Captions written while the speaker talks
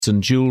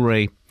and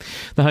jewellery.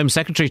 The Home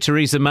Secretary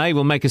Theresa May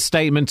will make a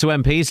statement to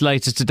MPs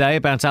later today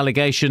about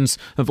allegations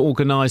of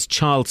organised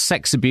child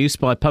sex abuse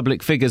by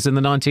public figures in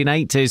the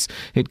 1980s.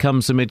 It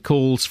comes amid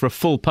calls for a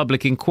full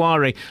public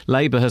inquiry.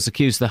 Labour has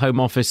accused the Home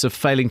Office of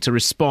failing to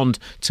respond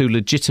to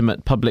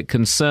legitimate public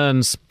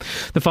concerns.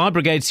 The Fire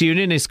Brigades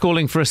Union is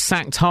calling for a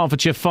sacked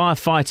Hertfordshire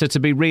firefighter to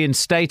be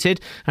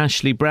reinstated.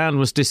 Ashley Brown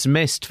was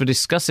dismissed for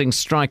discussing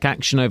strike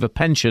action over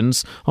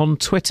pensions on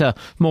Twitter.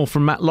 More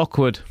from Matt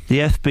Lockwood. The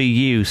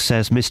FBU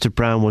says Mr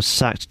Brown was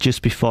sacked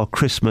just before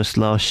Christmas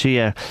last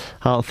year.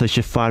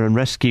 Hertfordshire Fire and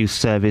Rescue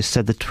Service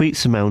said the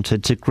tweets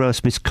amounted to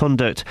gross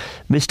misconduct.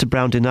 Mr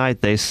Brown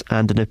denied this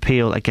and an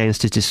appeal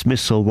against his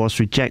dismissal was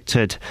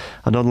rejected.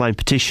 An online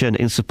petition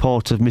in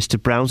support of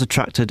Mr Brown's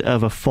attracted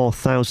over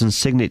 4,000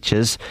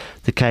 signatures.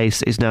 The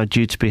case is now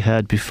due to be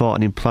heard before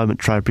an employment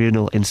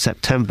tribunal in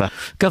September.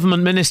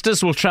 Government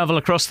ministers will travel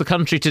across the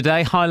country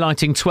today,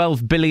 highlighting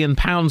 £12 billion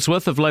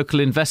worth of local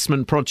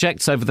investment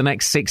projects over the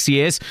next 6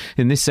 years.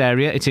 In this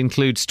area, it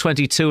includes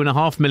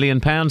 £22.5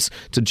 million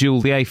to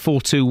dual the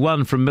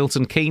A421 from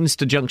Milton Keynes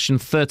to junction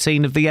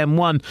 13 of the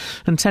M1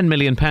 and £10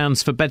 million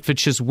for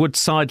Bedfordshire's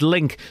Woodside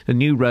Link, a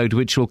new road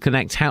which will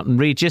connect Houghton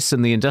Regis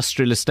and the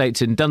industrial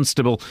estate in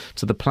Dunstable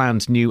to the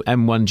planned new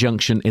M1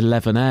 junction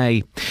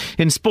 11A.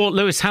 In sport,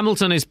 Lewis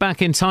Hamilton is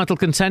back in title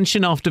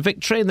contention after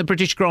victory in the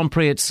British Grand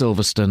Prix at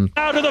Silverstone.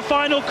 Out of the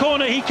final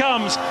corner he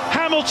comes.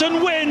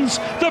 Hamilton wins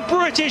the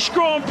British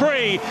Grand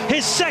Prix.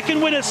 His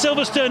second win at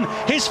Silverstone,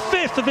 his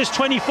fifth of this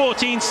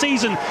 2014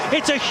 season.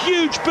 It's a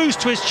huge boost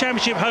to his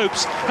championship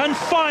hopes and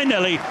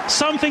finally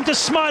something to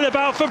smile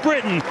about for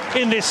Britain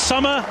in this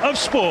summer of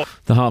sport.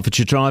 The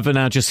Hertfordshire driver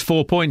now just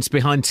 4 points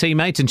behind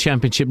teammate and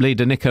championship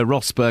leader Nico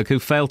Rosberg, who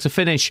failed to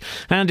finish.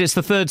 And it's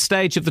the third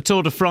stage of the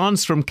Tour de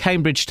France from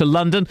Cambridge to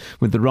London,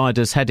 with the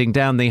riders heading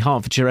down the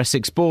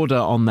Hertfordshire-Essex border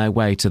on their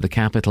way to the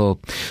capital.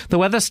 The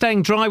weather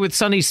staying dry with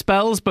sunny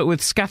spells, but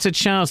with scattered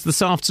showers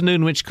this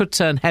afternoon, which could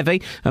turn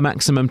heavy. A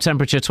maximum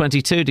temperature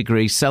 22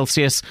 degrees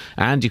Celsius.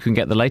 And you can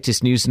get the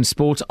latest news and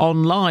sport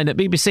online at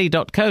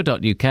bbc.co.uk/Three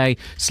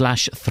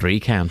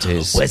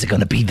Counties. Where's it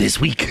going to be this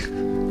week?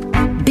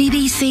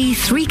 BBC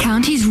Three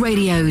Counties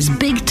Radio's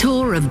big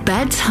tour of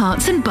beds,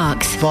 hearts and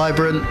bucks.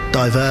 Vibrant,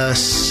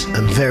 diverse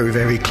and very,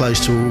 very close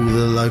to all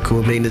the local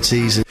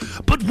amenities.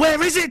 But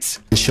where is it?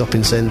 The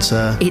shopping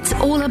centre. It's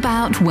all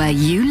about where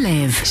you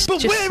live.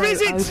 But where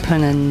is it?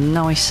 Open and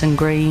nice and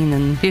green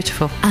and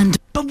beautiful. And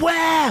But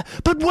where?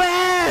 But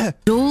where?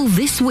 all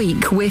this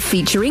week we're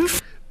featuring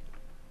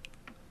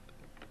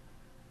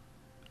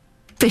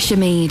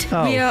Fishermead.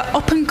 Oh. We are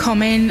up and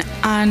coming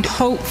and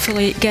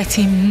hopefully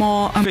getting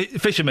more and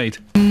Fishermead.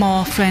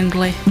 more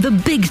friendly. The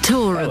big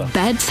tour of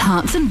beds,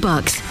 hearts and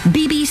bucks.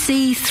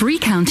 BBC Three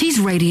Counties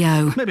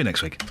Radio. Maybe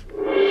next week.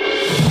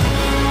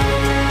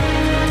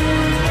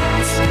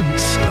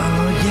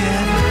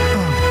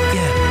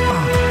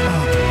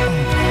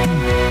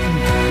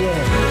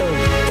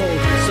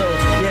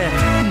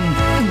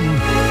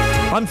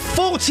 I'm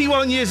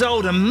 41 years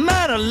old and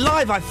man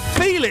alive, I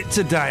feel it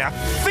today. I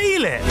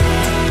feel it.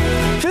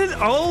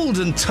 Feeling old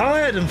and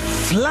tired and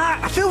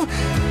flat. I feel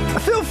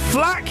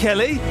flat,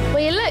 Kelly. Well,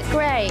 you look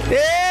great.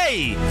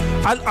 Hey!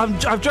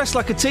 I've dressed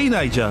like a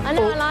teenager. I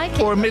know, I like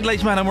it. Or a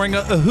middle-aged man. I'm wearing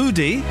a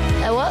hoodie.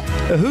 A what?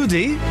 A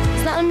hoodie.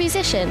 Is that a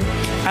musician?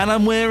 And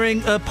I'm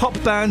wearing a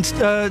pop band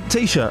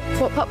T-shirt.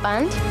 What pop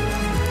band?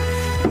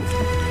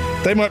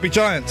 They might be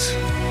giants.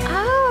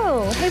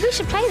 Oh, hey, we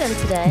should play them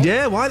today.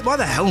 Yeah, why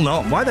the hell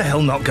not? Why the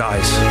hell not,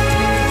 guys?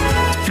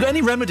 If you've got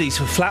any remedies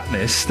for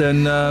flatness,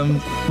 then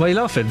why are you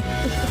laughing?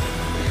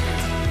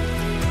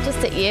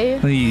 Just at you.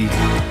 You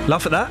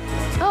laugh at that?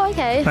 Oh,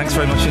 okay. Thanks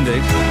very much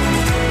indeed.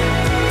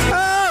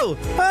 Oh!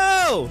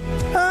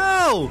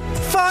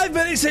 5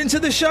 minutes into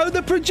the show,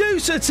 the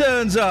producer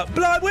turns up.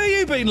 Blythe, where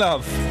you been,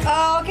 love?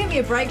 Oh, give me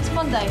a break. It's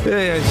Monday.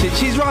 Yeah,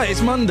 she's right.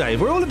 It's Monday.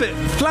 We're all a bit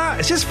flat.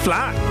 It's just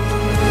flat.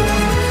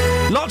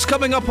 Lots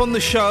coming up on the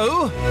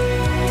show.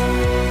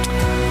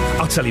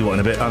 I'll tell you what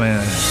in a bit.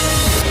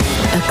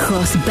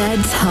 Across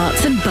beds,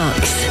 hearts and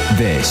bucks.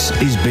 This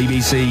is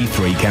BBC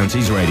Three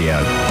Counties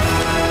Radio.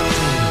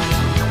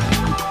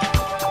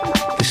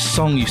 This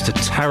song used to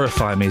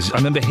terrify me. I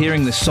remember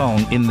hearing this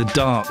song in the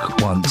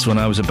dark once when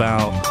I was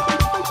about,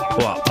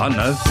 I don't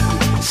know,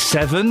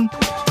 7.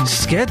 It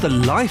scared the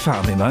life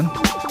out of me, man.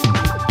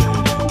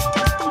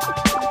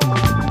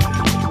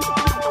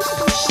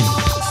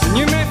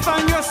 You may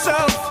find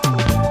yourself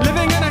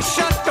living in a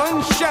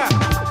shotgun shack,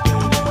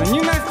 and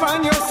you may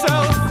find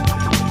yourself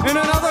in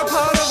another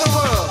part of the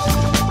world,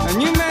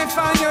 and you may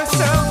find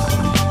yourself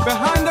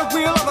behind the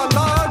wheel of a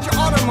large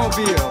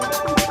automobile,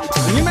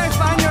 and you may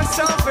find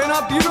yourself in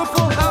a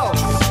beautiful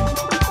house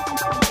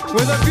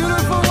with a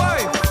beautiful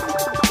wife,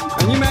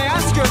 and you may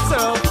ask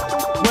yourself,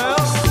 well,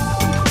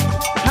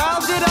 how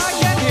did I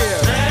get here?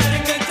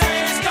 Letting the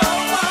days go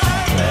by,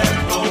 let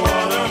the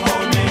water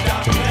hold me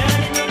down.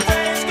 Letting the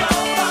days go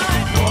by,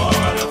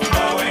 water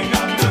flowing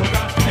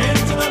underground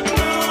into the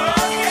blue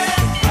again.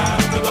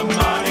 After the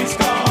money's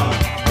gone,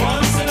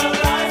 once in a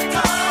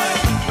lifetime,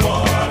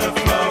 water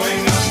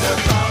flowing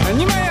underground. And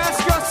you may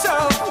ask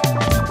yourself,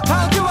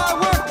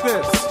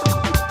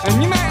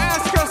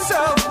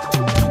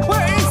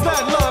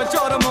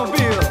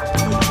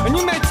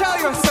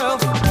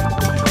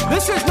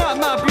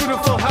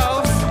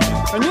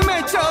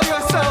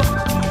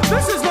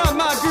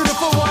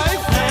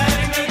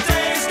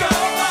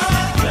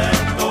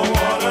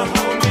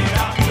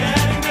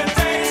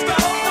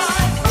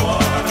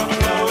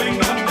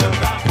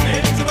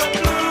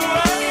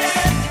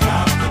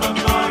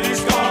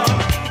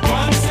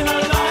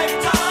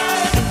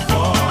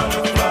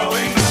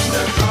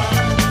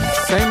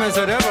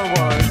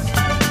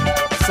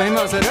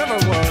 as it ever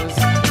was.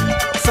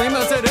 Same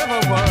as it ever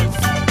was.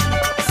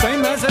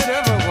 Same as it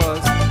ever was.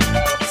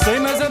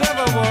 Same as it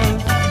ever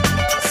was.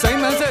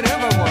 Same as it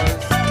ever was.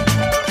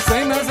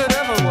 Same as it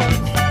ever was.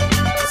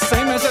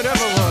 Same as it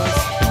ever was.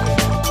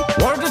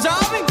 Water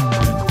dissolving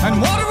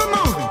and water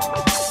removing.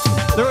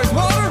 There is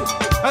water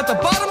at the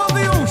bottom of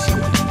the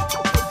ocean.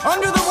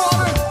 Under the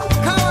water,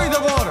 carry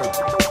the water.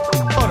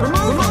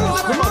 Remove the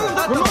water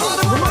at the bottom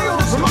of the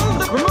ocean.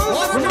 Remove the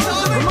water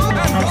dissolving and water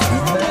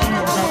removing.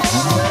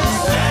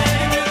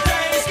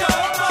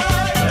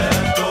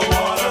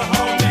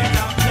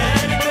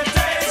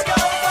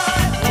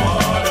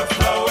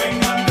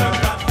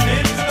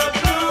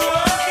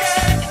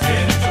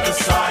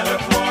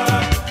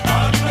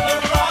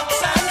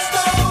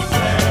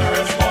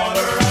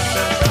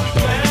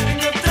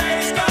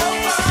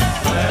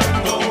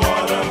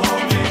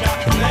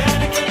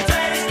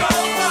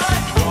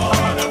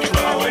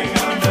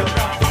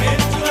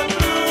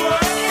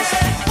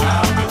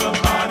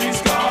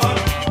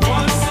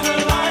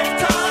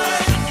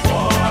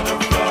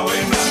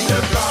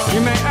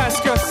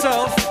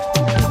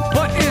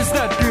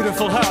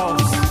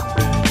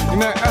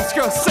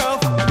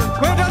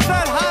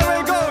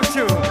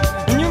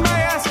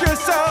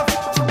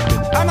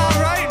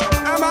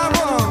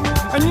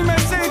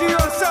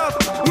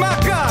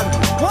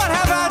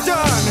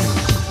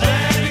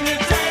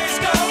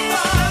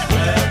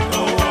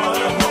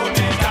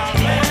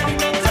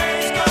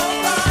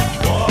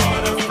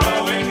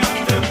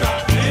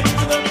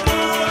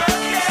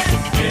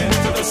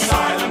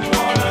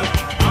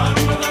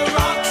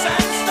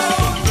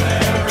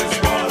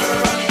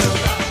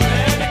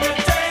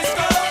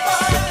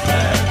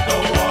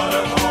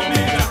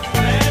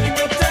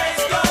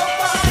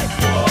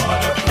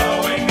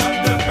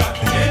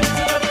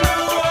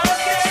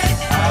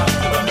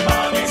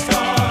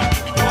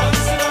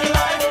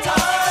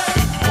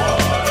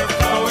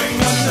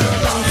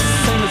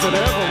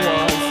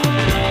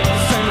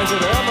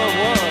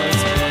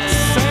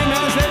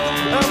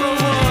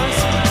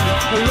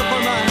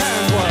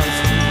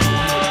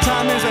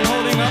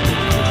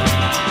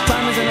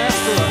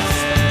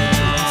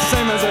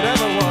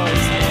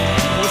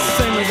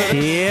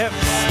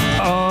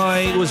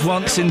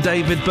 In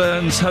David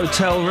Byrne's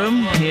hotel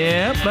room.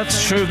 Yeah,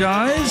 that's true,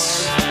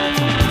 guys.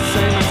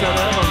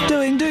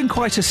 Doing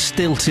quite a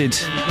stilted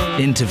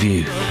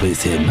interview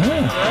with him.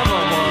 Huh?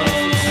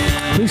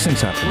 These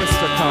things happen.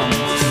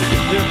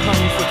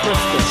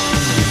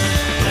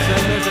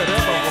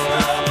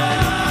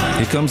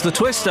 Here comes the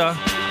Twister.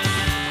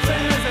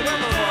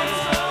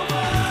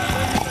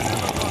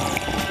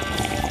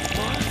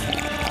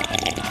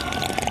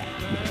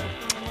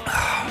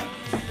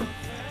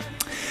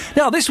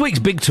 Now, this week's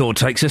Big Tour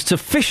takes us to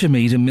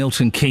Fishermead and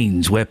Milton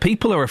Keynes, where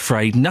people are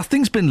afraid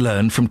nothing's been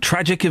learned from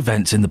tragic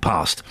events in the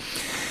past.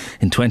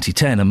 In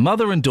 2010, a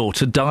mother and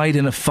daughter died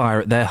in a fire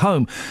at their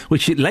home,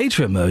 which it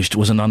later emerged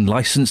was an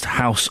unlicensed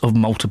house of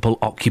multiple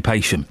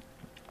occupation.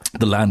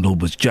 The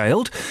landlord was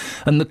jailed,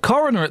 and the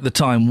coroner at the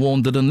time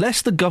warned that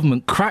unless the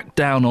government cracked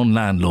down on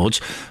landlords,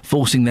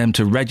 forcing them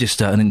to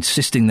register and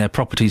insisting their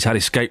properties had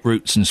escape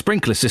routes and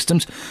sprinkler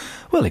systems,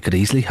 well, it could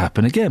easily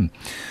happen again.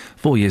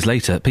 4 years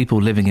later, people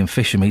living in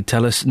Fishermead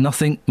tell us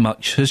nothing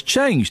much has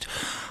changed.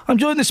 I'm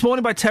joined this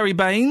morning by Terry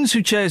Baines,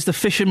 who chairs the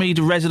Fishermead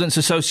Residents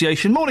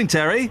Association. Morning,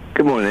 Terry.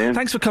 Good morning, Ian.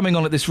 Thanks for coming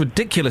on at this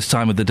ridiculous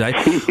time of the day.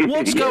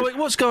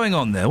 What's going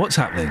on there? What's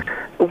happening?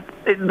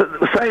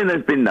 Saying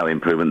there's been no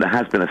improvement, there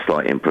has been a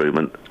slight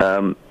improvement.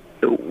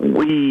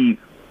 We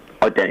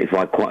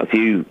identified quite a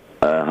few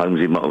homes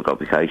in multiple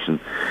occupation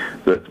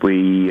that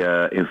we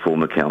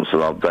informed the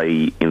council of.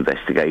 They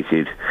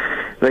investigated.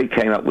 They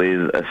came up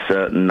with a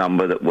certain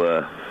number that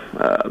were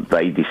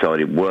they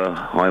decided were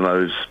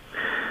HIMOs,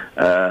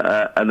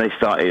 and they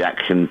started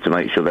action to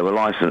make sure they were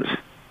licensed.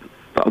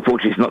 But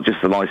unfortunately, it's not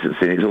just the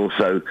licensing, it's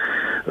also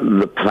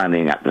the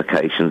planning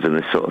applications and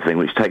this sort of thing,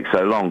 which takes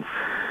so long.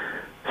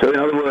 So in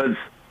other words,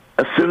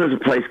 as soon as a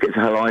place gets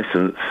a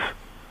licence,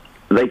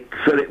 they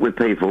fill it with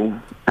people,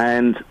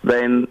 and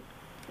then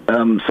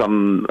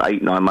some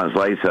 8-9 months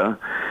later,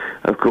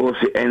 of course,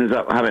 it ends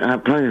up having to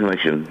have planning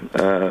permission,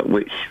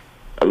 which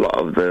a lot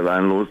of the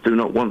landlords do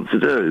not want to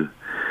do,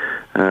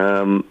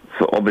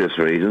 for obvious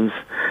reasons.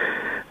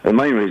 The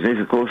main reason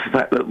is, of course, the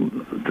fact that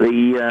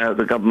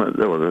the government,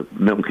 or the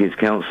Milton Keynes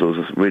Council,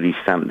 has really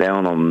stamped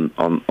down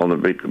on the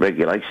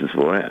regulations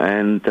for it,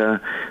 and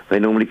they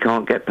normally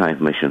can't get planning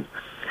permission.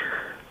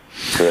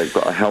 So they've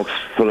got a house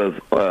full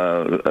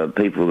of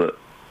people that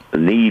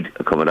need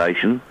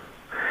accommodation.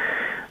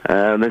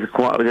 There's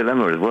quite a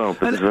dilemma as well,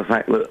 because of the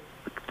fact that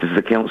does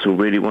the council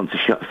really want to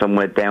shut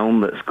somewhere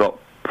down that's got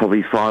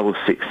probably 5 or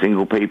 6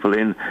 single people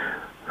in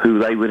who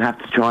they would have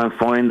to try and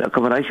find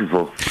accommodation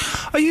for?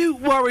 Are you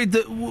worried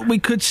that we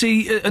could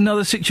see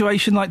another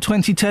situation like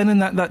 2010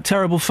 and that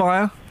terrible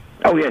fire?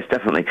 Oh, yes,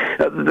 definitely.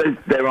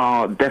 There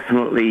are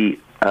definitely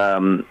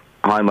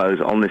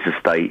HIMOs on this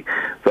estate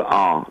that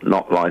are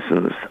not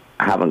licensed,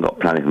 haven't got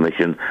planning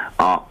permission,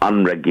 are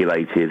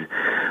unregulated,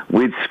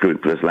 with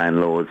scrupulous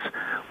landlords,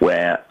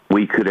 where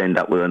we could end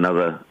up with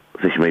another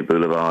Fishermead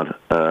Boulevard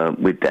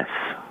with deaths.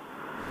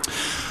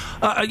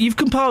 You've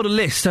compiled a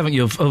list, haven't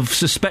you, of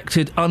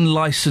suspected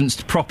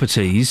unlicensed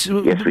properties?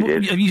 Yes, we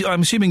did.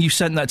 I'm assuming you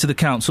sent that to the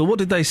council. What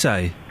did they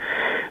say?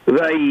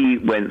 They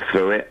went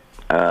through it.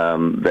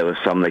 There were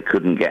some they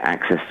couldn't get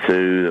access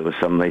to. There were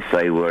some they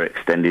say were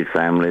extended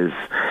families.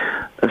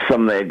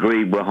 Some they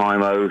agreed were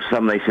HIMOs.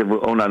 Some they said,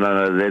 well,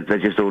 no, they're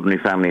just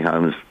ordinary family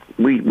homes.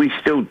 We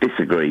still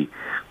disagree.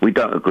 We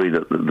don't agree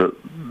that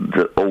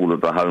all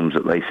of the homes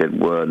that they said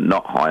were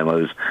not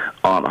HIMOs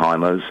aren't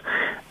HIMOs.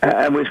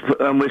 And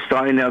we're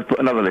starting now to put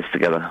another list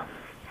together.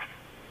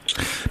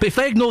 But if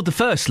they ignored the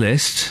first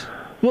list,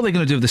 what are they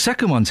going to do with the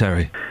second one,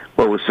 Terry?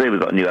 Well, we'll see. We've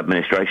got a new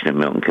administration in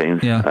Milton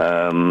Keynes. Yeah.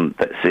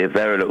 Let's see if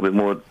they're a little bit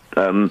more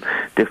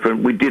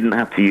different. We didn't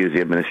have to use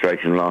the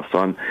administration last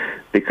time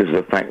because of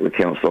the fact the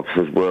council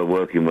officers were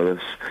working with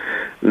us.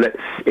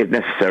 If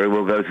necessary,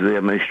 we'll go to the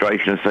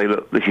administration and say,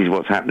 look, this is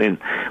what's happening.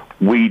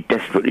 We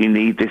desperately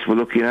need this we're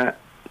looking at.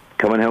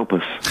 Come and help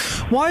us.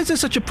 Why is there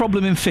such a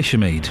problem in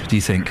Fishermead, do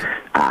you think?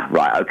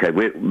 Right, OK.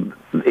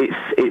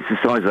 It's the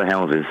size of the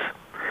houses.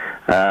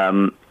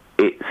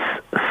 It's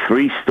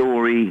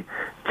 3-storey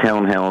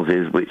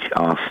townhouses which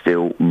are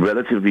still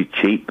relatively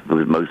cheap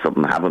because most of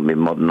them haven't been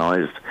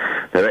modernised.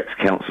 They're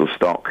ex-council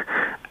stock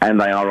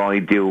and they are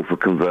ideal for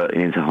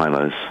converting into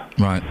HIMOs.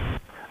 Right.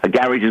 A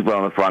garage as well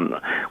on the front,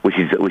 which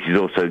is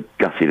also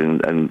gutted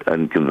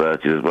and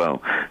converted as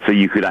well. So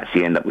you could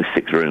actually end up with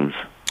 6 rooms.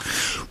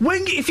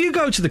 If you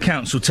go to the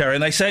council, Terry,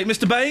 and they say,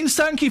 Mr. Baines,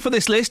 thank you for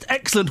this list,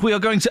 excellent, we are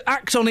going to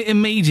act on it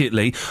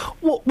immediately,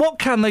 what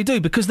can they do?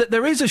 Because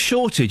there is a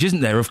shortage,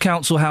 isn't there, of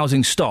council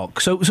housing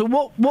stock. So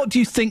what do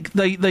you think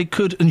they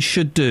could and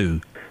should do?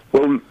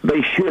 Well,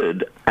 they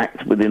should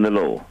act within the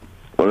law.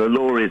 Well, the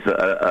law is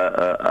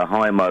a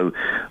HIMO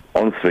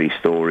on 3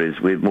 storeys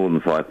with more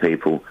than 5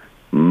 people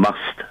must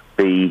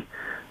be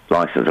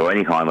licensed, or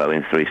any HIMO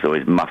in 3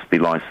 storeys must be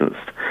licensed.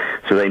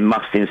 So they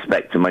must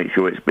inspect to make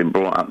sure it's been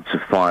brought up to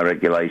fire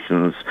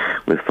regulations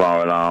with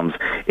fire alarms.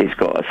 It's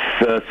got a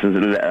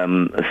certain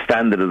a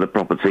standard of the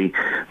property,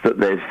 that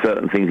there's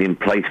certain things in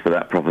place for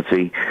that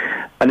property.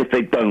 And if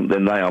they don't,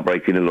 then they are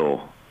breaking the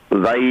law.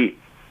 They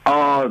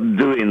are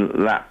doing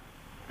that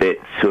bit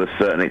to a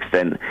certain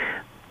extent.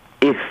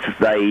 If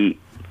they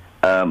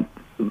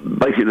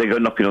basically they go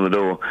knocking on the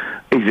door,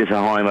 is this a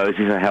HIMO, is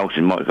this a house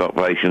in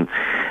micro-operation?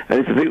 And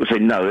if the people say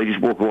no, they just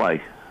walk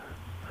away.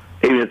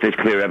 Even if there's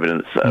clear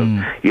evidence of,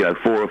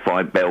 4 or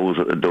 5 bells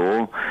at the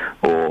door,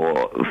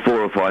 or 4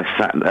 or 5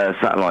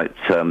 satellite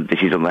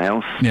dishes on the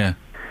house. Yeah.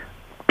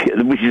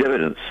 Which is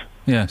evidence.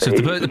 Yeah, so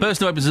if the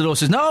person who opens the door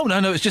says, no,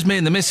 it's just me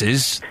and the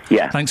missus.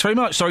 Yeah. Thanks very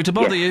much, sorry to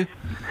bother you.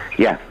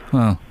 Yeah.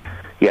 Well.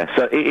 Yeah,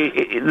 so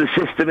the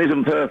system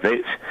isn't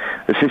perfect.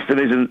 The system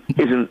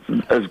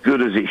isn't as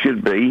good as it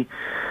should be.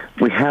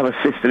 We have a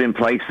system in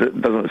place that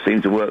doesn't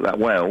seem to work that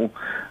well.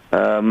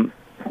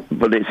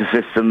 But it's a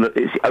system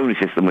it's the only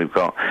system we've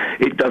got.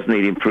 It does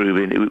need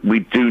improving. We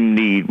do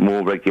need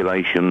more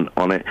regulation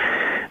on it.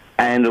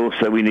 And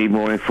also we need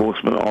more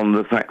enforcement on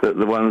the fact that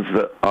the ones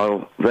that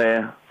are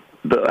there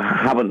that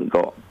haven't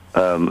got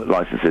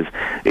licences,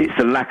 it's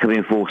the lack of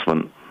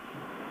enforcement.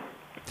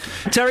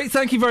 Terry,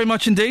 thank you very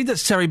much indeed.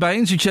 That's Terry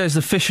Baines, who chairs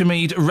the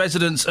Fishermead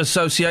Residents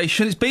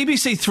Association. It's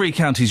BBC Three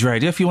Counties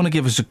Radio. If you want to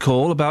give us a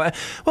call about,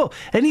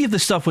 any of the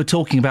stuff we're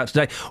talking about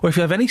today, or if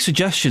you have any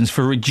suggestions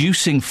for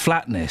reducing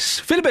flatness.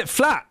 Feel a bit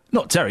flat.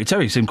 Not Terry.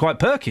 Terry seemed quite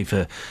perky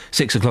for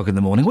 6 o'clock in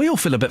the morning. We all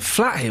feel a bit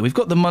flat here. We've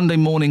got the Monday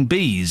morning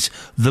bees,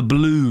 the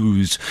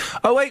blues.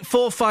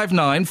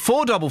 08459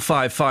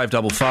 455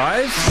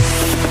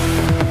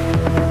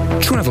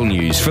 555. Travel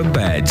news for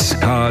beds,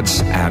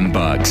 cards and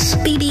bugs.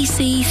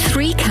 BBC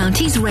Three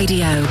Counties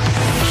Radio.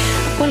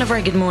 Well, a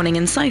very good morning,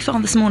 and so far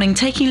this morning,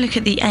 taking a look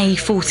at the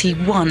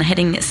A41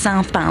 heading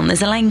southbound,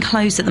 there's a lane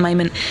closed at the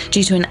moment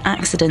due to an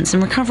accident. Some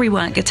recovery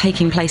work are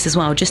taking place as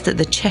well, just at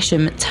the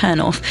Chesham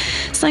turn-off.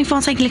 So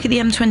far, taking a look at the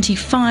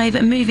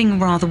M25, moving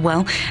rather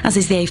well, as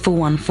is the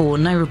A414,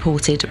 no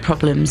reported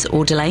problems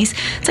or delays.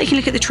 Taking a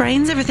look at the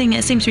trains,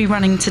 everything seems to be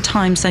running to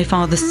time so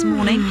far this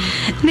morning.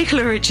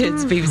 Nicola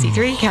Richards, BBC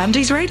Three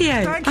Counties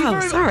Radio. Thank you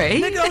very sorry.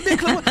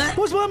 Nicola,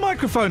 was my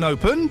microphone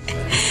open?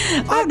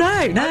 Oh, no,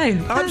 I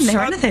didn't hear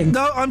anything.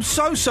 No, I'm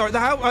so sorry.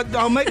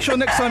 I'll make sure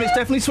next time it's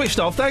definitely switched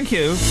off. Thank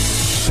you.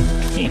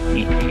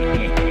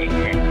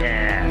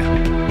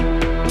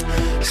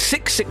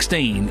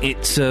 6:16.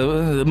 It's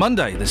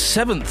Monday, the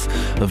 7th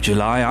of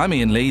July. I'm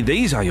Iain Lee.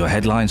 These are your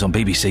headlines on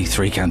BBC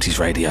Three Counties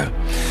Radio.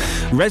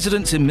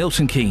 Residents in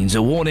Milton Keynes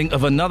are warning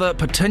of another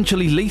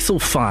potentially lethal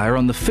fire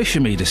on the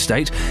Fishermead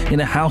estate in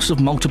a house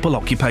of multiple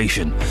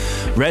occupation.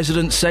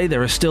 Residents say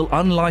there are still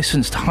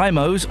unlicensed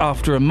HIMOs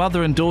after a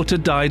mother and daughter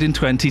died in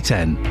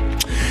 2010.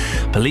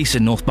 Police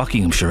in North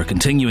Buckinghamshire are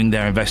continuing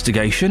their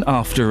investigation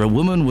after a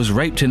woman was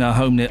raped in her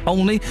home near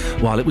Olney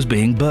while it was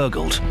being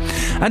burgled.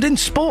 And in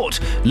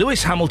sport,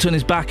 Lewis Hamilton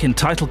is back in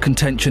title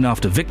contention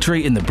after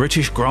victory in the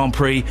British Grand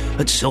Prix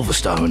at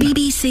Silverstone.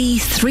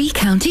 BBC Three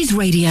Counties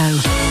Radio.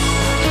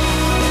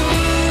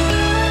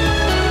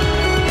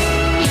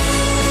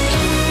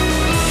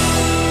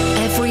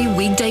 Every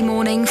weekday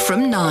morning morning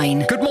from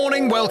 9. Good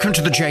morning, welcome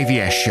to the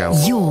JVS show.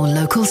 Your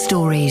local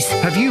stories.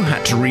 Have you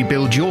had to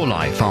rebuild your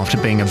life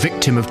after being a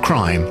victim of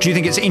crime? Do you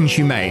think it's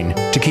inhumane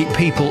to keep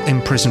people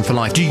in prison for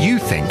life? Do you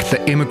think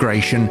that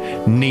immigration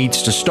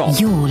needs to stop?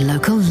 Your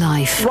local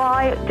life.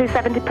 Why do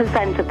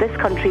 70% of this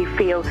country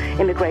feel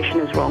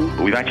immigration is wrong?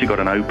 We've actually got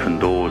an open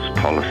doors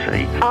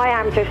policy. I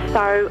am just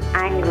so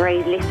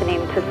angry listening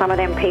to some of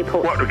them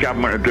people. What the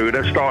government will do,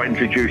 they'll start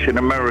introducing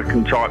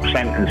American-type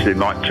sentencing,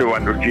 like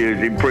 200 years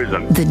in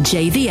prison. The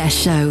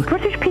JVS show.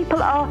 British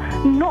people are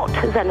not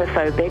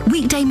xenophobic.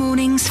 Weekday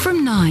mornings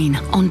from 9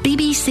 on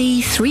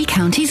BBC Three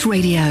Counties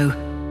Radio.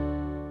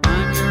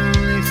 I'm your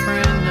only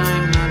friend,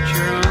 I'm not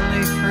your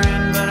only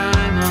friend, but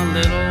I'm a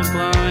little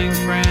glowing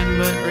friend,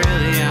 but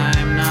really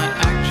I'm not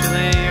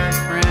actually your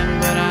friend,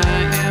 but I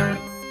am.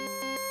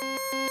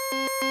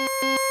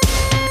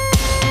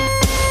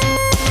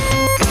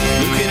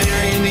 Looking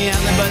Harry in the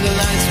alley by the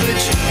light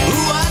switch, who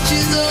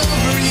watches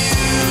over you?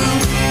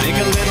 Make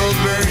a little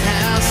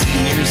birdhouse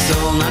in your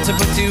soul, not to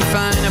put too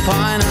fine a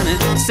point on it.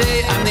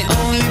 Say I'm the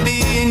only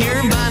bee in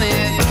your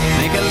bonnet.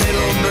 Make a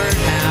little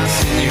birdhouse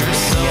in your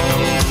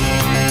soul.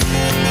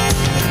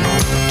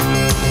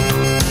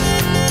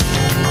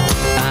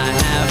 I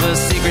have a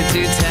secret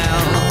to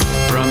tell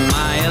from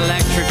my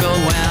electrical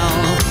well.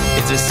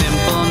 It's a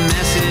simple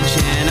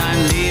message and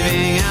I'm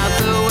leaving out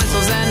the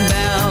whistles and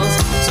bells.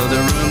 So the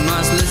room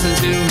must listen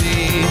to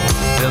me,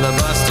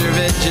 filibuster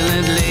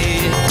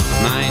vigilantly.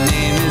 My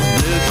name is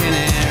Blue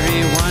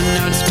Canary, one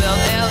note spelled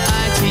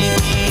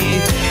L-I-T-E.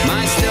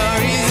 My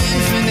story's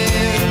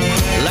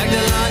infinite, like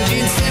the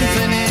Longines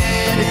Symphony.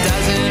 It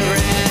doesn't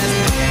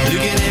rest. Blue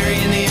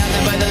Canary in the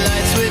alley by the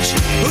light switch,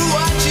 who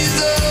watches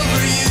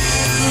over you?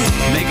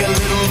 Make a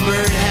little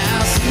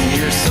birdhouse in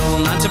your soul,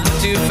 not to put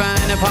too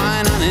fine a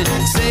point on it.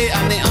 Say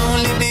I'm the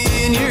only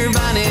bee in your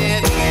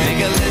bonnet.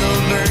 Make a little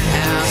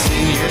birdhouse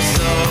in your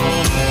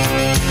soul.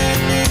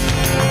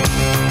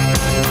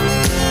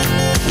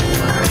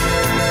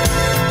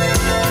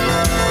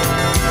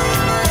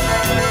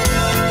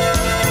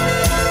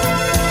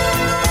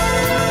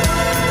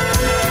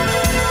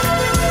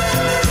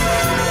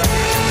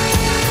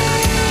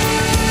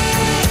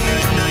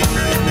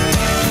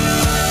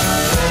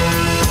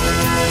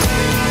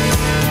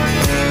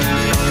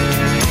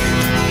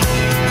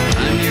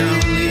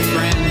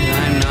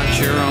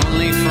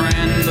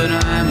 But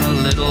I'm a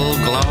little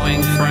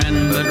glowing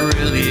friend, but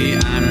really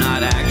I'm not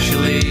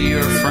actually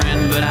your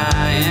friend, but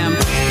I am.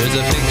 There's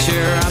a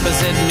picture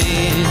opposite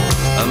me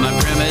of my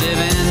primitive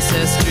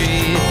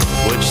ancestry,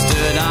 which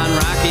stood on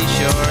rocky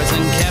shores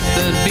and kept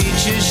the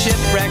beaches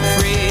shipwreck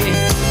free.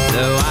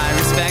 Though I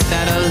respect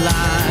that a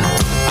lot,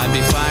 I'd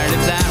be fired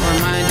if that were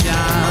my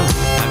job.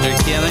 After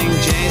killing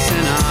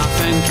Jason off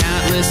and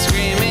countless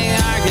screaming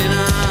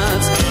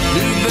Argonauts,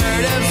 new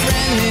bird of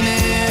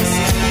friendliness,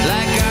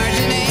 like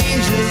guardian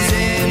angels,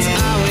 it's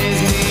always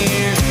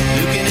near.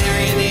 Blue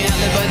Canary in the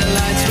alley by the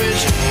light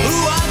switch, who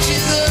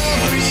watches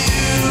over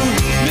you?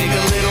 Make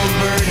a little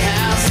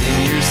birdhouse in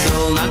your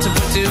soul, not to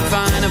put too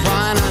fine a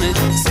point on it.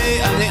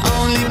 Say I'm the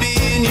only bee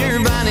in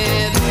your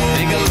bonnet.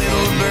 Make a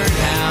little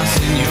birdhouse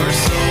in your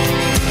soul.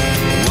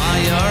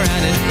 While you're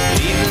at it,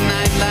 leave the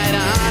night light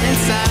on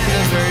inside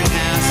the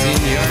birdhouse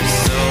in your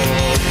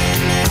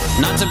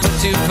soul. Not to put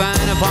too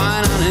fine a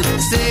point on it.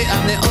 Say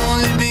I'm the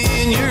only bee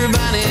in your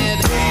bonnet.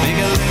 Make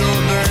a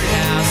little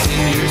birdhouse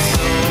in your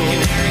soul.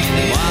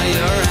 While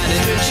you're at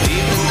it,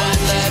 leave the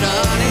night light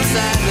on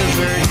inside the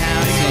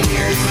birdhouse in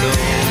your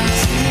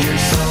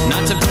soul.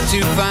 Not to put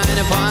too fine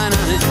a point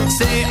on it.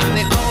 Say I'm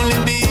the only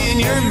bee in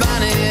your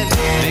bonnet.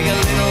 Make a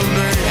little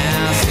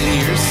birdhouse in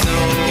your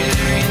soul.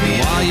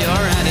 While you're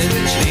at it,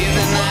 leave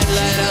the night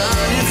light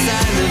on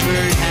inside the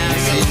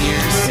birdhouse in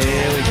your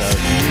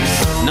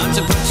soul. Not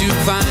to put too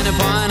fine a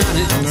point on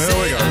it.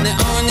 Say I'm the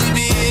only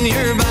bee in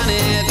your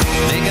bonnet.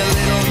 Make a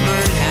little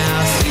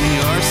birdhouse in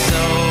your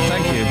soul.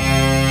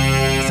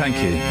 Thank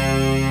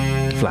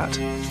you. Flat.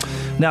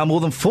 Now,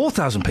 more than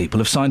 4,000 people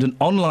have signed an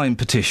online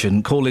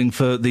petition calling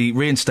for the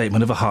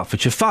reinstatement of a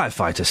Hertfordshire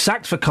firefighter,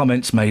 sacked for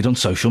comments made on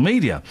social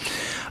media.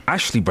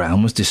 Ashley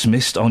Brown was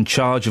dismissed on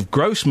charge of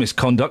gross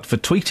misconduct for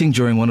tweeting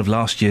during one of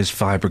last year's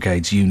Fire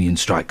Brigade's union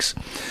strikes.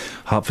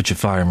 Hertfordshire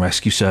Fire and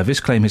Rescue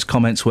Service claim his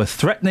comments were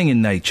threatening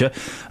in nature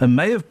and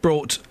may have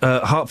brought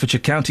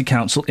Hertfordshire County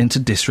Council into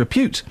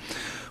disrepute.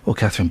 Well,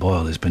 Catherine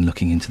Boyle has been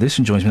looking into this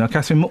and joins me now.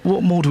 Catherine,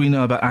 what more do we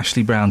know about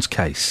Ashley Brown's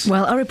case?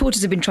 Well, our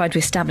reporters have been trying to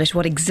establish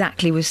what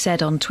exactly was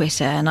said on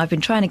Twitter, and I've been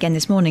trying again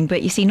this morning,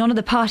 but you see, none of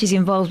the parties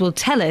involved will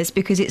tell us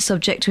because it's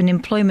subject to an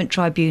employment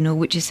tribunal,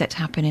 which is set to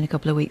happen in a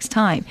couple of weeks'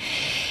 time.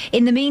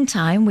 In the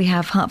meantime, we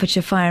have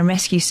Hertfordshire Fire and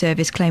Rescue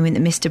Service claiming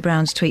that Mr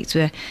Brown's tweets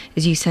were,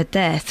 as you said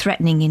there,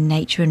 threatening in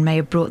nature and may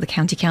have brought the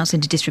County Council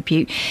into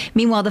disrepute.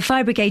 Meanwhile, the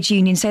Fire Brigade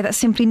Union say that's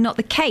simply not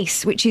the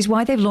case, which is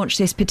why they've launched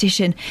this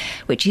petition,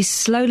 which is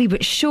slowly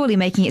but surely surely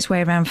making its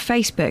way around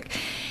Facebook.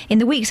 In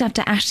the weeks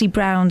after Ashley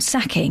Brown's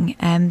sacking,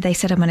 they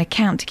set up an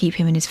account to keep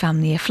him and his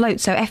family afloat.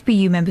 So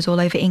FBU members all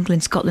over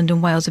England, Scotland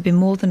and Wales have been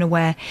more than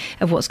aware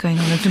of what's going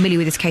on and familiar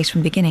with this case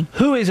from the beginning.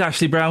 Who is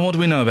Ashley Brown? What do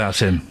we know about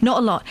him? Not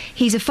a lot.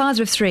 He's a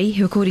father of 3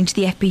 who, according to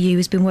the FBU,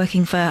 has been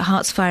working for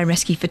Hearts Fire and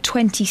Rescue for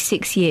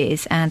 26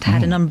 years and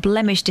had an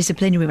unblemished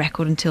disciplinary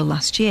record until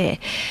last year.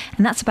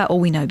 And that's about all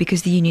we know,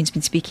 because the union's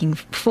been speaking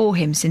for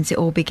him since it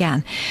all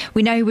began.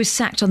 We know he was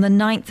sacked on the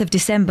 9th of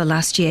December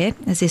last year.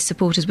 As his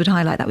supporters would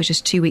highlight, that was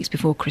just 2 weeks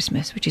before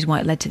Christmas, which is why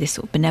it led to this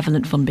sort of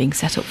benevolent fund being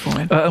set up for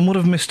him. And what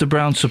have Mr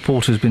Brown's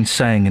supporters been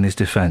saying in his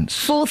defence?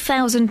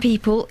 4,000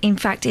 people, in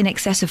fact in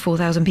excess of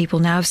 4,000 people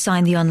now, have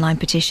signed the online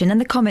petition,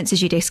 and the comments,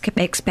 as you'd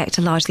expect,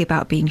 are largely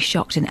about being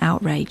shocked and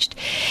outraged.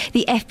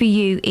 The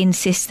FBU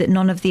insists that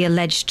none of the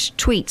alleged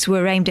tweets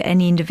were aimed at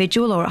any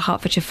individual or at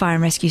Hertfordshire Fire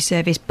and Rescue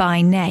Service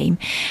by name,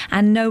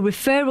 and no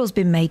referrals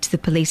been made to the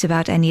police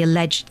about any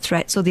alleged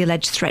threats or the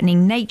alleged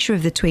threatening nature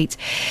of the tweets.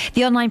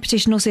 The online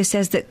petition also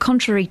says that,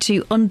 contrary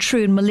to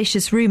untrue and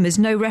malicious rumours,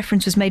 no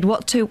reference was made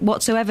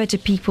whatsoever to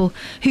people,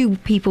 who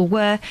people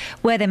were,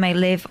 where they may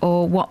live,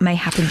 or what may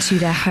happen to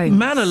their homes.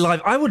 Man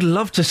alive, I would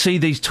love to see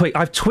these tweets.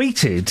 I've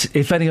tweeted,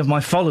 if any of my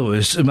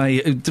followers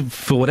may,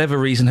 for whatever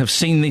reason, have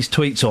seen these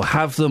tweets or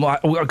have them.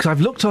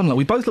 I've looked online,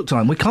 we both looked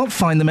online, we can't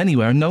find them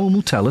anywhere, and no one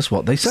will tell us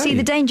what they say. See,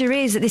 the danger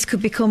is that this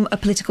could become a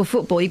political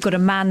football. You've got a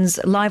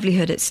man's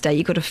livelihood at stake,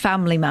 you've got a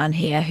family man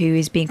here who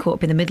is being caught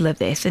up in the middle of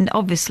this, and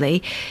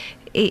obviously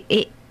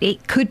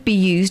it could be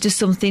used as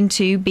something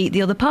to beat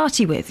the other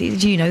party with.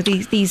 You know,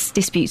 these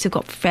disputes have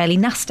got fairly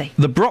nasty.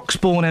 The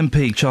Broxbourne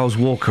MP, Charles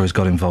Walker, has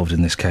got involved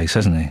in this case,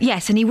 hasn't he?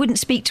 Yes, and he wouldn't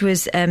speak to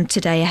us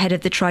today ahead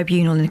of the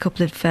tribunal in a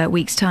couple of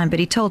weeks' time, but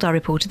he told our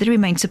reporter that he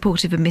remained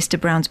supportive of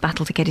Mr Brown's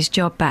battle to get his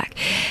job back.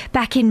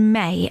 Back in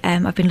May,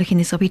 I've been looking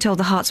this up, he told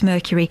the Hearts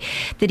Mercury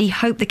that he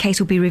hoped the case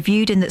will be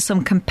reviewed and that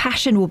some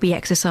compassion will be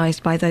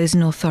exercised by those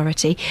in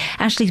authority.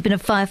 Ashley's been a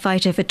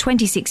firefighter for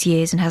 26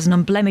 years and has an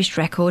unblemished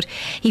record.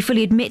 He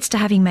fully admits to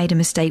having made a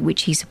mistake,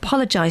 which he's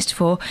apologised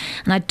for,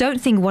 and I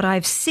don't think what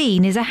I've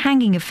seen is a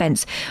hanging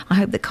offence. I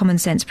hope that common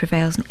sense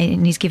prevails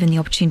and he's given the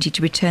opportunity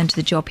to return to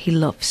the job he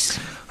loves.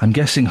 I'm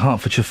guessing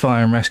Hertfordshire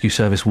Fire and Rescue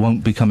Service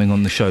won't be coming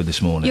on the show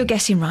this morning. You're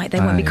guessing right, they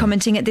won't be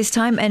commenting at this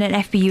time, and an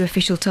FBU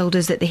official told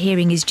us that the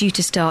hearing is due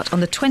to start on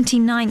the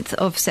 29th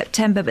of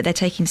September, but they're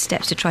taking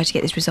steps to try to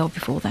get this resolved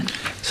before then.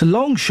 It's a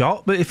long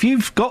shot, but if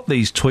you've got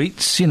these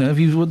tweets, you know,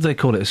 what do they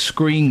call it, a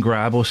screen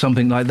grab or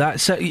something like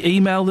that,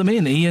 email them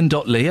in,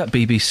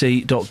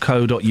 ian.lee@bbc.co.uk.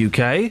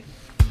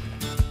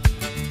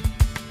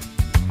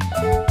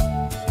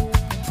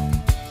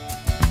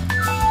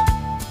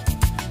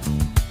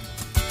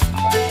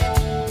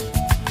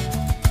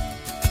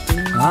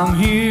 I'm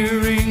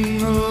hearing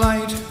the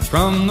light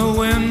from the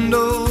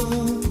window.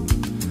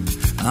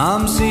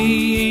 I'm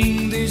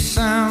seeing the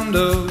sound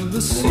of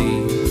the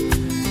sea.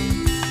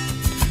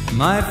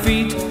 My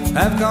feet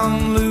have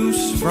gone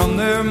loose from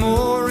their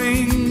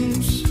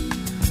moorings.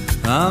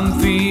 I'm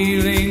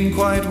feeling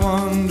quite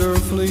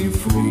wonderfully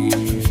free.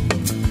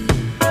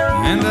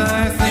 And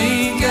I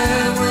think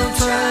I will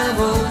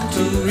travel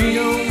to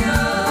Rio,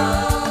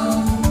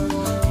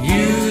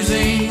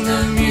 using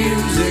the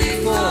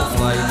music for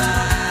flight.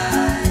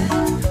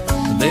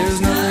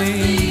 There's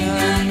nothing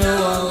I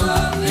know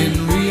of in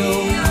Rio,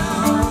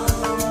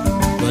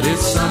 but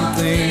it's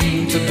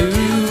something to do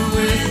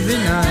with the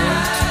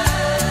night.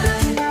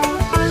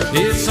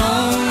 It's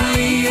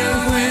only a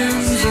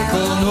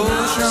whimsical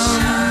notion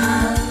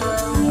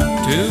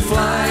to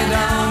fly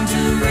down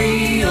to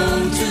Rio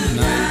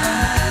tonight.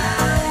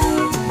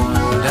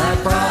 But I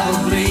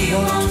probably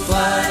won't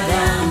fly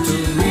down to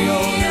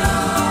Rio.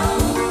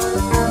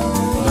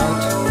 But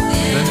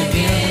then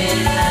again,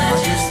 I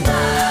just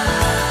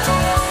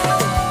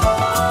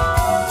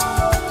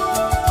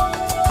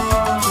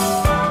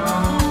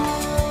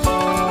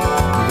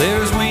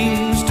there's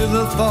wings to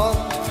the thought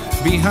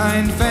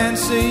behind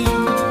fancy.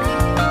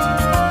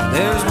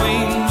 There's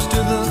wings to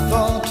the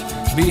thought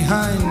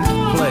behind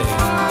play.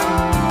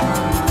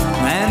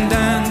 And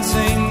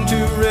dancing to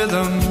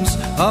rhythms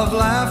of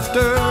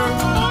laughter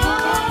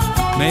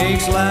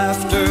makes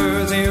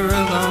laughter the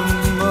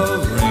rhythm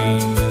of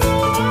rain.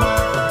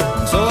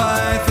 So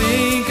I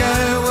think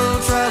I will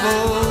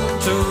travel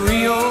to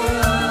Rio,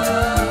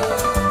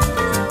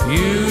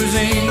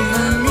 using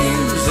the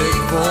music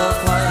for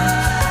flight.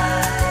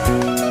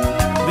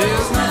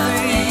 There's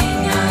nothing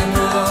I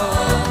know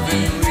of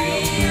in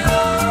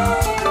Rio,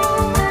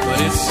 but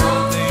it's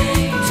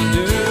something to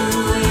do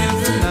with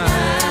the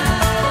night.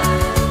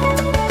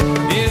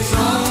 It's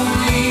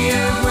only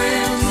a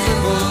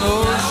whimsical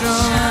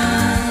notion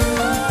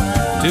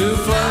to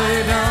fly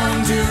down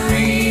to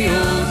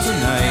Rio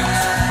tonight.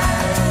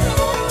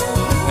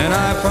 And I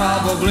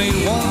probably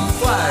won't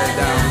fly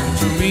down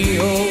to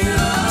Rio,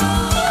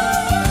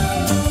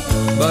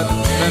 but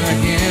then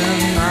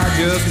again, I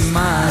just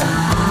might.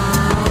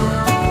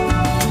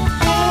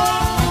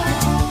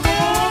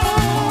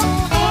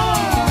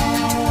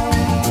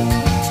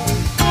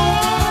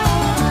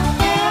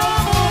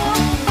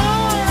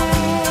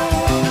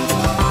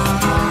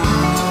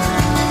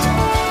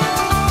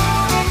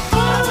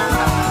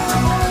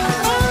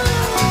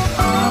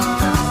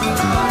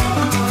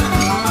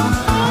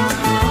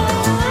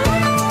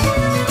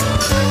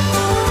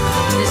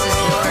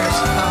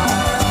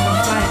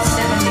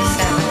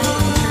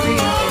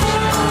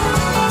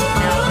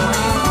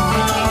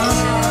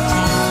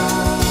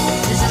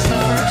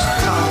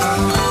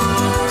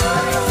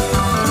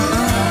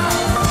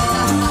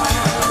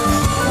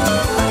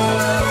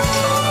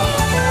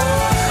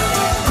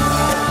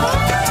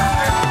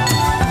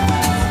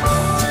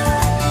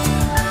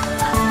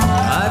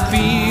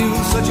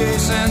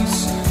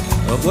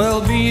 of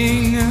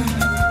well-being.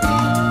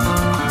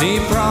 The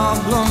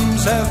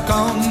problems have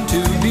come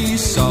to be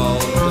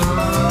solved.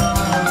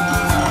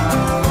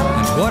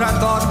 And what I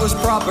thought was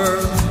proper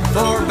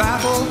for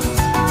battle,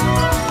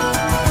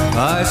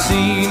 I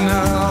see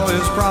now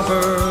is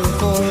proper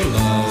for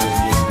love.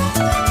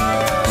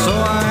 So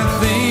I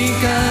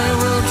think I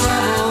will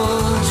travel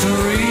to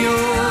Rio,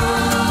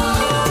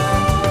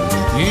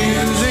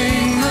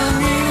 using the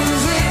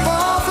music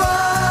for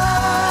flight.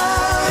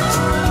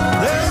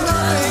 There's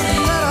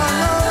nothing that I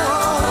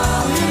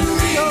know in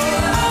Rio,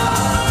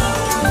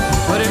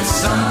 but it's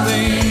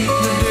something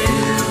to do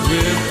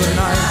with the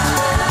night.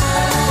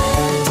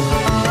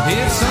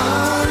 It's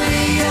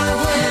only a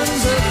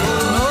whimsical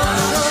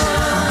notion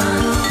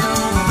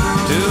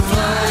to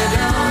fly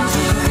down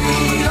to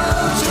Rio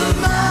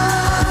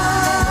tonight.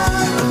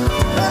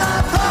 I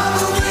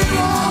probably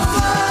won't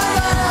fly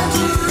down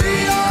to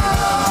Rio,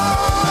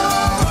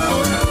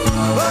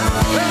 but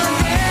then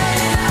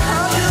again,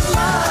 I'll just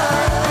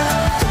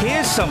lie.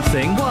 Here's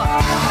something. What?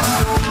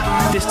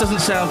 This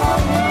doesn't sound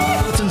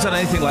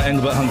anything like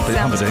Engelbert Humperdinck.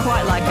 Sounds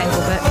quite like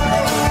Engelbert.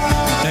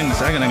 Hang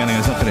on,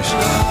 it's not finished.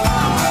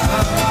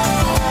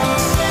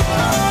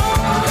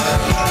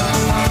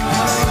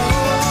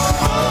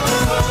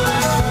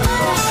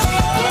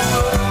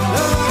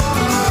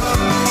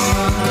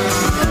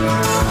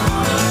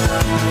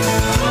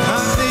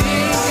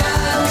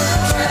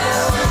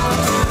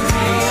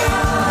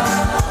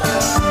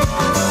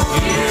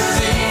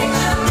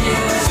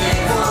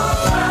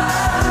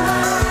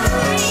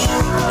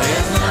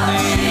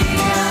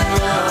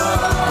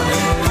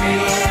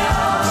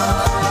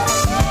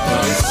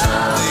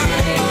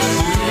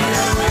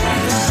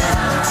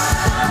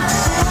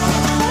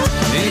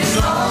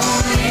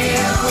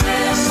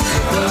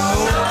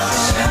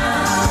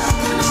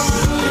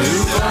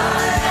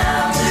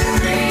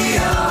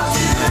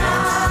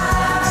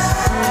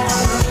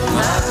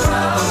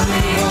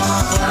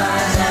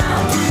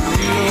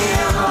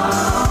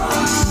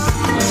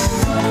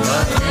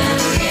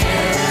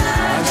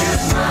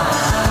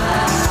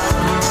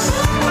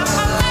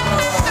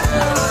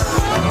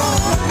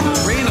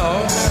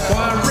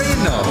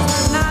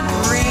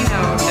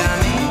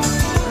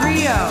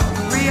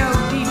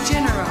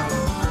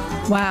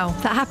 Wow,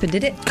 that happened,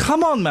 did it?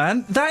 Come on,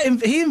 man!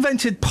 He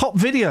invented pop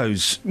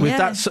videos with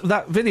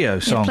that video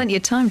song. Yeah, plenty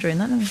of time during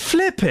that, didn't he?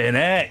 Flippin'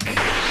 heck!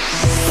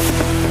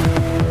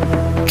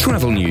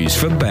 Travel news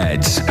for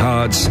beds,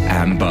 cards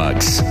and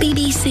bugs.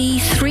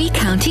 BBC Three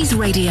Counties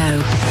Radio.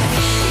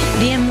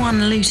 The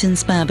M1 Luton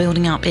Spur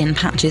building up in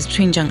patches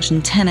between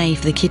junction 10A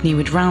for the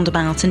Kidneywood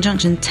roundabout and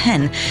junction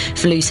 10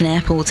 for Luton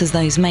Airport as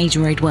those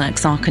major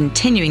roadworks are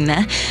continuing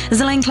there.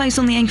 There's a lane close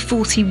on the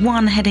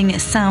A41 heading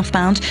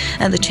southbound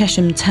at the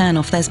Chesham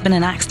turnoff. There's been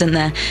an accident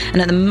there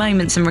and at the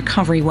moment some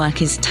recovery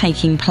work is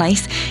taking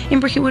place. In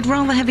Bricketwood,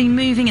 rather heavy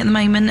moving at the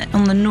moment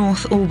on the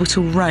North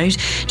Orbital Road,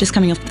 just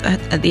coming off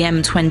at the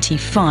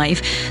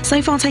M25.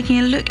 So far taking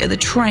a look at the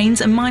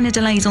trains, minor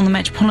delays on the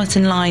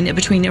Metropolitan line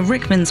between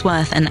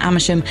Rickmansworth and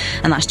Amersham,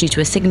 and that's due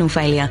to a signal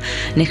failure.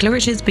 Nicola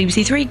Richards,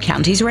 BBC Three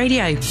Counties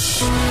Radio.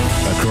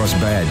 Across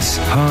beds,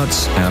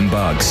 hearts and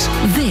bugs.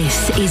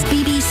 This is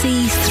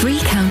BBC Three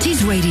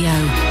Counties Radio.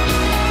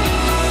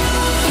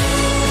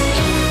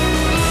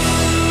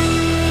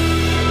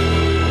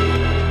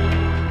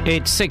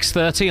 It's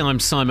 6:30. I'm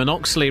Simon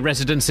Oxley.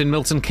 Residents in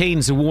Milton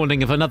Keynes are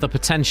warning of another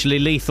potentially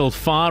lethal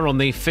fire on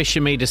the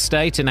Fishermead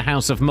estate in a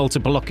house of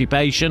multiple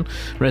occupation.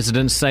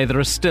 Residents say there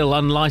are still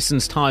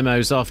unlicensed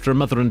HIMOs after a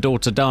mother and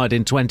daughter died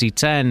in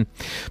 2010.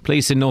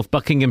 Police in North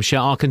Buckinghamshire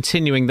are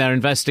continuing their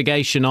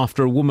investigation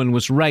after a woman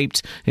was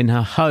raped in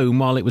her home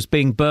while it was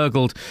being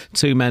burgled.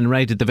 Two men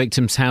raided the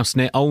victim's house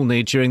near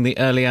Olney during the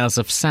early hours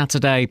of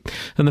Saturday.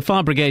 And the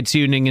Fire Brigades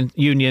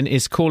Union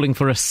is calling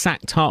for a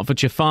sacked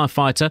Hertfordshire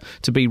firefighter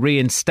to be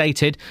reinstated.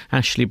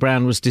 Ashley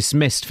Brown was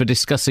dismissed for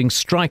discussing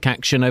strike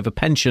action over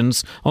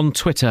pensions on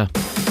Twitter.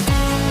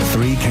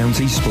 Three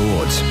Counties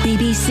Sports.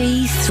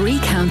 BBC Three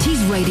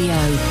Counties Radio.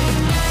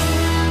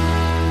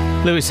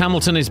 Lewis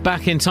Hamilton is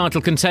back in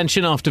title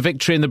contention after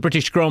victory in the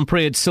British Grand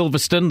Prix at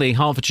Silverstone. The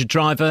Hertfordshire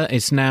driver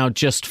is now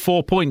just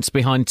 4 points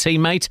behind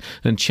teammate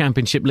and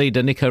championship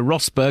leader Nico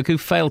Rosberg, who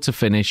failed to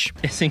finish.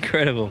 It's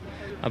incredible.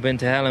 I've been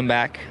to hell and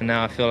back, and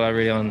now I feel I'm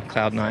really on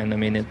cloud nine. I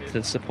mean,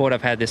 the support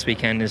I've had this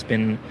weekend has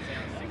been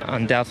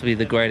undoubtedly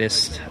the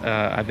greatest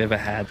I've ever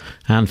had.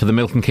 And for the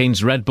Milton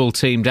Keynes Red Bull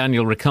team,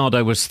 Daniel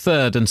Ricciardo was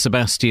third and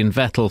Sebastian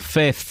Vettel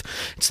fifth.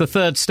 It's the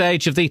third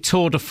stage of the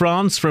Tour de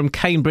France from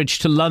Cambridge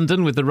to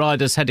London, with the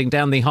riders heading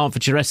down the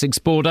Hertfordshire-Essex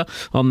border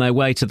on their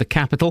way to the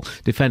capital.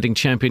 Defending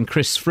champion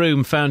Chris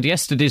Froome found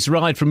yesterday's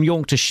ride from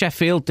York to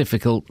Sheffield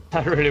difficult.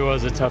 That really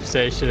was a tough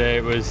stage today.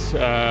 It was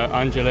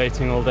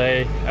undulating all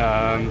day.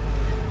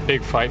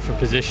 big fight for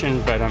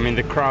position, but I mean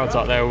the crowds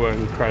out there were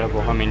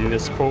incredible. I mean the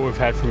support we've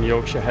had from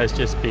Yorkshire has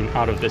just been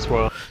out of this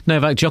world.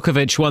 Novak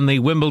Djokovic won the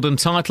Wimbledon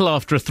title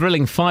after a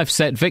thrilling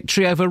 5-set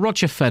victory over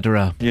Roger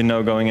Federer. You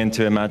know, going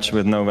into a match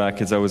with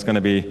Novak, it's always going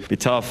to be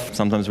tough,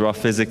 sometimes rough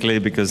physically,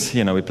 because,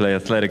 you know, we play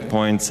athletic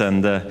points,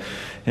 and,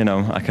 you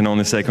know, I can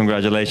only say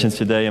congratulations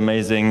today.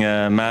 Amazing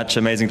match,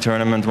 amazing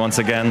tournament once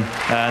again,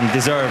 and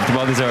deserved,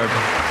 well deserved.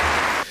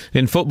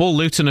 In football,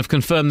 Luton have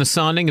confirmed the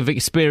signing of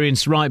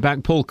experienced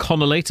right-back Paul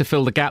Connolly to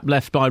fill the gap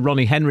left by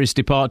Ronnie Henry's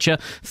departure.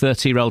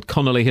 30-year-old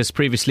Connolly has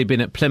previously been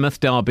at Plymouth,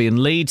 Derby and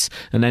Leeds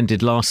and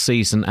ended last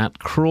season at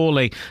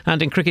Crawley.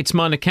 And in cricket's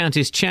Minor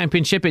Counties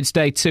Championship, it's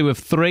day 2 of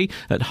 3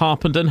 at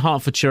Harpenden.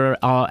 Hertfordshire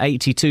are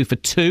 82 for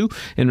 2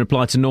 in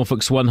reply to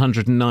Norfolk's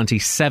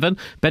 197.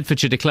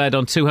 Bedfordshire declared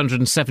on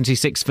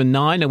 276 for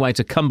 9 away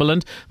to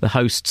Cumberland. The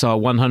hosts are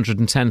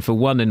 110 for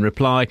 1 in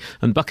reply,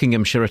 and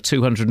Buckinghamshire are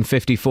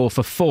 254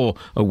 for 4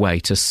 away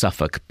to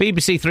Suffolk.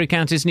 BBC Three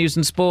Counties News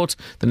and Sport.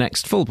 The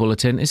next full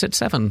bulletin is at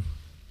 7.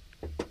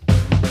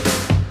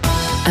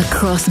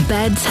 Across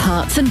beds,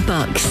 hearts and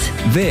bucks.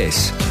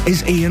 This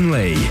is Iain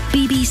Lee.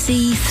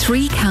 BBC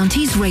Three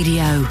Counties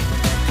Radio.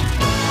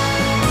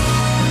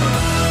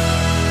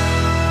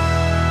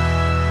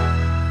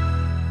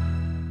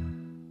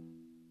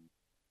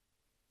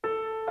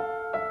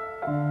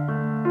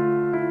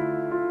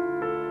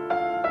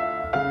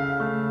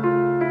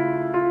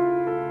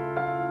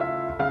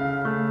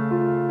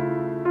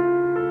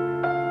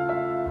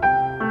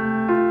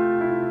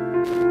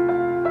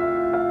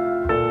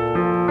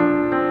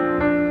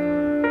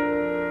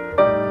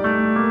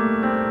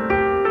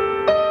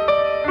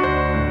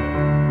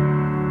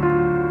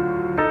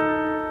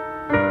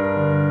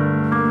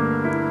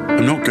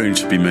 I'm not going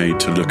to be made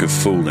to look a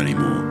fool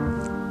anymore.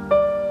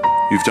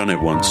 You've done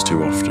it once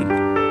too often.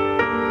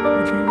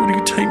 What do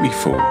you take me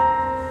for?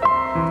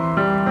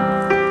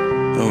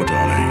 Oh,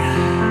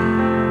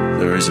 darling,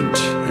 there isn't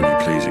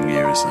any pleasing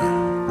you, is there?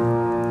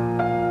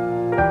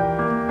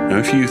 Now,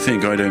 if you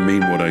think I don't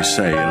mean what I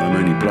say and I'm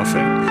only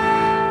bluffing,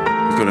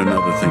 you've got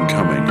another thing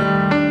coming.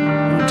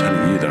 I'm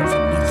telling you that for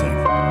nothing.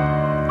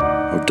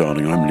 Oh,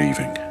 darling, I'm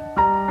leaving.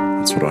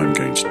 That's what I'm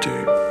going to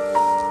do.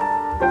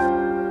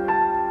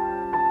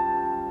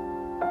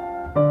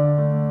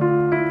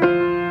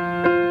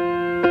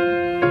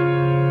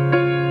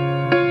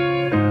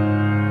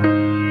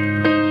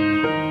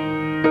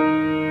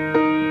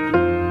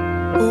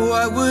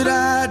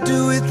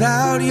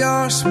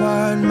 Your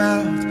smart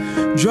mouth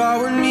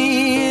drawing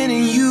me in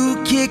and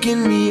you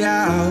kicking me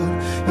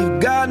out. You've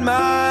got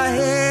my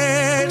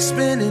head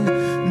spinning,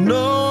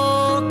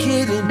 no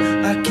kidding.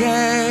 I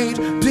can't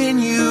pin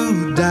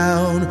you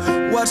down.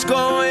 What's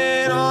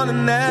going on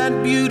in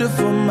that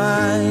beautiful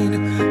mind?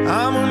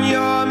 I'm on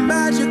your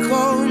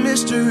magical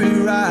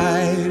mystery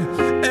ride,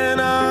 and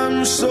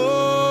I'm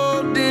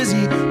so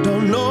dizzy,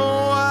 don't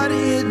know what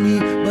hit me,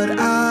 but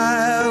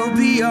I'll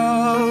be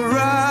alright.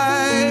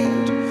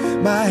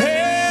 My head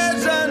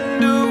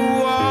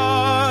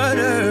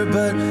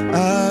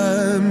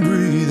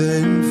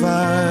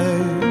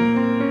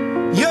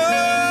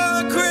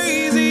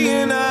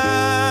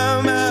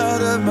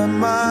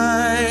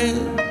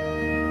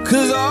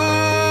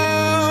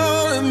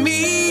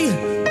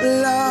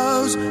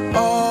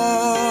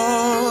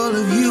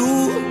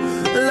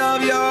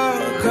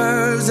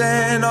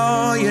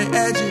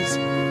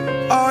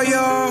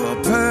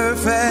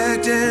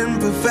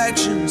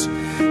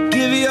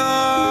give your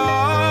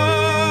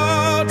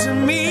all to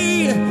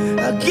me,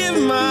 I'll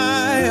give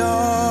my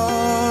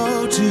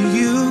all to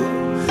you.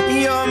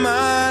 You're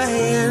my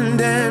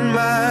end and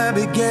my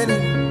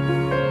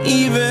beginning.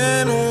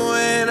 Even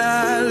when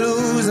I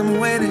lose, I'm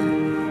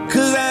winning.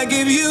 'Cause I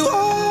give you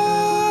all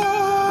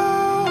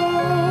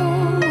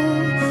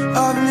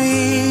of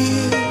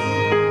me,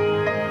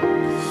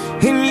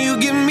 and you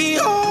give me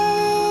all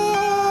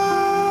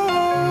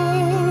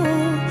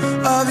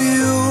of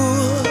you.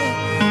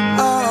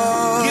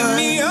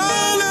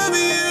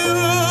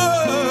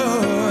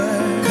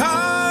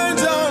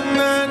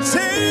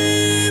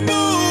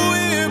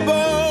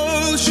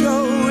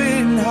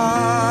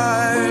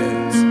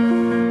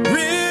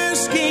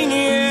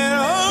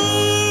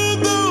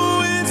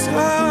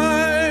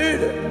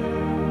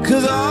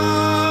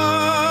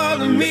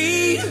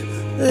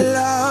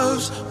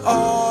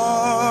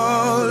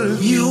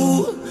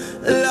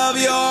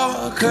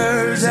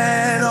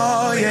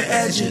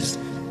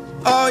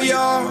 All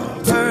your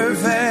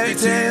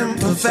perfect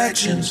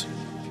imperfections.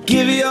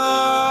 Give your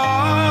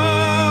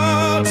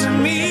all to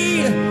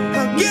me,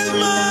 I'll give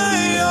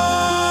my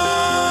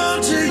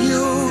all to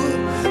you.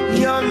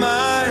 You're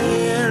my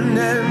end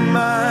and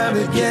my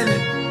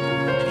beginning.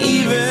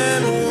 Even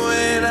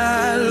when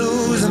I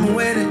lose, I'm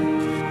winning.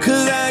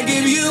 'Cause I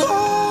give you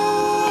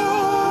all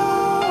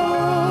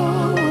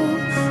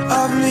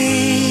of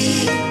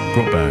me.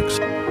 Brought bags.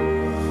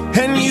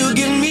 And you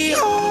give me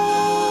all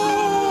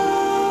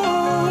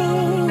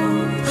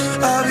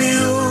of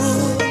you.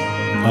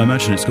 I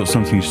imagine it's got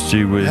something to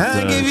do with I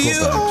give you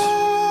bags.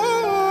 all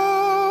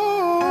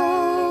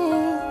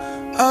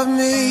of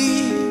me.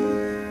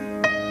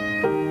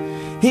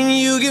 and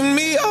you give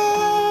me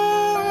all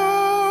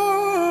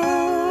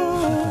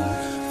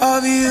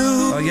of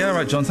you. Oh, yeah, all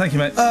right, John. Thank you,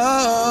 mate.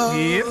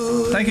 Yep.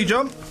 Thank you,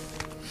 John.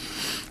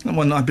 That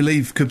one, I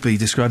believe, could be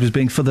described as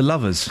being for the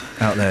lovers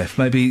out there.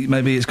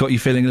 Maybe it's got you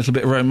feeling a little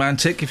bit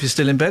romantic if you're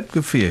still in bed.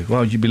 Good for you.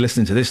 Why would you be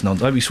listening to this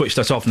nonsense? I hope you switched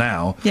us off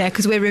now. Yeah,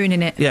 because we're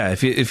ruining it. Yeah,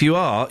 if you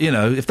are,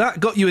 if that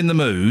got you in the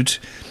mood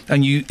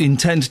and you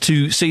intend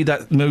to see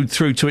that mood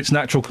through to its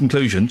natural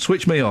conclusion,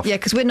 switch me off. Yeah,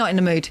 because we're not in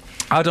the mood.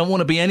 I don't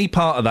want to be any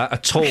part of that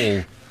at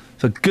all.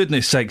 For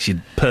goodness sakes, you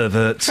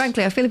perverts.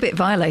 Frankly, I feel a bit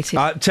violated.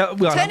 Turn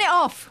it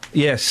off.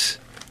 Yes.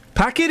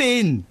 Pack it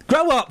in.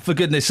 Grow up, for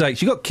goodness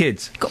sakes. You've got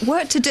kids. Got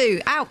work to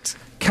do. Out.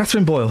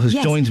 Catherine Boyle has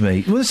joined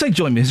me. When I say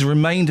joined me, has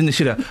remained in the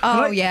studio.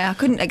 I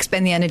couldn't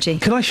expend the energy.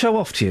 Can I show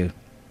off to you?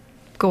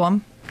 Go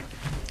on.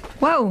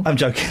 Whoa. I'm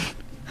joking.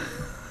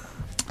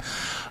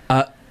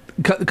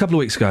 A couple of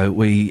weeks ago,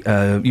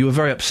 you were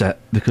very upset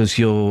because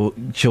your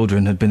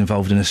children had been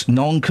involved in a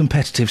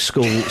non-competitive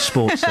school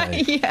sports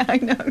day. Yeah, I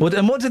know.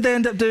 And what did they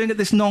end up doing at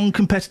this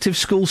non-competitive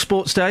school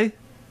sports day?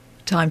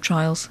 Time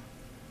trials.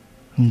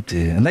 Oh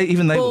dear! And they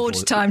bored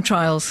time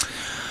trials.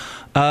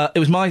 It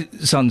was my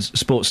son's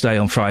sports day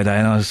on Friday,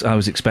 and I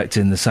was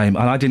expecting the same.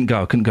 And I didn't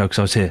go. I couldn't go because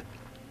I was here.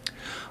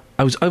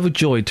 I was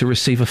overjoyed to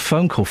receive a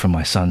phone call from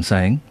my son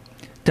saying,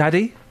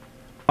 "Daddy,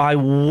 I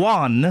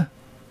won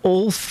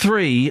all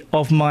 3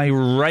 of my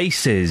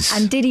races."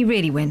 And did he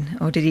really win,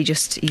 or did he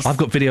just? I've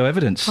got video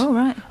evidence. Oh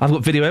right. I've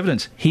got video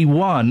evidence. He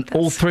won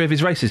all 3 of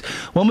his races.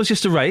 One was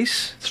just a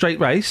race, straight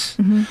race.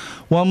 Mm-hmm.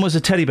 One was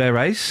a teddy bear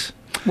race.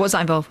 What does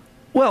that involve?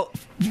 Well,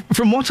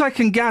 from what I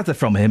can gather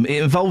from him,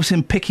 it involves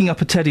him picking up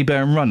a teddy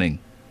bear and running.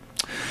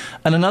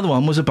 And another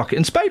one was a bucket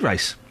and spade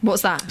race.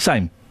 What's that?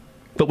 Same,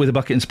 but with a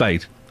bucket and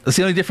spade. That's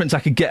the only difference I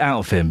could get out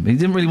of him. He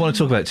didn't really want to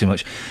talk about it too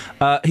much.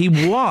 He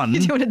won...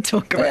 You don't want to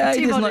talk about it,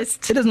 too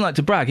honest. He doesn't like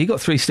to brag. He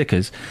got 3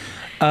 stickers.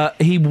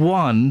 He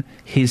won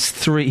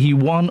He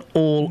won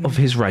all of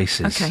his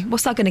races. OK,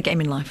 what's that going to get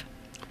him in life?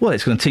 Well,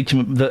 it's going to teach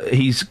him that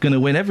he's going to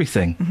win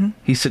everything. Mm-hmm.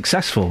 He's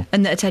successful.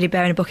 And that a teddy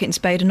bear and a bucket and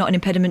spade are not an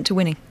impediment to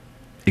winning.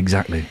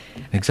 Exactly.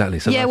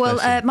 So yeah,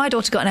 well, my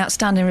daughter got an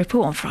outstanding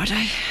report on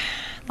Friday,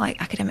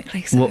 like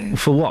academically. So,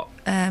 for what?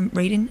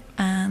 Reading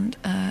and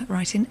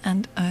writing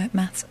and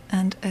maths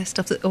and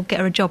stuff that will get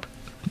her a job.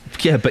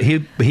 Yeah, but he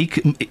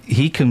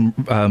can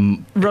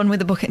run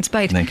with a bucket and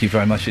spade. Thank you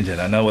very much indeed.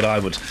 I know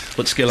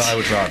what skill I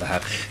would rather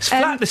have. It's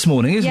flat this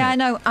morning, isn't it? Yeah, I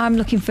know. I'm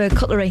looking for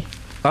cutlery.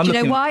 Do you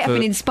know why? I've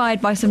been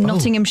inspired by some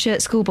Nottinghamshire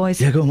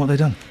schoolboys. Yeah, go on. What have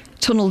they done?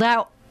 Tunnelled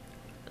out.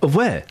 Of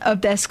where?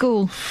 Of their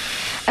school.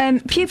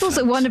 Pupils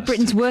at one of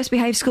Britain's worst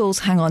behaved schools.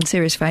 Hang on,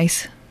 serious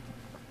face.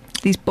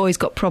 These boys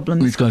got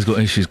problems. These guys got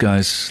issues,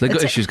 guys. They've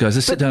got issues, guys.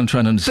 Let's sit down and try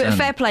and understand. But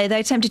fair play,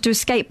 they attempted to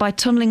escape by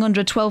tunnelling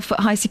under a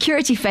 12-foot high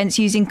security fence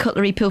using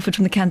cutlery pilfered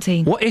from the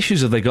canteen. What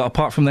issues have they got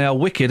apart from they are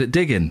wicked at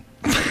digging?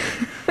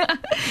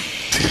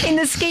 In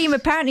the scheme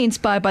apparently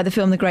inspired by the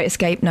film The Great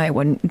Escape. No,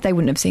 they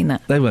wouldn't have seen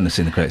that. They wouldn't have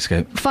seen The Great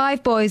Escape.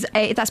 5 boys,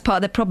 8, that's part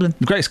of their problem.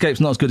 The Great Escape's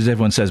not as good as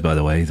everyone says, by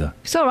the way, either.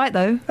 It's all right,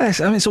 though. Yes,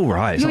 I mean, it's all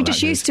right. You're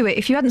just used to it.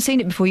 If you hadn't seen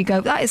it before, you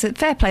go, that is a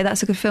fair play,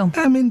 that's a good film.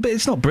 I mean, but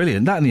it's not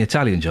brilliant. That and The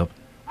Italian Job.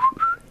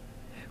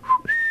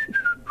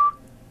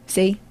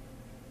 See?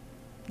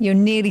 You're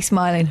nearly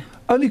smiling.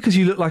 Only because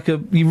you look like you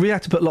really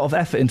had to put a lot of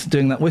effort into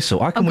doing that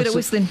whistle. I'm good at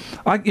whistling.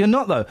 You're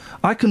not, though.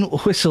 I can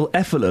whistle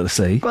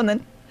effortlessly. Go on,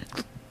 then.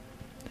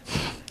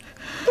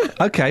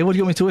 OK, what do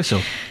you want me to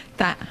whistle?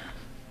 That.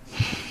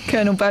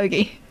 Colonel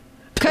Bogey.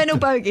 Colonel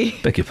Bogey.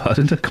 Beg your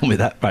pardon, don't call me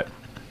that. Right.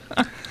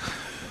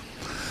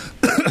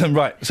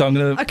 Right, so I'm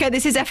going to... OK,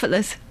 this is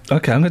effortless.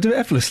 OK, I'm going to do it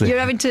effortlessly. You're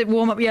having to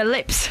warm up your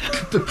lips.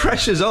 The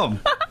pressure's on.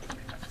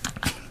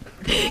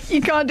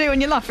 You can't do it when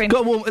you're laughing.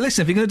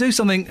 Listen, if you're going to do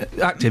something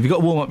active, you've got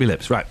to warm up your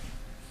lips. Right.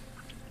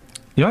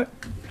 You all right?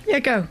 Yeah,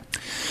 go.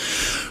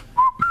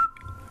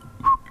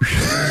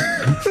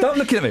 Stop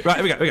looking at me.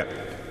 Right, here we go.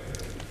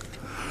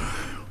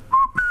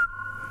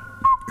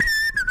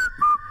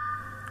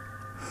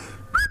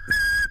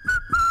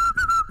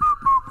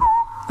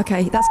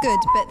 OK, that's good,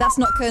 but that's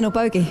not Colonel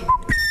Bogey.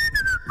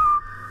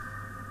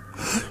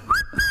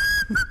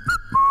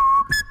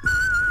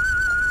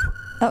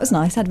 That was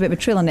nice, had a bit of a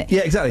trill on it.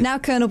 Yeah, exactly. Now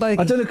Colonel Bogey.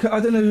 I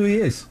don't know who he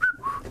is. Do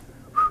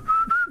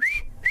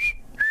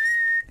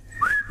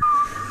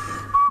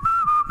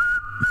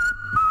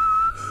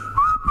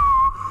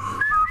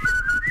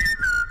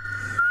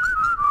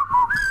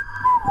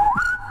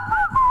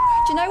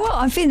you know what?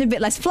 I'm feeling a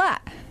bit less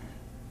flat.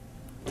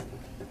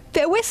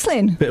 Bit of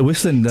whistling.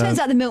 Turns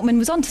out the milkman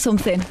was onto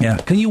something. Yeah.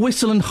 Can you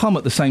whistle and hum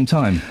at the same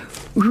time?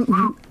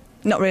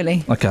 Not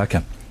really. OK, I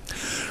can.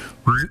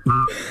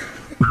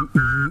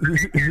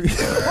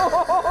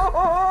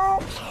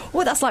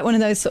 Well, that's like one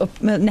of those sort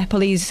of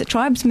Nepalese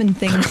tribesman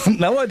things.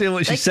 No idea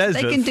what she says.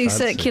 They can do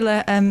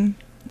circular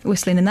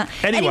whistling and that.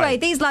 Anyway,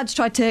 these lads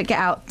tried to get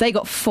out. They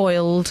got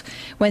foiled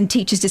when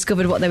teachers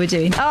discovered what they were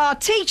doing.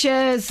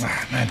 Teachers!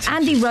 Teachers.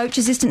 Andy Roach,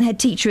 assistant head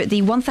teacher at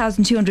the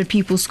 1,200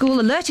 pupil school,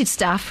 alerted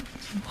staff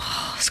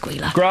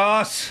Squealer.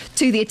 Grass.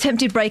 To the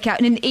attempted breakout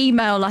in an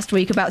email last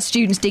week about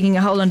students digging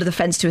a hole under the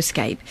fence to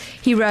escape.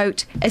 He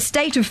wrote, "A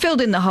state have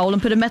filled in the hole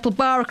and put a metal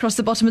bar across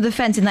the bottom of the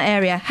fence in that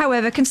area.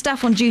 However, can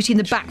staff on duty in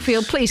the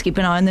backfield please keep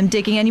an eye on them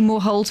digging any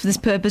more holes for this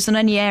purpose on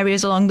any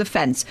areas along the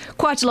fence?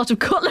 Quite a lot of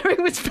cutlery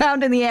was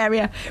found in the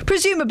area,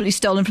 presumably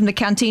stolen from the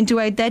canteen to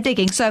aid their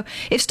digging. So,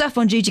 if staff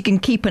on duty can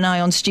keep an eye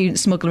on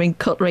students smuggling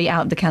cutlery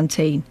out of the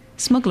canteen."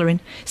 Smuggling.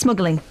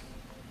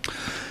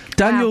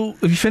 Daniel,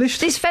 have you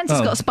finished? This fence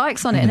has got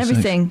spikes on it and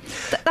everything.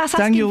 That's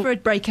Daniel, asking for a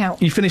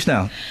breakout. You finished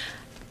now?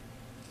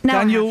 Now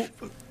Daniel,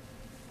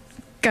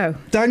 go.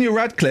 Daniel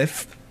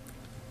Radcliffe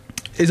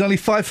is only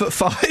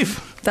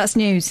 5'5". That's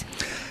news.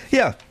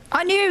 Yeah.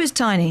 I knew he was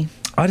tiny.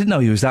 I didn't know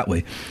he was that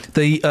way.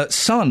 The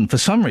Sun, for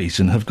some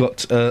reason, have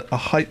got a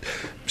height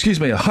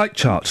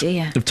chart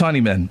of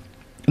tiny men.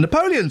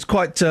 Napoleon's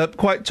quite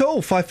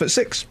tall,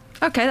 5'6".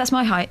 Okay, that's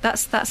my height.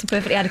 That's a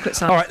perfectly adequate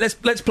size. All right,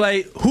 let's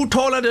play Who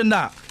Taller Than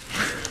That.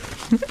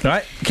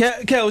 Right,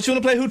 Kels, you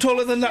want to play Who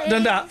Taller Than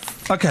That?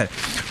 Okay,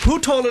 Who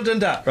Taller Than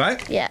That?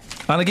 Right? Yeah.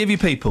 And I give you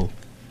people.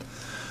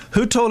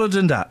 Who taller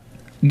than that?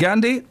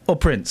 Gandhi or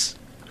Prince?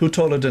 Who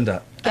taller than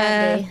that?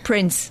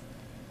 Prince.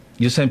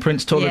 You're saying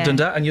Prince taller than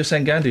that, and you're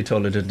saying Gandhi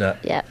taller than that.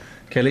 Yeah.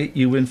 Kelly,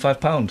 you win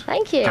 £5.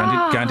 Thank you.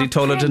 Gandhi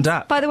taller than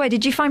that. By the way,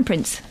 did you find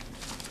Prince?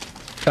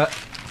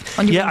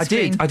 On your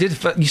windscreen? I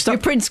did. Your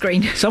print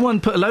screen. Someone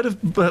put a load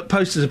of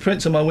posters of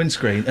Prince on my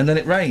windscreen, and then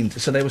it rained,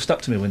 so they were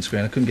stuck to my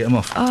windscreen. I couldn't get them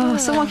off. Oh,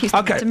 someone keeps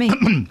doing that to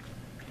me.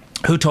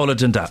 Who taller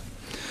than that?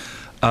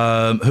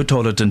 Who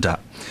taller than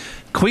that?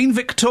 Queen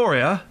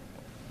Victoria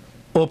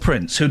or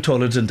Prince? Who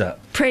taller than that?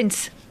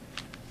 Prince.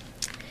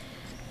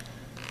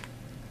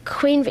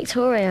 Queen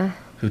Victoria.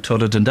 Who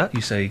taller than that? You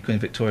say Queen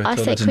Victoria I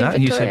taller say than Queen that,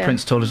 and you say Victoria.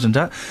 Prince taller than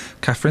that.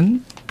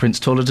 Catherine, Prince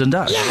taller than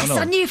that. Yes,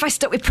 I knew if I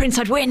stuck with Prince,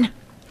 I'd win.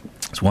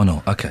 It's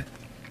 1-0. Okay.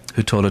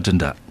 Who taller than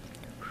that?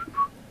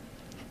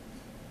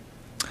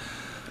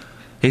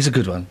 Here's a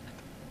good one.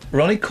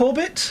 Ronnie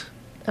Corbett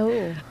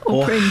or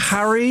Prince.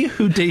 Harry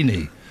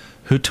Houdini?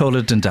 Who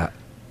taller than that?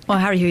 Well,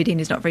 Harry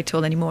Houdini's not very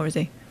tall anymore, is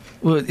he?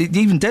 Well,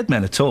 even dead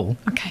men are tall.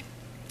 Okay.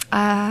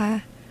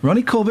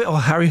 Ronnie Corbett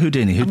or Harry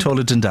Houdini? Who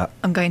taller than that?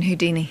 I'm going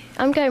Houdini.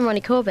 I'm going Ronnie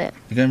Corbett.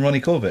 You're going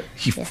Ronnie Corbett?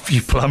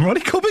 You plum.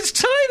 Ronnie Corbett's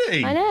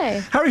tiny! I know.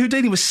 Harry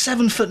Houdini was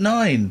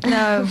 7'9".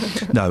 No.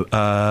 No,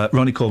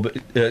 Ronnie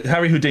Corbett...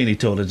 Harry Houdini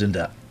taller than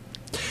that.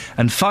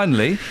 And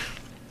finally...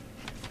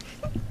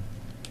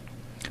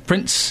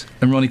 Prince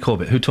and Ronnie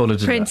Corbett. Who taller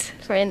than that?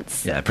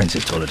 Prince. Yeah, Prince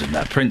is taller than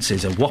that. Prince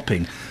is a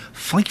whopping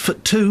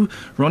 5'2".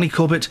 Ronnie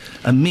Corbett,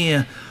 a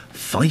mere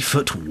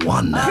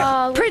 5'1".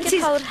 Oh, Prince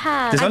is...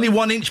 There's only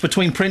 1 inch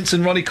between Prince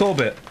and Ronnie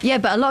Corbett. Yeah,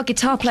 but a lot of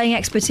guitar playing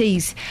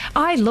expertise.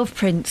 I love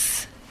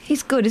Prince.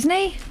 He's good, isn't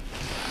he?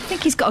 I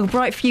think he's got a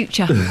bright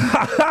future.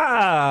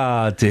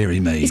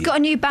 Dearie me. He's got a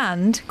new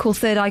band called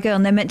Third Eye Girl,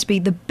 and they're meant to be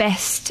the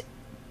best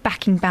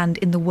backing band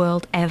in the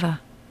world ever.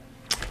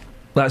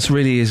 That's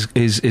really is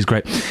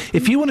great.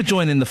 If you want to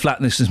join in the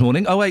flatness this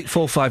morning,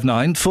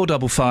 08459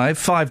 455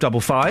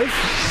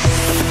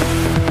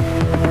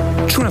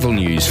 555. Travel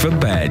news for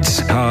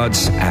beds,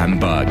 cards and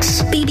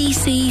bugs.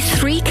 BBC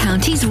Three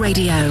Counties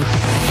Radio.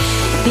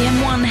 The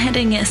M1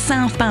 heading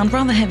southbound,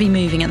 rather heavy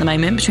moving at the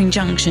moment between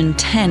junction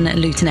 10 at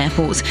Luton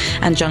Airport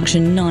and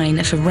junction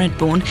 9 for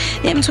Redbourne.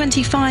 The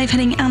M25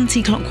 heading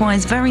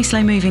anti-clockwise, very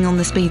slow moving on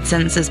the speed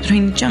sensors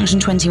between junction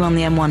 21,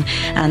 the M1,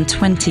 and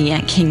 20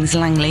 at Kings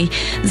Langley.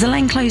 There's a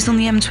lane closed on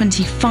the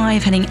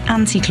M25 heading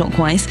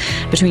anti-clockwise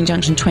between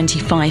junction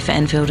 25 for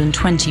Enfield and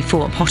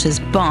 24 at Potter's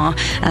Bar,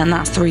 and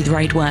that's through the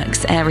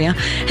roadworks area.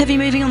 Heavy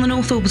moving on the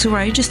North Orbital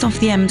Road just off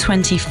the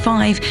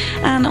M25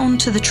 and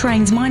onto the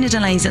trains. Minor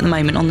delays at the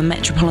moment on the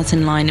Metropolitan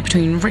line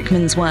between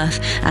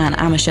Rickmansworth and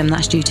Amersham.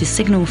 That's due to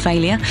signal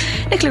failure.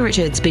 Nicola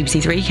Richards,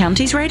 BBC Three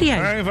Counties Radio.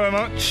 Thank you very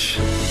much.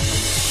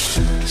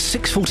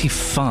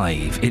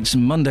 6:45. It's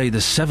Monday the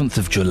 7th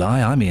of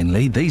July. I'm Iain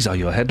Lee. These are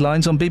your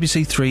headlines on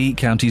BBC Three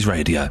Counties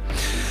Radio.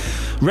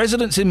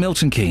 Residents in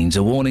Milton Keynes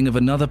are warning of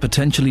another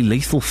potentially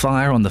lethal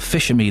fire on the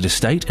Fishermead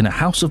estate in a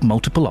house of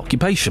multiple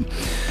occupation.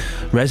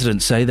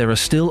 Residents say there are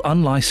still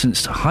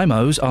unlicensed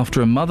HIMOs after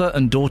a mother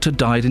and daughter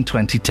died in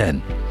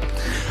 2010.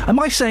 Am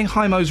I saying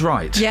HIMOs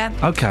right? Yeah.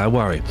 OK, I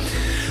worry.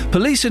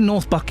 Police in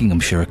North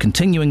Buckinghamshire are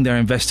continuing their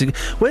investigation.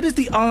 Where does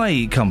the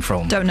I come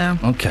from? Don't know.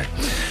 OK.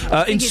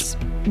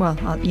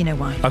 You know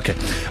why. OK.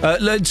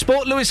 In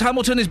sport, Lewis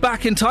Hamilton is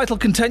back in title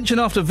contention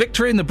after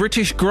victory in the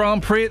British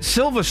Grand Prix at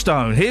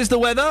Silverstone. Here's the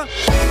weather.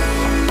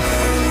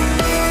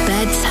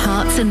 Beds,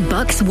 Hearts and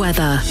Bucks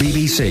weather.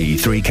 BBC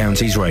Three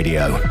Counties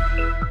Radio.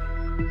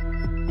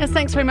 Yes,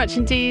 thanks very much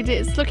indeed.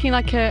 It's looking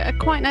like a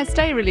quite nice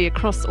day, really,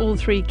 across all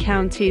three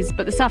counties.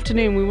 But this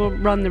afternoon, we will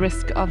run the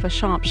risk of a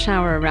sharp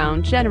shower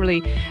around.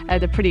 Generally,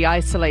 they're pretty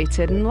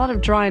isolated and a lot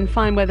of dry and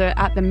fine weather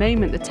at the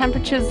moment. The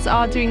temperatures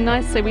are doing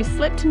nice, so we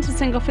slipped into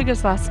single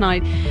figures last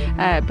night.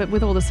 But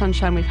with all the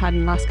sunshine we've had in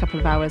the last couple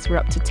of hours, we're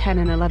up to 10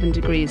 and 11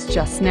 degrees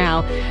just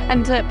now.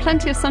 And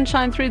plenty of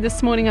sunshine through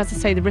this morning. As I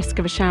say, the risk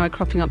of a shower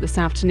cropping up this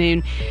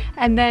afternoon.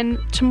 And then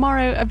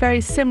tomorrow, a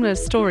very similar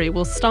story.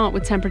 We'll start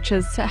with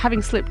temperatures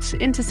having slipped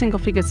into into single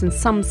figures in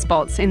some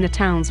spots. In the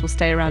towns will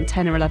stay around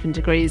 10 or 11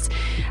 degrees.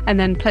 And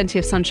then plenty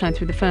of sunshine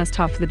through the first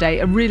half of the day.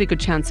 A really good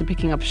chance of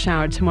picking up a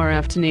shower tomorrow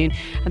afternoon,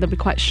 and they'll be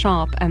quite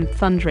sharp and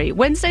thundery.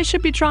 Wednesday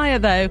should be drier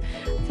though.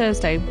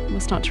 Thursday we'll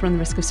start to run the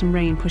risk of some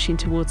rain pushing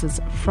towards us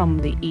from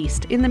the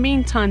east. In the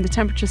meantime, the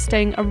temperature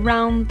staying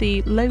around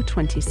the low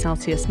 20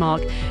 Celsius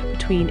mark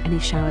between any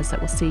showers that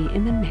we'll see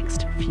in the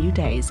next few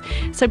days.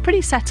 So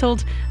pretty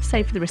settled,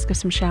 save for the risk of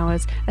some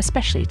showers,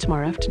 especially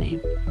tomorrow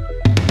afternoon.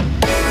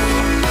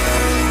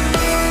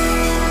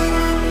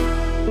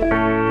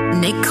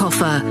 Nick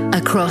Coffer,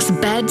 across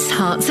beds,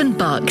 hearts and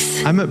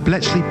bucks. I'm at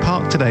Bletchley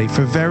Park today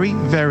for a very,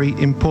 very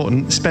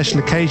important special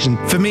occasion.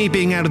 For me,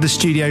 being out of the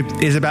studio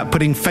is about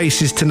putting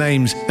faces to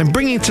names and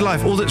bringing to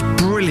life all that's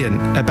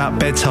brilliant about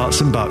beds, hearts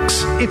and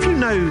bucks. If you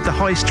know the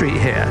high street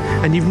here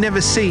and you've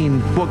never seen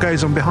what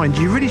goes on behind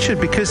you really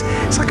should, because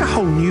it's like a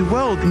whole new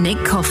world.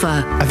 Nick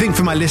Coffer. I think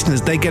for my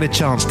listeners, they get a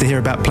chance to hear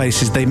about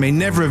places they may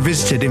never have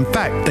visited. In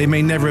fact, they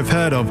may never have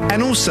heard of.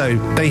 And also,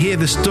 they hear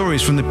the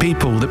stories from the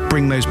people that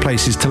bring those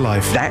places to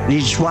life. That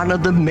is one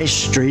of the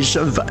mysteries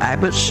of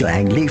Abbots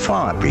Langley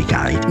Fire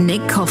Brigade.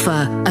 Nick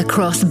Coffer,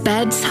 across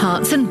beds,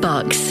 hearts and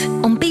bucks,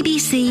 on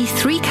BBC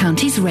Three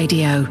Counties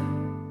Radio.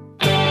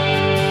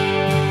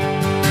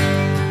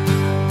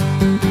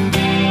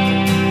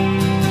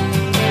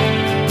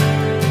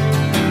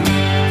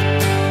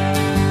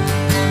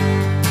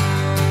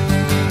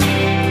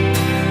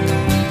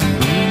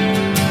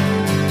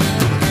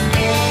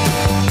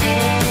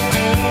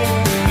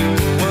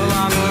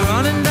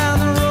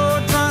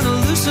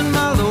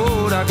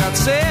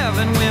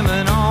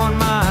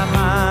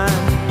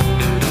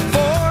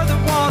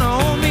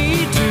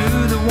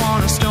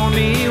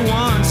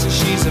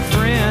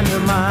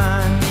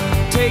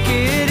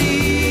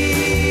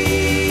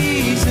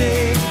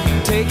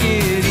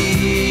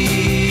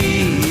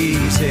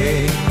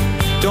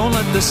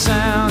 The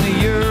sound of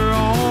your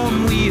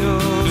own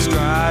wheels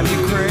drive you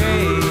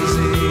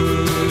crazy.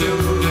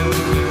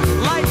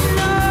 Lighten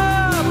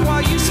up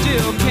while you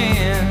still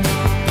can.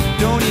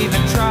 Don't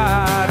even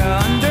try to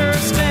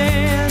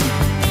understand.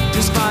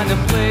 Just find a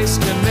place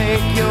to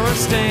make your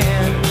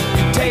stand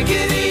and take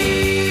it easy.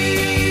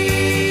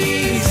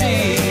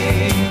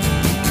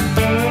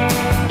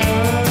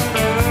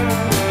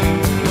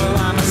 Well,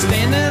 I'm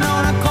standing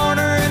on a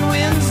corner in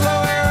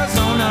Winslow,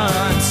 Arizona,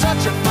 and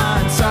such a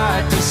fine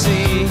sight to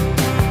see.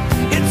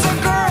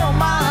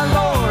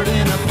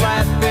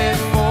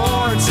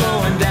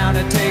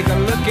 Take a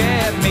look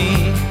at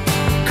me.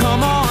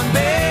 Come on,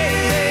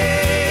 baby.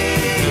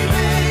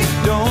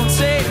 Don't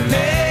say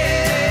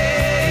maybe.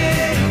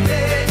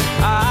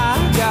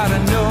 I gotta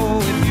know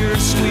if your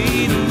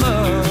sweet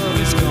love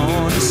is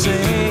gonna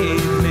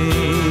save me.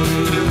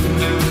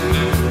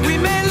 We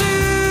may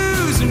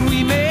lose and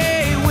we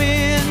may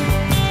win,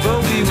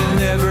 but we will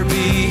never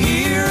be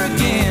here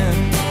again.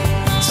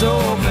 So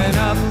open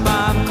up,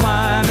 I'm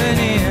climbing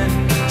in.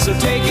 So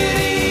take it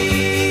easy.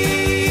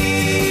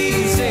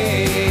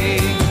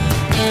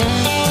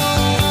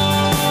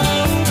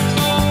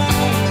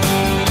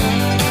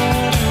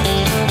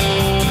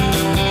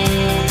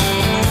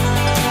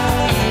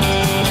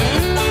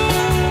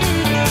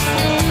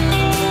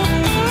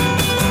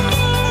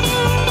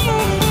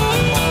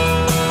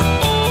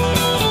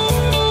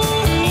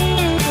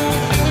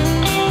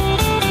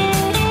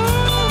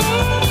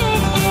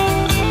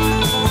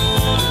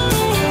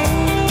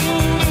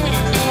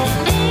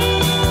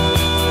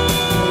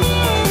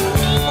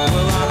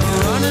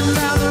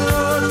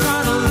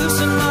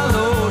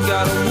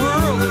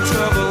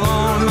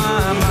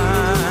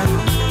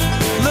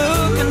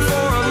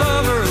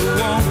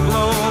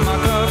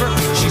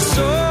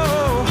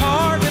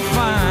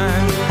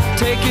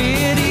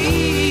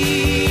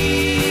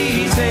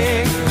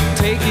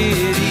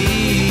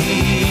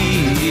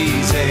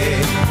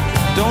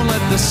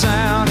 The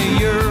sound of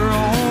your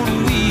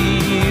own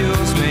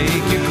wheels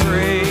make you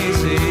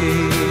crazy.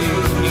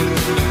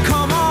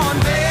 Come on,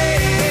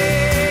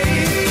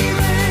 baby.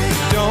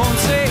 Don't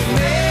say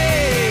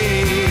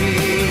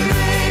maybe.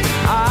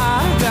 I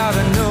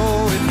gotta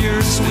know if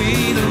your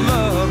sweet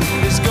love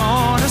is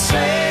gonna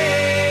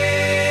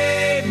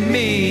save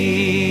me.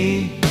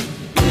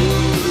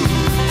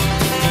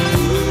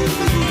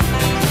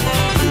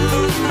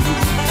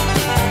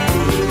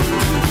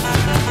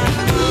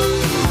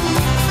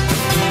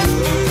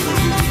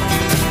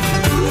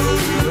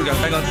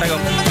 Hang on.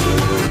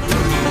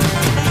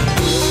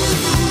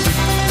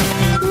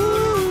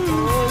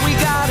 Ooh, we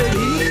got it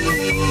easy.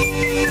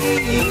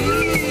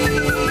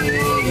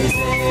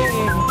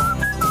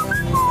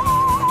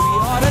 We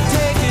ought to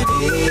take it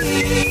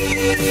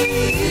easy.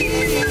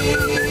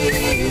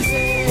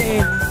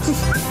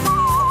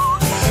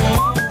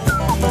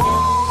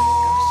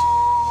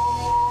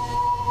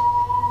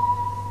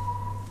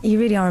 You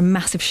really are a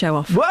massive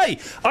show-off.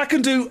 Wait, I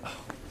can do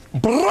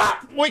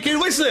wicked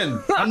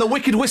whistling. I'm the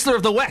wicked whistler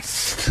of the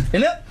West.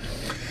 Innit?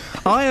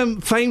 I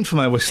am famed for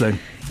my whistling.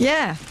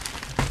 Yeah.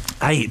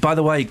 Hey, by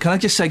the way, can I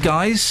just say,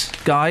 guys,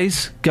 I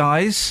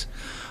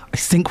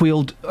think we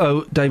all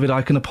owe David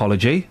Icke an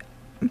apology.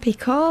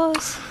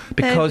 Because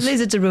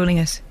lizards are ruling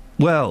us.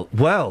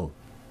 Well,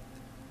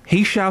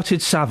 he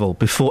shouted Savile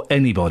before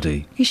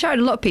anybody. He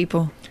shouted a lot of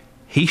people.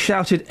 He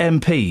shouted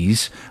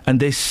MPs and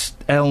this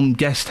Elm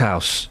Guest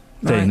House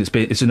thing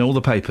it's in all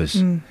the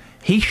papers.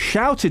 He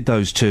shouted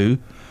those two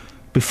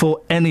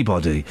before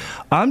anybody.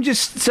 I'm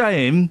just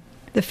saying...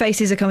 The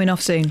faces are coming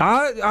off soon.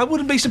 I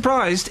wouldn't be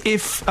surprised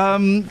if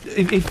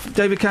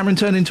David Cameron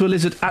turned into a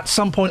lizard at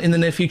some point in the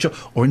near future,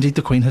 or indeed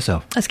the Queen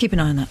herself. Let's keep an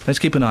eye on that.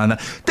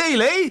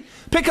 Dealey,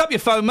 pick up your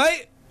phone,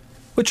 mate.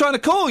 We're trying to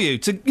call you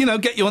to,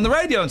 get you on the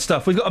radio and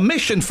stuff. We've got a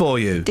mission for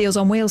you. Deals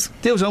on wheels.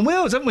 Deals on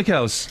wheels, haven't we,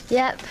 Kels?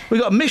 Yep.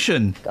 We've got a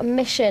mission. Got a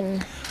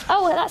mission.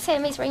 Oh, well, that's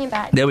him. He's ringing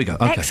back. There we go.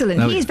 Okay.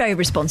 Excellent. He is very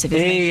responsive,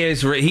 isn't he? He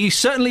is. He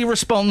certainly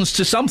responds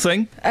to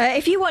something.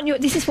 If you want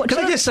this is what... Can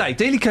I just say,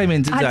 Dealey came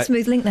in today... I had a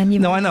smooth link then.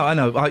 No, I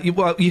know. You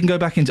can go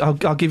back into...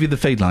 I'll give you the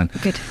feed line.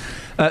 Good.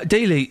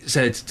 Dealey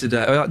said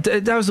today...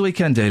 that was the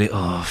weekend, Dealey.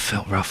 Oh, I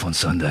felt rough on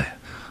Sunday.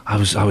 I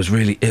was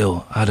really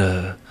ill. I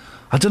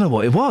don't know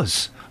what it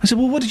was. I said,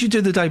 well, what did you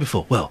do the day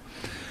before? Well,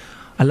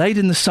 I laid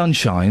in the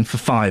sunshine for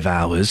 5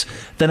 hours,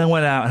 then I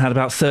went out and had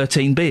about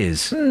 13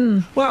 beers.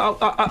 Well,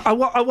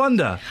 I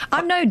wonder.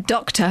 I'm no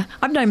doctor.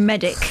 I'm no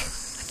medic.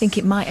 I think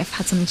it might have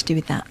had something to do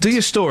with that. Do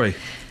your story.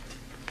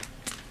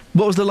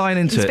 What was the line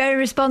into it? He's very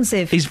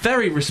responsive. He's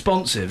very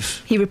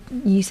responsive.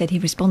 You said he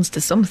responds to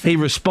something. He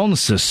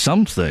responds to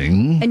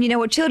something. And you know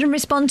what children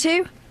respond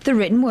to? The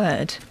written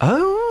word.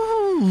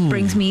 Oh.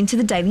 Brings me into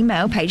the Daily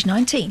Mail, page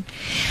 19.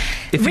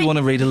 If you want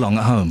to read along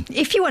at home.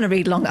 If you want to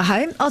read along at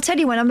home, I'll tell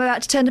you when I'm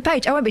about to turn the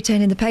page. I won't be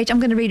turning the page. I'm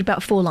going to read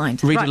about 4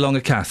 lines. Read along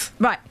at Kath.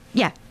 Right,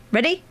 yeah.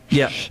 Ready?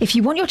 Yeah. If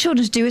you want your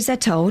children to do as they're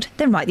told,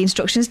 then write the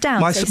instructions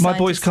down. My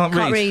boys can't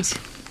read.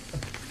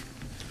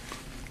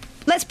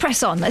 Let's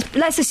press on.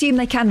 Let's assume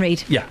they can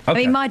read. Yeah, okay. I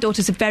mean, my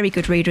daughter's a very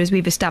good reader, as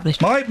we've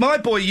established. My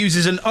boy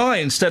uses an I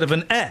instead of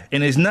an E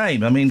in his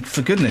name. I mean,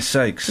 for goodness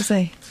sakes. Does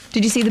he?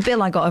 Did you see the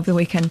bill I got over the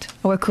weekend?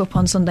 I woke up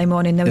on Sunday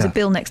morning, there was a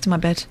bill next to my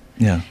bed.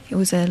 Yeah. It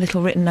was a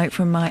little written note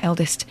from my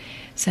eldest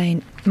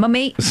saying,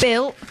 Mummy,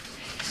 bill.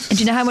 And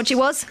do you know how much it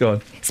was? Go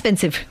on.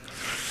 Expensive.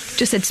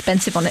 Just said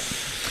expensive on it.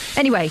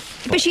 Anyway,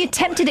 but she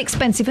attempted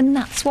expensive, and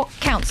that's what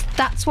counts.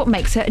 That's what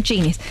makes her a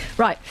genius.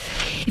 Right.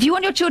 If you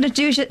want your children to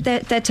do as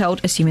they're told,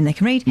 assuming they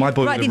can read, my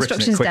boy write the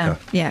instructions down.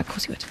 Yeah, of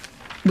course he would.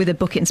 With a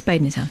bucket and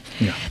spade in his hand.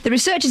 Yeah. The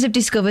researchers have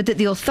discovered that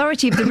the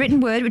authority of the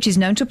written word, which is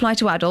known to apply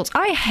to adults...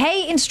 I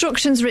hate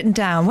instructions written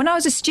down. When I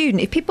was a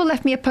student, if people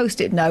left me a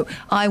Post-it note,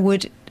 I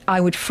would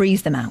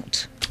freeze them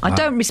out. I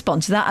don't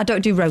respond to that. I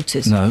don't do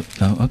rotors. No,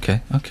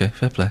 okay,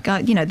 fair play.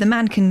 The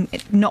man can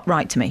not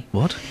write to me.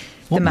 What?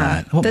 What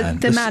man? What man?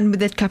 The man with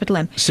the capital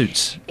M.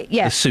 Suits.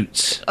 Yeah. The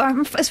suits.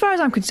 As far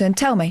as I'm concerned,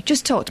 tell me.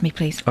 Just talk to me,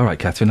 please. All right,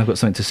 Catherine, I've got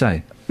something to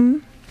say.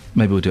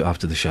 Maybe we'll do it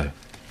after the show.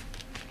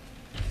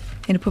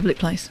 In a public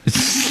place.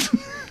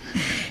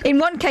 In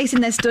one case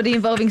in their study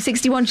involving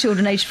 61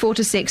 children aged 4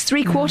 to 6,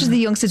 3/4 of the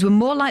youngsters were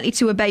more likely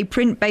to obey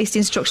print-based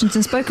instructions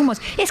than spoken ones.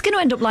 It's going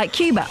to end up like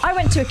Cuba. I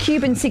went to a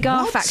Cuban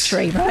cigar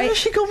factory, right? Where has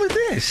she gone with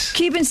this?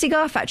 Cuban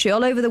cigar factory.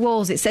 All over the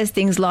walls it says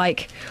things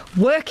like,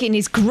 working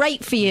is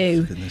great for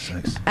you. Goodness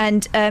sakes.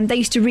 And they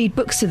used to read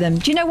books to them.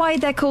 Do you know why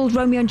they're called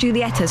Romeo and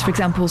Julietas, for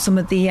example, some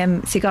of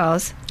the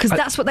cigars? Because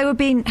that's what they were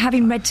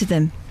having read to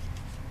them.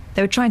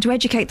 They were trying to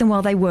educate them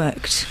while they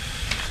worked.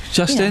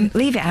 Justin?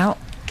 Leave it out.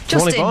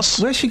 Morning, boss.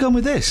 Where's she gone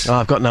with this? Oh,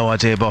 I've got no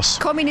idea, boss.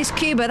 Communist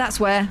Cuba, that's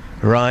where.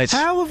 Right.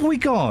 How have we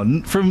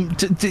gone from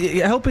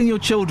helping your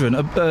children,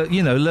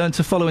 learn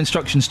to follow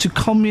instructions to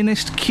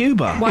communist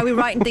Cuba? Why are we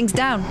writing things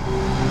down?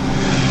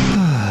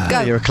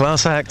 Go. You're a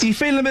class act. Are you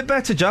feeling a bit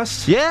better,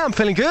 Just? Yeah, I'm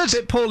feeling good. A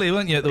bit poorly,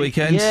 weren't you, at the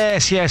weekend?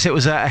 Yes. It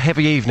was a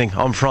heavy evening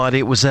on Friday.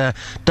 It was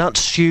Dutch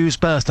Stew's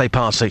birthday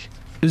party.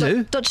 Is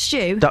it? Dutch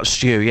Stew? Dutch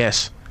Stew,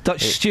 yes.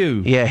 Dutch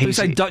stew? Yeah, you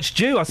say Dutch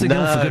Jew? I think,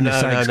 no, for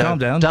goodness sakes, calm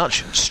down.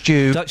 Dutch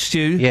Stew. Dutch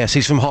Stew? Yes,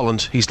 he's from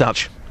Holland. He's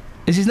Dutch.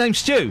 Is his name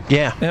Stew?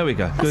 Yeah. There we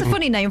go. That's a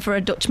funny name for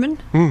a Dutchman.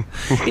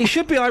 It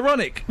should be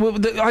ironic. Well,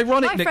 the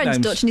ironic My nicknames. friend's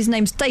Dutch and his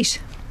name's Date,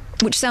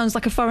 which sounds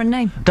like a foreign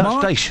name.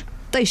 Dutch.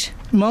 Date.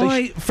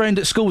 My friend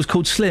at school was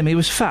called Slim. He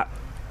was fat.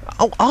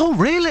 Oh,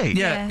 really?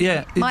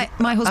 Yeah.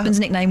 My husband's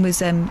nickname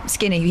was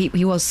Skinny.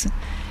 He was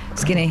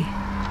skinny.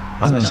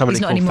 I know somebody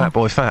called anymore. Fat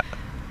Boy Fat.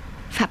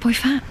 Fat Boy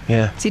Fat?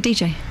 Yeah. Is he a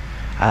DJ?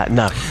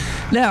 No.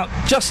 Now,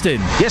 Justin.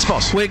 Yes,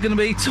 boss. We're going to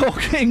be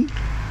talking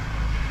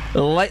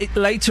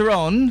later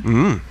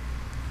on.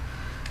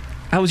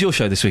 How was your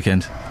show this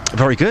weekend?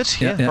 Very good.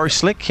 Yeah. Very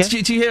slick. Yeah.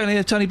 Did you hear any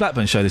of Tony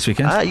Blackburn's show this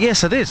weekend?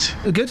 Yes, I did.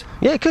 Good?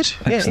 Yeah, good.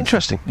 Excellent. Yeah,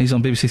 interesting. He's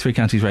on BBC Three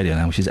Counties Radio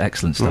now, which is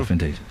excellent stuff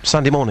indeed.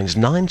 Sunday mornings,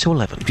 9 to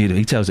 11. Beautiful.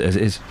 He tells it as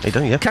it is. He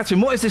does, yeah.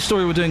 Catherine, what is this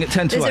story we're doing at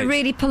 10 to 8? There's a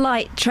really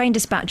polite train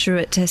dispatcher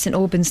at St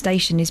Albans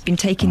Station who's been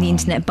taking the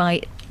internet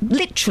by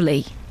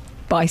literally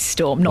by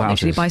storm. Not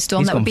literally by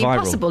storm. That would be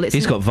impossible.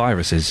 He's got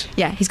viruses.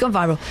 Yeah, he's gone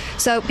viral.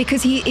 So,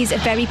 because he is a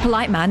very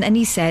polite man and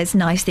he says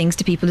nice things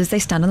to people as they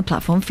stand on the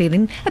platform,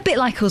 feeling a bit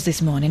like us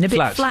this morning, a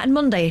bit flat and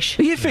Monday-ish.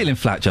 Are you feeling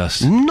flat,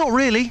 Just? Not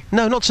really.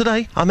 No, not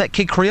today. I met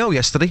Kid Creole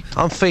yesterday.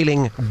 I'm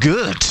feeling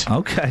good.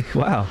 Okay,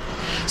 wow.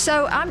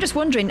 So, I'm just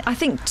wondering, I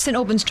think St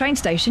Albans train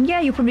station,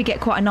 you'll probably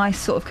get quite a nice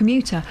sort of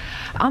commuter.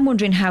 I'm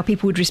wondering how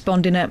people would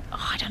respond in a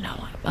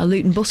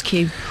Luton bus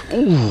queue.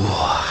 Ooh.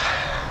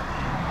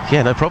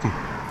 Yeah, no problem.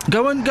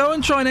 Go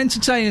and try and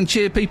entertain and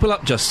cheer people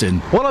up, Justin.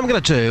 What I'm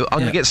going to do, I'm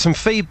going to get some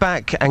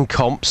feedback and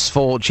comps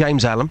for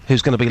James Allen,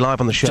 who's going to be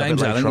live on the show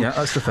James later Allen, on,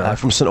 that's the fella.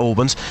 from St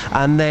Albans.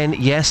 And then,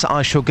 yes,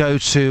 I shall go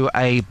to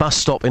a bus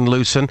stop in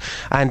Luton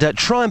and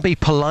try and be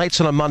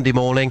polite on a Monday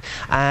morning,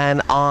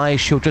 and I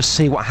shall just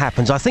see what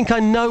happens. I think I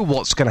know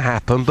what's going to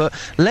happen, but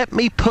let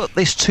me put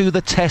this to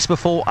the test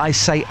before I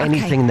say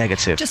anything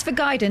negative. Just for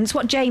guidance,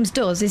 what James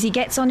does is he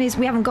gets on his...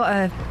 We haven't got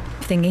a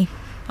thingy.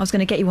 I was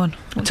going to get you one.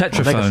 A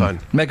tetraphone.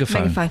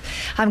 Megaphone. I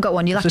haven't got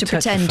one. You'll have to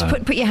pretend.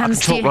 Put your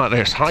hands to talk like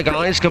this. Hi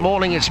guys, good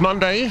morning, it's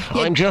Monday.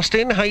 I'm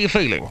Justin, how are you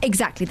feeling?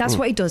 Exactly, that's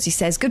what he does. He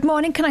says, good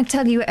morning, can I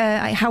tell you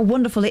how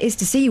wonderful it is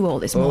to see you all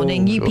this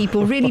morning? You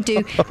people really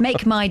do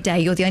make my day.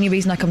 You're the only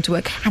reason I come to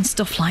work, and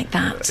stuff like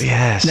that.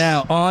 Yes.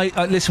 Now,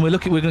 listen, we're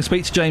going to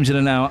speak to James in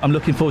an hour. I'm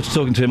looking forward to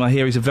talking to him. I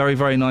hear he's a very,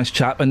 very nice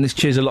chap, and this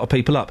cheers a lot of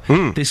people up.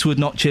 This would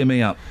not cheer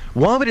me up.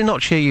 Why would it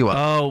not cheer you up?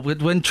 Oh,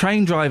 when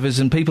train drivers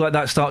and people like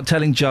that start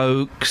telling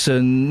jokes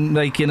and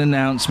making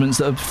announcements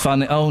that are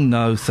funny. Oh,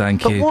 no,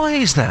 thank you. But why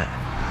is that?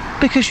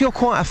 Because you're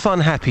quite a fun,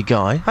 happy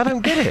guy. I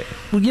don't get it.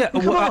 Well, yeah.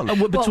 Come on.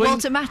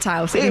 Walter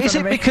Matthau. Is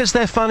it because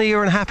they're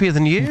funnier and happier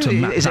than you?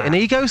 Is it an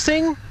ego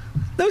thing?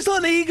 No, it's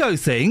not an ego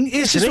thing.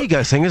 It's an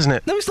ego thing, isn't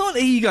it? No, it's not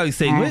an ego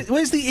thing.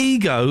 Where's the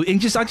ego in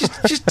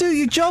just do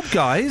your job,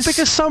 guys?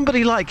 Because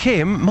somebody like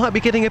him might be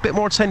getting a bit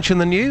more attention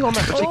than you on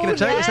that particular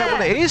day. Is that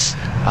what it is?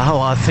 Oh,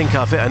 I think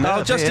I've hit a nerve.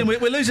 Oh, Justin, we're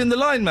losing the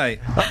line, mate.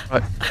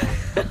 Right.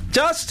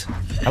 Just?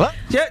 Hello?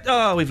 Yeah.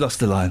 Oh, we've lost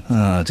the line.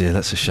 Oh, dear,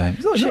 that's a shame.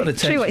 It's not an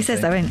attention True what he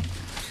says, though, isn't it?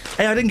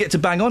 Hey, I didn't get to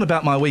bang on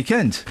about my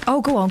weekend.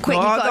 Oh, go on, quick.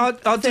 No,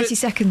 You've got 30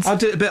 seconds. I'll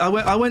do it a bit.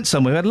 I went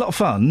somewhere, we had a lot of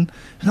fun,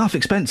 it was half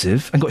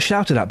expensive, and got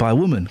shouted at by a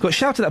woman.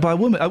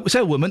 Say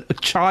a woman, a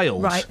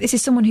child. Right, this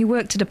is someone who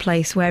worked at a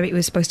place where it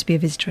was supposed to be a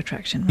visitor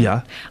attraction. Right?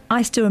 Yeah.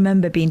 I still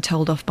remember being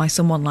told off by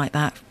someone like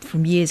that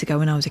from years ago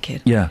when I was a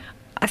kid. Yeah.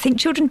 I think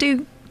children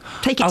do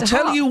take it to heart.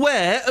 I'll tell you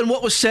where and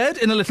what was said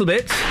in a little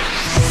bit.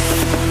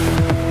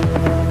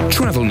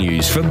 Travel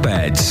news for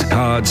beds,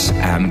 cards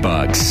and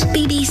bugs.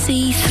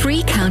 BBC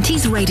Three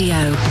Counties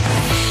Radio.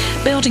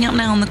 Building up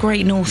now on the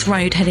Great North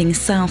Road heading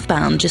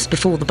southbound just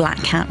before the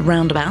Black Cat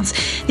roundabout.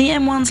 The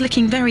M1's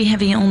looking very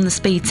heavy on the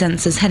speed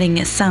sensors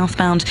heading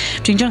southbound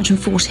between junction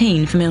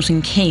 14 for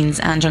Milton Keynes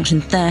and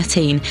junction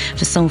 13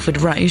 for Salford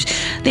Road.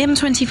 The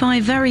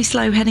M25 very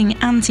slow heading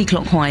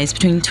anti-clockwise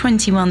between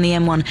 21 the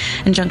M1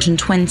 and junction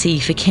 20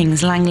 for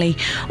Kings Langley.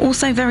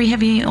 Also very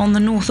heavy on the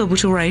North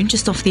Orbital Road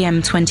just off the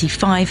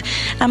M25,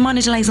 and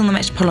minor delays on the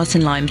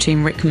Metropolitan line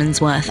between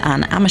Rickmansworth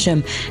and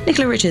Amersham.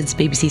 Nicola Richards,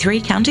 BBC Three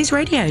Counties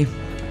Radio.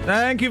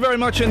 Thank you very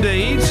much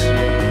indeed.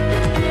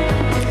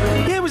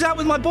 Yeah, I was out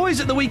with my boys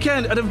at the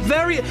weekend at a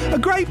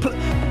great...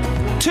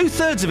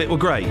 2/3 of it were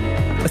great.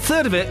 A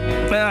third of it,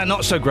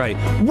 not so great.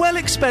 Well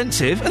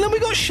expensive, and then we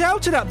got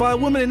shouted at by a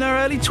woman in her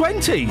early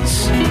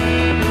 20s.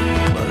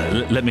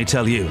 Well, let me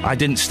tell you, I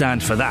didn't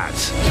stand for that.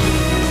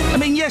 I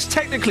mean, yes,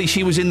 technically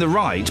she was in the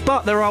right,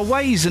 but there are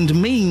ways and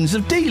means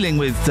of dealing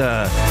with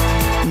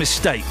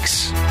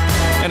mistakes.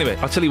 Anyway,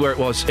 I'll tell you where it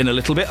was in a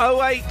little bit.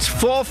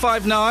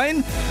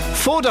 08459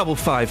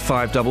 455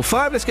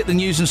 555. Let's get the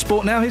news and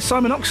sport now. Here's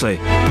Simon Oxley.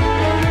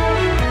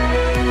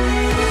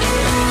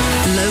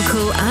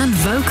 Local and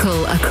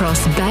vocal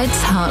across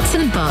beds, hearts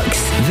and bucks.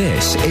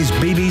 This is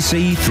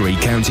BBC Three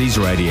Counties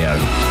Radio.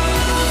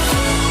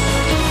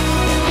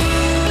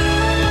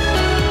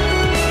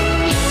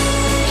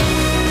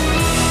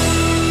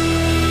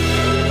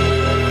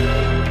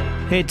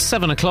 It's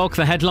 7 o'clock.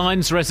 The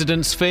headlines.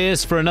 Residents'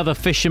 fears for another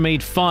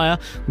Fishermead fire.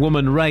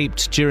 Woman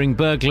raped during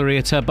burglary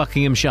at her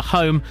Buckinghamshire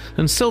home.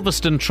 And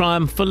Silverstone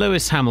triumph for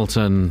Lewis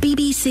Hamilton.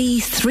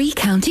 BBC Three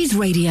Counties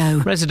Radio.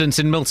 Residents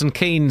in Milton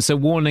Keynes are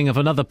warning of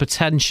another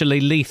potentially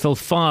lethal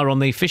fire on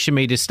the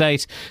Fishermead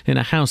estate in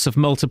a house of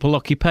multiple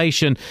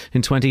occupation.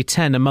 In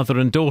 2010, a mother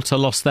and daughter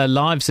lost their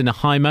lives in a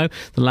HIMO.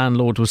 The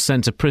landlord was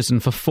sent to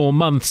prison for 4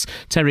 months.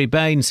 Terry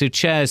Baines, who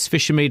chairs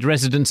Fishermead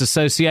Residents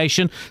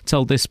Association,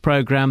 told this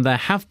programme there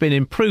have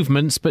been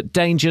improvements, but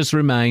dangers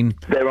remain.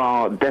 There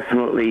are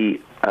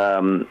definitely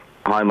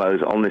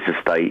HIMOs on this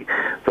estate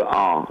that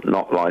are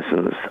not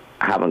licensed,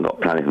 haven't got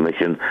planning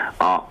permission,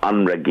 are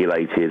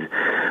unregulated,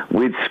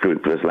 with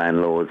scrupulous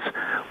landlords,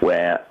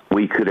 where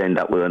we could end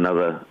up with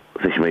another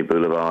Fishermead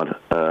Boulevard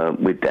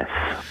with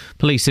deaths.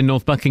 Police in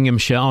North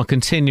Buckinghamshire are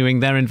continuing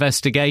their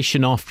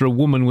investigation after a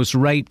woman was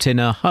raped in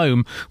her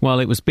home while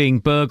it was being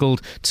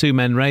burgled. 2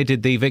 men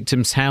raided the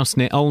victim's house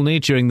near Olney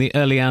during the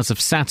early hours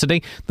of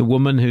Saturday. The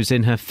woman, who's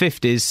in her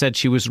 50s, said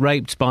she was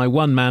raped by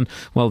one man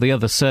while the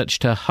other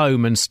searched her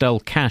home and stole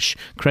cash,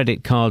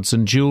 credit cards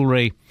and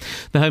jewellery.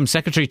 The Home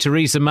Secretary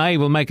Theresa May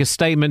will make a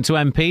statement to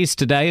MPs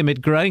today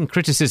amid growing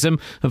criticism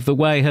of the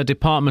way her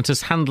department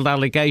has handled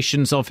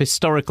allegations of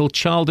historical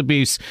child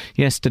abuse.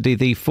 Yesterday,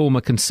 the former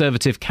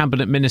Conservative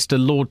Cabinet Minister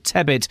Lord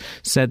Tebbit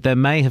said there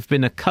may have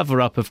been a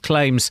cover-up of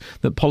claims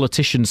that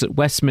politicians at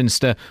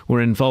Westminster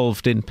were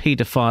involved in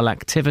paedophile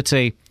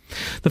activity.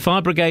 The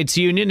Fire Brigades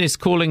Union is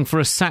calling for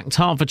a sacked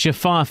Hertfordshire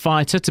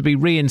firefighter to be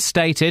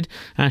reinstated.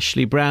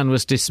 Ashley Brown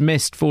was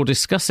dismissed for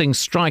discussing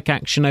strike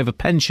action over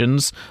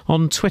pensions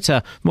on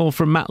Twitter. More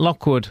from Matt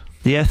Lockwood.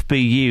 The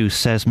FBU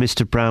says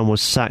Mr Brown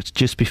was sacked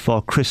just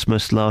before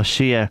Christmas last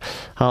year.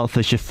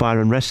 Hertfordshire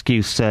Fire and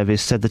Rescue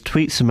Service said the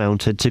tweets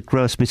amounted to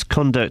gross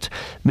misconduct.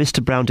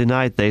 Mr Brown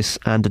denied this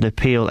and an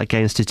appeal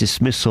against his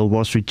dismissal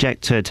was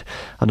rejected.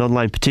 An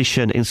online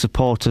petition in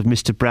support of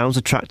Mr Brown's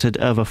attracted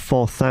over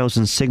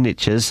 4,000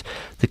 signatures.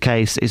 The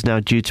case is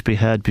now due to be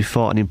heard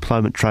before an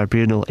employment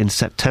tribunal in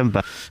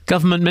September.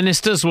 Government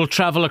ministers will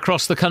travel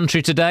across the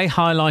country today,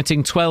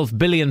 highlighting £12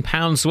 billion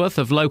worth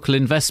of local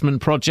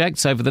investment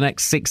projects over the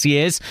next 6 years.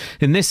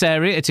 In this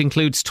area, it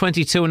includes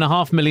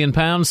 £22.5 million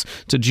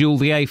to dual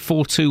the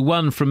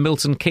A421 from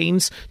Milton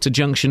Keynes to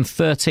junction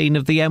 13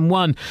 of the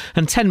M1,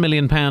 and £10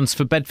 million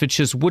for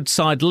Bedfordshire's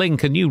Woodside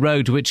Link, a new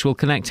road which will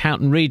connect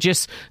Houghton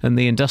Regis and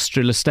the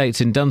industrial estate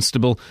in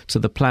Dunstable to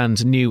the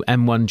planned new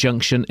M1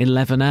 junction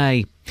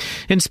 11A.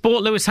 In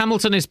sport, Lewis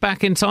Hamilton is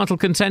back in title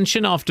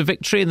contention after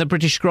victory in the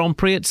British Grand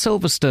Prix at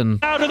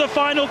Silverstone. Out of the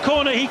final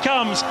corner he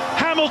comes.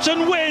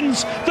 Hamilton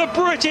wins the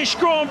British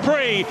Grand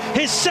Prix.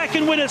 His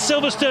second win at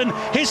Silverstone,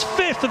 his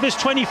fifth of this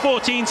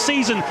 2014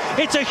 season.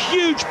 It's a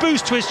huge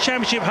boost to his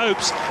championship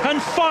hopes.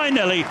 And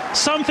finally,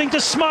 something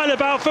to smile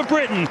about for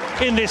Britain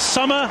in this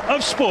summer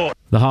of sport.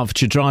 The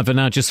Hertfordshire driver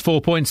now just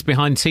 4 points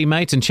behind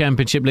teammate and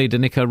championship leader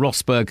Nico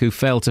Rosberg, who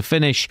failed to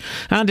finish.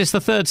 And it's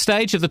the third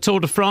stage of the Tour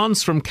de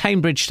France from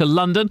Cambridge to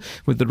London,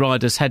 with the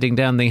riders heading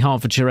down the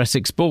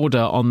Hertfordshire-Essex border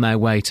on their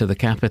way to the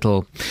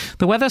capital.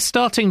 The weather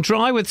starting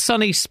dry with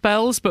sunny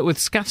spells, but with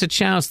scattered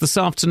showers this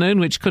afternoon,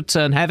 which could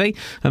turn heavy.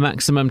 A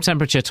maximum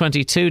temperature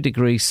 22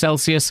 degrees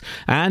Celsius.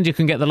 And you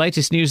can get the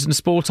latest news and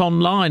sport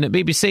online at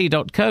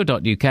bbc.co.uk/3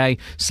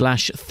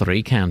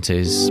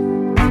 counties.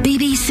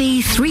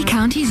 BBC Three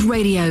Counties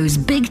Radio's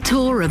big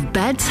tour of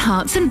beds,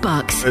 hearts and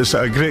bucks. It's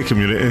a great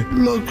community. A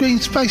lot of green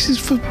spaces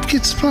for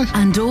kids to play.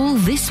 And all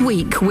this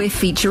week we're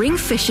featuring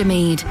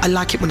Fishermead. I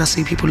like it when I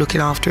see people looking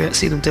after it,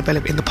 see them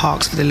develop in the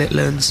parks for the little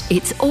ones.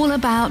 It's all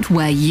about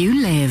where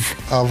you live.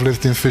 I've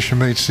lived in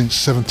Fishermead since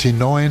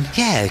 79.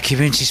 Yeah, the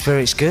community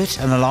spirit's good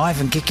and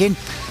alive and kicking.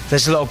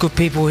 There's a lot of good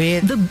people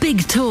here. The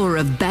big tour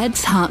of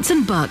beds, hearts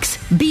and bucks.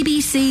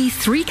 BBC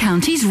Three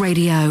Counties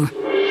Radio.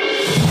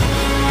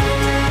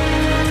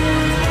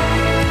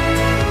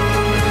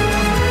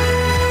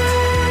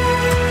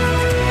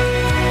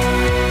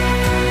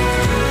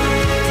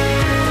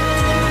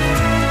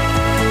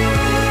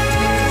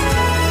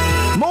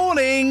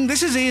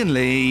 This is Iain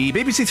Lee,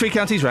 BBC Three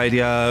Counties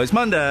Radio. It's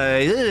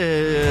Monday.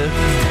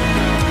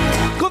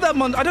 Got that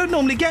I don't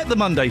normally get the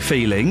Monday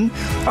feeling.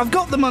 I've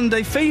got the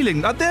Monday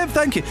feeling.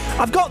 Thank you.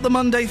 I've got the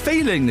Monday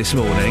feeling this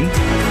morning.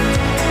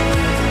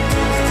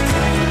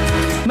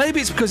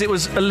 Maybe it's because it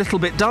was a little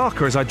bit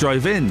darker as I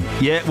drove in.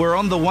 Yeah, we're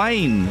on the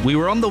wane. We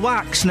were on the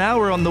wax, now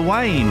we're on the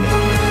wane.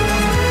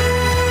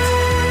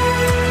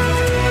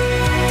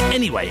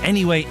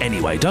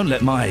 Anyway, don't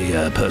let my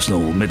personal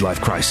midlife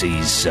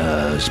crises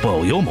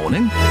spoil your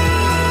morning.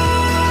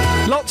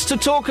 Lots to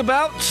talk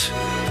about.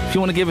 If you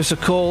want to give us a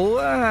call,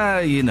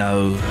 you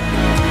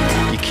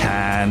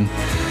can.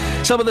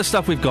 Some of the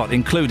stuff we've got,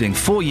 including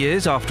 4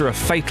 years after a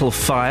fatal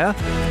fire,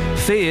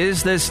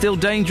 fears there's still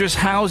dangerous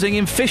housing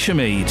in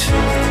Fishermead.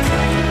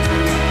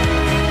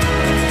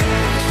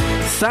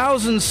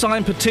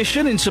 1,000-sign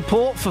petition in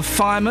support for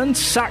firemen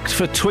sacked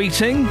for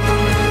tweeting.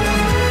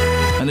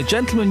 And a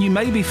gentleman you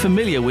may be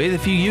familiar with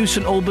if you use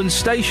St Albans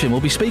Station. We'll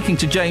be speaking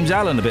to James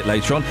Allen a bit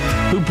later on,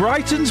 who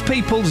brightens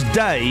people's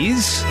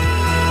days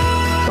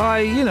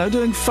by,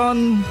 doing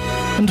fun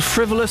and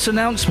frivolous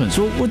announcements.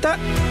 Well, would that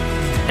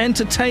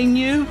entertain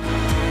you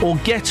or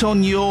get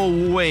on your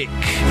wick?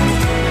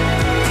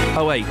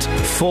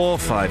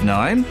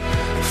 08459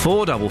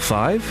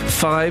 455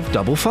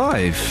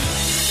 555.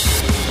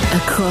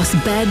 Across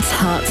beds,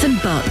 hearts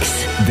and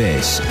bucks.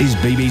 This is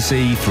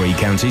BBC Three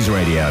Counties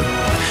Radio.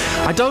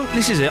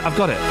 This is it, I've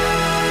got it.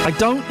 I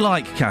don't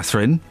like,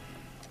 Catherine.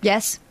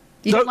 Yes?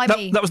 You don't like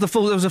me? There was a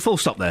full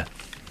stop there.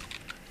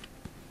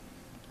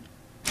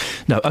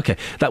 No, OK,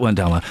 that went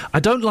down well. I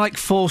don't like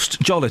forced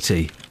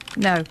jollity.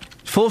 No.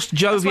 Forced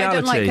joviality.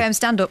 That's why I don't like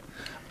stand-up.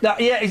 Yeah,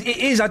 it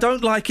is. I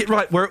don't like it.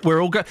 Right,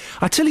 we're all going.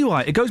 I tell you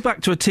why. It goes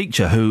back to a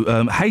teacher who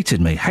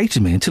hated me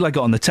until I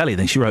got on the telly.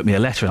 Then she wrote me a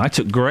letter, and I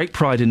took great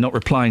pride in not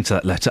replying to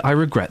that letter. I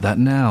regret that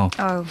now.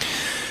 Oh.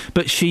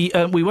 But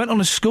we went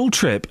on a school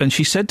trip, and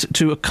she said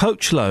to a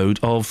coach load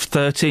of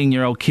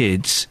 13-year-old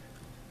kids,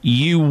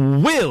 "You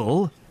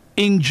will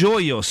enjoy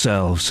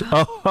yourselves."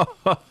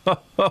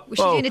 Was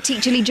she doing a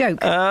teacherly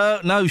joke?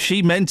 No,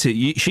 she meant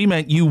it. She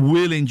meant you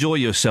will enjoy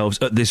yourselves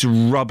at this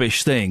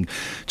rubbish thing,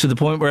 to the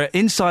point where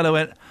inside I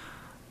went,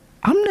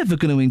 I'm never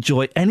going to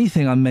enjoy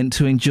anything I'm meant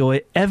to enjoy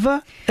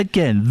ever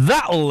again.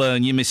 That'll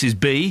learn you, Mrs.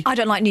 B. I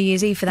don't like New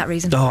Year's Eve for that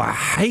reason. Oh, I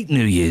hate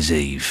New Year's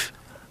Eve.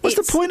 What's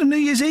the point of New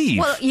Year's Eve?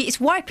 Well, it's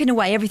wiping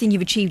away everything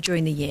you've achieved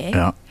during the year.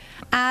 Yeah.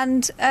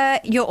 And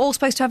you're all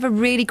supposed to have a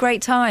really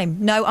great time.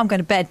 No, I'm going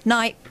to bed.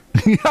 Night.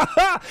 Can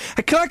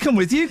I come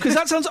with you? Because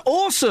that sounds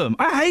awesome.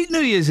 I hate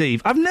New Year's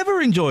Eve. I've never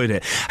enjoyed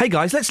it. Hey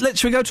guys,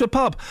 should we go to a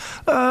pub?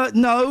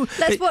 No.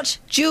 Let's watch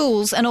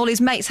Jules and all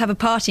his mates have a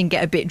party and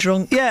get a bit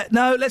drunk. Yeah,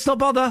 no, let's not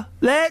bother.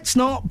 Let's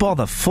not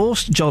bother.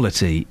 Forced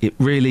jollity, it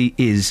really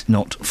is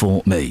not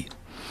for me.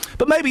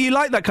 But maybe you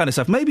like that kind of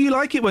stuff. Maybe you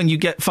like it when you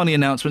get funny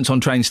announcements on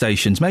train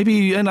stations.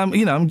 Maybe, and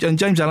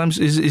James Adams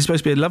is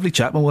supposed to be a lovely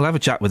chap, and we'll have a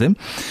chat with him.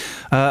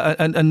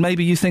 And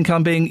maybe you think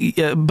I'm being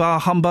bar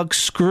humbug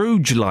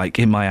Scrooge-like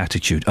in my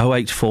attitude.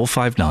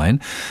 08459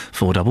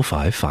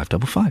 455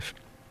 555.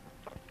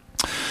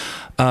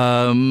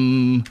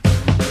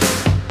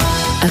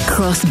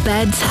 Across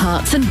beds,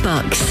 hearts and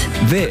bucks.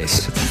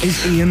 This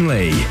is Iain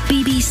Lee.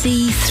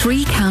 BBC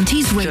Three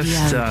Counties Radio.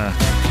 Just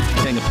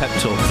getting a pep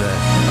talk there.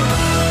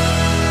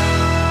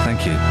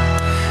 Thank you.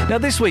 Now,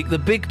 this week, the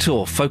big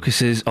tour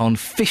focuses on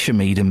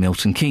Fishermead and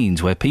Milton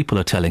Keynes, where people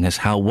are telling us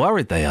how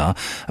worried they are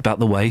about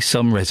the way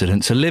some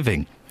residents are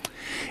living.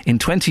 In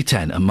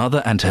 2010, a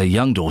mother and her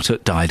young daughter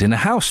died in a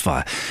house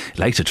fire. It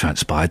later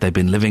transpired they'd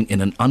been living in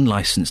an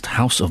unlicensed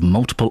house of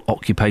multiple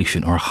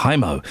occupation, or a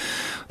HIMO.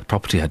 The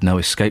property had no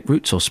escape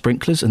routes or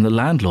sprinklers, and the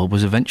landlord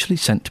was eventually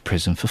sent to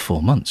prison for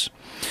 4 months.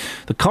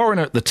 The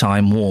coroner at the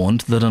time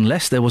warned that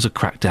unless there was a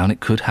crackdown, it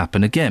could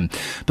happen again.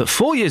 But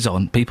 4 years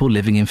on, people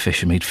living in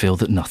Fishermead feel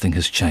that nothing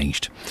has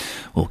changed.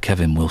 Well,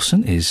 Kevin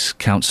Wilson is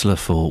councillor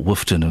for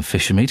Woughton and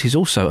Fishermead. He's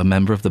also a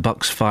member of the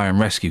Bucks Fire and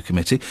Rescue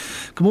Committee.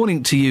 Good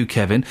morning to you,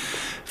 Kevin.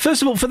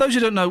 First of all, for those who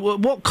don't know,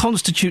 what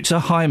constitutes a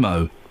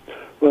HIMO?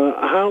 Well,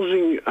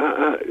 housing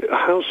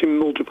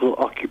multiple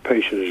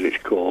occupation, as it's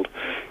called,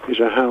 is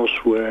a house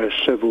where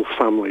several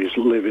families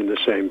live in the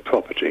same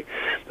property.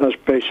 That's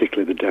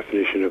basically the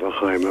definition of a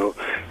HIMO.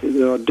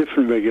 There are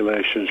different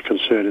regulations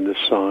concerning the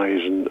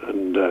size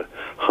and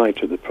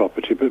height of the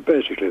property, but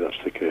basically that's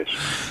the case.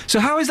 So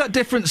how is that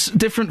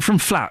different from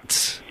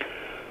flats?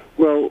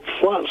 Well,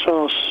 flats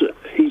are...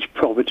 Each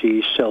property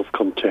is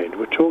self-contained.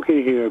 We're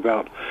talking here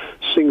about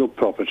single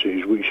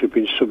properties which have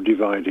been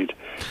subdivided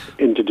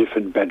into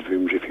different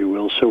bedrooms, if you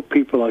will, so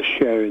people are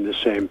sharing the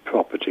same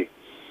property.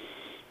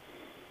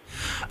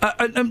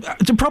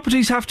 Do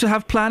properties have to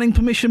have planning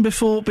permission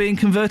before being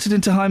converted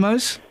into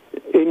HIMOs?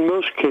 In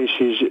most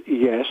cases,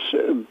 yes,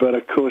 but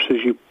of course,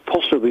 as you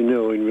possibly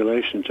know in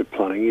relation to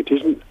planning, it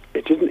isn't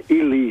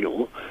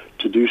illegal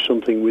to do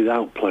something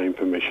without planning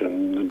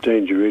permission. The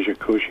danger is, of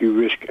course, you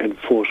risk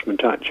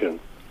enforcement action.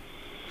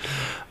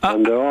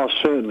 And there are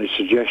certainly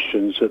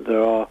suggestions that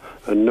there are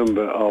a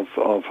number of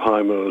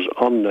HIMOs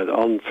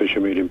on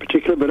Fishermead in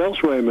particular, but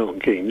elsewhere in Milton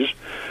Keynes,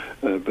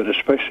 but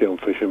especially on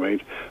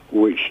Fishermead,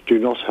 which do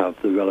not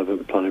have the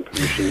relevant planning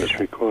permission that's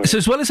required. So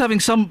as well as having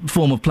some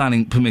form of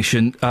planning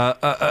permission,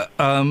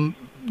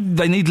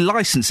 they need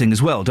licensing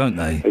as well, don't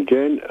they?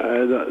 Again,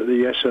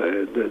 yes,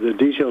 the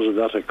details of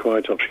that are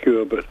quite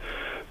obscure, but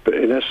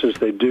in essence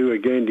they do,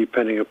 again,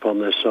 depending upon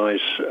their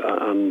size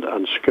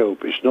and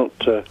scope. It's not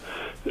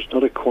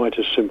quite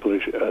as simple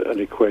an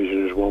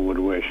equation as one would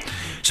wish.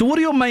 So what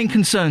are your main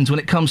concerns when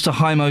it comes to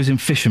HIMOs in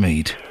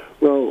Fishermead?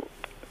 Well,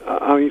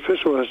 I mean,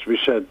 first of all, it has to be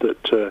said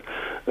that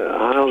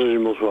houses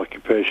in multiple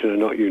occupation are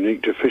not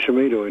unique to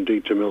Fishermead or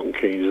indeed to Milton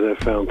Keynes. They're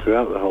found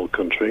throughout the whole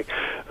country.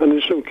 And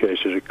in some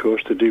cases, of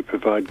course, they do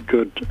provide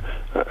good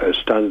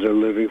standard of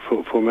living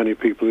for many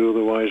people who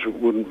otherwise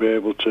wouldn't be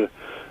able to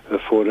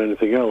afford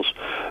anything else.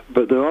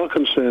 But there are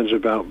concerns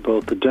about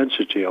both the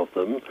density of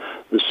them.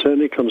 There's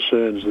certainly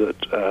concerns that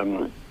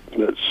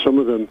some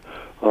of them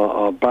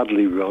are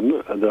badly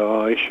run, and there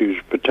are issues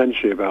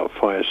potentially about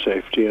fire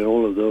safety and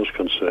all of those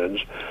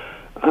concerns.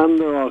 And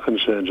there are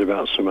concerns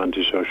about some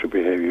antisocial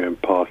behaviour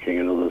and parking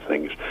and other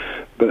things.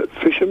 But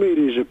Fishermead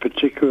is a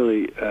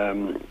particularly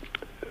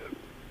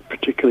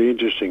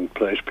interesting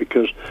place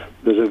because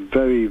there's a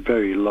very,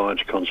 very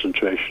large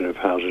concentration of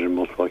houses in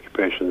multiple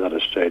occupation in that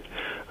estate,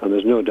 and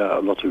there's no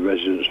doubt a lot of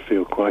residents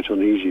feel quite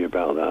uneasy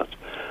about that.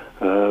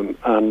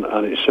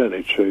 And it's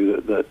certainly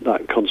true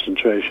that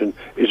concentration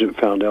isn't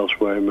found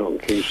elsewhere in Milton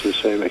Keynes to the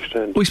same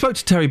extent. We spoke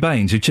to Terry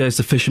Baines, who chairs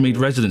the Fishermead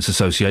Residents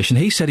Association.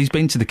 He said he's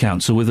been to the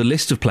council with a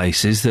list of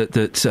places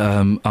that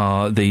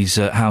are these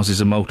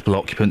houses of multiple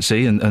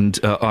occupancy and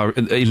are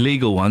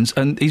illegal ones,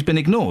 and he's been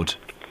ignored.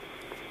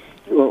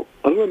 Well,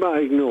 I don't know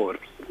about ignored.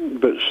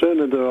 But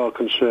certainly there are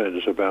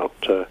concerns about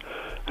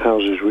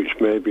houses which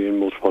may be in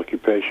multiple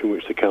occupation,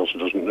 which the council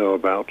doesn't know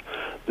about.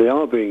 They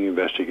are being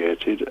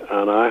investigated,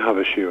 and I have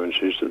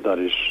assurances that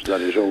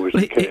is always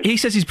the case. He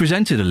says he's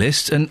presented a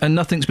list and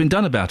nothing's been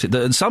done about it.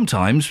 And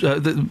sometimes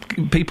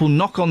people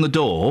knock on the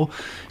door,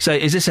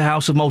 say, is this a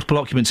house of multiple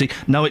occupancy?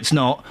 No, it's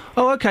not.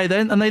 Oh, OK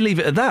then, and they leave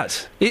it at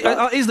that.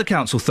 Is the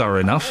council thorough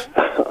enough?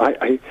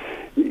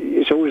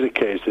 It's always the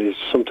case that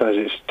sometimes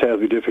it's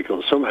terribly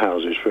difficult. Some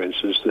houses, for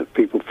instance, that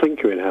people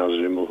think are in houses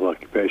in multiple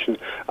occupation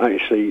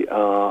actually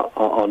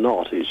are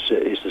not.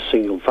 It's a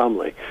single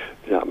family.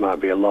 That might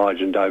be a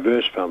large and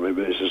diverse family,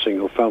 but it's a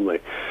single family.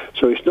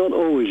 So it's not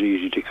always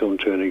easy to come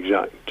to an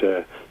exact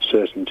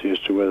certainty as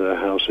to whether a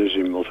house is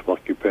in multiple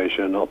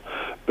occupation or not.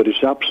 But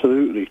it's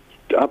absolutely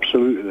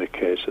the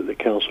case that the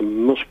council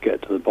must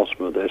get to the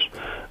bottom of this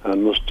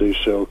and must do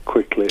so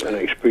quickly and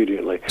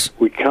expediently.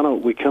 We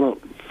cannot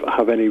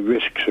have any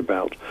risks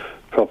about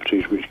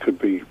properties which could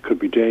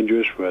be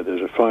dangerous, where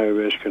there's a fire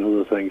risk and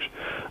other things,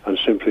 and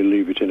simply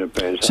leave it in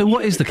abeyance. So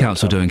what is the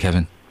council doing,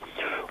 Kevin?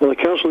 Well, the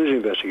council is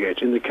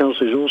investigating. The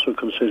council is also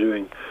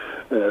considering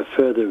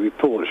further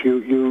reports.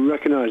 You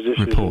recognise this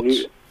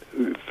as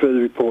further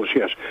reports,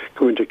 yes,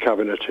 coming to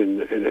Cabinet in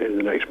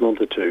the next month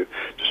or two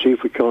to see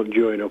if we can't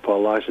join up our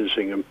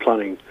licensing and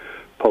planning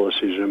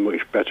policies in a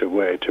much better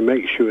way, to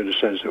make sure, in a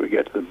sense, that we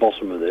get to the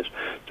bottom of this,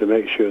 to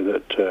make sure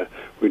that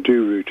we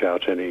do root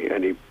out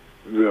any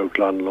rogue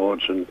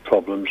landlords and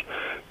problems,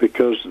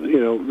 because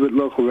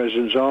local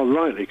residents are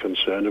rightly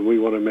concerned, and we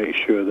want to make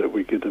sure that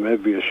we give them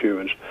every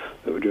assurance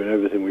that we're doing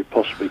everything we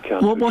possibly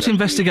can. What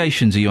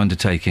investigations are you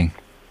undertaking?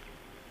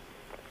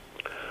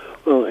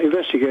 Well,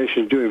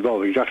 investigations do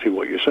involve exactly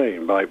what you're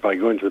saying, by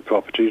going to the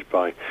properties,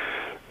 by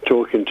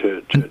talking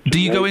to do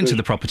you go into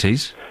the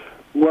properties?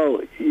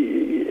 Well,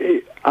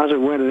 as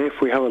and when and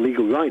if we have a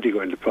legal right to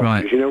go into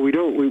properties, right.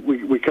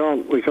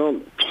 We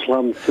can't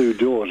slam through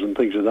doors and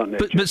things of that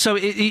nature. But so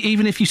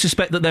even if you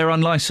suspect that they're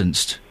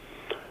unlicensed?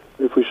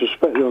 If we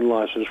suspect they're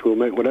unlicensed, we'll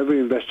make whatever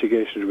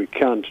investigations we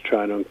can to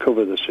try and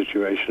uncover the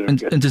situation.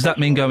 And does that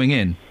mean going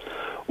in?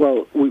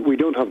 Well, we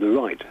don't have the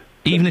right.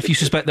 Even if you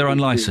suspect they're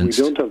unlicensed?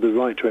 We don't have the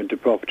right to enter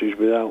properties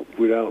without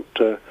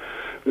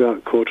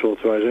court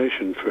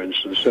authorisation, for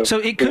instance. So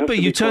it could be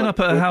you turn up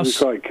at a house.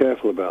 We have to be quite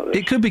careful about this.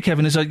 It could be,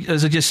 Kevin, as I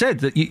just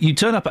said, that you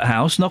turn up at a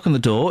house, knock on the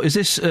door. Is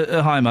this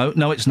a HIMO?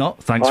 No, it's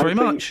not. Thanks very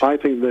much. I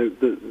think that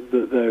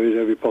there is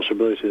every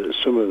possibility that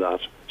some of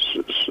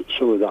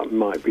that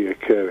might be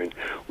occurring.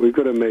 We've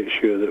got to make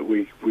sure that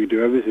we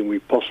do everything we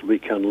possibly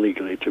can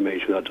legally to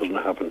make sure that doesn't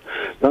happen.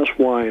 That's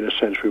why, in a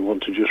sense, we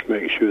want to just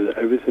make sure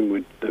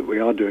that we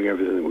are doing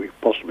everything that we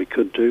possibly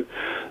could do,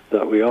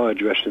 that we are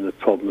addressing the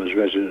problem as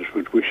residents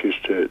would wish us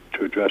to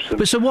address them.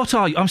 But so what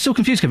are you... I'm still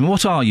confused, Kevin.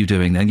 What are you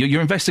doing then?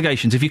 Your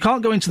investigations. If you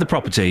can't go into the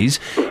properties,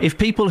 if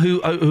people who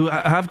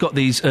have got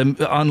these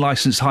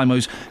unlicensed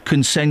HIMOs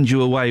can send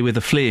you away with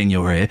a flea in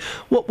your ear,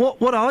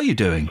 what are you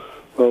doing?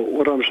 Well,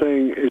 what I'm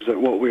saying is that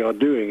what we are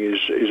doing is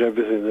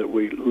everything that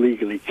we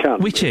legally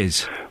can. Which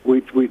is?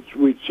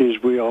 Which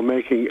is we are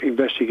making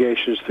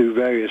investigations through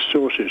various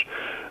sources.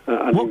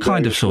 What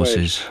kind of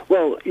sources?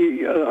 Well,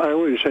 I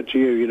already said to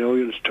you,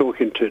 you're just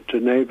talking to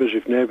neighbours.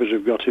 If neighbours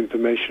have got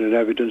information and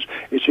evidence,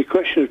 it's a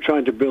question of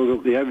trying to build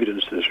up the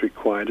evidence that's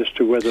required as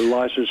to whether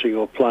licensing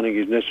or planning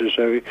is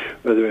necessary,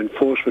 whether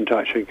enforcement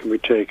action can be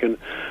taken,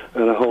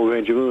 and a whole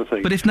range of other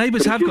things. But if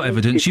neighbours have got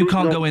evidence, you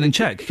can't go in and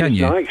check, can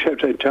you? I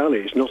accept entirely.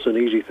 It's not an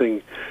easy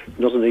thing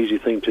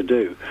to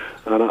do,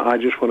 and I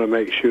just want to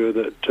make sure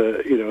that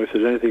if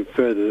there's anything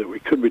further that we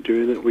could be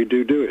doing, that we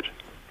do it.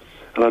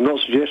 And I'm not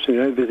suggesting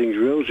everything's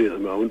rosy at the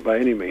moment by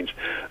any means,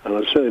 and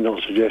I'm certainly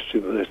not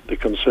suggesting that the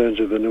concerns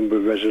of a number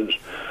of residents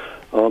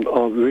aren't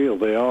real.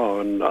 They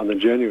are, and they're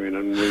genuine.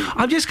 And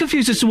I'm just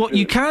confused as to what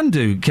you can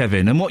do,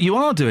 Kevin, and what you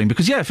are doing.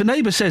 Because if a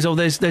neighbour says, "Oh,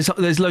 there's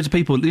loads of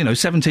people,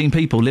 17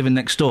 people living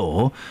next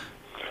door,"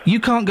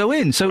 you can't go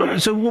in. So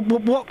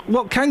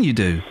what can you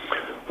do?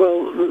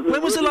 Well,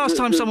 when was the last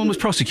time someone was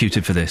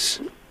prosecuted for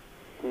this?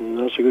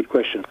 That's a good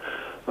question.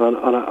 And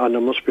I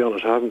must be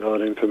honest, I haven't got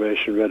that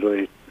information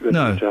readily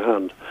to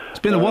hand. It's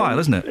been a while,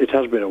 hasn't it? It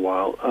has been a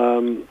while,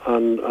 and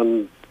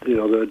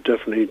there are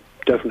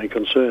definitely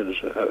concerns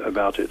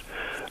about it.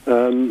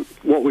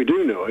 What we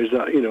do know is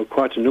that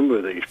quite a number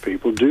of these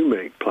people do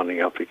make planning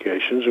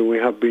applications, and we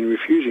have been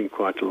refusing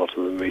quite a lot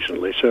of them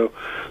recently. So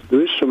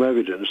there is some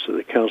evidence that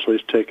the council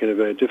is taking a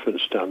very different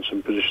stance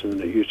and position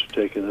than it used to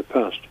take in the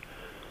past.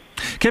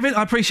 Kevin,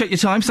 I appreciate your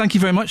time. Thank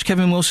you very much.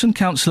 Kevin Wilson,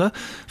 councillor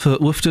for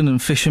Woughton and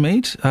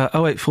Fishermead.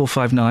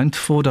 08459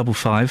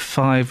 455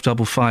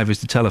 555 is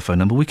the telephone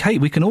number. We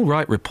can all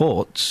write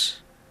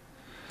reports.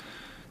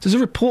 Does a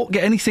report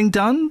get anything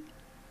done?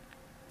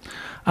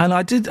 And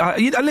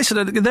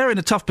listen, they're in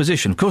a tough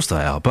position. Of course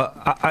they are. But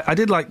I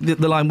did like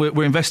the line,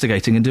 we're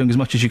investigating and doing as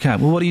much as you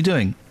can. Well, what are you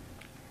doing?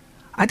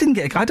 I don't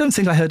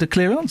think I heard a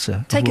clear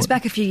answer. Take us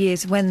back a few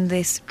years when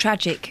this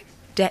tragic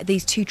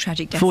these two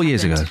tragic deaths. 4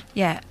 years happened. ago.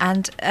 Yeah,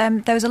 and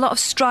there was a lot of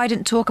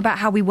strident talk about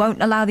how we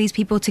won't allow these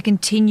people to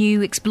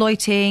continue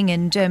exploiting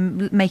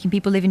and making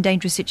people live in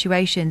dangerous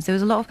situations. There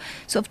was a lot of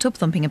sort of tub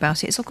thumping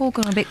about it. It's all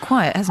gone a bit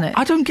quiet, hasn't it?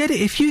 I don't get it.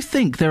 If you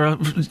think there are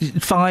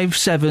 5,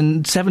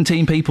 7,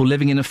 17 people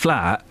living in a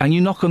flat and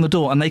you knock on the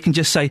door and they can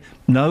just say,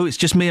 no, it's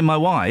just me and my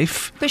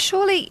wife... But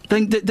surely...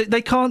 Then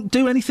they can't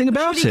do anything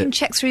about surely it. you can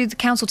check through the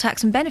council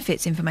tax and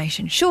benefits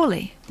information,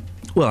 surely.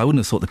 Well, I wouldn't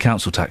have thought the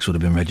council tax would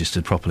have been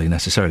registered properly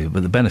necessarily,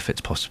 but the benefits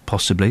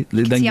possibly.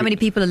 See how many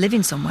people are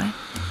living somewhere.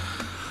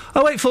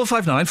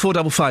 08459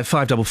 455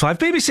 555.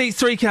 BBC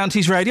Three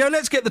Counties Radio.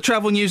 Let's get the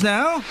travel news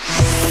now.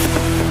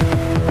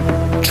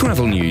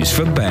 Travel news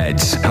for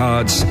beds,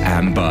 cards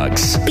and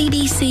bugs.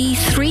 BBC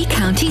Three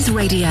Counties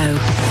Radio.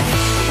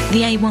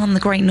 The A1, the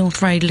Great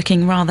North Road,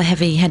 looking rather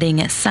heavy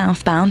heading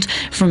southbound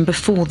from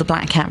before the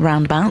Black Cat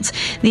roundabout.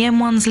 The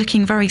M1's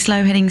looking very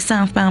slow heading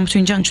southbound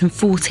between junction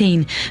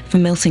 14 for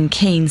Milton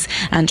Keynes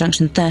and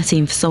junction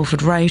 13 for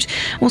Salford Road.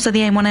 Also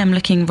the A1M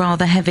looking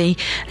rather heavy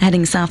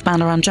heading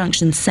southbound around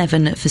junction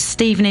 7 for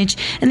Stevenage.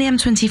 And the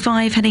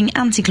M25 heading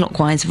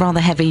anti-clockwise rather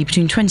heavy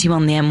between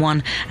 21 the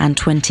M1 and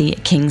 20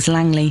 Kings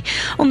Langley.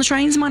 On the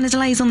trains, minor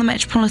delays on the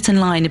Metropolitan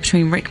line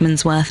between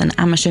Rickmansworth and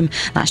Amersham.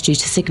 That's due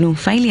to signal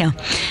failure.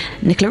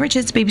 Nicola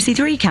Richards, BBC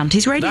Three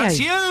Counties Radio. That's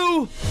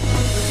you!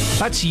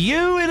 That's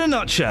you in a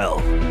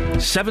nutshell.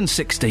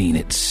 7:16.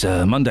 It's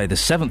Monday the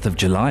 7th of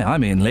July.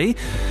 I'm Iain Lee.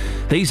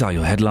 These are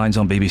your headlines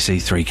on BBC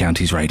Three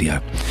Counties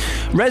Radio.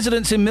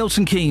 Residents in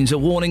Milton Keynes are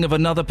warning of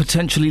another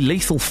potentially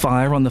lethal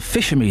fire on the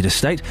Fishermead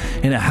estate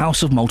in a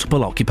house of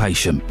multiple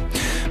occupation.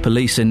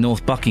 Police in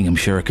North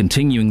Buckinghamshire are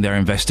continuing their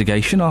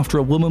investigation after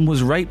a woman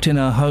was raped in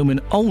her home in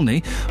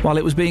Olney while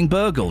it was being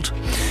burgled.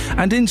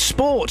 And in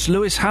sport,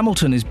 Lewis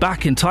Hamilton is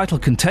back in title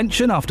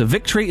contention after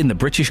victory in the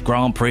British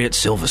Grand Prix at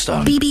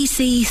Silverstone.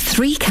 BBC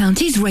Three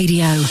Counties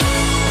Radio.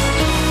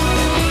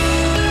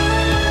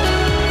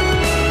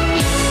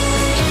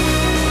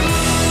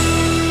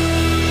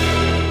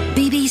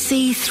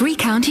 BBC Three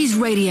Counties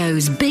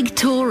Radio's big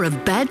tour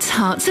of beds,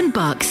 hearts and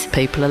bucks.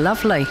 People are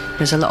lovely.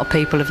 There's a lot of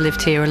people who've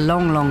lived here a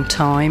long, long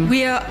time.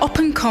 We are up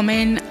and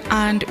coming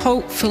and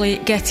hopefully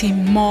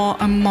getting more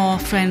and more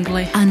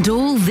friendly. And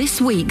all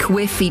this week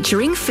we're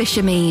featuring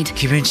Fishermead.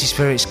 Community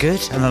spirit's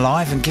good and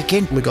alive and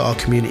kicking. We've got our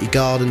community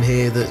garden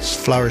here that's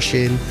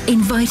flourishing.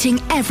 Inviting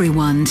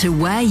everyone to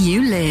where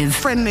you live.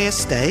 Friendly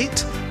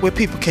estate where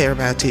people care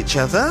about each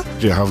other.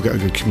 Yeah, I've got a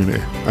good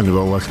community and they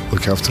all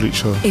look after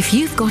each other. If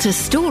you've got a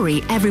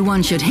story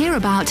everyone should hear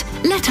about,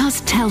 let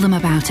us tell them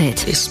about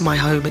it. It's my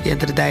home at the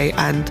end of the day,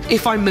 and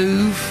if I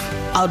move,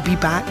 I'll be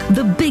back.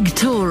 The big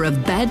tour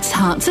of beds,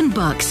 hearts and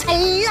bucks. I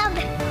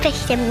love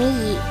fish and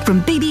meat.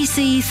 From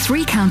BBC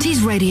Three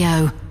Counties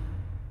Radio.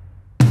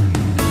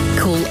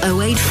 Call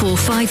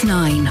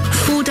 08459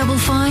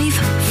 455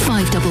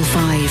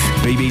 555.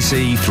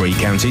 BBC Three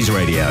Counties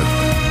Radio.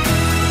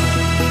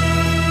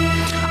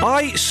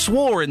 I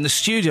swore in the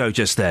studio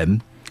just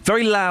then,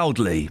 very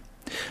loudly,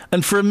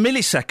 and for a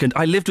millisecond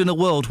I lived in a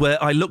world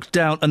where I looked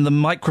down and the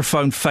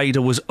microphone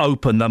fader was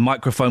open, the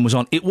microphone was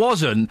on. It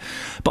wasn't,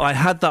 but I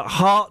had that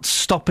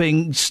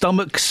heart-stopping,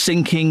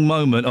 stomach-sinking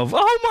moment of,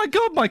 oh my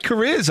God, my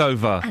career's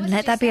over. And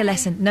let that be a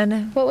lesson. No.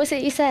 What was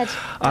it you said?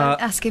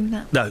 Don't ask him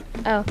that. No.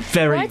 Oh.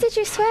 Very... Why did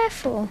you swear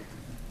for?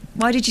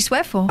 Why did you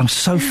swear for? I'm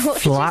so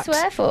What flat. did you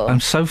swear for? I'm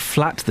so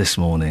flat this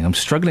morning. I'm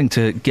struggling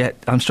to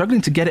get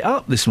it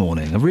up this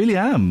morning. I really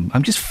am.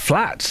 I'm just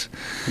flat.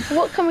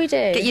 What can we do?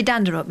 Get your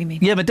dander up, you mean?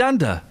 Yeah, my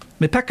dander.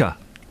 My pecker.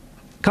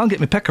 Can't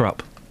get my pecker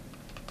up.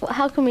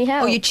 How can we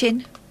help? Or your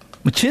chin.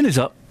 My chin is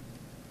up.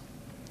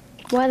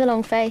 Why the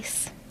long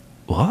face?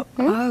 What?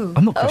 Oh.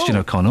 I'm not Christian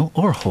O'Connell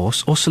or a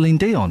horse or Celine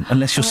Dion,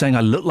 unless you're saying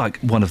I look like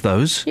one of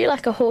those. You're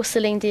like a horse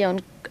Celine Dion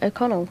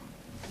O'Connell.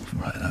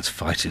 Right, that's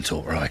fighting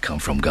talk where I come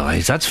from,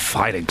 guys. That's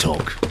fighting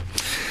talk.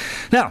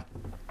 Now,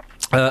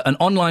 an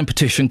online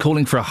petition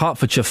calling for a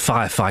Hertfordshire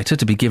firefighter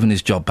to be given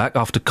his job back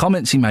after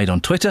comments he made on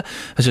Twitter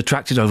has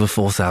attracted over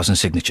 4,000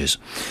 signatures.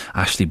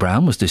 Ashley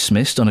Brown was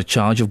dismissed on a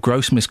charge of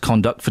gross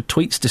misconduct for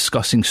tweets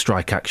discussing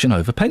strike action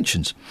over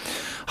pensions.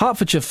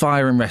 Hertfordshire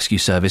Fire and Rescue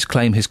Service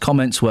claim his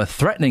comments were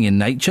threatening in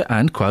nature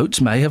and,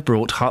 quotes, may have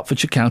brought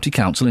Hertfordshire County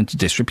Council into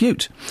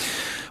disrepute.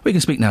 We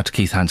can speak now to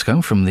Keith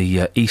Hanscombe from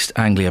the East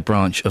Anglia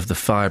branch of the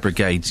Fire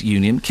Brigades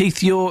Union.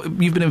 Keith, you've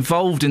been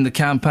involved in the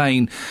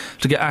campaign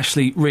to get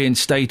Ashley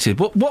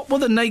reinstated. What were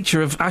the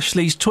nature of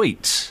Ashley's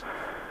tweets?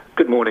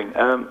 Good morning.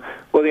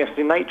 Well, yes,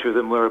 the nature of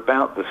them were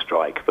about the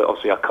strike, but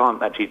obviously I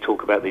can't actually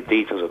talk about the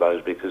details of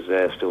those because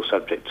they're still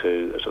subject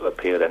to a sort of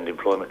appeal and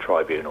employment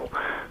tribunal.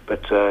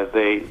 But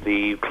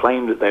the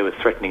claim that they were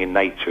threatening in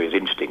nature is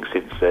interesting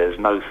since there's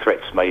no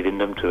threats made in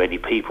them to any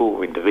people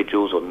or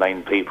individuals or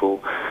named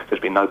people.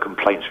 There's been no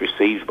complaints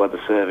received by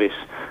the service,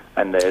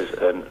 and there's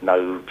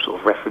no sort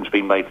of reference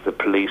being made to the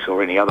police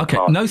or any other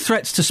party. No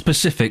threats to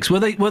specifics.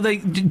 Were they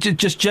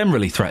just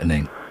generally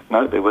threatening?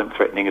 No, they weren't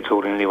threatening at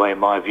all in any way, in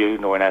my view,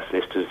 nor in our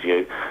solicitor's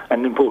view,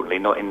 and importantly,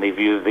 not in the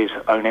view of his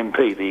own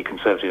MP, the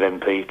Conservative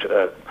MP,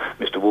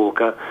 Mr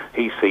Walker.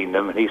 He's seen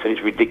them, and he said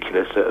it's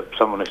ridiculous that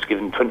someone who's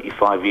given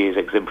 25 years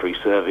exemplary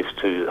service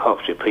to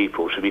Hertfordshire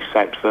people should be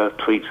sacked for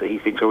tweets that he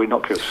thinks are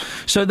innocuous.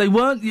 So they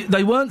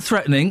weren't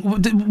threatening.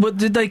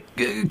 Did they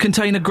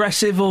contain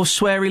aggressive or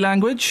sweary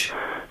language?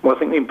 Well, I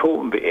think the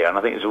important bit here, and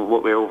I think it's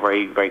what we're all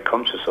very, very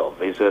conscious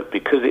of, is that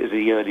because it was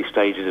the early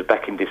stages of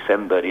back in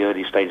December, the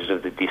early stages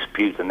of the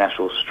dispute, the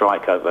national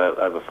strike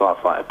over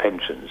firefighter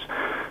pensions,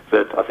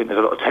 that I think there's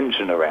a lot of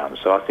tension around.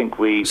 So I think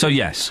we... So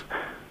yes.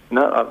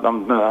 No,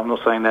 I'm not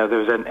saying there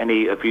was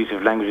any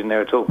abusive language in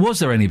there at all. Was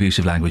there any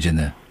abusive language in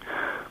there?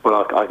 Well,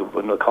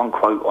 I can't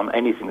quote on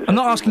anything. That's I'm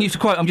not asking you to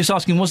quote. I'm just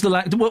asking,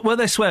 were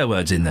there swear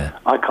words in there?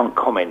 I can't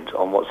comment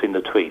on what's in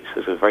the tweets.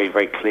 There's a very,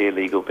 very clear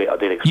legal bit. I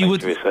did explain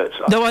to research.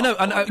 No, I know.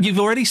 And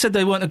you've already said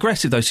they weren't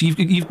aggressive, though. So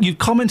you've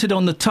commented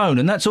on the tone,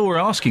 and that's all we're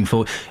asking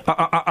for.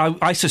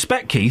 I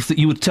suspect, Keith, that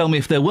you would tell me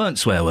if there weren't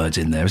swear words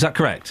in there. Is that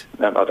correct?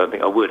 No, I don't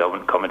think I would. I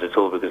wouldn't comment at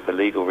all because for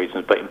legal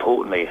reasons. But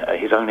importantly,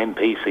 his own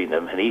MP's seen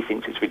them, and he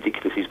thinks it's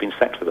ridiculous he's been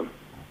sacked for them.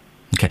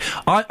 Okay.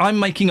 I'm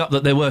making up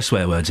that there were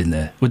swear words in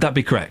there. Would that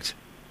be correct?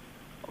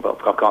 Well,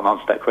 I can't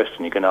answer that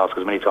question. You can ask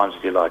as many times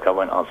as you like. I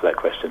won't answer that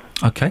question.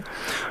 OK.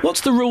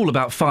 What's the rule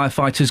about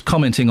firefighters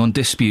commenting on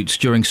disputes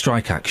during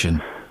strike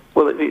action?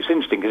 Well, it's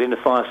interesting because in the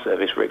fire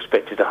service we're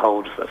expected to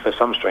hold, for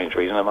some strange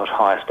reason, a much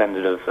higher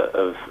standard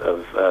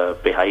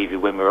of behaviour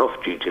when we're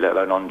off duty, let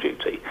alone on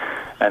duty.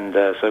 And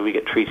so we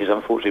get treated,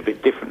 unfortunately, a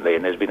bit differently.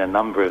 And there's been a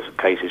number of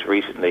cases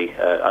recently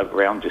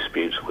around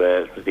disputes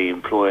where the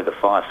employer, the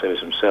fire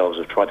service themselves,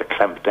 have tried to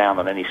clamp down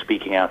on any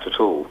speaking out at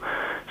all.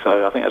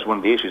 So I think that's one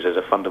of the issues. There's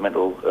a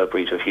fundamental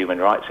breach of human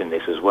rights in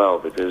this as well,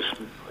 because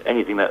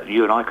anything that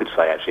you and I could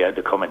say, actually,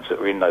 the comments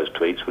that were in those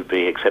tweets would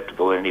be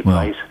acceptable in any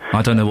place.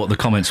 I don't know what the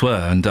comments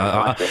were, and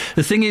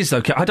the thing is,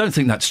 though, I don't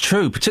think that's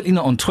true, particularly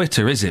not on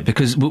Twitter, is it?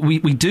 Because we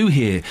do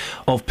hear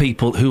of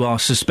people who are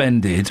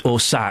suspended or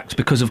sacked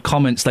because of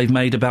comments they've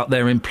made about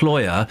their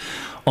employer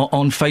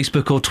on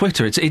Facebook or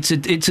Twitter. It's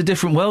a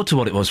different world to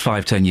what it was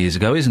 5-10 years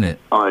ago, isn't it?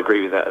 I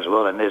agree with that as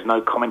well, and there's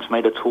no comments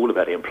made at all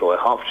about the employer.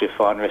 Hertfordshire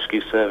Fire and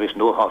Rescue Service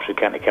nor Hertfordshire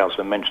County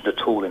Council are mentioned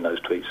at all in those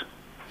tweets.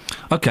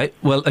 OK,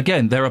 well,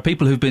 again, there are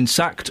people who've been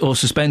sacked or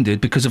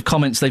suspended because of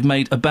comments they've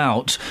made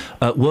about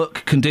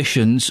work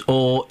conditions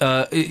or,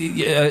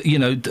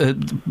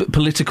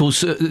 political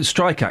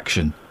strike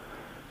action.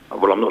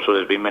 Well, I'm not sure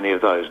there's been many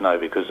of those, no,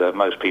 because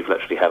most people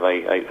actually have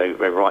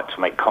a right to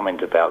make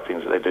comment about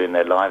things that they do in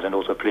their lives, and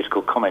also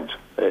political comment.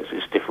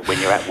 It's different when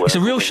you're at work. It's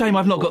a real shame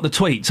I've not got the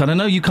tweets, and I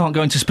know you can't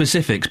go into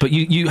specifics, but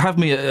you have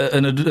me at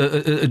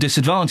a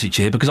disadvantage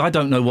here because I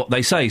don't know what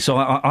they say, so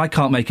I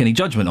can't make any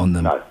judgment on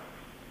them. No.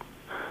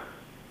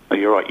 Well,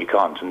 you're right, you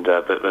can't, and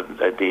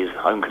but his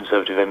own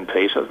Conservative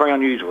MP, so it's very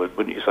unusual,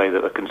 wouldn't you say,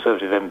 that a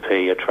Conservative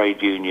MP, a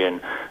trade union,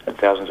 and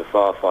thousands of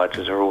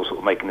firefighters are all sort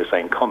of making the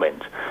same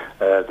comment,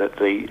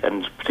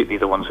 and particularly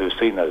the ones who have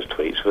seen those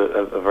tweets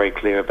are very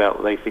clear about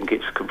what they think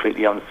it's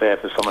completely unfair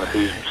for someone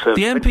who's served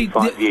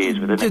 25 years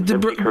with an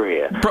exemplary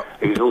career,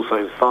 who's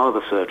also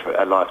father served for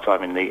a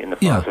lifetime in the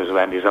fire service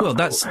around his uncle.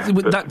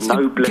 Well, that's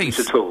no blemish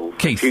Keith, at all.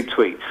 Keith, a few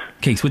tweets.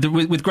 Keith,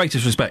 with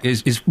greatest respect,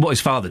 is what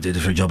his father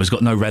did for a job has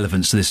got no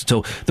relevance to this at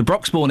all. The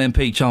Broxbourne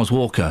MP, Charles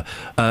Walker,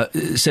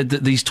 said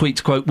that these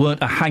tweets, quote,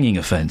 weren't a hanging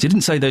offence. He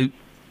didn't say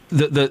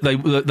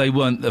that they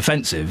weren't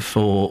offensive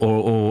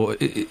or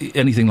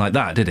anything like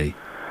that, did he?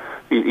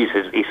 He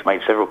says he's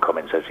made several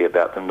comments actually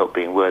about them not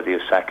being worthy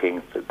of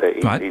sacking.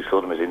 That he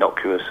saw them as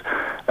innocuous,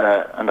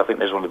 and I think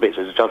there's one of the bits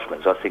of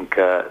judgments. I think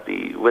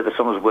whether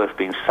someone's worth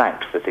being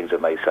sacked for things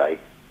that they say,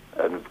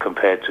 and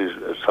compared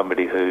to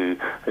somebody who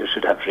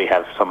should actually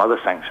have some other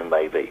sanction,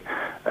 maybe.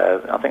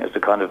 I think it's the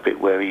kind of bit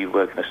where you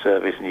work in a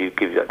service and you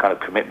give that kind of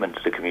commitment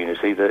to the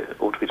community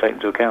that ought to be taken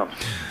into account.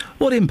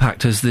 What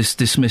impact has this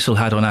dismissal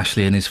had on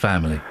Ashley and his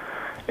family?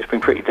 It's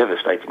been pretty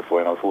devastating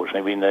for him,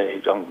 unfortunately.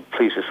 I'm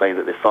pleased to say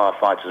that the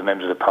firefighters and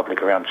members of the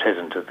public around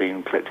Cheshunt have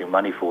been collecting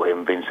money for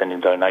him, been sending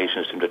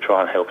donations to him to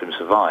try and help him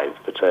survive.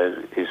 But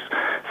his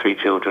 3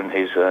 children,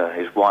 his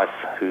wife,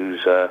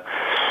 there's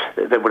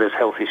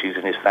health issues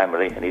in his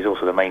family, and he's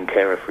also the main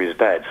carer for his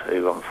dad,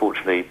 who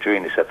unfortunately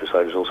during this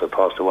episode has also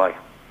passed away.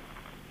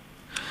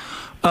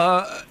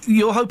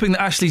 You're hoping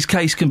that Ashley's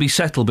case can be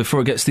settled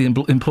before it gets to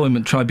the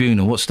employment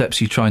tribunal. What steps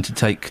are you trying to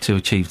take to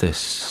achieve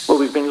this? Well,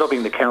 we've been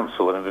lobbying the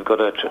council, and we've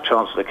got a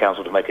chance for the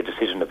council to make a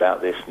decision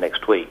about this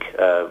next week.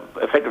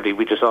 Effectively,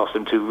 we just asked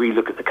them to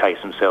relook at the case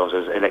themselves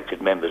as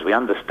elected members. We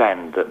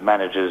understand that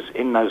managers,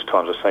 in those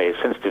times, I say,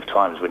 sensitive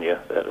times when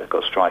you've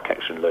got strike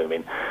action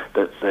looming,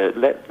 that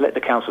let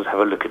the councils have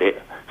a look at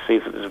it, see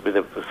if it's with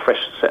a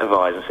fresh set of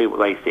eyes and see what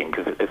they think.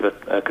 If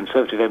a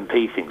Conservative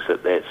MP thinks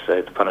that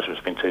the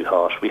punishment's been too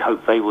harsh, we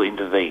hope they will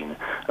intervene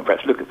and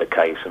perhaps look at the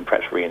case and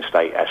perhaps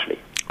reinstate Ashley.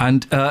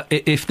 And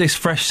if this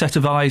fresh set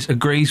of eyes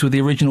agrees with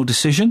the original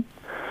decision?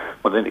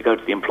 Well, then it goes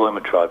to the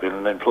employment tribunal,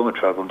 and the employment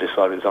tribunal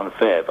decide it's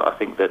unfair. But I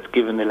think that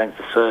given the length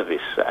of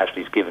service that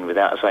Ashley's given,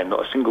 without saying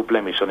not a single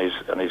blemish on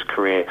his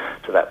career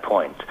to that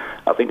point,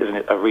 I think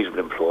as a reasonable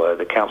employer,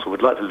 the council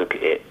would like to look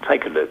at it,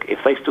 take a look. If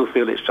they still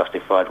feel it's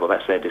justified, well,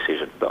 that's their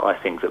decision. But I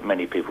think that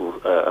many people,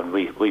 and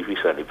we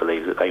certainly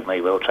believe that they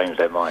may well change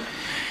their mind.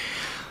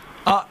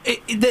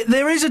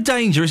 There is a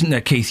danger, isn't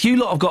there, Keith? You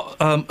lot have got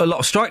a lot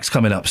of strikes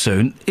coming up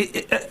soon.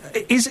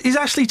 Is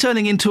Ashley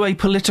turning into a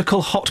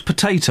political hot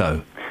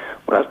potato?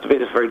 Well, that's the bit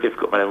that's very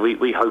difficult, man.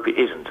 We hope it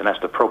isn't, and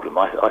that's the problem,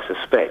 I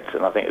suspect,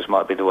 and I think this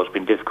might be what's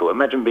been difficult.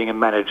 Imagine being a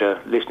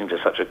manager listening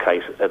to such a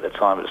case at the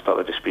time at the start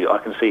of the dispute. I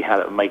can see how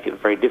that would make it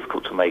very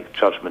difficult to make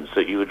judgments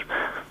that you would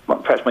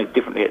perhaps make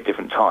differently at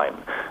different time.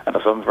 And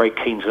so I'm very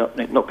keen to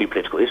not be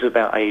political. This is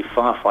about a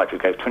firefighter who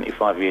gave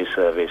 25 years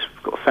service,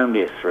 got a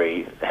family of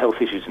 3,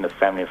 health issues in the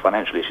family and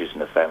financial issues in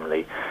the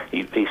family.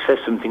 He says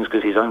some things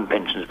because his own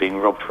pension is being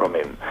robbed from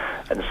him.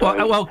 And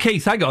so well,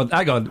 Keith, hang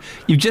on.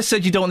 You've just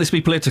said you don't want this to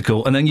be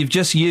political, and then you've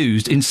just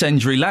used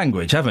incendiary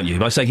language, haven't you,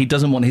 by saying he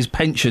doesn't want his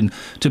pension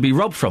to be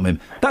robbed from him.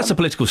 That's a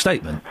political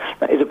statement.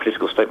 That is a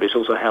political statement. It's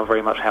also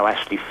very much how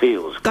Ashley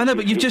feels. I know,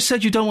 but you've just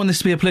said you don't want this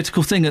to be a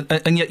political thing,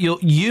 and yet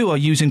you are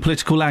using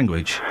political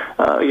language.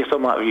 Yes, I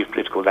might have used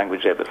political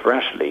language there, but for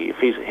Ashley,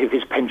 if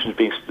his pension's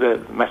being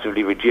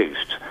massively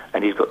reduced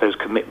and he's got those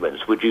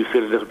commitments, would you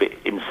feel a little bit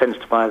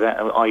incensed by that?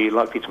 And are you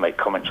likely to make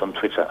comments on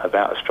Twitter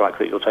about a strike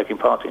that you're taking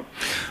part in?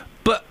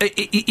 But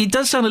it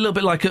does sound a little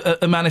bit like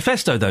a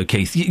manifesto, though,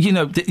 Keith.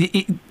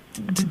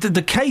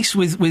 The case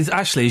with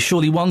Ashley is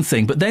surely one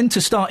thing, but then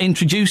to start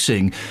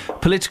introducing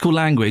political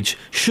language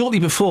shortly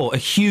before a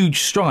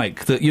huge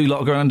strike that you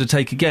lot are going to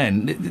undertake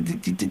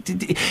again,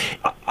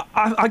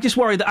 I just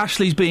worry that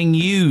Ashley's being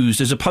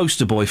used as a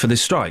poster boy for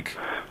this strike.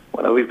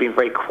 Well, we've been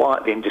very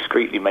quietly and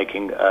discreetly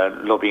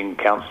lobbying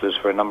councillors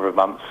for a number of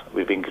months.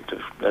 We've been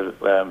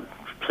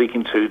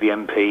speaking to the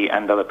MP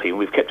and other people.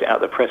 We've kept it out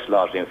of the press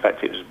largely. In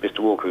fact, it was Mr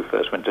Walker who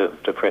first went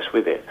to press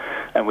with it.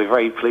 And we're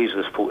very pleased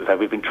with the support we've had.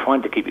 We've been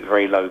trying to keep it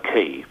very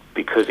low-key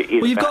because it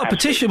is... Well, you've got a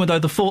petition with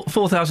over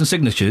 4,000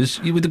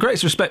 signatures. With the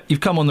greatest respect, you've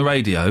come on the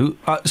radio,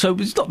 so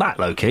it's not that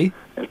low-key.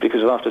 It's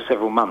because after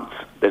several months,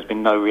 there's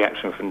been no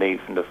reaction from the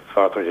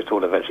fire authority at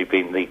all. They've actually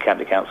been, the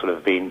county council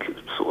have been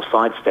sort of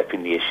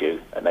sidestepping the issue,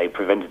 and they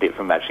prevented it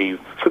from actually,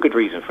 for good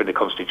reason, for the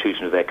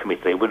constitution of their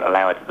committee. They wouldn't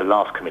allow it at the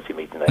last committee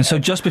meeting. And so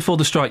just before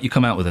the strike, you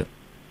come out with it?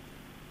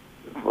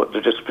 What,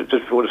 just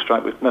before the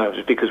strike? No,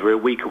 just because we're a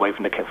week away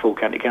from the full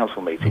county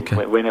council meeting.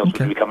 Okay. When else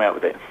would we come out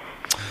with it?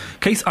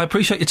 Keith, I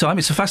appreciate your time.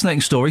 It's a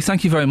fascinating story.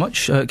 Thank you very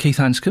much, Keith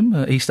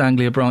Hanscom, East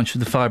Anglia branch of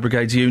the Fire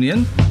Brigades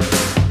Union.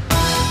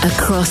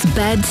 Across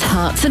beds,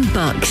 hearts and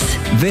bucks.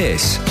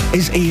 This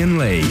is Iain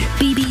Lee.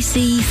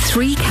 BBC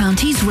Three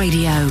Counties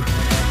Radio.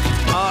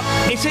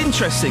 It's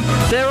interesting.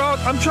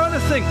 I'm trying to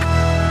think.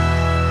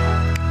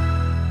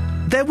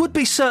 There would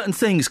be certain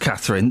things,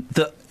 Catherine,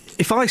 that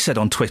if I said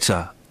on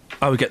Twitter,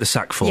 I would get the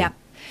sack for. Yeah.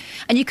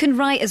 And you can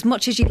write as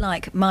much as you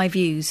like my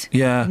views,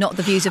 not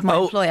the views of my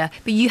employer,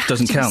 but you have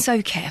to be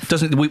so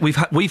careful.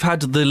 We've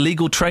had the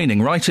legal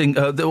training, writing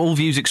all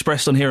views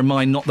expressed on here are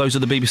mine, not those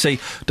of the BBC,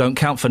 don't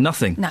count for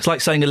nothing. No. It's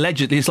like saying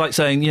allegedly. It's like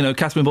saying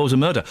Catherine Ball's a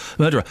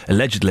murderer.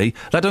 Allegedly,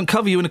 that don't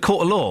cover you in a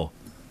court of law.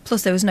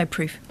 Plus, there was no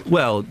proof.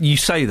 Well, you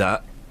say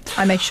that.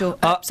 I made sure.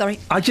 Sorry.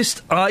 I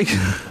just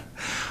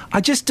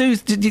do.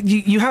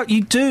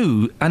 You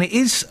do, and it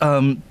is.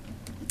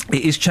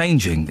 It is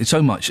changing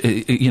so much,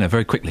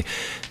 very quickly,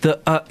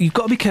 that you've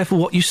got to be careful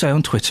what you say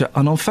on Twitter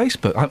and on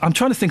Facebook. I'm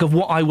trying to think of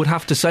what I would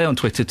have to say on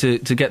Twitter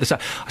to get this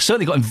out. I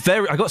certainly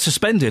I got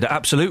suspended at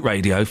Absolute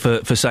Radio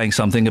for saying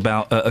something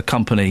about a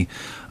company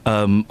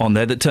on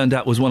there that turned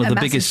out was one of the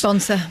biggest...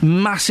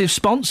 Massive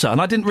sponsor.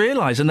 And I didn't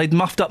realise, and they'd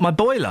muffed up my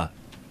boiler.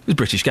 It was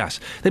British Gas.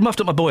 They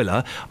muffed up my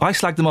boiler. I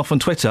slagged them off on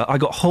Twitter. I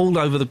got hauled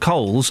over the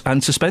coals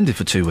and suspended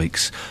for 2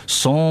 weeks.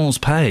 Sans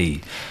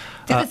pay.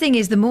 The other thing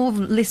is, the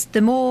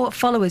more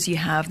followers you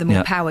have, the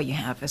more power you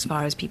have, as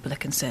far as people are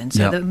concerned.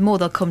 So the more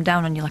they'll come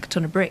down on you like a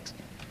ton of bricks.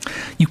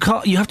 You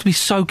have to be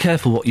so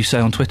careful what you say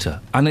on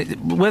Twitter,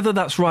 and whether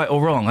that's right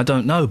or wrong, I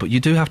don't know. But you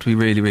do have to be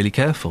really, really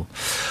careful.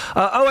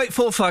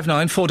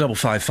 08459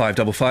 455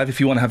 555 if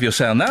you want to have your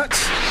say on that.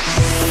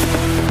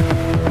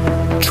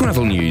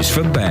 Travel news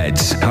for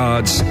beds,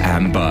 cards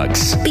and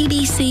bugs.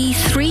 BBC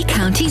Three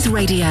Counties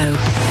Radio.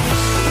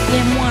 The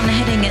M1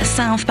 heading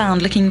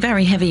southbound, looking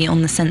very heavy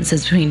on the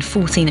sensors between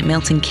 14 at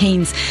Milton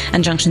Keynes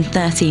and junction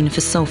 13 for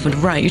Salford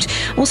Road.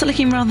 Also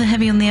looking rather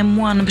heavy on the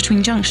M1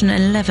 between junction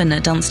 11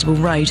 at Dunstable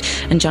Road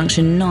and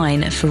junction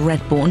 9 for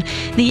Redbourne.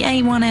 The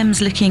A1M's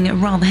looking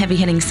rather heavy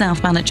heading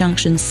southbound at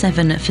junction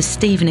 7 for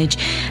Stevenage.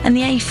 And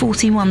the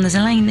A41, there's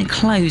a lane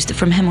closed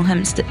from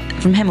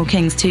Hemel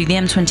Kings to the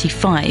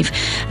M25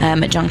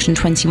 at junction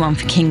 21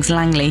 for Kings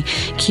Langley.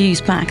 Queues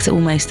back to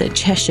almost at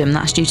Chesham.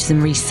 That's due to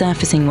some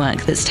resurfacing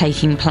work that's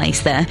taking place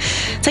there.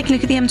 Take a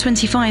look at the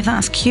M25,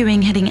 that's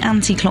queuing heading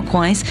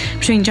anti-clockwise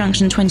between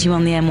junction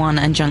 21, the M1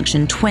 and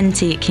junction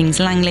 20 at Kings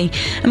Langley.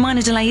 And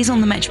minor delays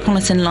on the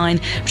Metropolitan line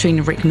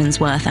between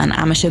Rickmansworth and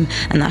Amersham,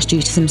 and that's due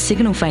to some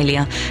signal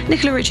failure.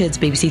 Nicola Richards,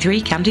 BBC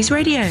Three Counties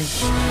Radio.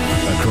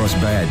 Across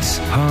beds,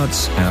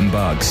 hearts and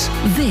bugs.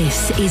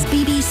 This is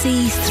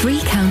BBC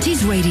Three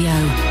Counties Radio.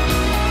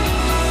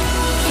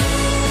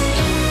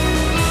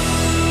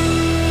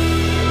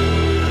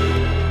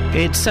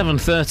 It's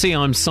 7:30.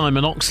 I'm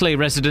Simon Oxley.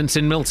 Residents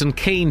in Milton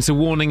Keynes are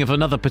warning of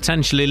another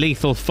potentially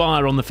lethal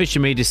fire on the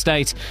Fishermead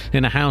estate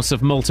in a house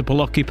of multiple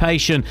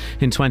occupation.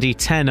 In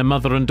 2010, a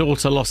mother and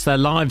daughter lost their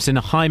lives in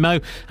a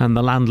HIMO and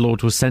the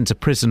landlord was sent to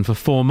prison for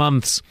 4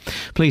 months.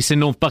 Police in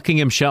North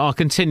Buckinghamshire are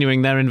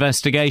continuing their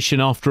investigation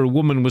after a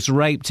woman was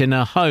raped in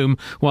her home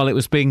while it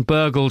was being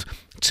burgled.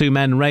 2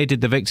 men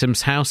raided the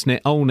victim's house near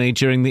Olney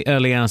during the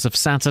early hours of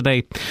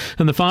Saturday.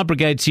 And the Fire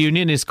Brigades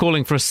Union is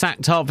calling for a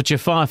sacked Hertfordshire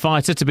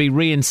firefighter to be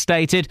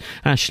reinstated.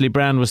 Ashley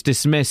Brown was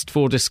dismissed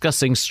for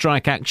discussing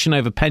strike action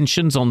over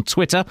pensions on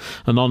Twitter.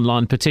 An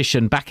online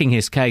petition backing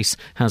his case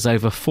has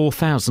over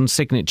 4,000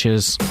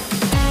 signatures.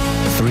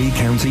 Three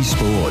Counties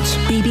Sports.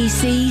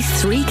 BBC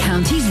Three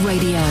Counties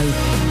Radio.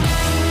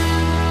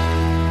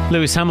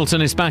 Lewis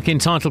Hamilton is back in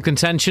title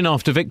contention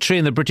after victory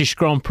in the British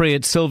Grand Prix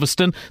at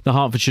Silverstone. The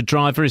Hertfordshire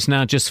driver is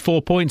now just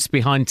 4 points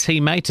behind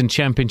teammate and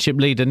championship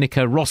leader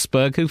Nico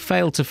Rosberg, who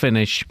failed to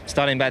finish.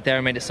 Starting back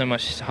there made it so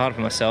much harder for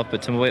myself,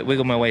 but to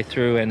wiggle my way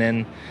through and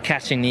then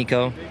catching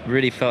Nico,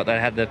 really felt that I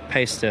had the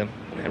pace to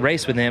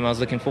race with him. I was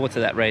looking forward to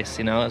that race,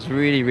 I was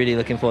really, really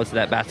looking forward to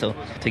that battle,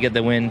 to get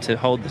the win, to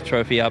hold the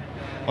trophy up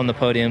on the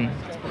podium.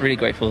 Really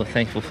grateful,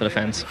 thankful for the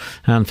fans.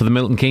 And for the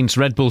Milton Keynes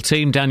Red Bull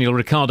team, Daniel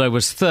Ricciardo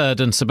was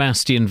third and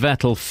Sebastian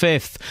Vettel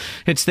fifth.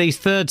 It's the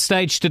third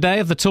stage today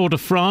of the Tour de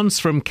France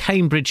from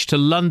Cambridge to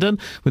London,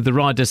 with the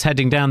riders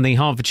heading down the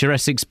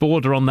Hertfordshire-Essex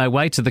border on their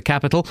way to the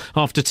capital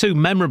after 2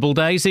 memorable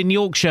days in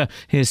Yorkshire.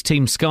 Here's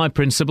Team Sky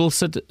principal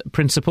Sir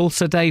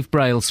Dave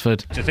Brailsford.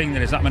 To think that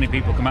there's that many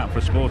people come out for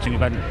a sporting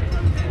event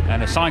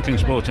and a cycling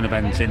sporting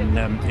event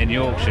in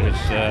Yorkshire is,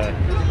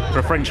 for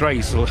a French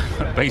race,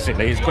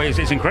 basically,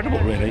 it's incredible,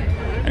 really.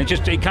 And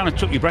it kind of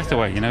took your breath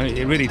away,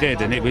 it really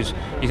did. And you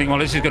think, well,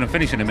 this is going to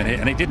finish in a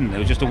minute, and it didn't. There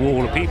was just a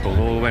wall of people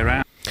all the way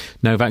around.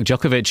 Novak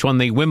Djokovic won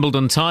the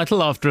Wimbledon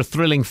title after a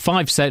thrilling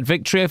 5-set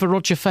victory over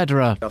Roger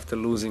Federer. After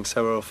losing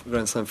several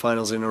Grand Slam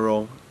finals in a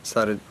row,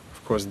 started,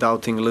 of course,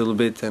 doubting a little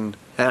bit, and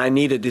I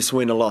needed this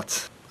win a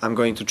lot. I'm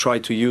going to try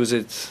to use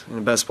it in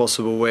the best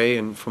possible way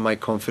and for my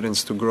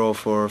confidence to grow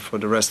for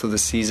the rest of the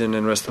season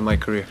and rest of my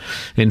career.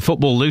 In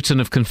football, Luton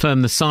have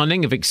confirmed the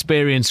signing of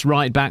experienced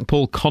right-back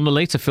Paul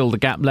Connolly to fill the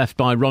gap left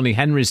by Ronnie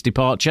Henry's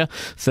departure.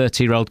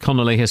 30-year-old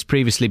Connolly has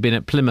previously been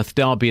at Plymouth,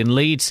 Derby and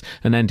Leeds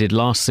and ended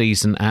last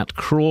season at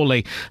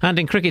Crawley. And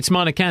in cricket's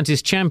Minor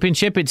Counties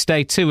Championship, it's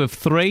day 2 of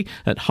 3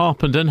 at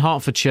Harpenden.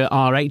 Hertfordshire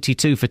are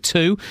 82 for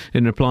 2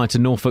 in reply to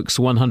Norfolk's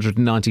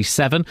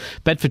 197.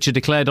 Bedfordshire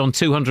declared on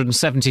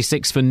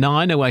 276 for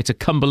 9 away to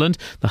Cumberland.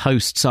 The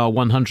hosts are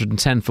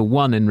 110 for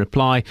 1 in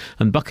reply,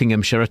 and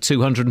Buckinghamshire are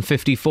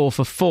 254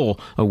 for 4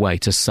 away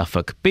to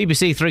Suffolk.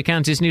 BBC Three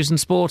Counties News and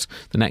Sport.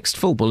 The next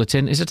full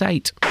bulletin is at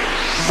 8.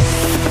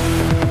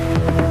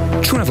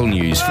 Travel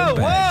news for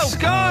beds,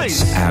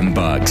 guys, and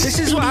bugs. This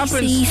is what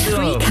happens. BBC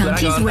Three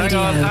Counties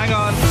Radio. Hang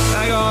on.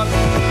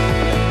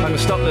 I'm going to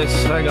stop this.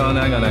 Hang on.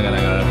 Oh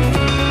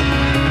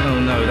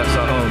no, that's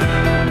not home.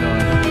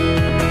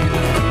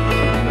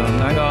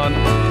 Hang on.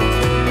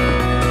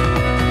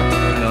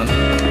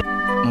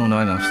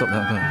 Oh no, stop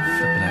that.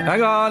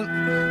 Hang on.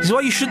 This is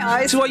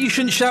why you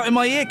shouldn't shout in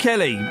my ear,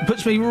 Kelly. It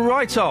puts me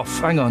right off.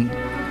 Hang on.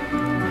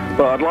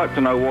 Well, I'd like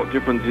to know what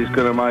difference it's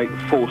going to make,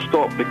 full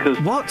stop, because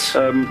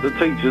the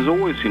teachers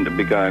always seem to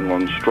be going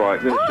on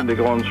strike. They seem to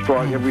go on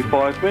strike every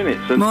 5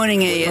 minutes. And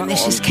morning, Ian.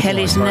 This is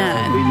Kelly's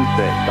nan.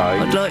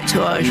 I'd like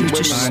to ask you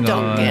to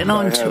stop getting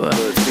on to her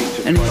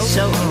and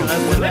insulting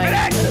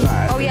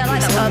her. Oh, yeah, I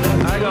like that one.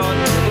 Hang on.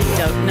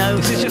 Don't know.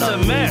 This is just a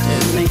mess.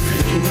 They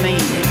freaking mean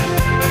it.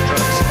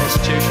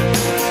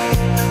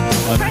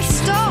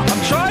 Press stop!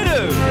 I'm trying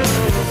to!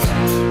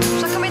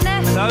 Shall I come in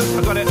there? No,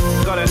 I got it.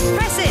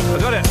 Press it! I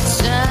got it.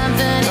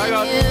 Hang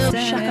on.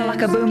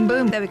 Shaka-laka boom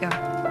boom. There we go.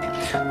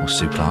 Well,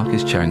 Sue Clark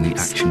is chairing the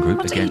action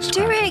group against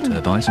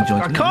turbines and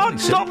joined. I can't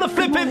stop the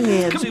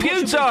flipping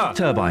computer!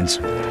 Turbines.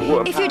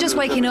 If you're just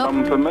waking up,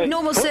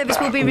 normal service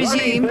will be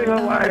resumed.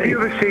 Have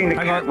you ever seen a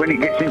cat when it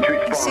gets into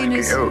its basket?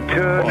 It'll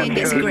turn and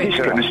it's going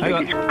to stick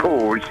its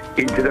paws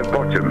into the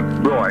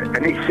bottom. Right,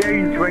 and it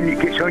sounds when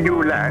it gets on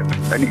your lap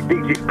and it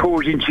digs its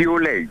paws into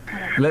your leg.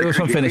 Let this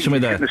one finish,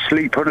 I'm there. It's going to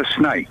sleep on a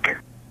snake.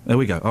 There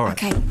we go, all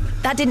right. Okay,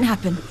 that didn't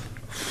happen.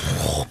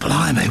 Oh,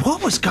 blimey,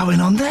 what was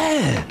going on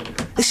there?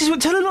 This is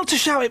what. Tell her not to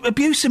shout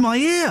abuse in my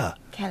ear.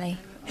 Kelly.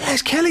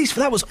 Yes, Kelly's.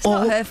 That was it's all.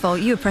 Not her fault.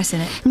 You were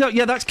pressing it. No,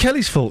 yeah, that's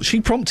Kelly's fault. She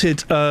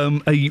prompted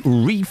a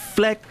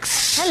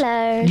reflex.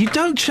 Hello. You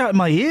don't shout in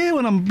my ear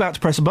when I'm about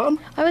to press a button.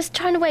 I was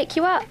trying to wake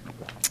you up.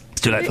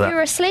 It's too late for that. You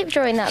were asleep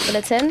during that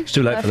bulletin. It's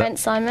too late no for that.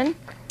 offence, Simon.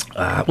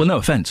 Well, no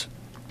offence.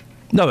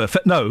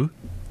 No.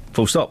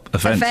 Full stop.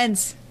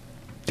 Offence.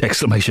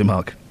 Exclamation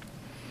mark.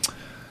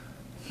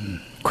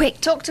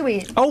 Quick, talk to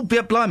Ian. Oh,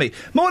 blimey.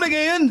 Morning,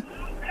 Ian.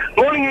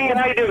 Morning, Ian.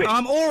 How you doing?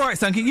 I'm all right,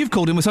 thank you. You've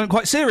called in with something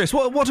quite serious.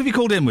 What have you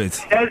called in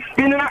with? There's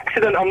been an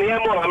accident on the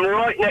M1. I'm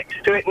right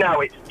next to it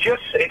now. It's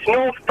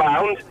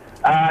northbound,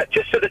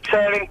 just at the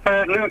turning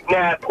for Luton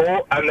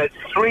Airport, and there's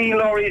 3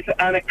 lorries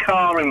and a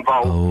car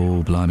involved.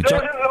 Oh, blimey. It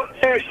doesn't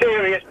look too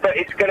serious, but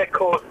it's going to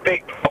cause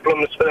big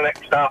problems for the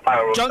next half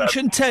hour or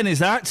Junction so. 10, is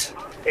that?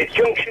 It's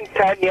junction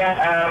 10,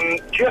 yeah,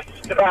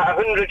 just about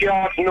 100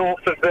 yards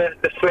north of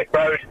the slip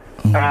road.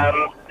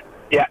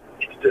 Yeah,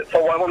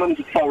 for one of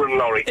the foreign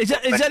lorries. Does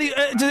it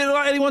look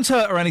like anyone's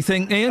hurt or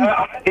anything, Ian?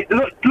 It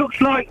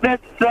looks like they're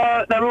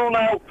all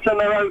out and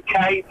they're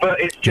okay, but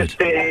it's just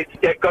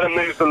they've got to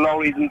move the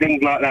lorries and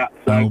things like that.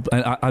 So.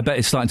 Oh, I bet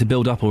it's starting to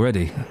build up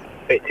already.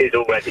 It is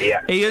already,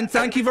 yeah. Ian,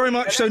 thank you very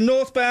much. So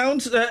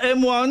northbound,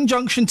 M1,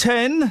 junction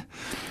 10.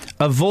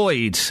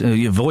 Avoid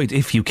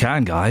if you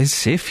can,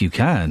 guys, if you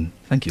can.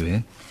 Thank you,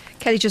 Ian.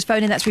 Kelly's just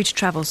phoning, that's through to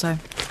travel, so...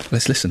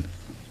 Let's listen.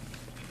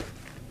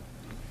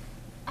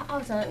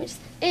 Oh, sorry, let me just...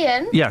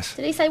 Ian? Yes?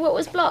 Did he say what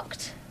was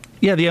blocked?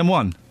 Yeah, the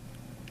M1.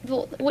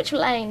 Which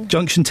lane?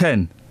 Junction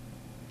 10.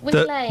 Which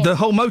lane? The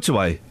whole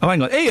motorway. Oh,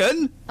 hang on.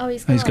 Ian? Oh,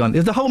 he's gone. He's gone.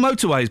 The whole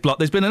motorway is blocked.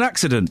 There's been an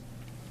accident.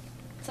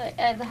 So,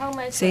 the whole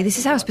motorway... See, this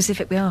is how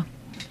specific we are.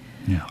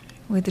 Yeah.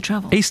 With the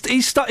travel.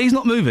 He's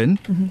not moving.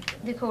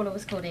 Mm-hmm. The caller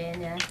was called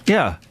Ian, yeah.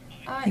 Yeah.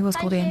 Right, he was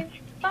called Ian.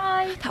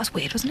 Bye. That was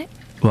weird, wasn't it?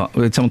 What?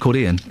 Someone called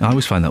Ian? I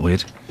always find that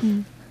weird.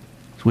 Mm.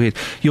 It's weird.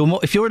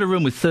 If you're in a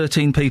room with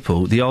 13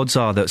 people, the odds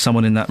are that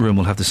someone in that room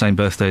will have the same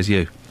birthday as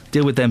you.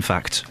 Deal with them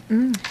facts.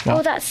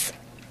 Oh, that's...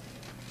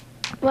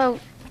 Well...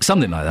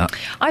 Something like that.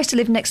 I used to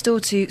live next door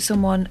to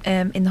someone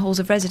in the halls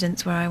of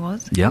residence where I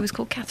was. Yeah. Who was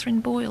called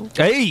Catherine Boyle.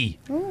 Hey!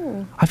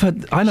 Ooh.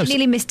 I know... She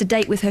nearly missed a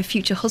date with her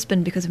future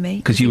husband because of me.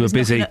 Because you were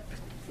busy.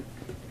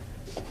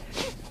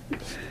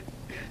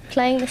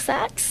 Playing the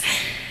sax?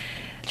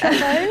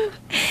 Trombone?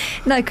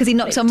 No, because he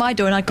knocked on my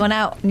door and I'd gone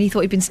out and he thought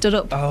he'd been stood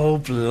up. Oh,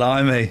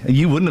 blimey.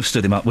 You wouldn't have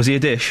stood him up. Was he a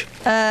dish?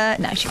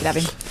 No, she could have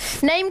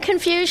him. Name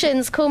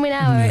confusions. Call me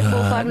now.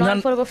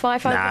 459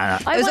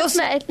 455. I once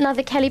met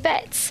another Kelly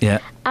Betts. Yeah.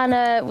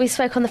 And we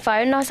spoke on the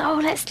phone and I was like, oh,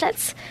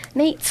 let's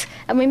meet.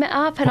 And we met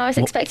up and I was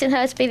expecting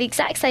her to be the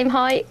exact same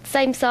height,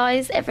 same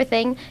size,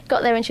 everything.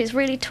 Got there and she was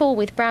really tall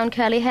with brown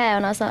curly hair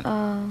and I was like,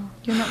 oh,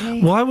 you're not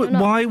me.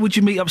 Why would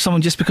you meet up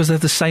someone just because they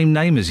have the same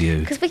name as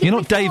you? You're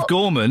not Dave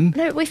Gorman.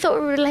 No, we thought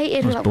we were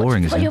related. That's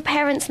boring, what are your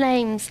parents'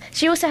 names?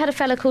 She also had a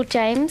fella called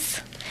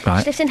James. Right.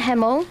 She lives in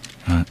Hemel.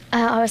 Right.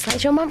 I was like,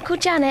 is your mum called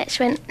Janet?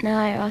 She went, no.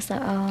 I was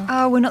like, oh.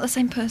 Oh, we're not the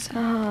same person.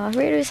 Oh, I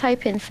really was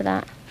hoping for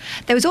that.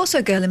 There was also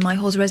a girl in my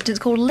hall's residence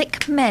called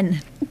Lick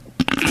Men.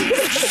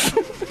 Is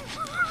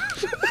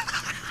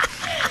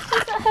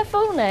that her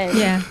full name?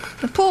 Yeah.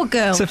 The poor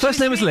girl. So first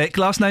name was Lick,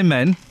 last name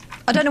Men.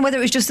 I don't know whether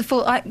it was just the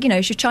full...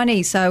 she's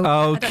Chinese, so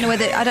I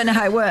don't know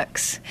how it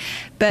works.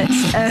 But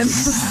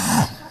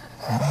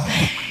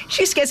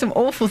she used to get some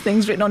awful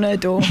things written on her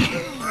door.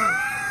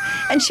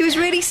 And she was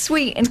really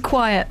sweet and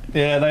quiet.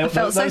 Yeah, I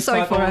felt so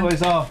sorry for her.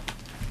 Always are.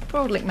 Poor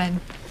old Lick Men.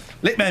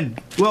 Lick Men.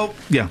 Well,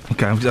 yeah,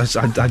 OK.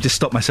 I just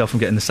stopped myself from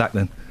getting the sack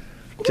then.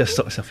 Just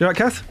stopped myself. You all right,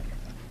 Kath?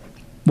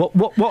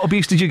 What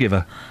abuse did you give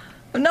her?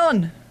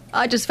 None.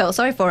 I just felt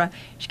sorry for her.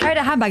 She carried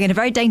her handbag in a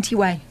very dainty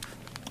way.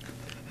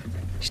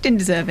 She didn't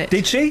deserve it.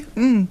 Did she?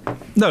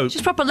 No.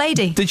 She's a proper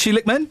lady. Did she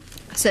lick men?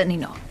 Certainly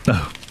not.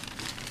 No.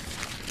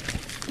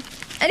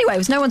 Anyway, it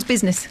was no one's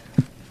business.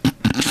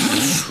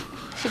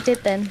 She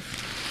did then.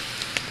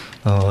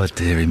 Oh,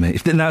 dearie me.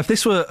 If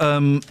this were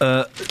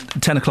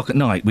 10 o'clock at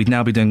night, we'd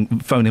now be doing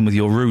phone in with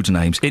your rude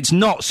names. It's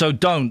not, so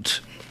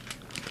don't.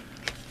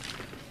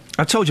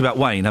 I've told you about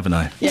Wayne, haven't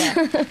I? Yeah.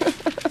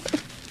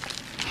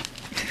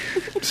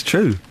 It's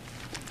true.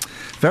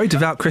 Very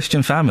devout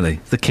Christian family.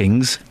 The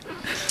Kings.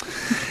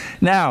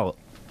 Now,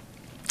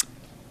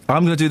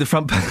 I'm going to do the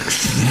front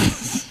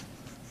page.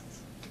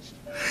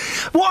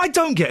 What I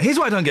don't get... Here's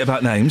what I don't get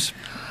about names.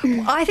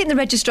 I think the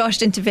registrar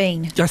should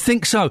intervene. I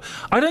think so.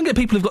 I don't get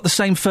people who've got the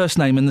same first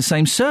name and the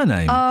same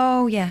surname.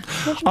 Oh, yeah.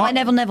 Like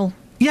Neville.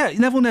 Yeah,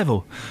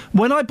 Neville.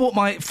 When I bought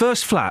my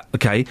first flat,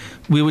 OK,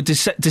 we were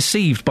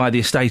deceived by the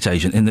estate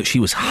agent in that she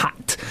was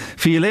hot.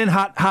 Feeling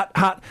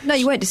hot. No,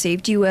 you weren't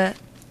deceived. You were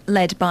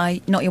led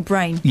by not your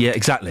brain. Yeah,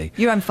 exactly.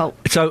 Your own fault.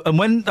 So, and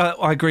when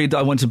I agreed that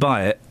I wanted to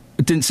buy it,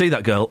 didn't see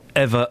that girl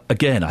ever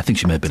again. I think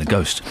she may have been a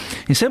ghost.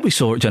 Instead, we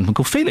saw a gentleman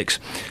called Felix.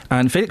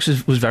 And Felix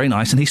was very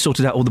nice, and he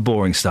sorted out all the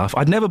boring stuff.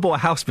 I'd never bought a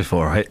house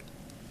before, right?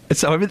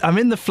 So I'm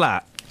in the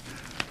flat,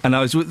 and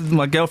I was with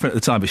my girlfriend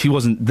at the time, but she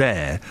wasn't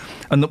there.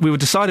 And we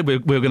decided we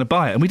were going to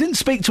buy it. And we didn't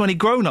speak to any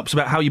grown-ups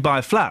about how you buy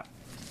a flat.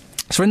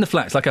 So we're in the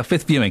flat. It's like our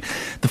fifth viewing.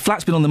 The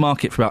flat's been on the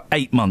market for about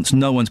 8 months.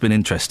 No one's been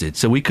interested.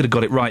 So we could have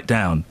got it right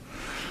down.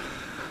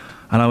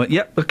 And I went,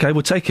 yep, OK,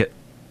 we'll take it.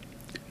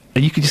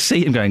 And you could just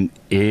see him going,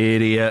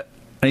 idiot.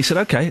 And he said,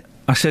 OK.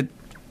 I said,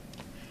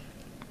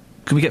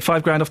 can we get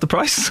 $5,000 off the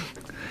price?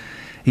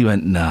 He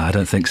went, no, I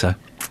don't think so.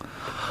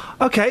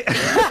 OK. What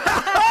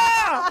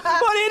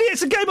an idiot,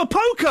 it's a game of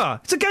poker.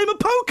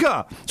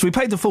 So we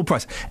paid the full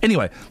price.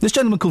 Anyway, this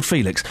gentleman called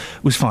Felix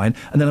was fine.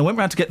 And then I went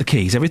round to get the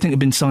keys. Everything had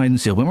been signed and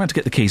sealed. Went round to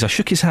get the keys. I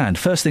shook his hand.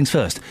 First things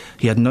first.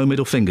 He had no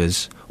middle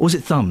fingers. Or was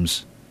it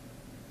thumbs?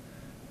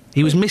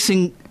 He was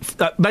missing...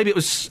 Maybe it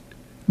was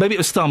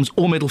thumbs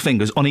or middle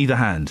fingers on either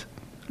hand.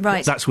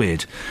 Right. That's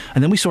weird.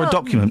 And then we saw a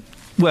document.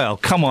 Well,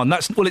 come on.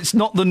 It's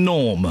not the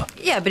norm.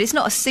 Yeah, but it's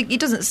not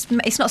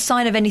it's not a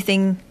sign of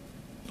anything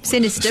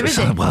sinister, is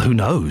it? Well, who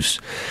knows?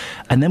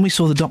 And then we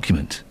saw the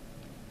document.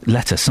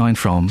 letter signed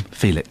from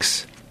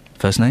Felix.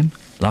 First name,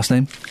 last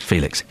name,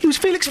 Felix. He was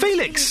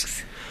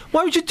Felix.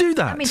 Why would you do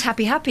that? That means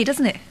happy,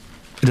 doesn't it?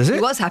 Does it?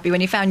 He was happy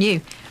when he found you.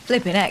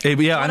 Flipping heck.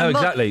 Yeah, I know,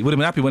 exactly. He would have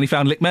been happy when he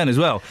found Lick Men as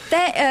well.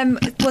 There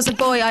was a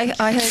boy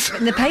I heard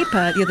in the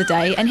paper the other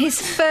day, and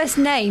his first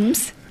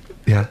names...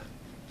 Yeah.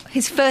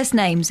 His first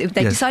names,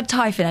 they decide to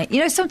hyphenate. You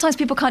know, sometimes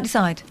people can't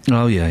decide.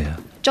 Oh, yeah.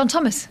 John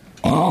Thomas.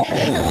 Oh.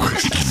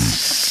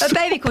 A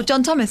baby called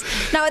John Thomas.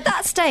 Now, at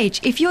that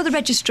stage, if you're the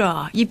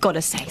registrar, you've got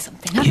to say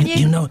something, haven't you?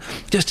 You know,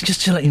 just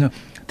to let you know,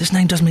 this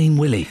name does mean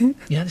Willie.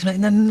 Yeah, this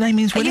name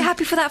means Willie. Are you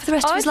happy for that for the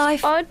rest of his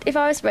life? If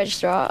I was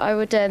registrar, I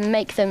would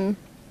make them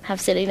have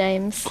silly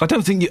names. I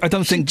don't think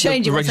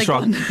the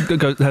registrar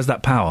has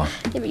that power.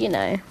 Yeah, but you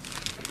know.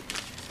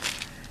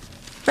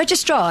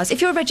 Registrars,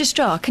 if you're a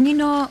registrar, can you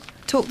not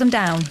talk them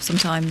down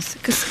sometimes?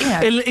 Because, you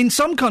know... In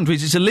some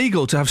countries, it's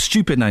illegal to have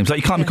stupid names. Like,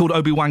 you can't be called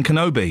Obi-Wan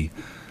Kenobi.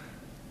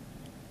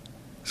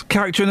 It's a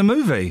character in a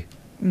movie.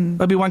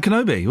 Obi-Wan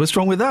Kenobi. What's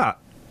wrong with that?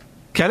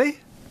 Kelly?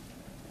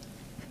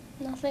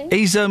 Nothing.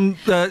 He's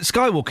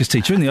Skywalker's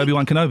teacher, isn't he,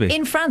 Obi-Wan Kenobi?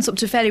 In France, up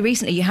to fairly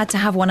recently, you had to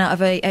have one out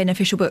of an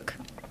official book.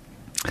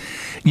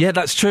 Yeah,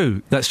 that's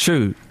true.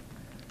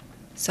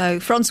 So,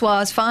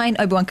 Francois, fine.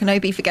 Obi-Wan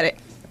Kenobi, forget it.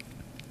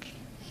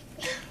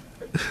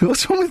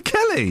 What's wrong with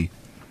Kelly?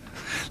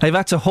 They've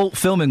had to halt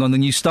filming on the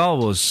new Star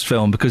Wars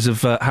film because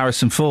of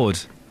Harrison Ford.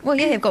 Well,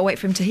 yeah, they've got to wait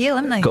for him to heal,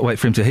 haven't they? Got to wait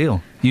for him to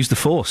heal. Use the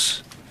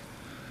Force.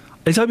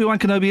 Is Obi-Wan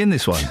Kenobi in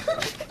this one?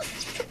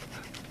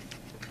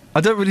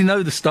 I don't really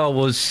know the Star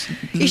Wars...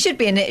 He should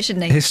be in it,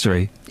 shouldn't he?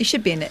 History. He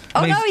should be in it.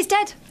 Oh, no, he's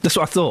dead. That's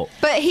what I thought.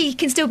 But he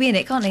can still be in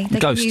it, can't he? They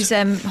Ghost. can use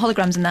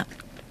holograms and that.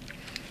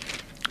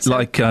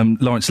 Like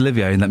Laurence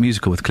Olivier in that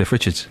musical with Cliff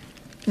Richards.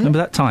 Remember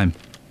that time?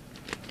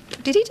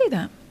 Did he do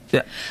that?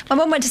 Yeah. My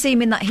mum went to see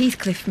him in that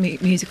Heathcliff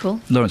musical.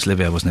 Laurence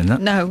Olivier wasn't in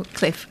that. No,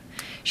 Cliff.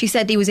 She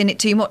said he was in it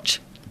too much.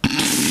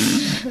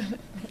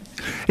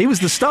 He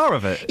was the star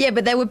of it. Yeah,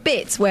 but there were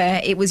bits where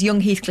it was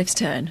young Heathcliff's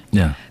turn.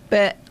 Yeah.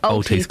 But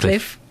old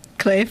Heathcliff,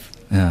 Cliff,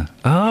 yeah.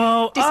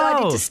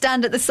 decided to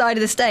stand at the side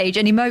of the stage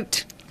and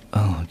emote.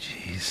 Oh,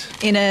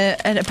 jeez. In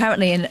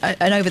apparently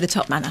an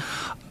over-the-top manner.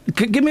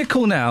 Give me a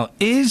call now.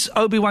 Is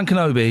Obi-Wan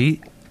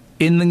Kenobi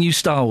in the new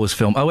Star Wars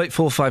film?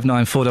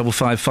 08459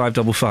 455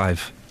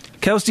 555.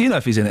 Kels, do you know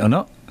if he's in it or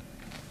not?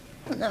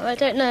 No, I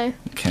don't know.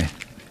 Okay.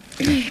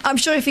 I'm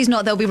sure if he's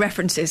not, there'll be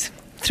references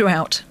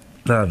throughout.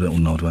 They'll have a little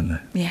nod, won't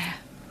they? Yeah.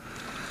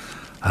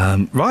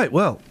 Right,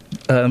 well,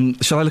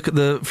 shall I look at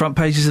the front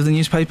pages of the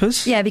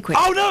newspapers? Yeah, be quick.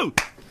 Oh, no!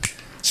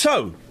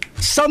 So,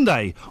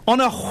 Sunday, on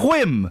a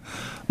whim,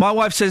 my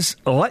wife says,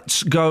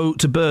 let's go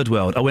to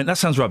Birdworld. I went, that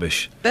sounds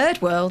rubbish.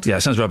 Birdworld? Yeah,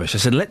 it sounds rubbish. I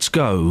said, let's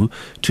go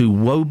to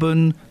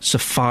Woburn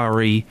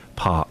Safari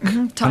Park.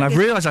 Mm-hmm. And I've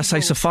realised I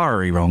say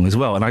safari wrong as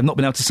well, and I've not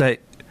been able to say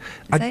it.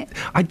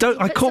 I don't.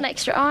 I caught an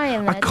extra I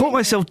in there. I caught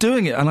myself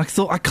doing it, and I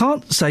thought I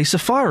can't say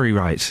safari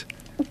right.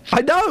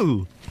 I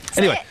know.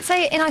 Anyway,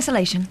 say it in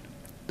isolation.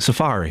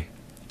 Safari.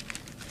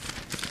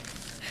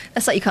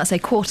 That's like you can't say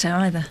quarter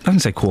either. I don't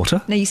say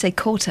quarter. No, you say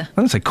quarter.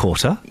 I don't say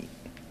quarter.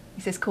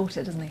 He says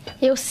quarter, doesn't he?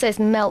 He also says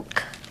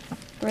milk.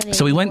 Really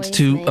so we went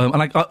to,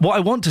 and what I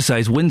want to say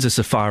is Windsor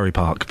Safari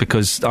Park,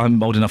 because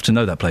I'm old enough to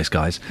know that place,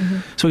 guys. Mm-hmm.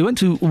 So we went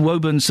to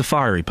Woburn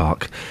Safari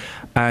Park,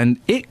 and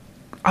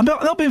I'm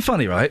not being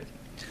funny, right?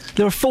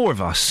 There were four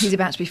of us. He's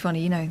about to be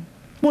funny, you know.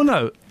 Well,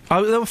 no.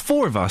 There were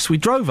four of us. We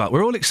drove up.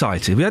 We're all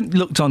excited. We hadn't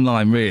looked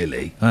online,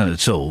 really,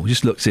 at all. We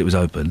just looked to see it was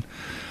open.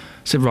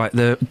 Said, right,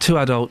 there are two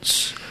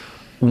adults,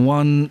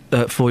 one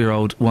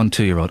 4-year-old, one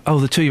 2-year-old. Oh,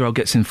 the 2-year-old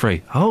gets in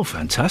free. Oh,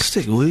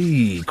 fantastic.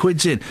 Wee,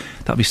 quid's in.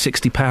 That'll be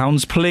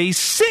 £60, please.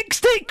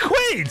 60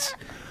 quid!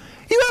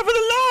 You having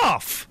a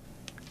laugh?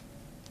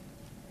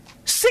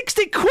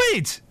 60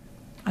 quid!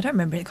 I don't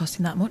remember it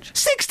costing that much.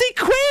 60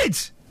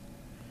 quid!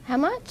 How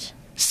much?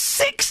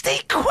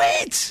 60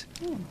 quid!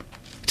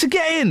 To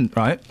get in,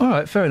 right? All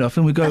right, fair enough.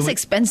 And we go. That's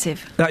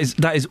expensive. That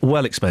is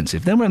well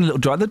expensive. Then we're on a little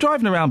drive. The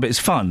driving around bit is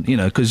fun, you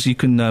know, because you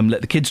can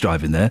let the kids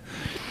drive in there.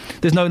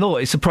 There's no law.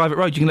 It's a private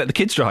road. You can let the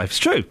kids drive. It's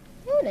true.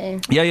 Really?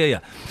 Yeah.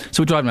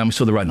 So we're driving around. We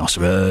saw the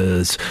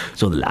rhinoceros,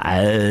 saw the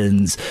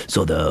lions,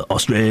 saw the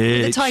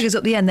ostrich. The tigers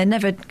up the end. They're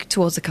never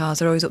towards the cars.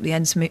 They're always up the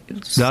end.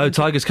 No,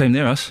 tigers came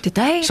near us. Did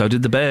they? So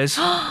did the bears.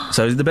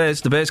 So did the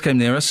bears. The bears came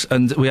near us,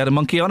 and we had a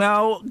monkey on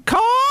our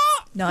car.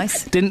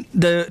 Nice. Didn't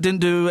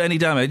do any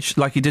damage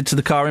like he did to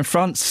the car in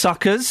front.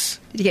 Suckers.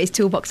 Did he get his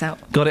toolbox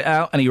out? Got it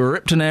out, and he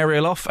ripped an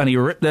aerial off, and he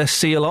ripped their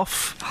seal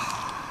off.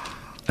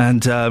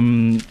 And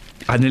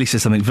I nearly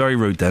said something very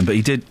rude then, but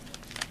he did.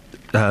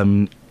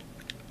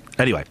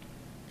 Anyway.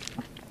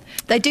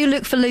 They do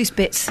look for loose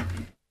bits.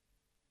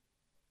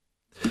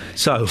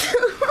 So.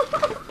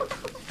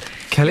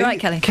 Kelly. You're right,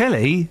 Kelly.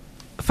 Kelly,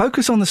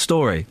 focus on the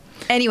story.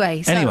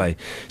 Anyway,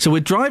 so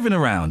we're driving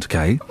around,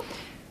 okay?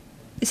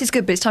 This is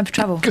good, but it's time for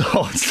travel.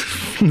 God,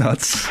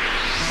 nuts.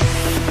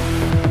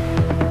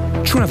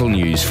 Travel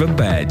news for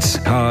beds,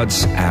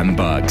 cards and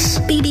bugs.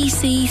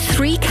 BBC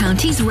Three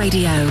Counties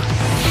Radio.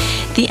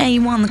 The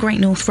A1, the Great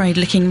North Road,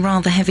 looking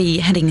rather heavy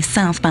heading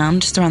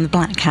southbound just around the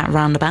Black Cat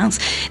roundabouts.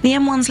 The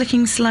M1's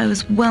looking slow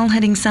as well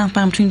heading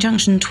southbound between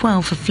junction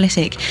 12 for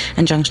Flitwick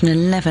and junction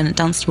 11 at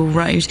Dunstable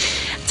Road.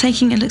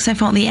 Taking a look so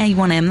far at the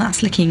A1M,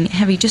 that's looking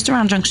heavy just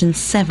around junction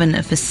 7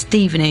 for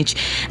Stevenage,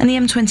 and the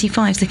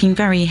M25's looking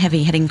very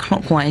heavy heading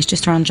clockwise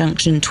just around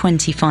junction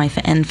 25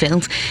 for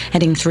Enfield,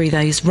 heading through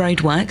those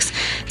roadworks.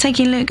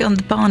 Taking a look on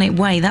the Barnet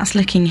Way, that's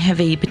looking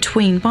heavy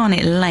between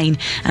Barnet Lane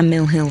and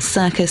Mill Hill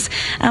Circus,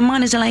 and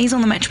minor delays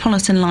on the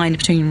Metropolitan line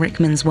between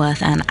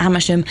Rickmansworth and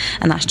Amersham,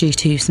 and that's due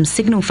to some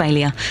signal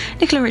failure.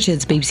 Nicola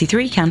Richards, BBC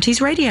Three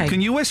Counties Radio.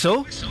 Can you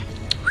whistle?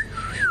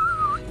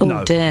 Oh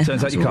no, dear,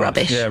 turns out you can't.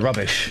 rubbish. Yeah,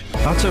 rubbish.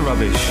 Utter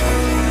rubbish.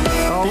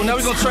 Oh, now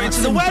we've gone straight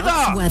into the weather.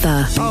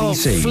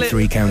 BBC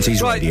Three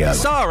Counties right, Radio.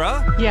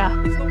 Sarah? Yeah.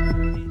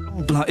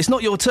 It's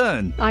not your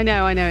turn. I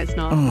know it's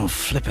not. Oh,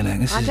 flipping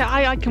it.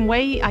 I can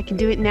wait. I can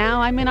do it now.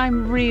 I mean,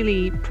 I'm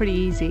really pretty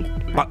easy.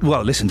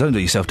 Well, listen, don't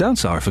let yourself down,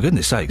 Sarah, for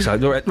goodness sakes.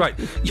 Right,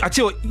 I tell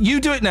you what, you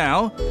do it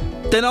now,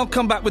 then I'll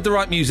come back with the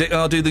right music and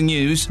I'll do the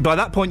news. By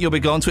that point, you'll be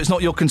gone, so it's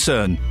not your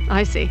concern.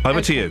 I see.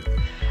 Over to you.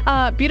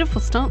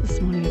 Beautiful start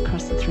this morning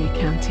across the three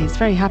counties.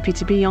 Very happy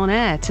to be on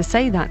air to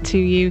say that to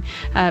you.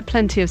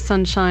 Plenty of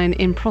sunshine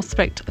in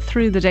prospect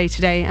through the day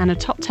today and a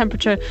top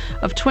temperature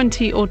of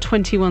 20 or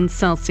 21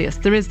 Celsius.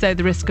 There is, though,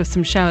 the risk of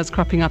some showers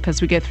cropping up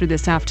as we go through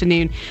this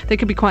afternoon. They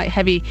could be quite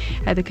heavy.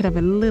 They could have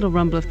a little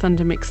rumble of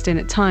thunder mixed in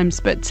at times,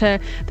 but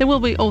there will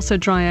be also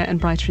drier and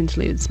brighter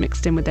interludes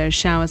mixed in with those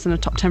showers, and a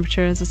top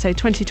temperature, as I say,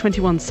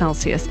 20-21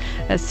 Celsius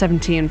at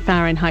 70 in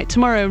Fahrenheit.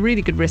 Tomorrow, a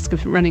really good risk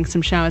of running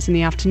some showers in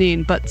the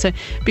afternoon, but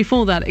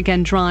before that,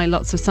 again, dry,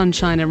 lots of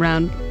sunshine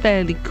around,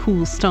 fairly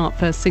cool start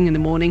first thing in the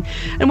morning.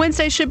 And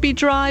Wednesday should be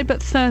dry,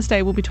 but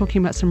Thursday we'll be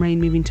talking about some rain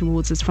moving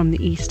towards us from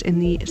the east in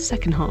the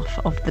second half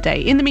of the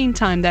day. In the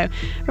meantime, though,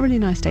 a really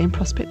nice day in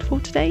prospect for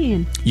today,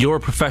 Ian. You're a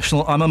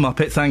professional, I'm a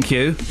muppet, thank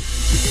you.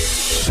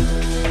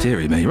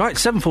 Deary me. Right,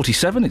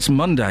 7:47, it's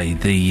Monday,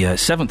 the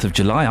 7th of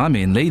July. I'm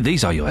Iain Lee.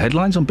 These are your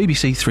headlines on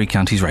BBC Three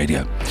Counties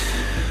Radio.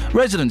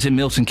 Residents in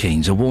Milton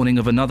Keynes are warning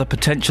of another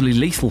potentially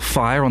lethal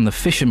fire on the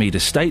Fishermead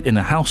estate in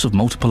a house of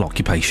multiple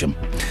occupation.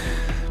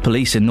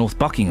 Police in North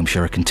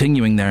Buckinghamshire are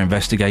continuing their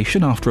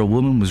investigation after a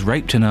woman was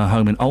raped in her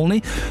home in Olney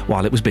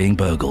while it was being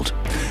burgled.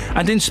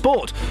 And in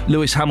sport,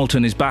 Lewis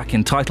Hamilton is back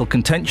in title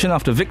contention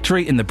after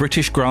victory in the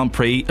British Grand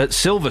Prix at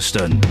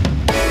Silverstone.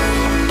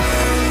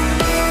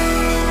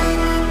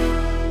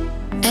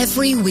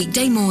 Every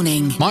weekday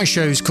morning. My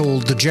show's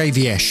called The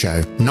JVS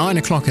Show, 9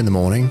 o'clock in the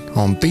morning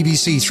on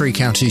BBC Three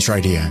Counties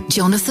Radio.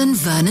 Jonathan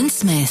Vernon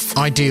Smith.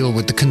 I deal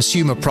with the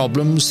consumer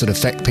problems that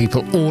affect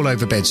people all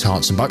over Beds,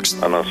 Herts and Bucks.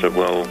 And I said,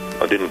 well,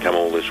 I didn't come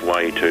all this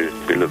way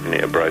to be looking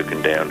at a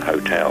broken down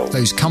hotel.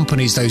 Those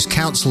companies, those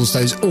councils,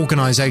 those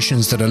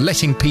organisations that are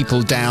letting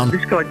people down.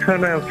 This guy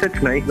turned around and said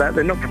to me that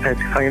they're not prepared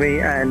to pay me,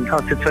 and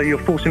I said, so you're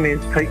forcing me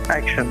to take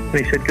action.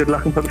 And he said, good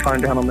luck, and put the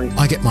phone down on me.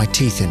 I get my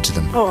teeth into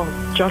them. Oh,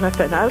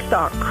 Jonathan, I'll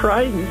start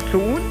crying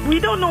soon. We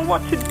don't know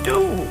what to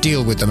do.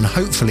 Deal with them and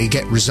hopefully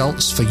get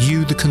results for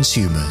you, the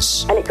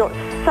consumers. And it got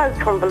so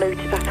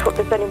convoluted, I thought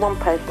there's only one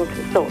person who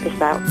can sort this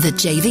out. The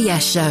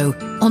JVS Show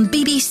on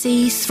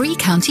BBC Three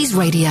Counties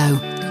Radio.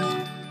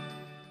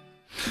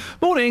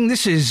 Morning,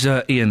 this is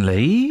Iain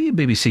Lee,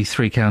 BBC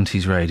Three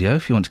Counties Radio.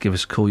 If you want to give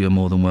us a call, you're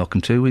more than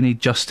welcome to. We need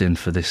Justin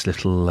for this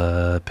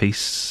little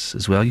piece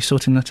as well. You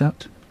sorting that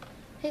out?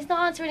 He's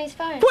not answering his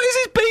phone. What is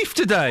his beef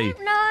today?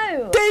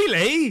 No.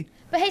 Daily?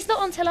 But he's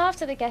not until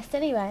after the guest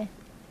anyway.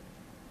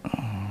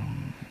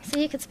 So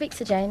you could speak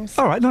to James.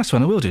 All right, nice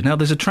one, I will do. Now,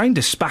 there's a train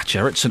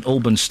dispatcher at St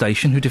Albans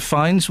Station who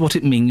defines what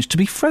it means to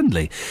be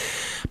friendly.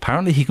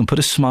 Apparently, he can put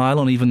a smile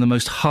on even the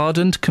most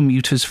hardened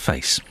commuter's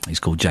face. He's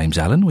called James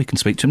Allen. We can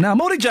speak to him now.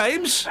 Morning,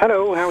 James.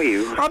 Hello, how are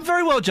you? I'm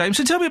very well, James.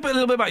 So tell me a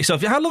little bit about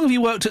yourself. How long have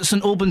you worked at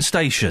St Albans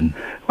Station?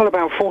 Well,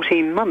 about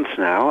 14 months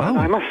now, and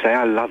I must say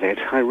I love it.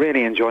 I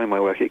really enjoy my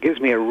work. It gives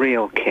me a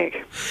real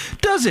kick.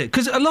 Does it?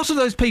 Because a lot of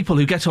those people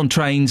who get on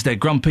trains, they're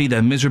grumpy,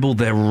 they're miserable,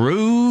 they're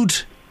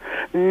rude.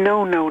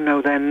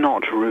 No, they're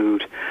not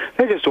rude.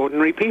 They're just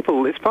ordinary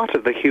people. It's part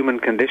of the human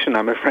condition,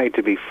 I'm afraid,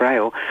 to be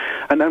frail.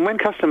 And when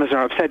customers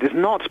are upset, it's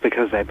not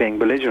because they're being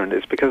belligerent.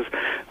 It's because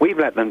we've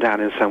let them down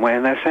in some way,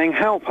 and they're saying,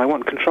 help, I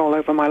want control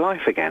over my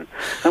life again.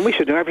 And we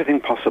should do everything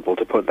possible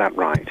to put that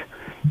right.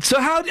 So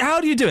how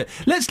do you do it?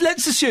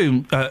 Let's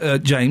assume,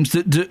 James,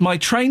 that my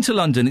train to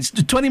London, it's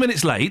 20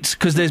 minutes late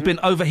because there's been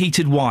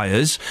overheated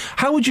wires.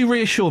 How would you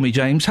reassure me,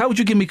 James? How would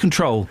you give me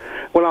control?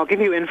 Well, I'll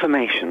give you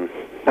information.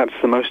 That's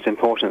the most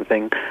important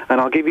thing. And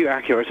I'll give you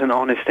accurate and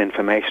honest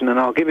information, and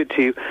I'll give it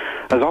to you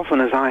as often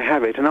as I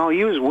have it. And I'll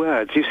use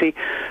words. You see,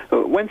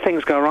 when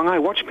things go wrong, I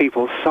watch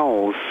people's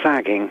souls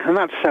sagging, and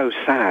that's so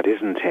sad,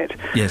 isn't it?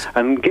 Yes.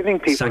 And giving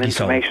people Saggy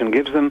information soul.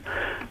 gives them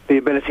the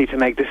ability to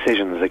make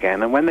decisions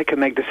again. And when they can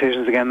make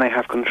decisions again, they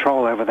have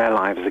control over their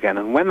lives again.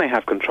 And when they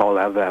have control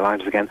over their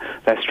lives again,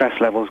 their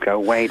stress levels go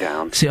way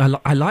down. See, I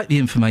like the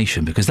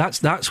information because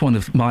that's one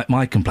of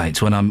my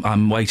complaints when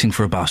I'm waiting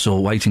for a bus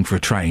or waiting for a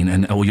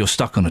train or you're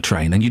stuck on a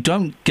train and you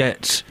don't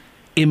get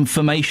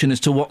information as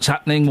to what's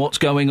happening, what's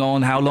going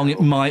on, how long it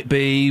might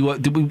be,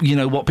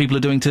 what people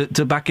are doing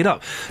to back it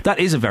up. That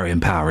is a very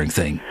empowering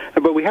thing.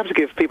 But we have to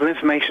give people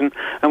information,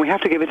 and we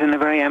have to give it in a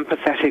very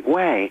empathetic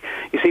way.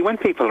 You see, when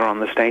people are on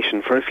the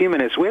station for a few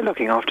minutes, we're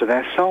looking after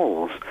their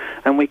souls,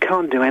 and we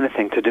can't do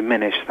anything to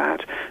diminish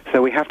that.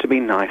 So we have to be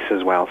nice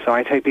as well. So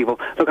I take people,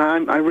 look,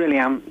 I really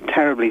am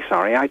terribly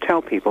sorry. I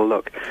tell people,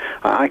 look,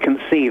 I can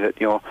see that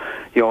your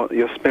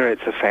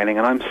spirits are failing,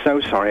 and I'm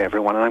so sorry,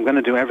 everyone, and I'm going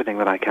to do everything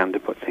that I can to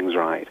put things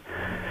right.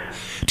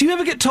 Do you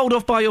ever get told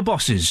off by your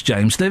bosses,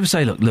 James? Do they ever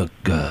say, look,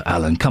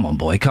 Alan, come on,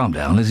 boy, calm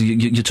down.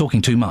 You're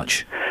talking too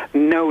much?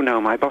 No,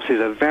 my bosses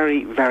are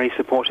very, very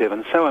supportive,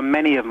 and so are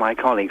many of my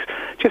colleagues.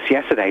 Just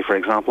yesterday, for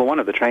example, one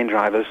of the train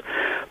drivers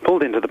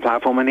pulled into the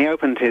platform and he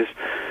opened his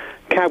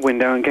cab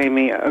window and gave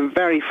me a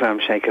very firm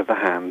shake of the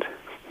hand.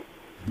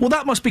 Well,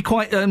 that must be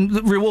quite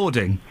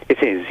rewarding.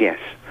 It is, yes.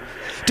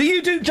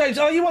 James,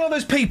 are you one of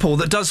those people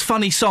that does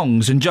funny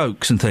songs and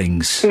jokes and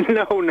things?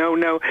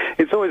 No.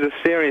 It's always a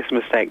serious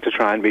mistake to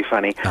try and be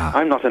funny.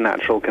 I'm not a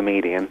natural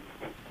comedian.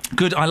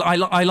 Good, I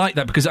like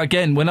that, because,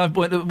 again,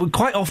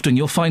 quite often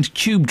you'll find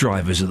tube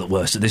drivers are the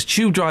worst at this.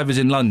 Tube drivers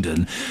in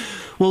London,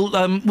 well,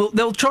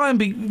 they'll try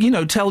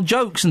and tell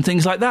jokes and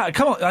things like that.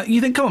 Come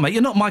on, mate,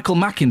 you're not Michael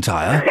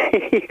McIntyre.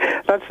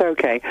 That's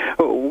okay.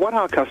 What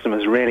our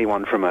customers really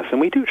want from us, and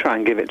we do try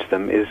and give it to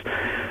them, is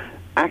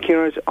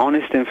accurate,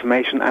 honest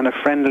information and a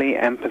friendly,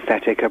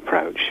 empathetic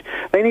approach.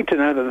 They need to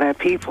know that they're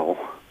people.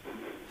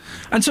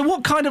 And so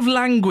what kind of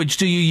language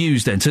do you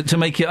use, then, to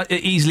make it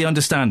easily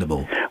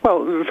understandable?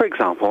 Well, for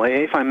example,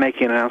 if I'm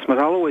making an announcement,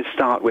 I'll always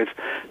start with,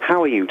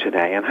 how are you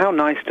today? And how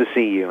nice to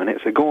see you, and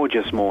it's a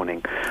gorgeous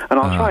morning. And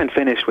I'll try and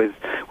finish with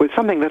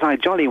something that I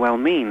jolly well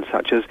mean,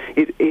 such as,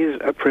 it is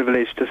a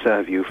privilege to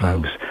serve you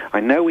folks. I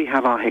know we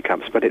have our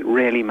hiccups, but it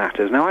really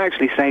matters. Now, I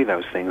actually say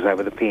those things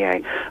over the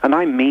PA, and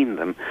I mean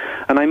them.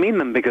 And I mean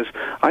them because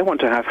I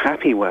want to have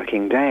happy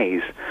working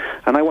days.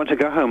 And I want to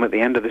go home at the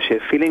end of the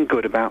shift feeling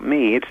good about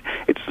me.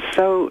 It's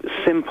so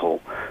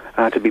simple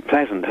to be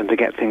pleasant and to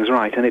get things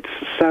right, and it's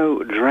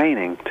so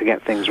draining to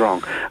get things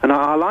wrong. And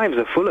our lives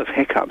are full of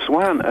hiccups.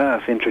 Why on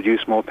earth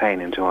introduce more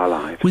pain into our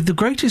lives? With the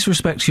greatest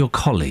respect to your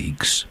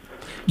colleagues,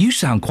 you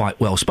sound quite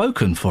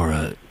well-spoken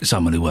for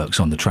someone who works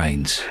on the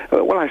trains.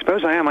 Well, I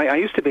suppose I am. I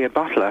used to be a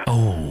butler.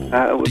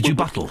 Oh, did you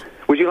buttle?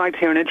 Would you like to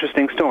hear an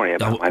interesting story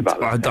about my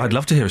butler? I'd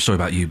love to hear a story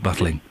about you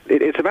buttling.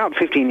 It's about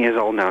 15 years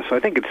old now, so I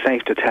think it's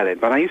safe to tell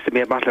it, but I used to be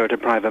a butler at a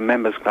private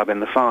members' club in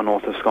the far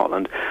north of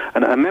Scotland,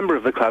 and a member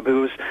of the club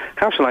who was,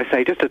 how shall I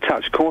say, just a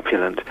touch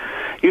corpulent,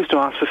 used to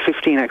ask for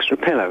 15 extra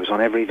pillows on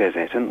every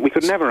visit, and we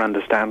could never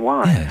understand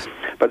why. Yes.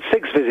 But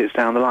 6 visits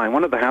down the line,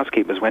 one of the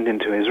housekeepers went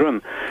into his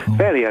room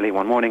fairly early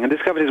one morning and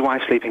discovered his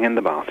wife sleeping in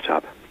the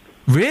bathtub.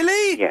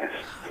 Really? Yes.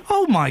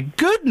 Oh, my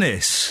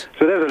goodness!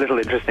 So there's a little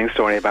interesting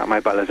story about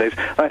my butler's days.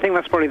 I think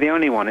that's probably the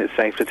only one it's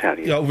safe to tell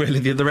you. Oh, really?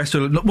 The rest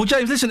are... Well,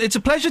 James, listen, it's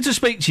a pleasure to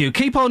speak to you.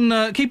 Keep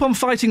on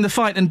fighting the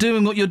fight and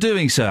doing what you're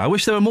doing, sir. I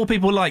wish there were more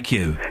people like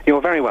you.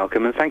 You're very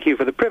welcome, and thank you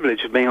for the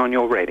privilege of being on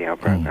your radio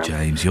programme. Oh,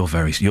 James,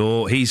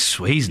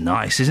 he's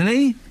nice, isn't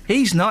he?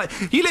 He's nice.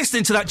 You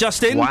listening to that,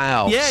 Justin?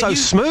 Wow, so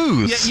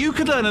smooth. Yeah, you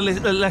could learn a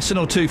lesson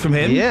or two from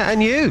him. Yeah,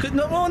 and you.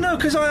 No,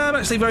 because I am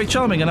actually very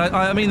charming, and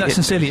I mean that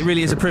sincerely. It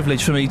really is a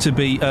privilege for me to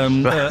be,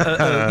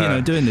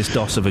 doing this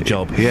DOS of a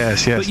job.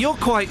 Yes. But you're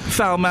quite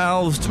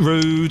foul-mouthed,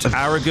 rude,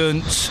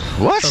 arrogant,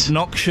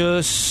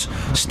 obnoxious,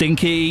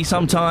 stinky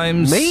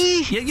sometimes.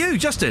 Me? Yeah, you,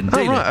 Justin.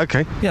 Oh, right,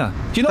 okay. Yeah.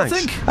 Do you not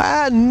Thanks.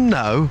 think?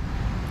 No.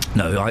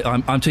 No,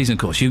 I'm teasing, of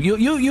course.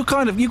 You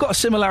kind of, you've got a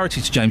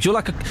similarity to James. You're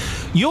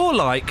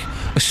like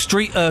a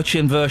street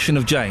urchin version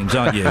of James,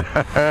 aren't you?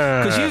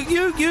 Because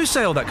you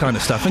say all that kind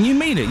of stuff and you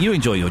mean it. You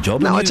enjoy your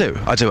job. No, I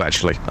do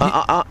actually.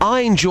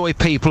 I enjoy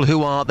people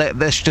who are,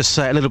 let's just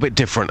say, a little bit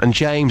different, and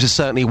James is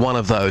certainly one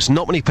of those.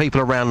 Not many people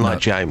around like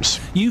James.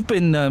 You've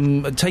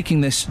been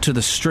taking this to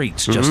the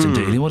streets, Justin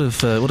Dealey. What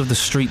have the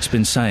streets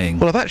been saying?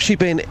 Well, I've actually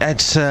been in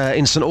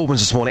St Albans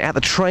this morning at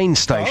the train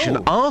station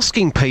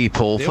asking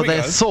people for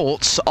their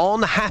thoughts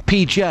on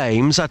Happy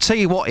James. I tell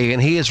you what, Ian,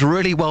 he is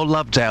really well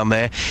loved down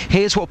there.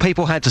 Here's what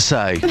people had to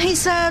say.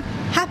 He's a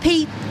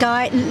happy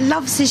guy,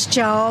 loves his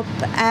job,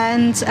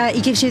 and he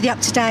gives you the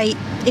up-to-date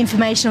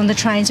information on the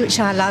trains, which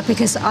I love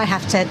because I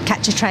have to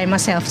catch a train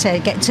myself to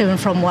get to and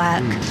from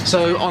work.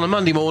 So on a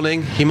Monday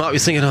morning, you might be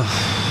thinking,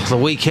 the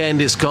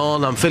weekend is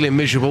gone, I'm feeling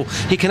miserable.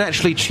 He can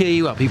actually cheer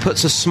you up. He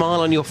puts a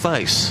smile on your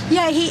face.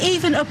 Yeah, he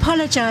even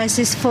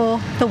apologises for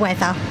the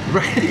weather.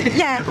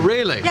 Yeah.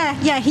 Really?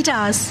 Yeah, he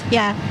does,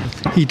 yeah.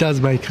 He does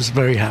make us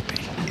very happy.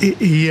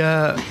 He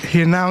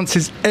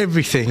announces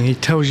everything. He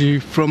tells you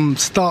from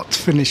start to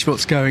finish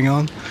what's going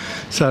on.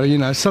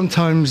 So,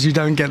 sometimes you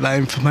don't get that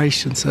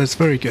information, so it's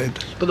very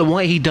good. But the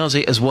way he does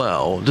it as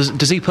well,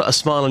 does he put a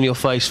smile on your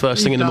face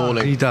first thing in the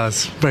morning? He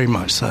does, very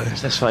much so.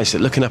 Let's face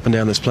it, looking up and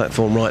down this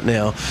platform right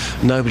now,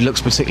 nobody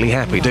looks particularly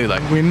happy, do they?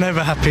 We're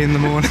never happy in the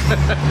morning.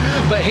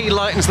 But he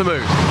lightens the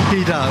mood.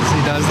 He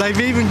does. They've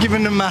even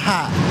given him a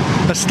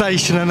hat, a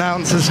station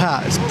announcer's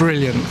hat. It's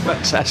brilliant.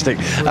 Fantastic.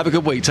 Have a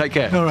good week. Take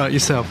care. All right,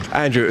 yourself.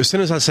 Andrew you, as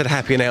soon as I said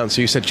happy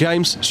announcer, you said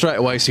James straight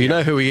away, so you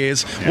know who he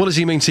is. What does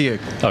he mean to you?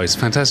 Oh, he's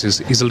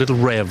fantastic. He's a little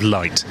ray of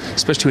light,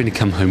 especially when you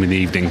come home in the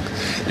evening.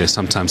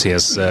 Sometimes he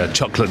has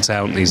chocolates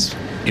out and he's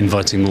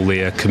inviting all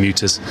the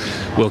commuters,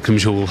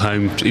 welcomes you all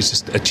home. He's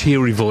just a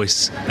cheery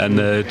voice and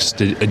just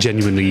a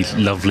genuinely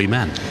lovely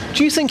man.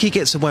 Do you think he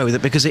gets away with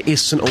it because it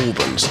is St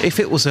Albans? If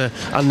it was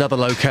another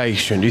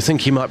location, do you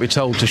think he might be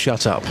told to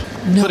shut up?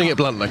 No. Putting it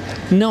bluntly.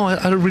 No,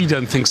 I really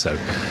don't think so.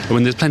 I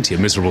mean, there's plenty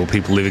of miserable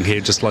people living here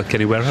just like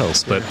anywhere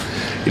else, but,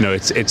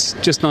 it's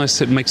just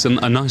nice. It makes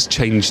a nice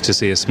change to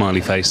see a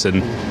smiley face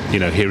and,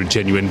 hear a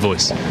genuine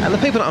voice. And the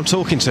people that I'm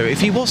talking to,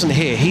 if he wasn't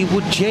here, he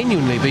would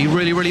genuinely be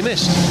really, really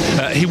missed.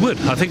 He would,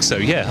 I think so,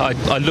 yeah.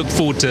 I look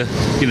forward to,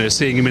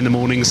 seeing him in the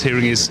mornings,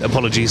 hearing his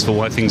apologies for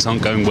why things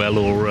aren't going well,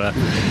 or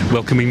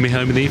welcoming me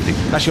home in the evening.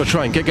 That's your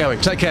train. Get going.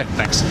 Take care.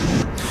 Thanks.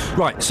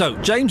 Right, so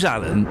James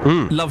Allen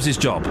loves his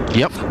job.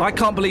 Yep. I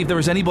can't believe there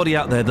is anybody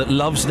out there that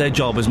loves their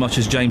job as much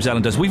as James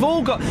Allen does. We've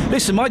all got...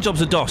 Listen, my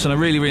job's a DOS and I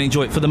really, really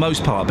enjoy it for the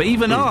most part, but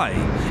even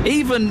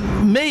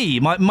me,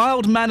 my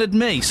mild-mannered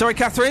me... Sorry,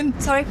 Catherine?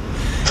 Sorry?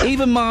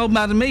 Even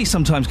mild-mannered me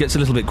sometimes gets a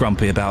little bit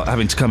grumpy about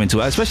having to come into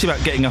it, especially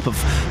about getting up at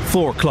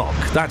 4 o'clock.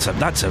 That's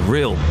a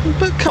real...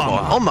 But come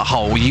on the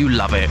whole, you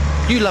love it.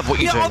 You love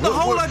what you do. Yeah, on the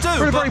whole, I do.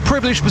 We're in a very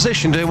privileged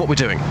position doing what we're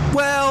doing.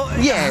 Well...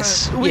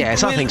 Yes,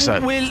 I think so.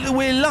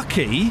 We're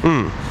lucky.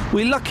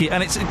 We're lucky,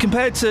 and it's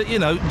compared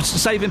to,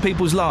 saving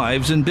people's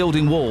lives and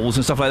building walls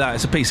and stuff like that,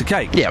 it's a piece of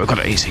cake. Yeah, we've got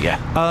it easy, yeah.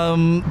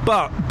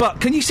 But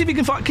can you see if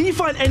you can you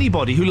find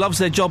anybody who loves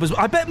their job as...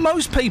 I bet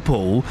most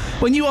people,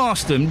 when you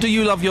ask them, do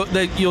you love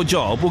your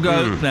job, will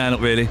go, nah, not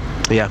really.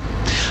 Yeah.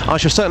 I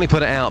shall certainly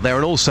put it out there,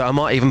 and also I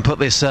might even put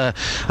this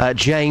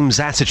James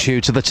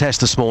attitude to the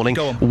test this morning,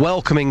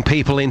 welcoming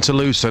people into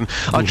Luton.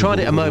 I tried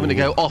it a moment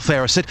ago off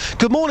air. I said,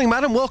 "Good morning,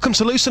 madam, welcome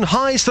to Luton.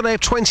 Highs today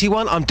of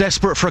 21. I'm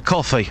desperate for a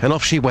coffee." And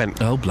off she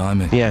went. Oh,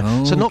 blimey.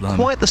 Yeah, so not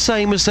quite the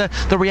same as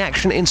the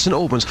reaction in St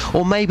Albans,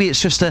 or maybe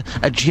it's just a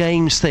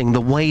James thing,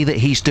 the way that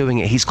he's doing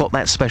it. He's got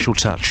that special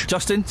touch.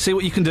 Justin, see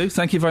what you can do.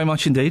 Thank you very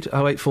much indeed.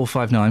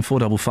 08459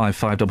 455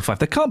 555.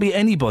 There can't be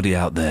anybody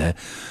out there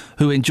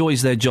who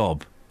enjoys their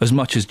job as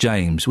much as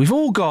James. We've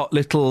all got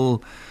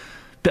little...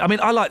 I mean,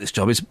 I like this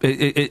job.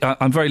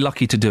 I'm very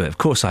lucky to do it. Of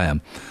course I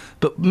am.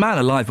 But man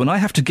alive, when I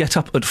have to get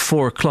up at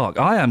 4 o'clock,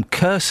 I am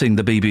cursing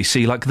the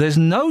BBC like there's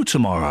no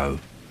tomorrow.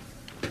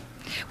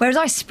 Whereas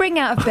I spring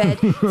out of bed,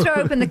 throw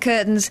open the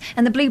curtains,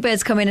 and the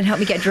bluebirds come in and help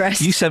me get dressed.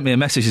 You sent me a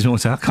message this morning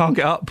saying, I can't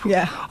get up.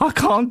 Yeah. I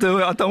can't do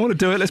it. I don't want to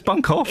do it. Let's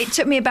bunk off. It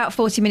took me about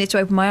 40 minutes to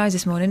open my eyes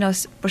this morning. I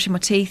was brushing my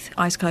teeth,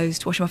 eyes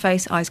closed, washing my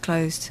face, eyes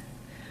closed.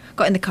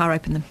 Got in the car,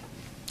 opened them.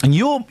 And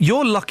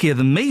you're luckier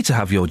than me to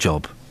have your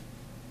job.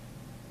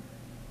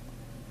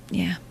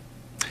 Yeah.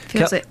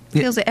 Feels it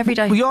every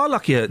day. Well, you are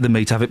luckier than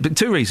me to have it, but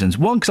 2 reasons.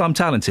 1, because I'm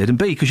talented, and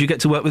B, because you get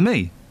to work with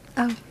me.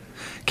 Oh.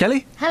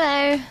 Kelly?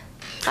 Hello.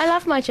 I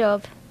love my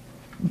job.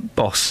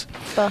 Boss.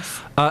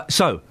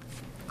 So,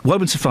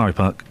 Woburn Safari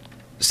Park,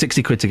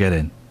 60 quid to get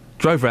in.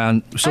 Drove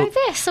round.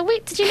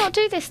 Did you not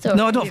do this story?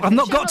 No, I've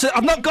not got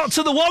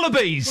to the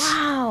Wallabies.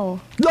 Wow.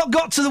 Not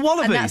got to the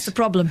Wallabies. And that's the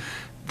problem.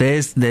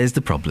 There's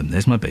the problem.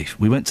 There's my beef.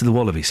 We went to the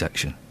Wallaby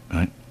section,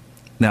 right?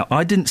 Now,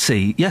 I didn't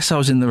see... Yes, I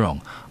was in the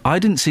wrong. I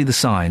didn't see the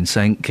sign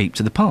saying keep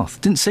to the path.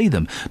 Didn't see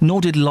them.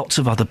 Nor did lots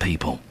of other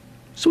people.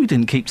 So we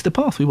didn't keep to the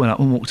path. We went up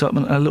and walked up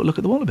and had a little look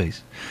at the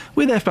Wallabies.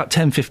 We were there for about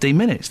 10, 15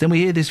 minutes. Then we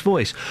hear this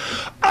voice.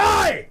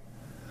 Oi!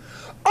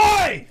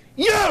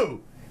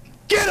 You!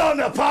 Get on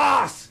the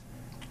path!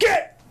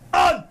 Get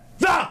on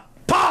the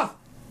path!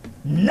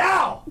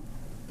 Now!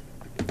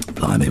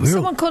 Blimey,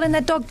 Someone calling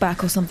their dog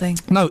back or something?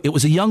 No, it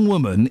was a young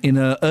woman in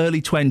her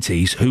early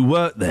 20s who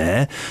worked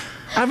there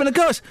having a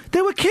go.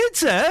 There were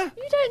kids there.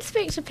 You don't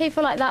speak to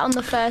people like that on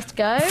the first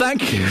go.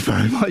 Thank you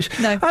very much.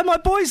 No. And my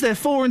boy's there,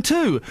 4 and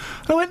 2.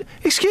 I went,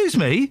 excuse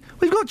me,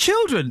 we've got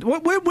children.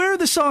 Where are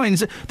the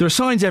signs? There are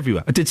signs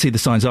everywhere. I did see the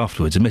signs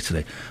afterwards,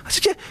 admittedly. I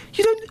said, yeah,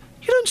 you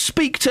don't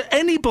speak to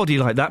anybody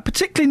like that,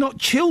 particularly not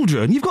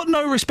children. You've got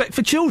no respect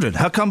for children.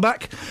 Her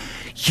comeback?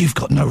 You've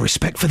got no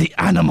respect for the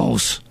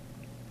animals.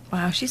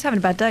 Wow, she's having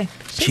a bad day.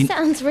 She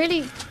sounds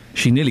really...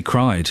 She nearly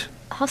cried.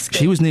 Husky.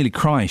 She was nearly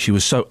crying. She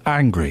was so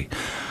angry.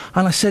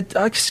 And I said,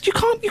 you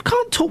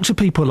can't talk to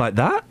people like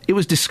that. It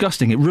was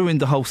disgusting. It ruined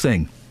the whole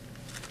thing.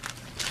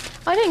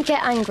 I don't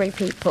get angry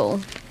people.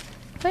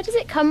 Where does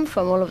it come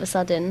from all of a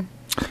sudden?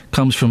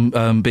 Comes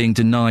from being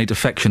denied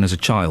affection as a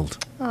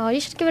child. Oh, you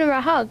should have given her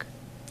a hug.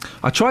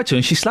 I tried to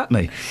and she slapped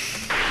me.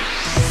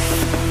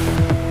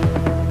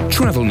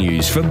 Travel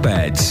news for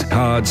beds,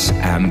 cards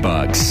and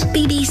bugs.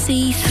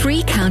 BBC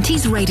Three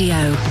Counties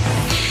Radio.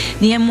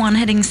 The M1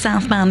 heading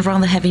southbound,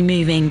 rather heavy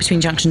moving between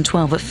junction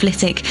 12 at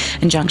Flitwick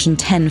and junction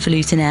 10 for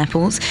Luton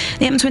Airport.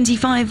 The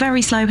M25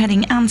 very slow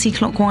heading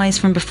anti-clockwise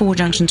from before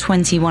junction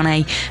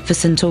 21A for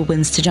St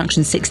Albans to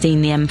junction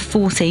 16, the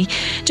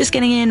M40. Just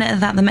getting in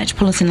that the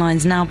Metropolitan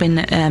line's now been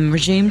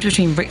resumed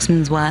between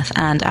Rickmansworth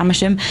and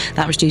Amersham.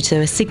 That was due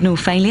to a signal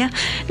failure.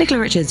 Nicola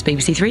Richards,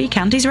 BBC Three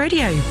Counties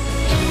Radio.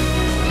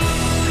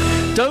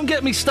 Don't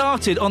get me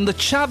started on the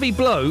chavvy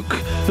bloke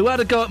who had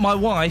a go at my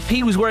wife.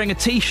 He was wearing a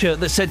T-shirt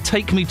that said,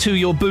 "Take me to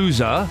your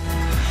boozer."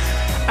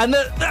 And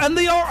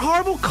the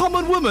horrible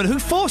common woman who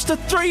forced a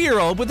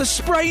 3-year-old with a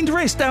sprained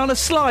wrist down a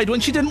slide when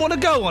she didn't want to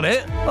go on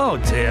it. Oh,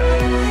 dear.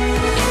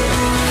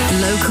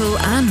 Local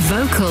and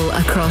vocal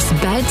across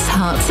Beds,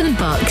 Herts and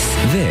Bucks.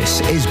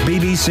 This is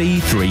BBC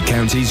Three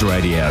Counties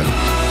Radio.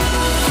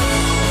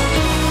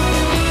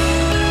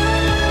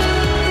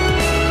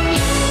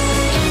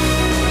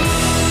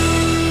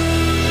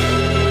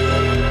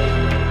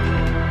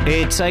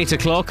 It's 8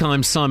 o'clock.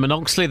 I'm Simon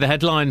Oxley. The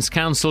headlines: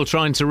 Council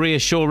trying to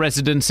reassure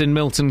residents in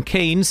Milton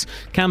Keynes,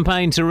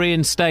 campaign to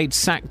reinstate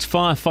sacked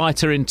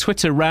firefighter in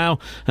Twitter row,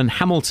 and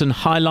Hamilton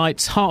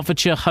highlights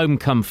Hertfordshire home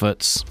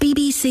comforts.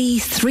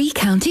 BBC Three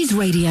Counties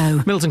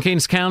Radio. Milton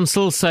Keynes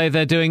Council say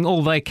they're doing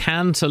all they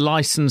can to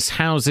licence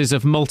houses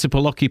of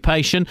multiple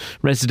occupation.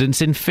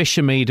 Residents in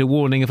Fishermead are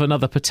warning of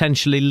another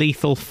potentially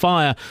lethal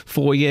fire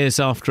 4 years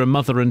after a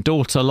mother and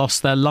daughter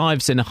lost their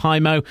lives in a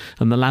hymo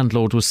and the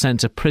landlord was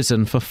sent to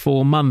prison for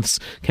 4 months.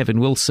 Kevin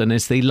Wilson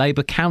is the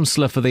Labour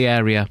councillor for the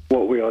area.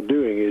 What we are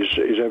doing is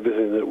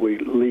everything that we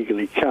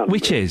legally can.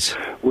 Which is?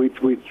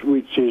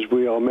 Which is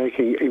we are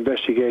making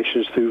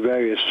investigations through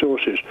various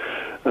sources.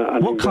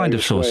 And what kind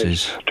of sources?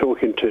 Ways,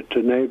 talking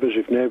to neighbours,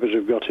 if neighbours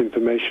have got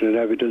information and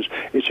evidence.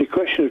 It's a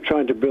question of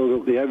trying to build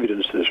up the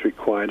evidence that's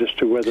required as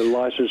to whether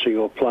licensing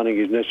or planning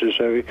is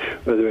necessary,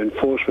 whether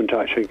enforcement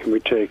action can be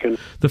taken.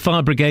 The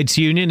Fire Brigades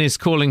Union is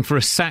calling for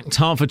a sacked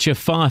Hertfordshire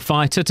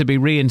firefighter to be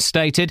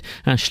reinstated.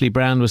 Ashley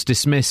Brown was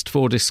dismissed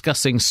for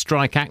discussing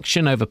strike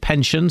action over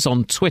pensions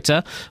on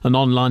Twitter. An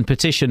online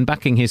petition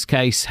backing his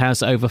case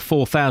has over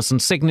 4,000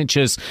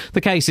 signatures.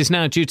 The case is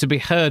now due to be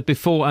heard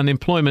before an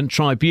employment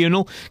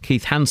tribunal.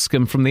 Keith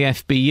Hanscom from the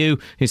FBU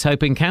is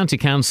hoping county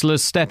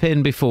councillors step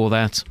in before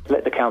that.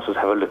 Let the councils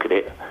have a look at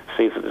it,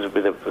 see if there's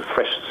with a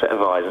fresh set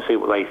of eyes and see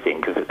what they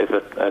think. If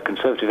a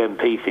Conservative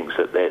MP thinks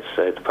that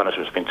the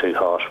punishment's been too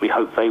harsh, we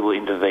hope they will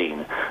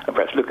intervene and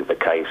perhaps look at the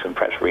case and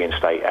perhaps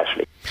reinstate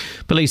Ashley.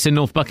 Police in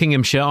North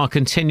Buckinghamshire are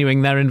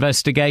continuing their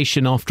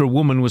investigation after a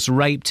woman was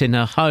raped in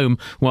her home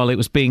while it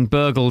was being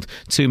burgled.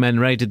 2 men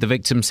raided the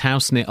victim's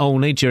house near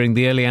Olney during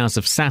the early hours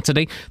of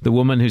Saturday. The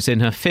woman, who's in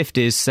her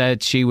 50s,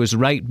 said she was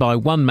raped by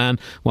one man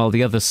while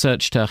the other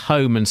searched her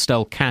home and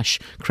stole cash,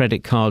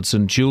 credit cards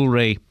and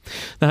jewellery.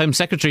 The Home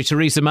Secretary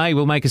Theresa May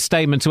will make a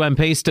statement to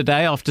MPs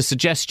today after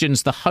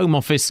suggestions the Home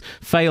Office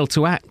failed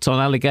to act on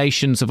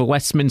allegations of a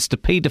Westminster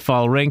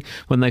paedophile ring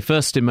when they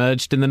first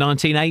emerged in the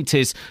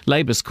 1980s.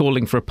 Labour's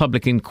calling for a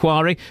public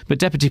inquiry, but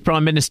Deputy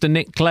Prime Minister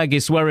Nick Clegg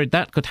is worried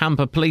that could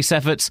hamper police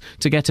efforts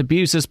to get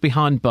abusers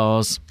behind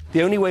bars.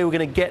 The only way we're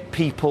going to get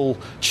people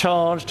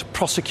charged,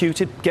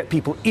 prosecuted, get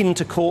people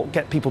into court,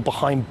 get people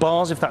behind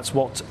bars, if that's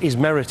what is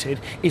merited,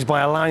 is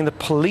by allowing the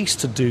police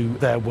to do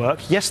their work.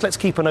 Yes, let's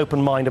keep an open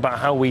mind about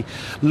how we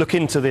look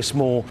into this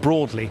more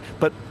broadly,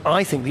 but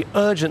I think the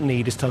urgent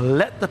need is to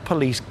let the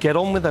police get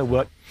on with their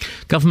work.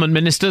 Government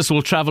ministers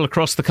will travel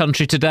across the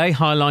country today,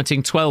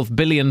 highlighting £12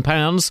 billion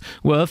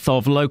worth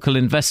of local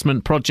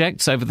investment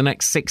projects over the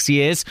next 6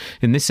 years.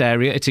 In this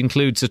area, it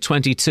includes a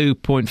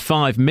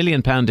 £22.5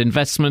 million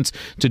investment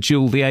to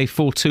dual the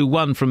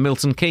A421 from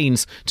Milton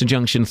Keynes to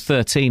junction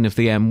 13 of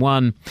the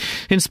M1.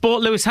 In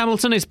sport, Lewis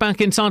Hamilton is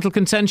back in title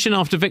contention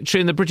after victory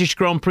in the British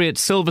Grand Prix at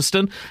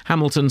Silverstone.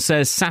 Hamilton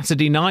says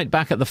Saturday night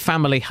back at the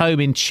family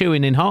home in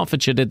Chewin in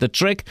Hertfordshire did the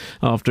trick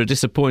after a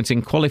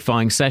disappointing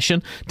qualifying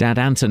session. Dad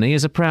Anthony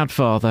is a proud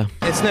father.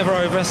 It's never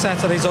over.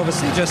 Saturday's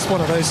obviously just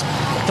one of those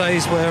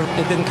days where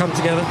it didn't come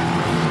together.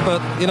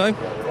 But,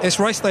 it's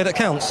race day that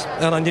counts.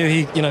 And I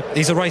knew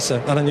he's a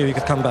racer and I knew he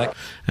could come back.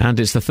 And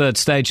it's the third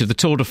stage of the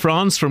Tour de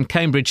France from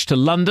Cambridge to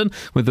London,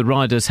 with the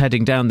riders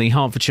heading down the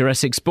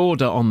Hertfordshire-Essex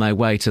border on their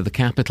way to the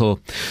capital.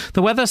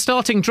 The weather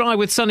starting dry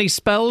with sunny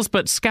spells,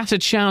 but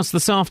scattered showers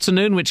this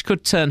afternoon, which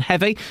could turn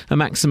heavy. A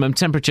maximum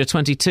temperature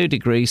 22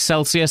 degrees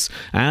Celsius.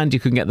 And you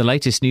can get the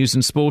latest news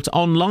and sport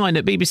online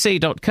at bbc.co.uk/Three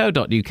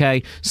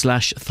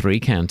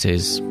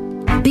Counties.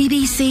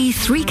 BBC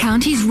Three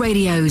Counties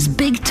Radio's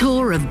big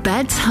tour of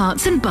Beds,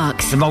 Herts and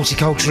Bucks. The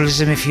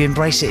multiculturalism, if you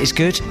embrace it, is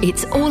good.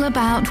 It's all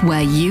about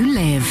where you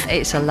live.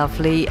 It's a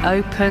lovely,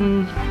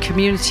 open,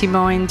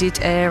 community-minded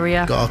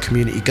area. Got our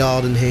community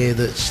garden here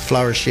that's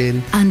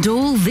flourishing. And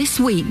all this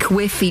week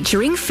we're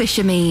featuring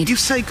Fishermead. You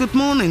say good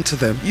morning to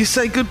them, you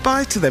say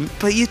goodbye to them,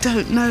 but you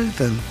don't know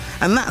them.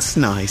 And that's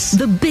nice.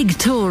 The big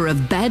tour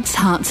of Beds,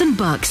 Herts and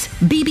Bucks.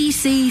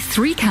 BBC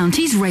Three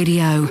Counties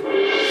Radio.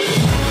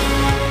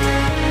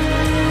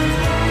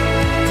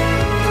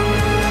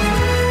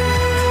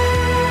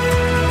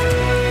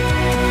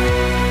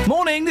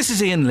 This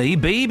is Iain Lee,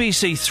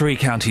 BBC Three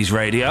Counties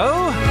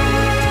Radio.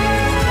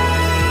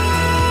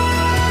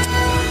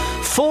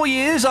 4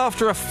 years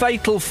after a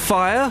fatal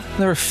fire,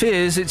 there are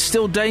fears it's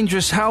still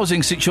dangerous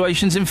housing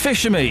situations in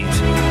Fishermead.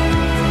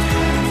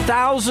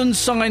 Thousands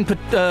signed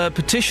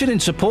petition in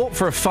support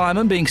for a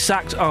fireman being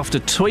sacked after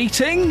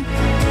tweeting.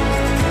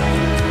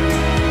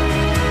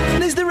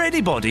 And is there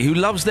anybody who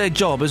loves their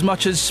job as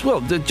much as, well,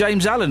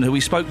 James Allen, who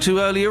we spoke to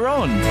earlier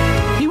on.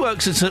 He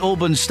works at St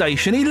Albans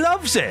Station. He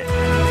loves it.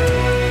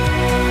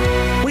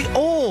 We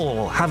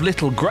all have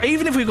little...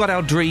 even if we've got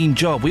our dream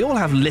job, we all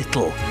have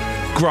little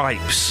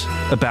gripes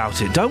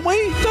about it, don't we?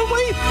 Don't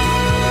we?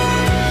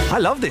 I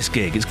love this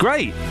gig. It's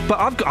great. But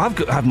I've got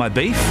to have my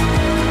beef.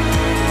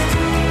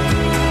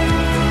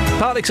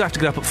 Partly because I have to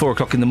get up at 4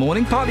 o'clock in the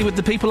morning, partly with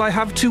the people I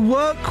have to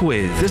work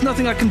with. There's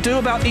nothing I can do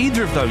about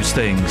either of those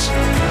things.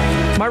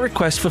 My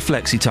request for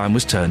flexi time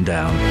was turned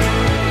down.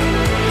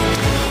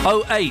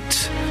 08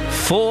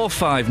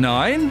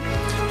 459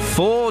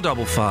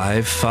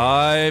 455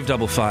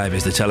 555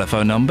 is the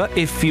telephone number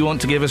if you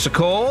want to give us a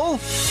call.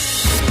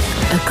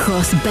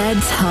 Across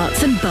beds,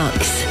 hearts and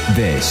bucks.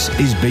 This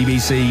is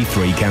BBC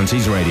Three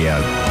Counties Radio.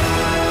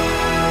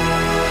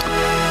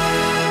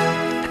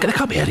 There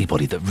can't be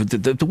anybody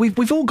that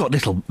we've all got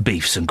little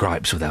beefs and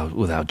gripes with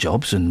our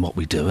jobs and what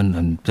we do,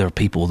 and there are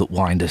people that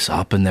wind us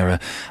up, and there are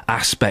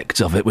aspects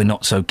of it we're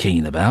not so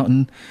keen about,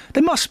 and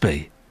there must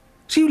be.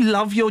 So you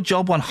love your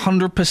job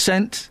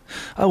 100%?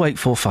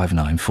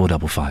 08459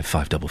 455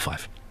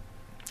 555.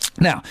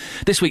 Now,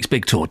 this week's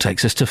Big Tour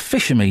takes us to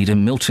Fishermead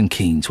in Milton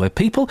Keynes, where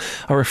people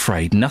are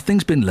afraid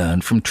nothing's been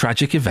learned from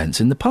tragic events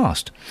in the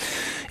past.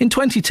 In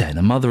 2010,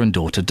 a mother and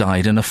daughter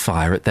died in a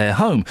fire at their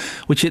home,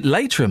 which it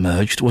later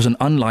emerged was an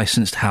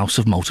unlicensed house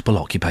of multiple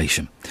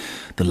occupation.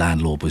 The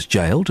landlord was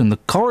jailed, and the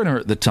coroner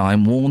at the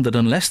time warned that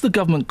unless the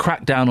government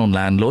cracked down on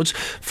landlords,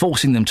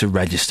 forcing them to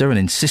register and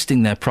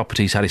insisting their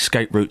properties had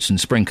escape routes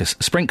and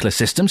sprinkler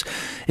systems,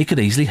 it could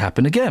easily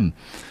happen again.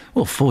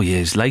 Well, 4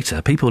 years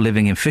later, people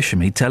living in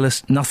Fishermead tell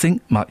us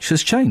nothing much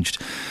has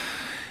changed.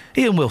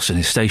 Iain Wilson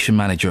is station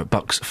manager at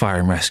Bucks Fire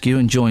and Rescue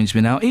and joins me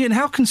now. Iain,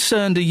 how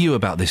concerned are you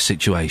about this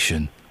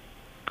situation?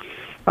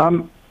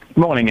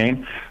 Morning,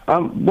 Iain.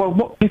 Well,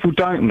 what people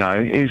don't know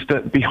is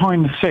that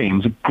behind the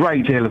scenes, a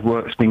great deal of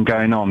work's been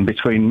going on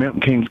between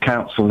Milton Keynes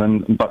Council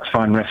and Bucks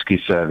Fire and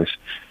Rescue Service.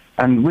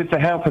 And with the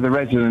help of the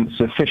residents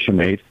of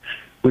Fishermead,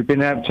 we've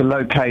been able to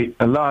locate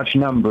a large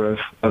number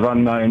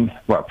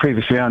of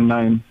previously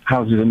unknown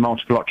houses in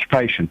multiple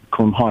occupation,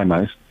 called them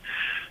HIMOs,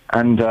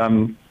 and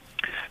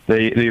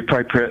the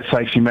appropriate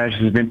safety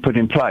measures have been put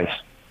in place.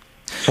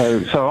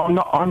 So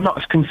I'm not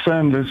as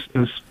concerned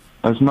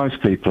as most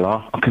people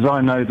are, because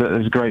I know that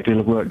there's a great deal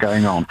of work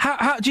going on.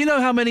 How do you know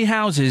how many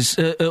houses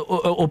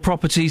or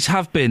properties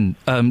have been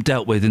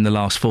dealt with in the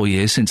last 4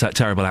 years since that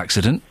terrible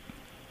accident?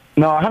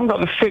 No, I haven't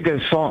got the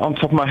figures on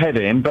top of my head,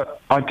 Ian, but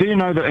I do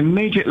know that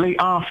immediately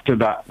after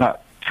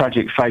that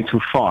tragic fatal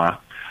fire,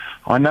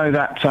 I know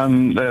that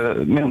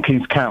the Milton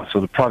Keynes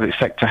Council, the private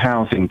sector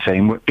housing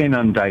team, were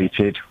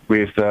inundated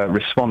with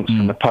response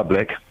from the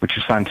public, which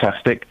is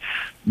fantastic,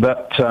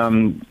 but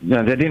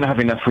they didn't have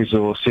enough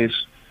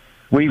resources.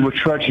 We were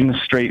trudging the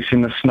streets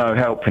in the snow,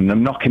 helping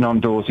them, knocking on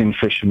doors in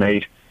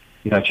Fishermead,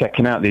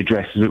 checking out the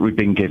addresses that we'd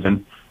been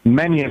given.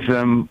 Many of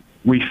them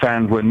we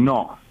found were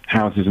not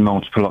houses of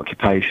multiple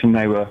occupation.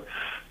 They were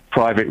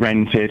private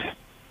rented,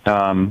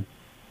 to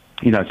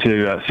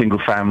single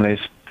families,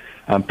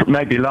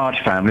 maybe large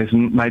families,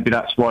 and maybe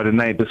that's why the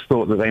neighbours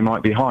thought that they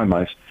might be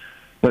HIMOs.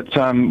 But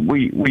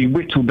we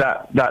whittled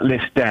that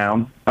list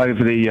down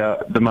over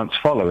the months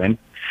following,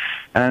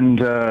 and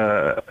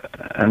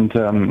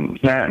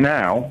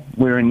now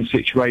we're in a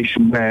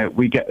situation where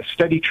we get a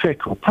steady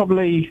trickle.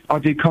 Probably I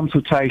do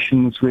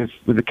consultations with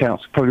the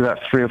council, probably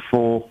about 3 or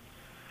 4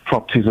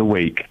 properties a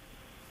week.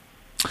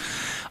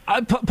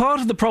 Part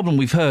of the problem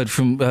we've heard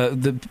from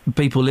the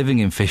people living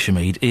in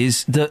Fishermead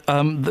is that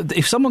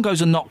if someone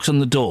goes and knocks on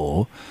the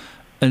door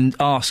and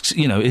asks,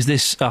 is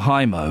this a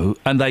HIMO,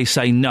 and they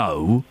say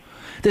no,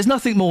 there's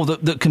nothing more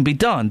that can be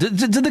done. Do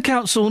the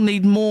council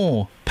need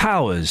more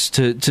powers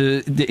to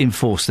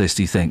enforce this,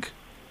 do you think?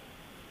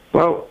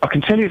 Well, I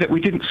can tell you that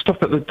we didn't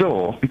stop at the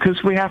door,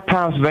 because we have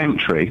powers of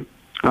entry.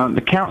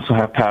 The council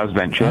have powers of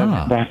entry.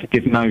 They have to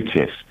give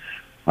notice.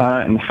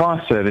 And the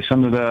fire service,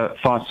 under the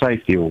fire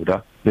safety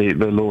order, the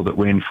law that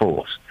we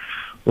enforce,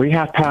 we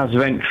have powers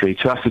of entry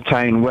to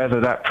ascertain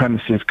whether that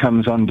premises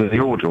comes under the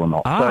order or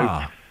not.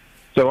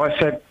 So I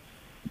said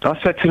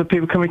to the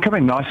people, can we come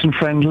in nice and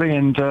friendly?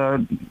 And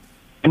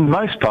in the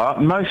most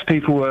part, most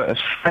people were as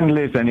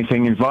friendly as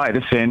anything,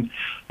 invited us in.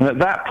 And at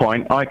that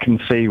point, I can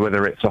see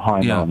whether it's a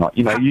HIMO or not.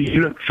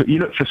 You look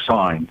for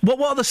signs. What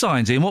are the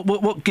signs, Ian?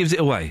 What gives it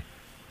away?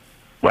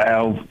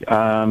 Well,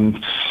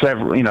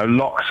 several,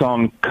 locks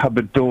on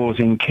cupboard doors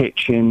in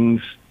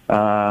kitchens,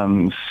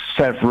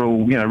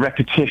 several,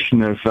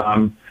 repetition of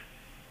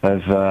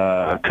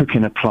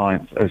cooking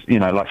appliances,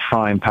 like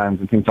frying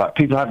pans and things like that.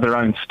 People have their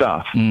own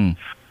stuff, and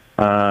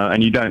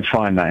you don't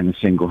find that in a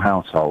single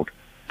household.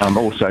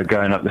 Also,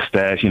 going up the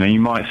stairs, you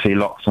might see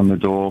locks on the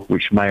door,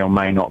 which may or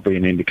may not be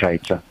an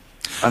indicator.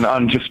 And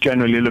I'm just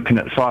generally looking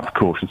at the fire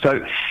precautions.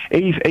 So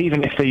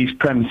even if these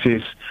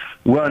premises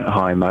weren't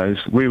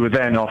HIMOs, we were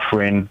then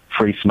offering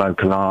free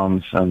smoke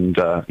alarms and,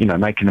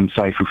 making them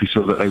safe if we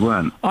saw that they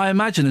weren't. I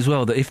imagine as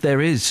well that if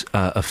there is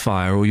a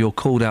fire or you're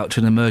called out to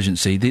an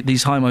emergency,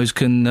 these HIMOs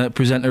can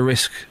present a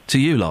risk to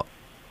you lot.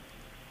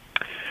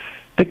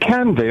 They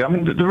can do. I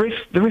mean, the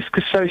risk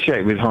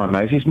associated with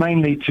HMOs is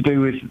mainly to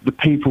do with the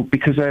people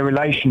because their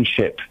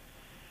relationship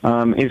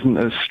isn't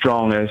as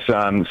strong as,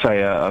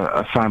 say,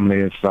 a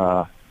family of,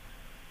 a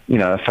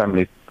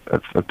family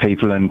of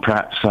people and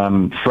perhaps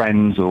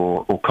friends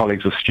or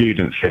colleagues or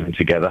students living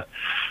together.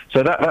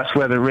 So that's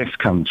where the risk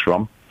comes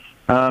from.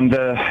 And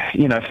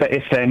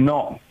if they're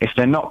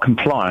not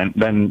compliant,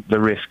 then the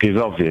risk is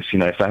obvious.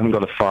 If they haven't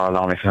got a fire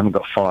alarm, if they haven't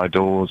got fire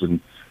doors and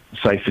a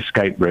safe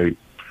escape route,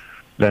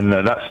 then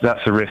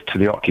that's a risk to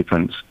the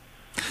occupants.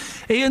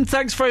 Iain,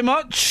 thanks very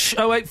much.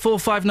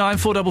 08459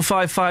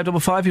 455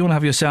 555. You want to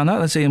have your sound out?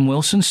 That's Iain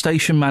Wilson,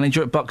 station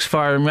manager at Bucks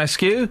Fire and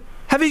Rescue.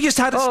 Have you just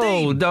had a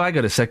steam? Oh, no, I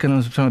got a second. I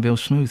was trying to be all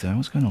smooth there.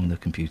 What's going on with the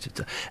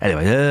computer?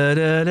 Anyway,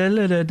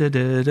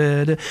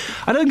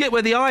 I don't get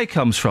where the I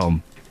comes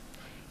from.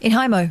 In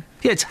HMO?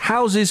 Yeah, it's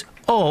houses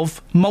of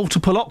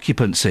multiple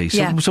occupancy.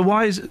 So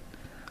why is it...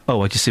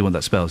 Oh, I just see what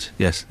that spells.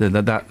 Yes,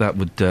 that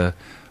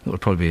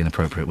would probably be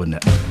inappropriate,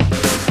 wouldn't it?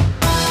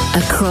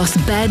 Across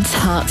beds,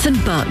 hearts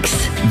and bucks.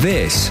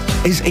 This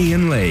is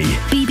Iain Lee.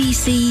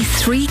 BBC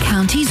Three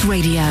Counties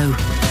Radio.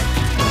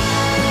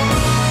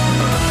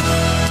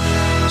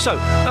 So,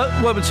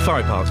 Woburn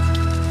Safari Park.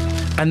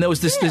 And there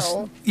was this...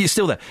 You're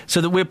still there. So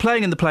that we're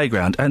playing in the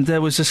playground, and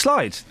there was a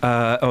slide,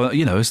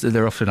 as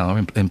there often are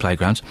in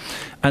playgrounds,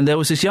 and there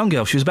was this young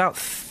girl, she was about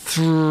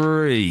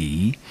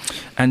 3,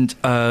 and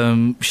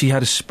she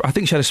had I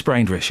think she had a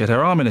sprained wrist. She had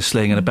her arm in a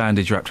sling and a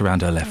bandage wrapped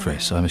around her left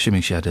wrist, so I'm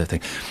assuming she had her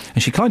thing.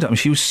 And she climbed up, and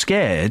she was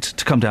scared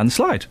to come down the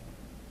slide.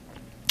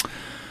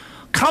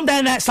 Come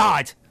down that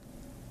slide!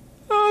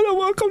 I don't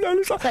want to come down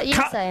the slide. Is that you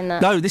saying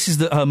that? No, this is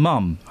her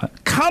mum.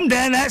 Come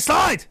down that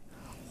slide!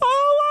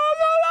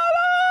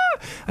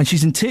 And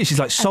she's in tears. She's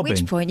like sobbing. At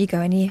which point you go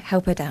and you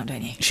help her down,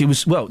 don't you? She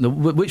was at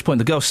which point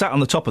the girl sat on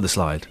the top of the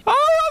slide.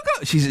 Oh my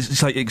God!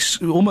 She's like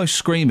almost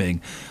screaming.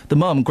 The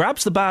mum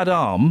grabs the bad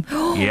arm,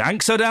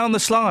 yanks her down the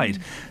slide.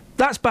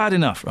 That's bad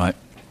enough, right?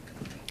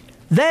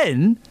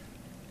 Then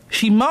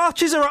she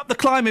marches her up the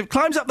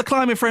climbs up the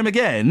climbing frame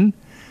again,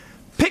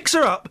 picks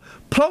her up,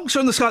 plonks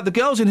her on the slide. The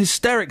girl's in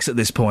hysterics at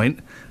this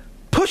point.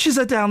 Pushes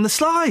her down the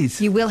slide.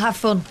 You will have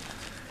fun.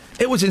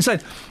 It was insane.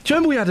 Do you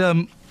remember we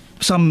had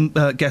some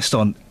guest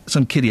on,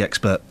 some kiddie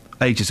expert,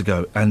 ages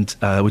ago, and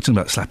we're talking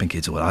about slapping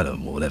kids or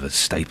whatever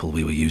staple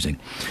we were using.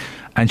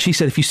 And she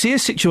said, if you see a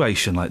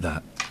situation like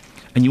that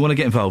and you want to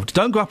get involved,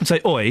 don't go up and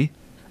say, oi.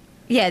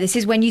 Yeah, this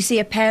is when you see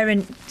a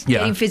parent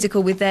getting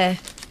physical with their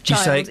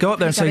child. You say, go up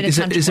there and say,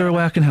 is there a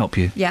way I can help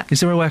you? Yeah. Is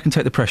there a way I can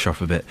take the pressure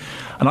off a bit?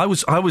 And I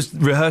was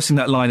rehearsing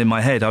that line in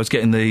my head. I was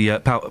getting the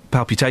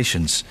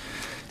palpitations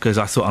because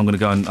I thought I'm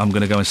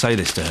going to go and say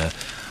this to her.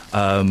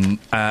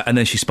 And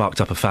then she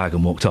sparked up a fag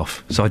and walked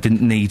off. So I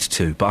didn't need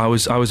to, but I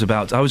was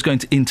going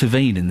to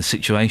intervene in the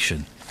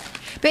situation.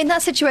 But in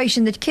that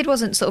situation, the kid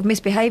wasn't sort of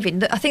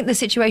misbehaving. I think the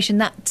situation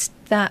that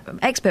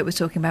expert was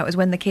talking about was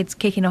when the kid's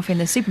kicking off in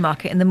the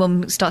supermarket and the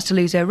mum starts to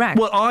lose her rag.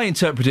 Well, I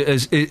interpret it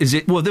as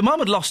the mum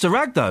had lost her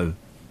rag though.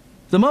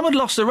 The mum had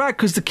lost her rag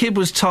because the kid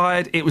was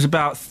tired. It was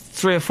about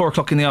 3 or 4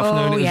 o'clock in the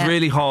afternoon. It was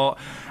really hot.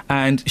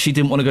 And she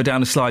didn't want to go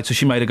down the slide, so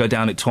she made her go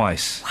down it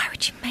twice. Why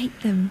would you make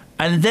them?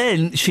 And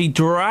then she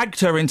dragged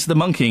her into the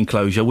monkey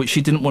enclosure, which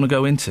she didn't want to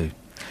go into.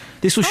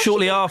 This was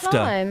shortly after.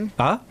 Climb?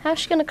 Huh? How's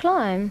she going to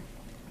climb?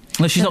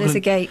 No, she's not. There's a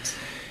gate.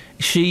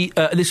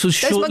 This was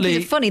shortly. Those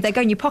monkeys are funny. They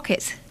go in your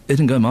pockets. They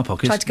didn't go in my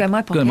pocket. Tried to go in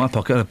my pocket. Go in my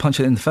pocket. I'd punch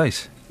it in the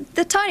face.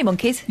 The tiny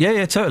monkeys?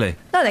 Yeah, totally.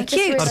 No, they're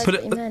cute. I put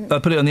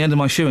it on the end of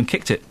my shoe and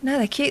kicked it. No,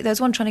 they're cute. There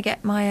was one trying to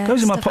get my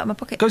goes in stuff out of my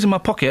pocket. Goes in my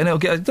pocket and it'll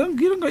get...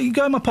 You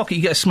go in my pocket,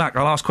 you get a smack.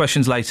 I'll ask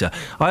questions later.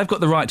 I've got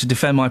the right to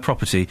defend my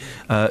property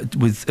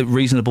with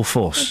reasonable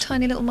force. Oh,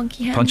 tiny little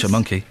monkey hands. Punch a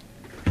monkey.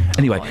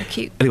 Anyway,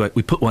 cute. Anyway,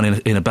 we put one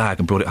in a bag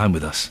and brought it home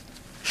with us.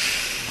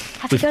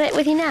 Have you got it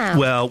with you now?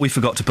 Well, we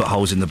forgot to put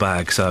holes in the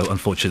bag, so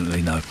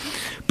unfortunately, no.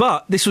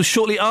 But this was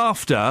shortly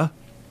after...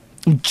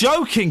 I'm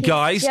joking,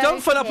 guys. Joking.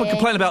 Don't phone up and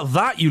complain about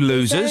that, you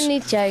losers. He's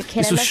only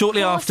joking. This was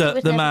shortly after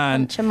the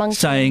man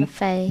saying,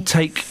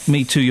 "Take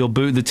me to your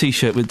booth." The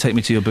T-shirt would take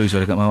me to your booth.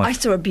 Where I got my wife. I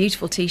saw a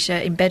beautiful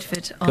T-shirt in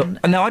Bedford on.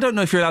 Now I don't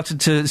know if you're allowed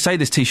to say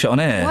this T-shirt on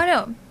air. Why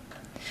not?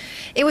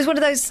 It was one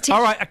of those.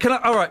 All right.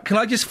 Can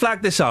I just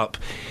flag this up?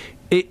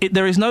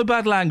 There is no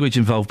bad language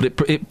involved, but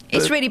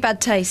it's really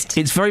bad taste.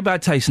 It's very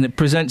bad taste, and it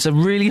presents a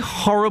really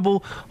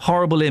horrible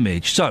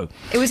image. So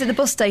it was at the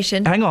bus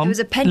station. Hang on. It was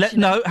a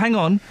pensioner. Hang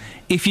on.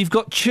 If you've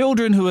got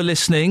children who are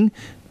listening,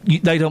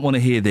 they don't want to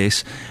hear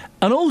this.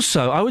 And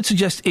also, I would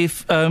suggest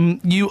if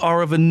you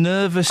are of a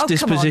nervous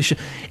disposition,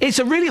 it's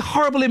a really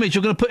horrible image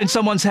you're going to put in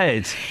someone's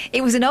head.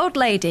 It was an old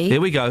lady.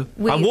 Here we go.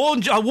 I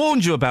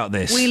warned you about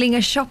this. Wheeling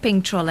a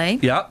shopping trolley.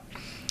 Yeah.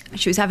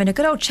 She was having a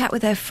good old chat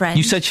with her friend.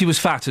 You said she was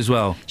fat as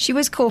well. She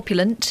was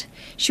corpulent.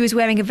 She was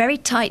wearing a very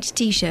tight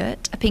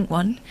T-shirt, a pink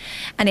one,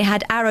 and it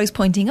had arrows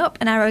pointing up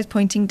and arrows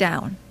pointing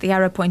down. The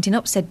arrow pointing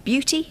up said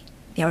beauty.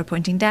 The arrow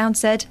pointing down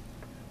said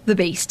the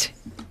beast.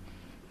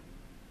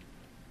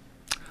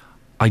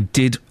 I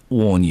did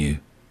warn you.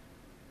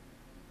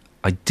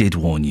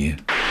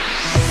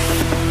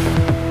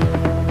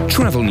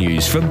 Travel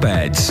news for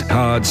beds,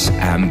 cards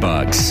and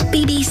bugs.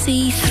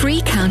 BBC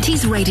Three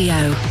Counties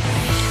Radio.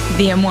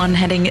 The M1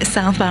 heading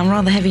southbound,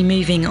 rather heavy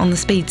moving on the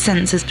speed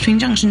sensors between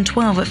junction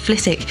 12 at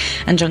Flitwick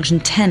and junction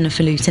 10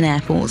 for Luton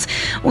Airport.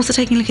 Also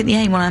taking a look at the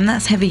A1,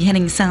 that's heavy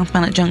heading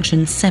southbound at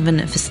junction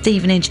 7 for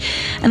Stevenage.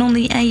 And on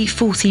the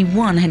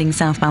A41 heading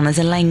southbound, there's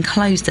a lane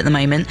closed at the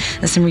moment.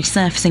 There's some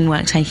resurfacing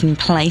work taking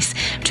place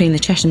between the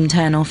Chesham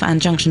turnoff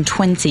and junction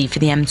 20 for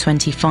the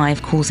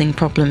M25, causing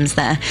problems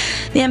there.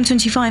 The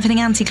M25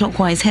 heading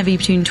anti-clockwise, heavy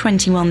between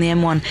 21 the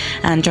M1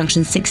 and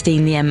junction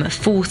 16 the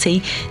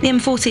M40. The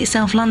M40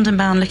 itself London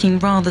bound, looking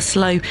rather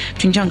slow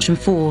between junction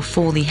 4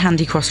 for the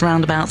Handy Cross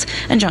roundabout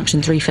and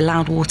junction 3 for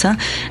Loudwater.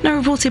 No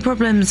reported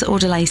problems or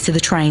delays to the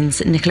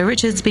trains. Nicola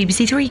Richards,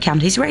 BBC Three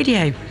Counties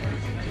Radio.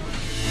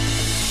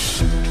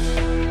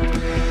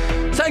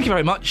 Thank you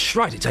very much.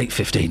 Right, it's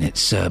 8:15.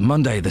 It's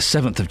Monday the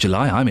 7th of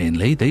July. I'm Iain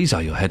Lee. These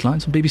are your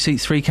headlines on BBC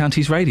Three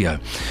Counties Radio.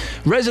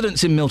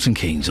 Residents in Milton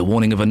Keynes are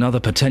warning of another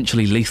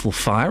potentially lethal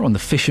fire on the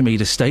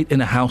Fishermead estate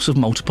in a house of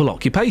multiple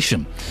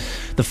occupation.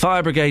 The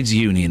Fire Brigades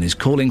Union is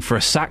calling for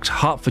a sacked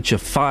Hertfordshire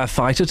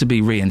firefighter to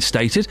be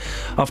reinstated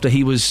after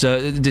he was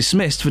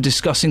dismissed for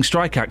discussing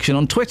strike action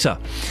on Twitter.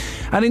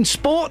 And in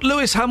sport,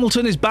 Lewis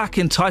Hamilton is back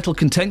in title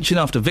contention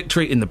after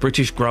victory in the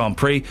British Grand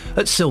Prix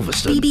at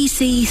Silverstone.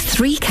 BBC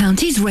Three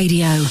Counties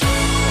Radio.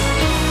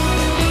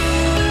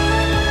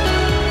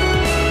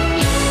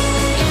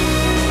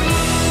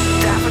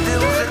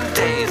 Daffodils and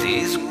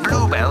daisies,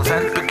 bluebells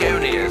and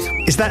begonias.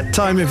 It's that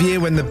time of year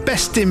when the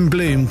best in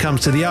bloom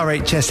comes to the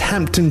RHS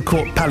Hampton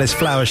Court Palace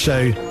Flower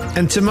Show.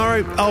 And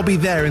tomorrow I'll be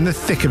there in the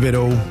thick of it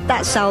all.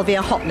 That's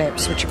Salvia hot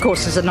lips, which of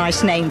course is a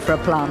nice name for a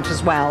plant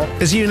as well.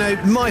 As you know,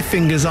 my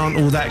fingers aren't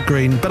all that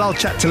green, but I'll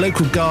chat to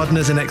local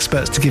gardeners and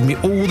experts to give me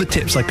all the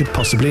tips I could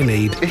possibly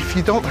need. If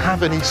you don't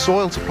have any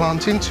soil to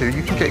plant into,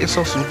 you can get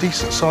yourself some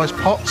decent sized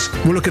pots.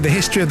 We'll look at the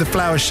history of the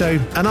flower show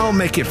and I'll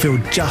make it feel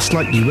just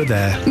like you were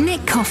there.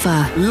 Nick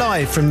Coffer.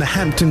 Live from the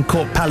Hampton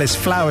Court Palace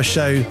Flower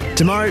Show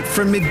tomorrow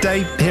from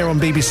midday here on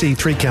BBC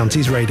Three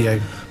Counties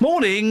Radio.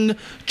 Morning,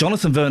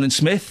 Jonathan Vernon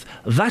Smith.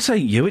 That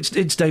ain't you,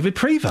 it's David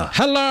Prever.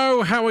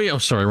 Hello, how are you? Oh,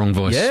 sorry, wrong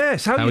voice.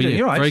 Yes, how are you doing?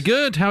 You're right. Very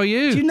good, how are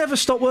you? Do you never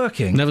stop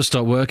working? Never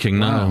stop working,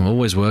 no, I'm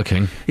always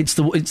working. It's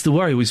the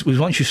worry, was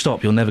once you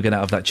stop, you'll never get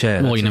out of that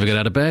chair. Well, you never get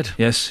out of bed.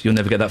 Yes, you'll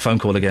never get that phone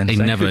call again. It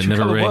never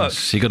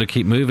rings. You've got to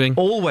keep moving.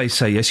 Always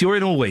say yes. You're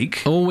in all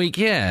week. All week,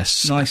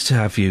 yes. Nice to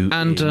have you.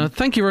 And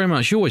thank you very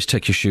much. You always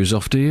take your shoes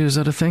off, do you? Is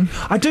that a thing?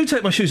 I do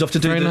take my shoes off to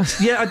do Very this.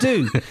 nice. Yeah, I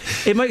do.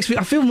 It makes me,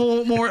 I feel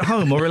more at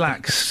home, more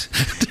relaxed.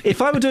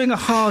 If I were doing a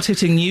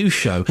hard-hitting news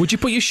show... Would you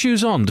put your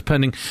shoes on,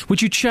 depending...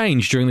 Would you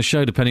change during the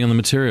show, depending on the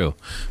material?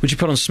 Would you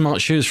put on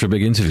smart shoes for a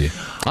big interview?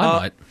 I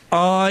might.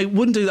 I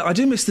wouldn't do that. I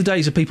do miss the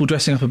days of people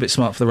dressing up a bit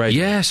smart for the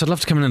radio. Yes, I'd love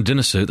to come in a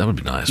dinner suit. That would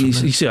be nice. You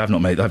see,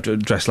 I've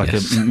dressed like a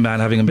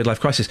man having a midlife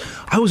crisis.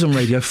 I was on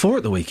Radio 4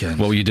 at the weekend.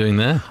 What were you doing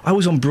there? I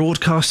was on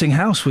Broadcasting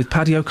House with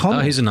Paddy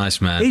O'Connell. Oh, he's a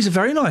nice man. He's a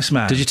very nice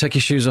man. Did you take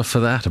your shoes off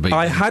for that?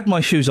 I had my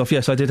shoes off,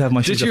 yes, I did have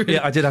my shoes off. Did you?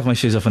 Yeah, I did have my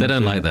shoes off. They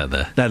don't like that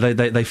there. No,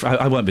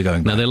 I won't be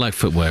going back. No, they like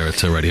footwear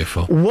at Radio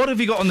 4. What have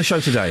you got on the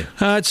show today?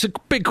 It's a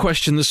big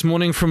question this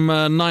morning from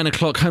 9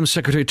 o'clock. Home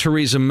Secretary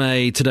Theresa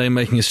May today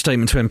making a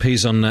statement to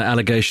MPs on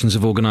allegations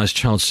of organised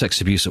child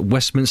sex abuse at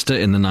Westminster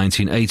in the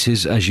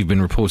 1980s, as you've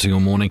been reporting all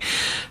morning.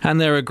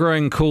 And there are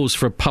growing calls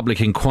for a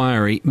public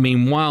inquiry.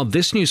 Meanwhile,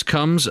 this news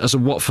comes as a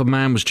Watford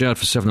man was jailed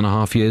for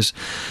 7.5 years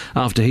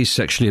after he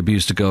sexually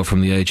abused a girl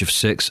from the age of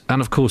 6.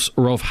 And, of course,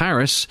 Rolf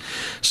Harris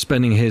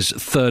spending his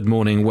third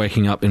morning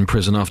waking up in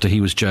prison after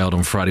he was jailed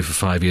on Friday for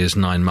 5 years,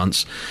 9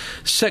 months.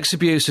 Sex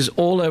abuse is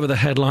all over the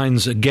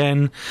headlines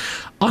again.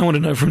 I want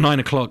to know from 9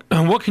 o'clock,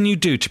 what can you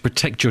do to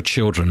protect your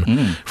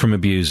children from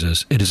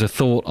abusers? It is a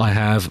thought I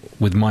have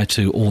with my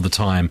two all the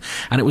time.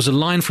 And it was a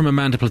line from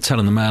Amanda Platell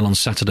in the Mail on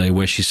Saturday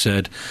where she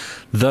said,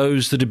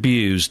 those that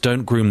abuse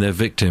don't groom their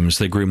victims,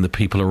 they groom the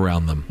people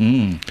around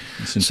them.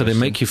 So they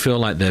make you feel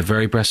like their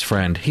very best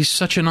friend. He's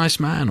such a nice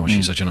man, or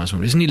she's such a nice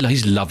woman. Isn't he?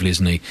 He's lovely,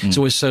 isn't he? He's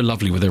always so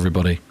lovely with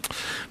everybody.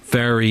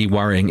 Very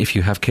worrying if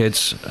you have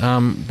kids.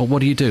 But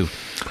what do you do?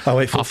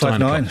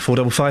 08459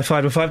 455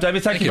 555.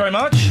 David, thank you very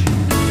much.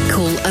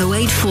 Call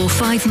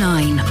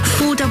 08459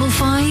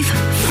 455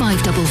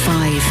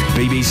 555.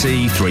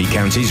 BBC Three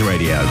Counties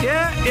Radio.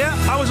 Yeah,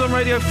 I was on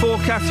Radio 4,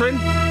 Catherine.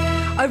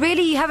 Oh,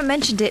 really? You haven't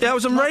mentioned it? Yeah, I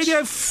was on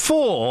Radio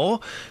 4.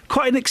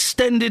 Quite an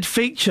extended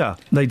feature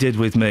they did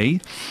with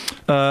me.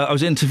 I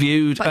was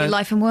interviewed... About your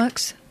life and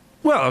works?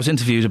 Well, I was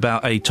interviewed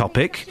about a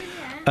topic,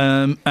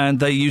 and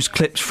they used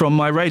clips from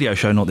my radio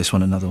show, not this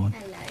one, another one.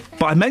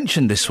 But I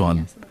mentioned this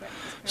one.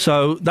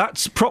 So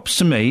that's props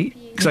to me,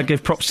 because I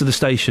give props to the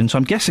station, so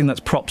I'm guessing that's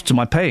props to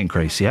my pay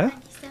increase, yeah?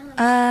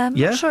 I'm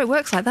not sure it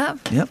works like that.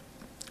 Yep.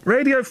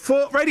 Radio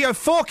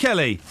 4,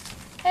 Kelly!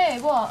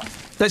 Hey, what?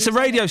 That's a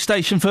radio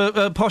station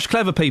for posh,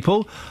 clever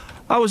people.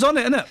 I was on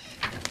it, innit?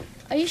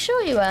 Are you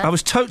sure you were? I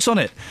was totes on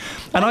it.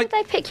 Why did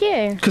they pick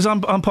you? Because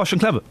I'm posh and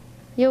clever.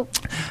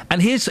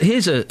 And here's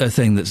a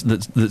thing that's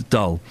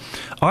dull.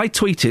 I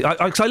tweeted,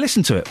 because I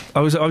listened to it.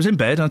 I was in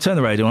bed and I turned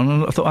the radio on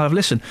and I thought I'd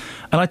listen.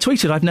 And I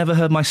tweeted, I've never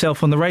heard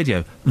myself on the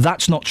radio.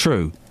 That's not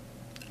true.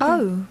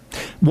 Oh.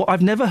 Well,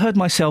 I've never heard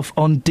myself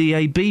on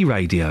DAB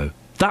radio.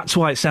 That's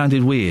why it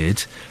sounded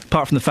weird,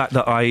 apart from the fact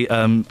that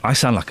I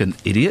sound like an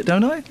idiot,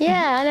 don't I?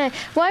 Yeah, I know.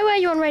 Why were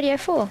you on Radio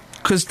 4?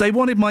 Because they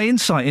wanted my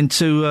insight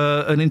into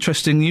an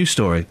interesting news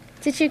story.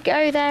 Did you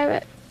go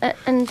there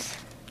and...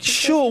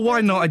 Sure,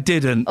 why not? I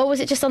didn't. Or was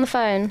it just on the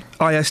phone?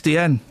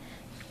 ISDN.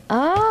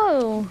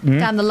 Oh.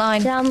 Down the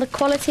line. Down the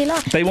quality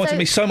line. They wanted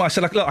me so much. I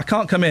said, look, I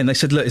can't come in. They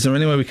said, look, is there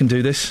any way we can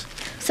do this?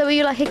 So were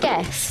you like a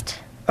guest?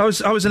 I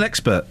was an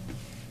expert.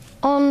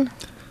 On?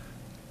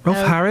 Rolf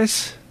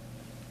Harris.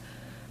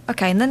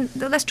 OK, and then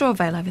let's draw a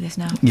veil over this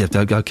now. Yeah,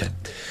 OK.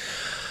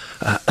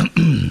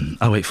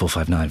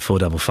 08459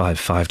 455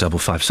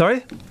 555.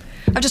 Sorry?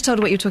 I just told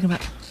her what you were talking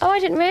about. Oh, I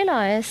didn't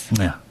realise.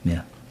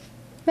 Yeah.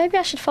 Maybe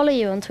I should follow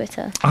you on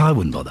Twitter. I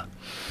wouldn't bother.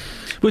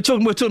 We're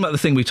talking about the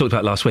thing we talked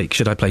about last week.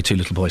 Should I play Two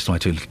Little Boys to My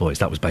Two Little Boys?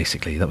 That was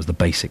the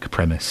basic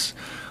premise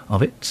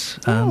of it.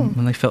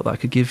 And they felt that I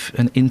could give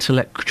an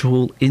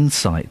intellectual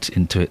insight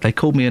into it. They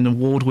called me an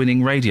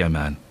award-winning radio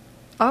man.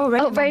 Oh,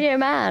 Radio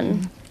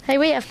Man. Hey,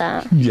 we have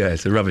that. Yeah,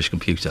 it's a rubbish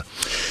computer.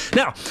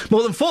 Now,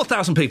 more than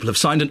 4,000 people have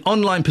signed an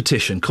online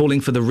petition calling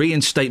for the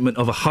reinstatement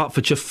of a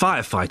Hertfordshire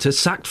firefighter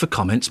sacked for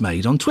comments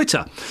made on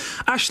Twitter.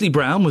 Ashley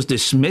Brown was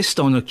dismissed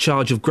on a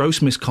charge of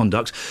gross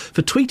misconduct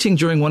for tweeting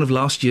during one of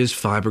last year's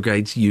Fire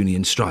Brigade's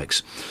union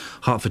strikes.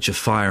 Hertfordshire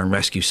Fire and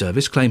Rescue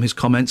Service claim his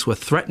comments were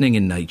threatening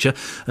in nature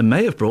and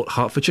may have brought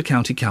Hertfordshire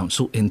County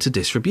Council into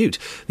disrepute.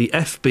 The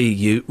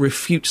FBU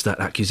refutes that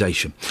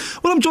accusation.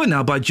 Well, I'm joined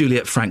now by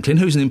Juliet Franklin,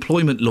 who's an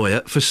employment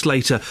lawyer for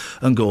Slater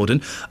and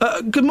Gordon.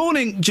 Good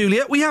morning,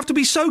 Juliet. We have to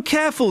be so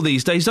careful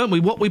these days, don't we,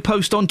 what we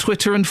post on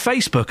Twitter and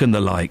Facebook and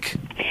the like.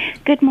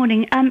 Good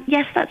morning.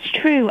 Yes, that's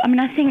true. I mean,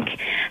 I think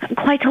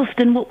quite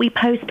often what we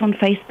post on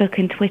Facebook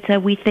and Twitter,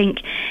 we think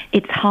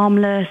it's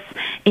harmless,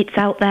 it's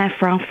out there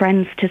for our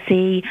friends to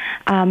see,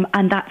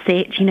 and that's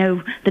it. You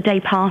know, the day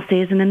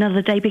passes and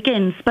another day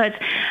begins. But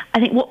I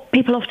think what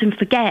people often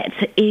forget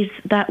is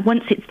that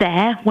once it's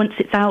there, once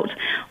it's out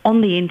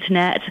on the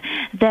internet,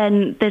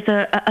 then there's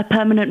a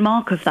permanent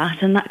mark of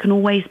that, and that can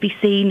always be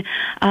seen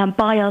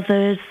by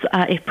others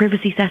if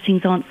privacy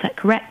settings aren't set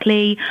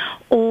correctly,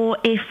 or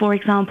if, for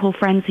example,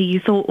 friends who you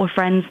thought were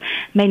friends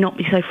may not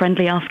be so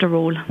friendly after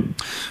all.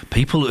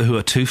 People who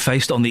are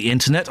two-faced on the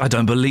internet? I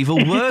don't believe a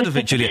word of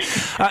it, Juliet.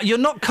 You're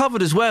not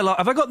covered as well.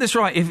 Have I got this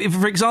right? If,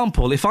 for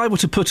example, if I were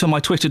to put on my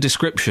Twitter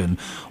description,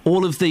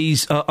 all of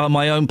these are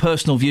my own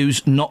personal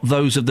views, not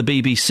those of the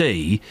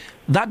BBC,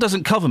 that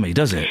doesn't cover me,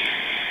 does it?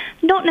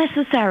 Not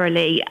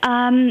necessarily.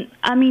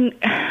 I mean,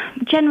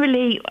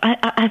 generally,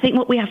 I think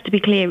what we have to be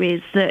clear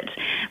is that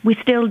we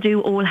still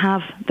do all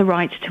have the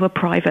right to a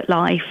private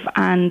life,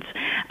 and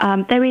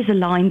there is a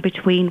line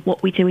between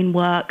what we do in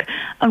work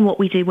and what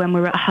we do when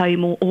we're at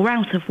home or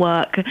out of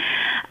work.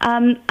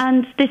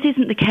 And this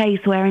isn't the case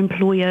where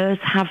employers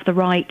have the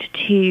right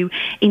to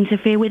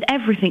interfere with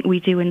everything we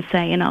do and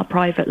say in our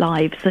private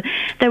lives.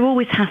 There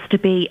always has to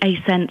be a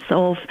sense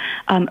of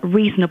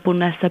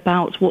reasonableness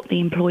about what the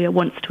employer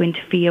wants to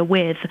interfere with.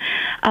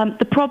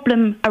 The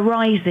problem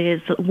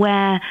arises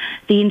where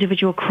the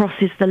individual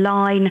crosses the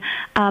line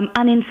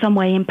and in some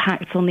way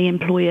impacts on the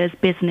employer's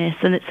business,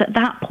 and it's at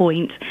that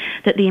point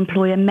that the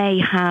employer may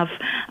have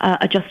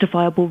a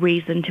justifiable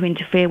reason to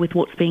interfere with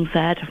what's being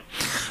said.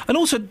 And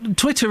also,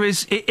 Twitter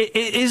it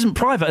isn't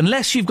private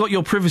unless you've got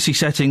your privacy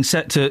settings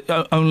set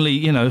to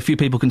only a few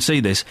people can see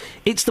this.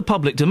 It's the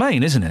public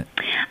domain, isn't it?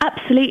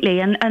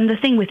 Absolutely, and the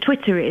thing with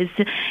Twitter is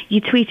you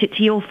tweet it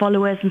to your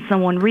followers and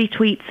someone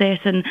retweets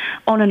it, and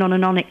on and on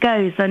and on it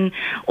goes, and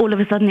all of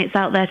a sudden it's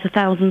out there to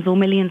thousands or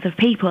millions of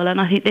people. And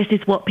I think this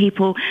is what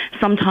people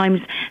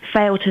sometimes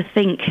fail to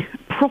think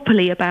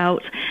properly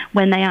about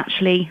when they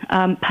actually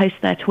post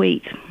their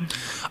tweet.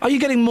 Are you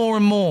getting more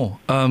and more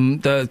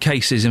the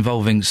cases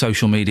involving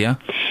social media?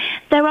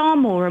 There are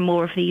more and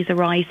more of these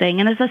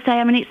arising, and as I say,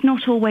 I mean, it's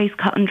not always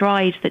cut and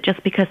dried that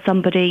just because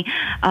somebody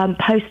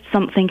posts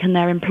something and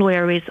their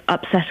employer is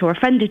upset or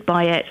offended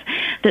by it,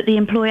 that the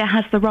employer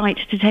has the right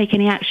to take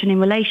any action in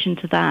relation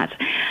to that.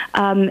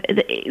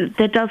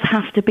 There does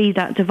have to be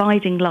that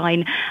dividing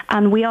line,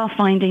 and we are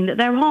finding that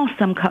there are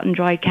some cut and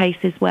dried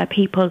cases where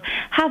people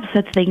have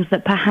said things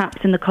that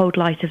perhaps in the cold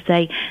light of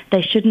day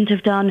they shouldn't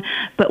have done,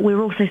 but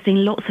we're also seeing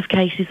lots of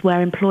cases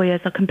where employers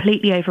are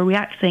completely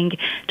overreacting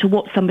to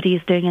what somebody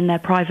is doing in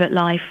their private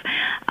life,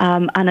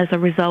 and as a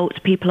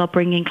result people are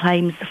bringing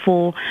claims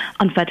for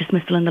unfair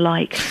dismissal and the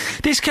like.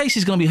 This case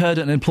is going to be heard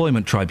at an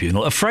employment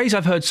tribunal, a phrase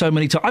I've heard so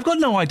many times. I've got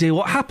no idea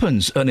what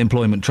happens at an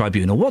employment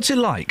tribunal. What's it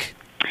like?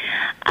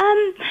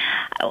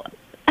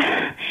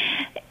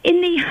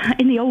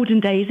 In the olden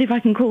days, if I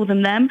can call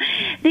them,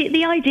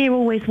 the idea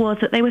always was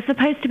that they were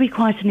supposed to be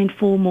quite an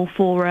informal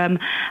forum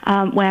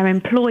where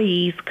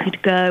employees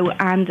could go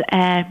and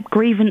air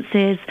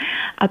grievances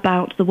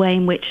about the way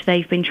in which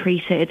they've been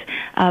treated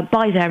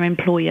by their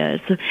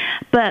employers.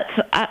 But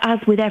as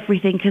with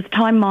everything, as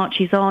time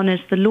marches on, as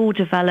the law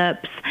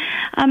develops,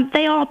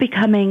 they are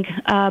becoming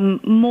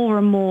more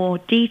and more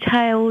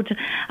detailed,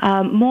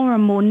 more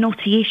and more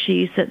knotty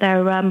issues that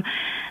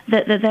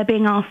they're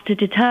being asked to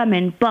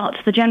determine. But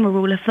the general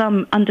rule of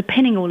thumb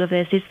underpinning all of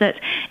this is that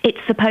it's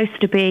supposed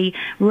to be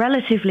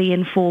relatively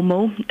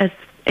informal as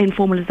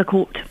the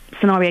court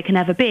scenario can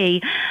ever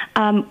be,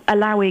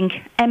 allowing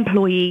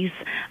employees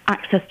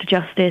access to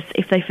justice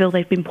if they feel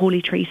they've been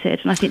poorly treated.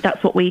 And I think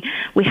that's what we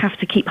have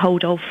to keep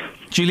hold of.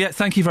 Juliet,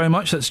 thank you very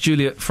much. That's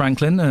Juliet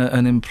Franklin,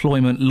 an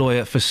employment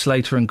lawyer for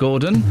Slater and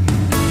Gordon.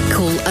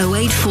 Call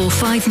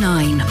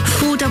 08459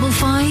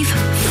 455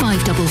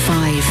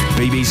 555.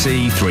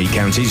 BBC Three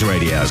Counties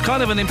Radio. It's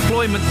kind of an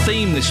employment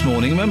theme this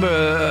morning.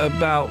 Remember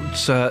about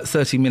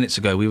 30 minutes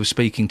ago we were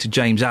speaking to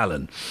James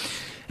Allen.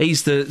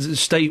 He's the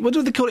state... What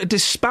do they call it? A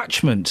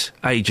dispatchment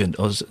agent?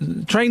 Or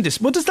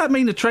what does that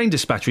mean, a train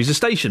dispatcher? He's a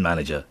station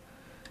manager.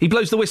 He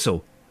blows the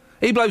whistle.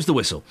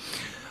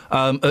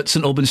 At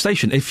St Albans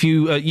Station. If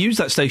you use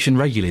that station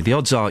regularly, the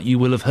odds are you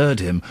will have heard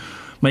him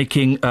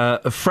making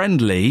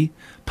friendly,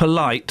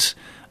 polite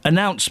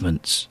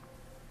announcements.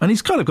 And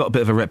he's kind of got a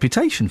bit of a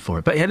reputation for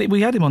it. But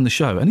we had him on the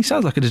show, and he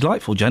sounds like a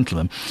delightful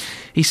gentleman.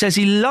 He says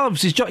he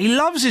loves his job. He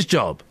loves his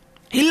job.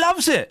 He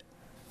loves it.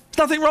 There's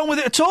nothing wrong with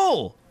it at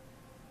all.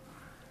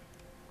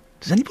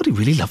 Does anybody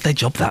really love their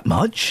job that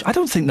much? I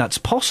don't think that's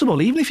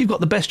possible. Even if you've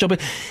got the best job,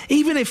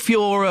 even if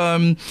you're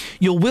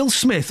Will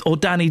Smith or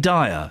Danny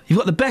Dyer, you've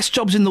got the best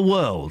jobs in the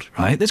world,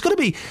 right? There's got to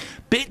be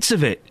bits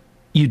of it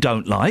you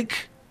don't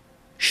like,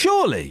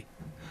 surely.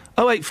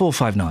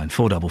 08459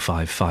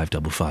 455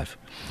 555.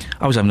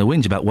 I was having a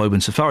whinge about Woburn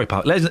Safari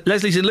Park.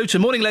 Leslie's in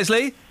Luton. Morning,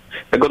 Leslie.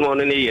 Good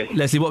morning, Ian.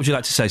 Leslie, what would you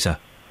like to say, sir?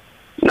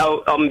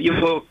 Now, you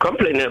were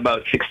complaining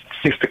about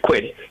 60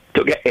 quid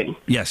to get in.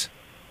 Yes.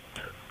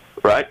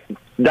 Right?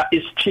 That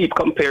is cheap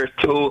compared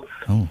to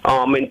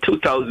in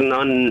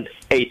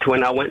 2008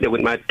 when I went there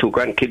with my two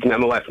grandkids, me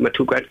and my wife and my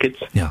two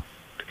grandkids. Yeah.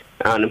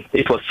 And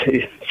it was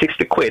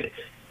 60 quid.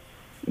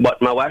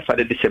 But my wife had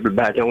a disabled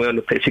badge and we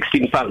only paid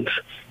 £16.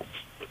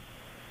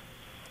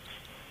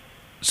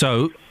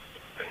 So?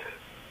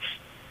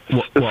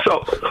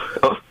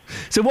 What?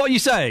 So what are you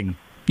saying?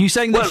 You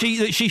saying that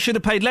she should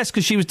have paid less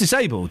because she was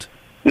disabled?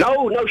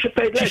 No, she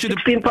paid less.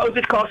 £16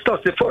 it cost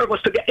us, the four of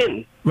us, to get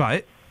in.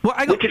 Right. Well,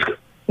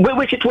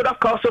 which it would have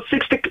cost us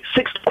 6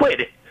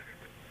 quid.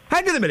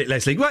 Hang on a minute,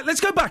 Leslie. Right, let's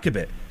go back a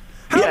bit.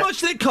 How much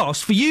did it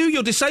cost for you,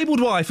 your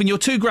disabled wife, and your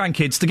two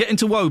grandkids to get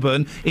into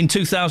Woburn in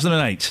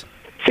 2008?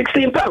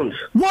 £16.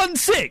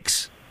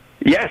 16?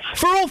 Yes.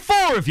 For all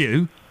four of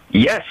you?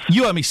 Yes.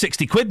 You owe me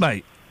 60 quid,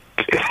 mate.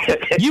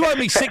 You owe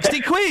me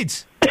 60 quid.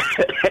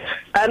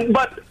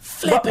 But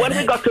when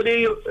we got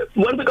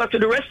to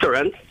the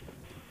restaurant,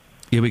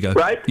 here we go.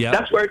 Right? Yeah.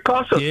 That's where it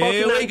cost us.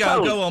 Here we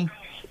go. Go on.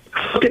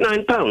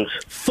 £49.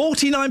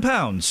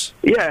 £49?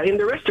 Yeah, in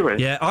the restaurant.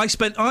 Yeah, I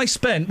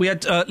spent. We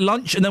had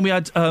lunch and then we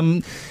had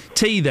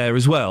tea there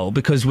as well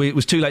because it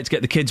was too late to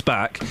get the kids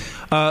back.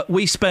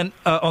 We spent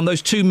on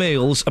those two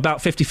meals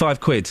about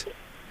 55 quid,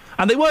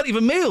 and they weren't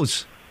even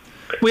meals.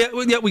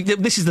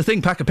 This is the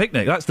thing. Pack a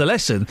picnic. That's the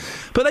lesson.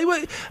 But they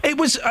were. It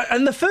was,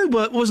 and the food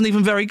wasn't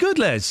even very good,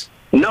 Les.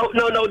 No.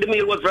 The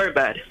meal was very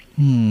bad.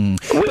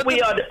 We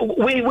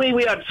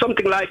had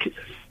something like.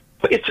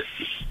 It's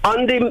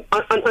on the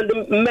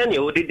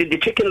menu. The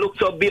chicken looked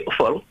so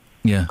beautiful,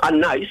 and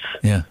nice.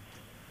 Yeah.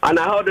 And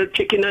I ordered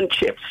chicken and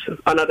chips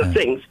and other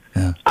things,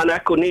 and I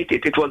couldn't eat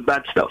it. It was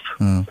bad stuff.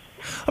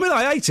 I mean,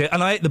 I ate it,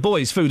 and I ate the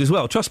boys' food as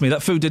well. Trust me,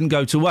 that food didn't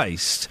go to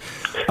waste.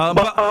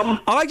 But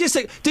I just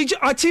think,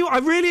 I tell you what, I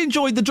really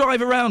enjoyed the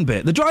drive around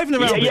bit. The driving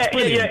around bit's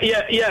brilliant.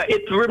 Yeah.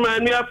 It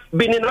reminded me of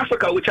being in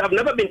Africa, which I've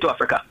never been to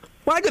Africa.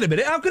 Well, hang on a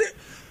minute.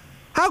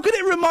 How could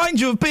it remind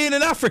you of being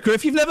in Africa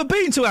if you've never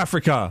been to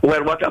Africa?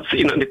 Well, what I've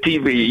seen on the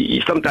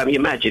TV, sometimes you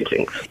imagine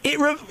things.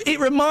 It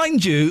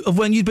reminds you of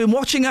when you'd been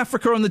watching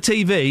Africa on the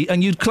TV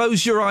and you'd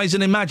close your eyes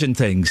and imagine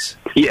things.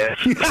 Yes.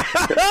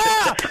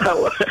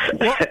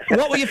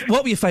 What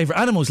were your favourite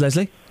animals,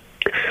 Leslie?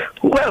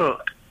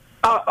 Well,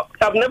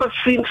 I've never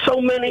seen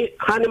so many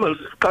animals,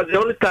 because the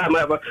only time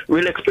I ever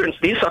really experienced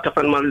these sort of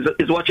animals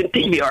is watching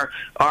TV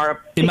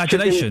or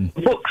imagination.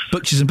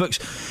 Books and books.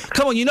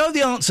 Come on, you know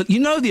the answer. You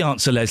know the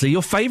answer, Leslie.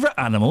 Your favourite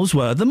animals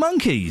were the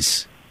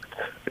monkeys.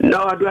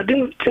 No, I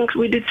didn't think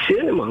we did see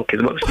any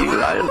monkeys. What,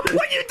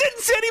 you didn't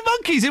see any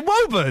monkeys in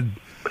Woburn?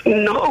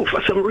 No,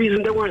 for some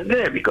reason they weren't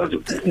there because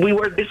we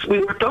were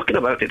talking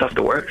about it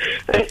afterward.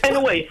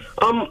 Anyway,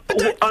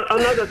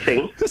 another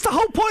thing. That's the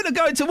whole point of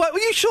going to Woburn. Were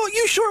you sure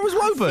it was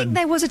Woburn? I think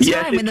there was a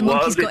time when the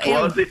monkeys got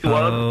ill. It was.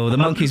 Oh, the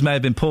monkeys may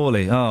have been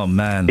poorly. Oh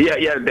man.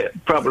 Yeah, they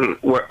probably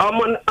were.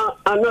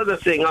 Another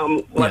thing.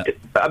 What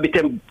a bit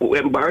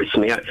embarrassed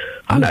me,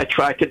 and I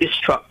tried to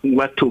distract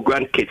my two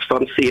grandkids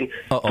from seeing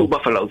two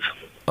buffaloes.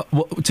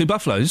 Two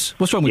buffaloes?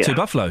 What's wrong with two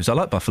buffaloes? I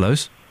like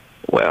buffaloes.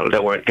 Well, they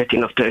weren't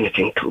getting up to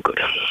anything too good.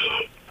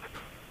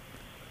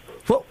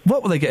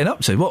 What were they getting up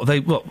to? What were they?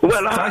 Well,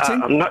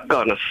 fighting? I'm not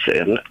gonna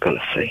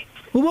say.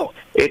 Well, what?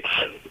 It's.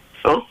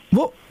 Oh.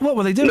 What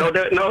were they doing? No.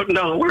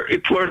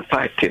 It weren't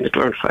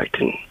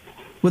fighting.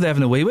 Were they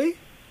having a wee-wee?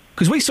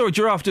 Because we saw a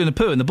giraffe doing a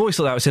poo, and the boys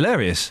thought that was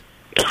hilarious.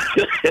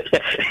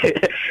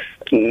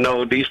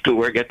 No, these two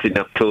were getting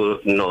up to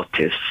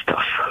naughty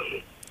stuff.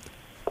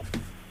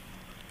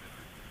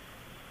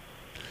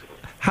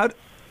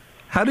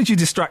 How did you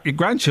distract your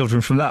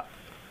grandchildren from that?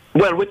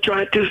 Well, we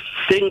tried to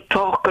sing,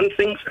 talk, and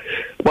things,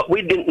 but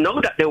we didn't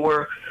know that they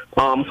were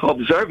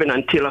observing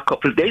until a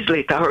couple of days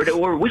later. I heard they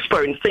were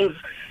whispering things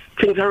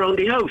around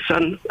the house,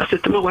 and I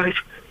said to my wife,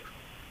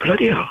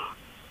 "Bloody hell!"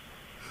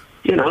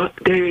 You know,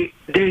 they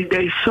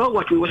saw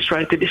what we was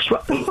trying to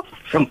distract them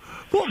from.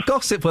 What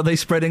gossip were they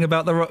spreading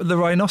about the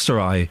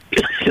rhinoceri?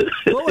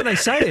 What were they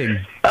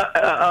saying?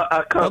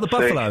 I can't the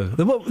buffalo.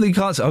 You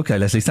can't say. Okay,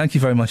 Leslie, thank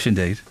you very much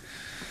indeed.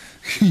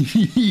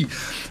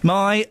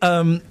 My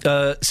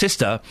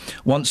sister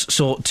once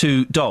saw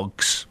two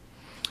dogs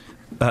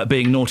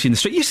being naughty in the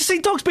street. You used to see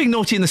dogs being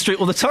naughty in the street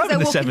all the time in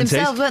the 70s.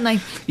 Themselves, weren't they?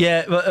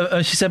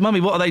 Yeah, she said, "Mummy,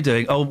 what are they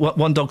doing?" Oh,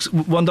 one dog's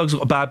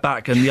got a bad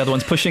back and the other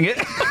one's pushing it.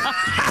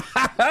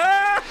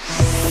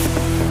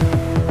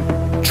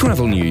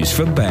 Travel news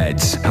for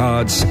beds,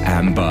 cards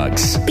and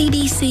bugs.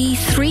 BBC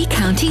Three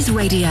Counties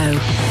Radio.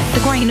 The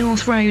Great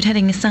North Road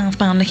heading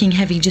southbound looking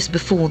heavy just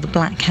before the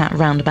Black Cat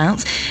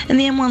roundabout. And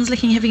the M1's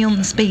looking heavy on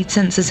the speed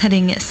sensors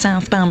heading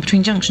southbound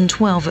between junction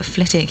 12 at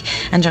Flitwick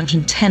and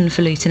junction 10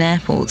 for Luton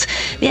Airport.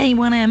 The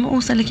A1M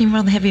also looking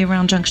rather heavy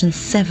around junction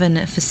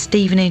 7 for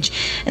Stevenage.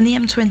 And the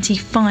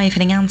M25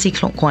 heading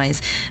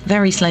anti-clockwise.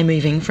 Very slow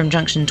moving from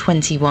junction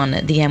 21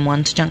 at the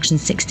M1 to junction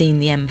 16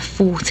 the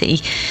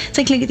M40.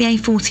 Take a look at the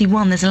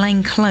A41. There's a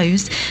lane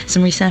closed.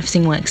 Some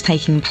resurfacing works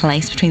taking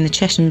place between the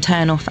Chesham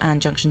turnoff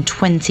and junction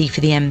 20 for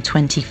the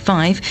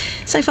M25.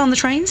 So far on the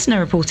trains, no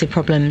reported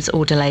problems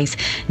or delays.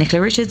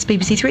 Nicola Richards,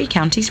 BBC Three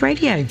Counties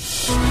Radio.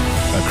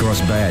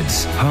 Across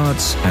beds,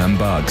 hearts and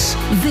bugs.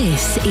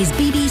 This is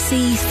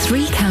BBC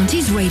Three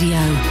Counties Radio.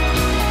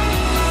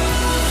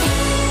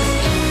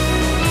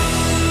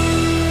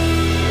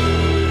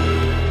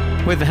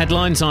 With the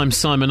headlines, I'm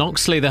Simon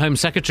Oxley. The Home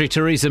Secretary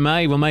Theresa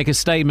May will make a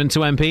statement to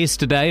MPs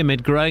today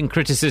amid growing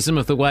criticism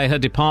of the way her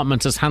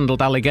department has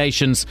handled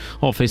allegations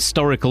of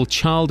historical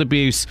child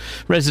abuse.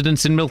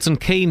 Residents in Milton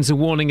Keynes are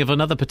warning of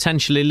another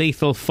potentially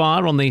lethal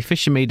fire on the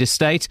Fishermead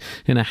estate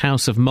in a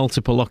house of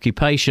multiple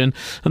occupation.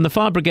 And the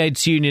Fire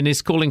Brigades Union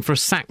is calling for a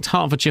sacked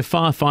Hertfordshire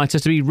firefighter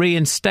to be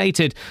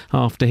reinstated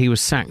after he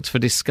was sacked for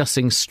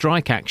discussing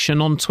strike action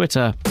on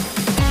Twitter.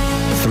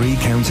 Three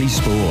Counties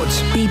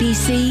Sports.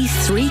 BBC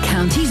Three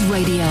Counties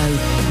Radio.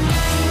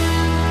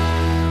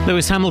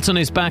 Lewis Hamilton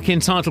is back in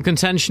title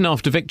contention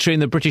after victory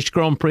in the British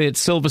Grand Prix at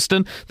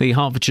Silverstone. The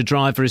Hertfordshire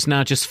driver is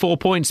now just 4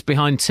 points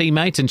behind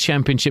teammate and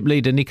championship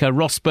leader Nico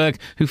Rosberg,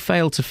 who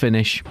failed to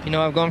finish. You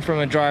know, I've gone from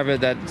a driver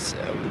that's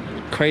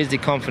crazy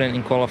confident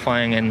in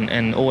qualifying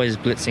and always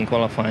blitzing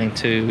qualifying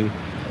to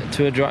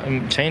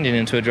changing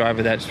into a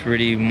driver that's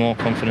really more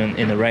confident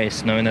in the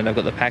race, knowing that I've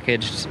got the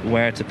package,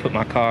 where to put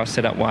my car,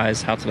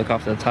 setup-wise, how to look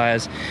after the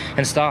tyres,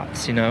 and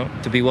starts, you know.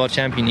 To be world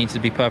champion, you need to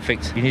be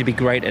perfect. You need to be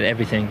great at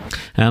everything.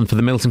 And for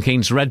the Milton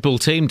Keynes Red Bull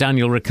team,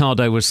 Daniel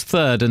Ricciardo was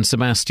third and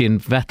Sebastian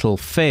Vettel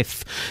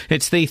fifth.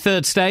 It's the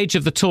third stage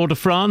of the Tour de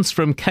France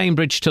from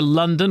Cambridge to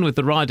London, with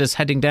the riders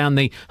heading down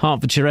the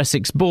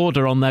Hertfordshire-Essex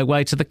border on their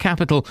way to the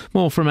capital.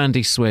 More from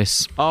Andy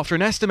Swiss. After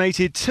an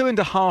estimated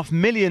 2.5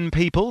 million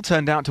people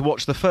turned out to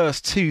watch the first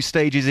two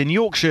stages in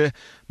Yorkshire,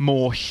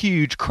 more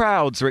huge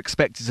crowds are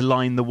expected to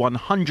line the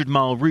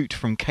 100-mile route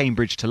from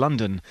Cambridge to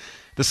London.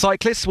 The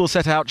cyclists will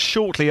set out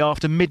shortly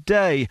after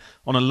midday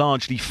on a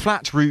largely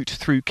flat route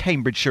through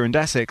Cambridgeshire and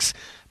Essex.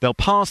 They'll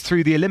pass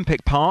through the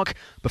Olympic Park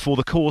before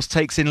the course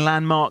takes in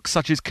landmarks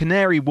such as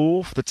Canary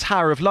Wharf, the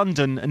Tower of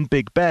London and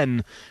Big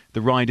Ben.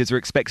 The riders are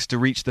expected to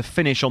reach the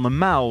finish on the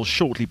Mall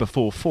shortly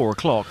before 4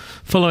 o'clock.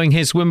 Following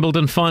his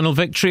Wimbledon final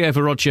victory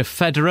over Roger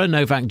Federer,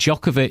 Novak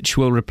Djokovic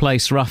will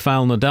replace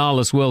Rafael Nadal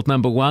as world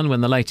number one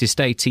when the latest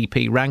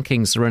ATP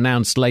rankings are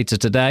announced later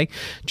today.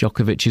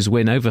 Djokovic's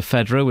win over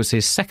Federer was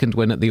his second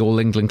win at the All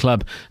England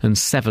Club and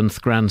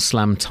seventh Grand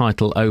Slam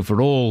title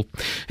overall.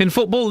 In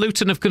football,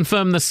 Luton have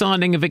confirmed the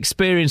signing of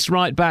experienced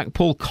right-back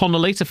Paul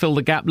Connolly to fill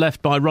the gap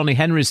left by Ronnie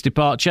Henry's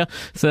departure.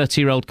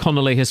 30-year-old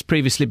Connolly has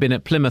previously been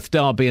at Plymouth,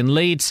 Derby and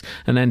Leeds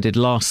and ended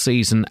last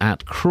season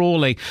at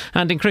Crawley.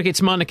 And in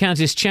cricket's Minor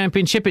Counties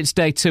Championship, it's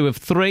day 2 of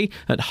 3.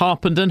 At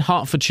Harpenden,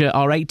 Hertfordshire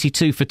are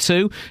 82 for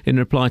 2 in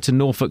reply to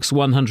Norfolk's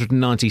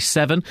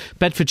 197.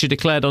 Bedfordshire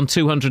declared on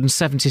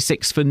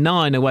 276 for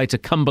 9 away to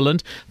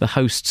Cumberland. The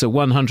hosts are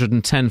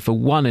 110 for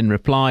 1 in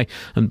reply,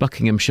 and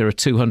Buckinghamshire are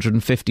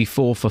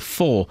 254 for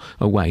 4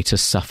 away to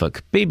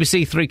Suffolk.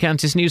 BBC Three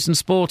Counties News and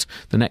Sport.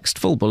 The next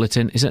full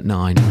bulletin is at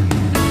 9.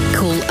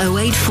 Call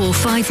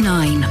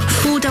 08459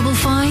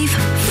 455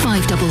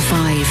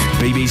 555.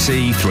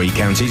 BBC Three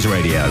Counties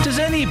Radio. Does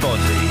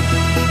anybody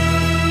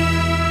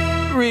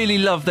really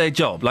love their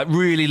job, like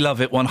really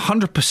love it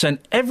 100%,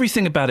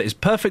 everything about it is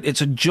perfect,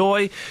 it's a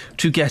joy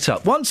to get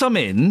up. Once I'm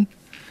in,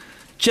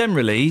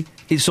 generally,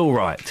 it's all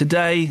right.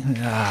 Today...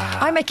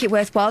 I make it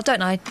worthwhile,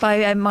 don't I,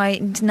 by my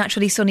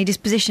naturally sunny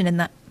disposition in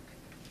that.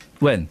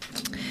 When?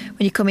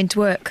 When you come into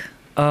work.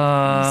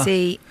 You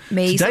see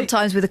me, today,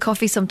 sometimes with a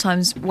coffee,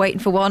 sometimes waiting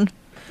for one,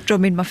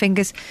 drumming my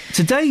fingers.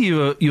 Today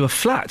you were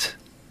flat.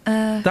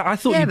 I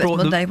thought you brought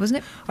Monday, wasn't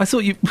it? I thought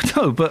you...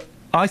 No, but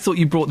I thought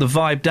you brought the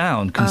vibe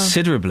down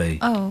considerably.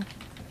 Oh.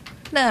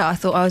 No, I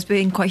thought I was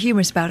being quite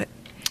humorous about it.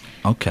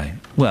 OK.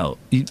 Well,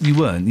 you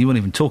weren't. You weren't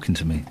even talking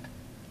to me.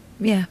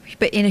 Yeah,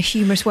 but in a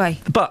humorous way.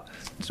 But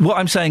what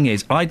I'm saying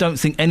is, I don't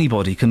think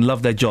anybody can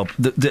love their job,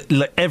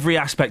 like every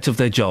aspect of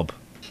their job.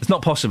 It's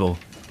not possible.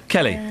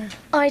 Kelly?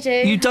 I do.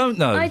 You don't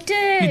know. I do.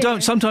 You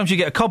don't. Sometimes you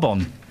get a cob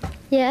on.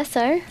 Yeah,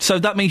 so? So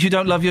that means you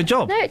don't love your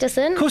job? No, it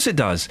doesn't. Of course it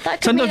does.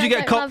 That could mean I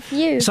don't love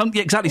you.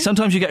 Exactly.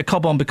 Sometimes you get a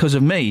cob on because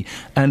of me,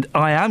 and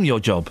I am your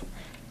job.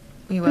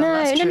 Well, no.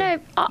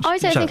 I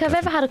don't think I've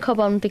ever had a cob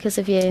on because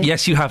of you.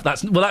 Yes, you have.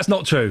 That's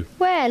not true.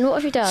 When? What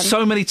have you done?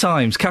 So many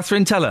times.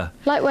 Catherine, tell her.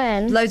 Like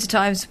when? Loads of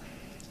times.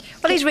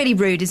 Well, he's really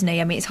rude, isn't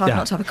he? I mean, it's hard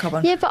not to have a cob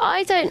on. Yeah, but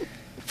I don't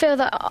feel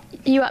that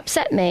you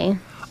upset me.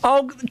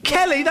 Oh,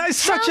 Kelly, that is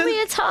such Tell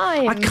me a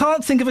time. I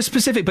can't think of a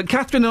specific, but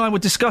Catherine and I were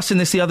discussing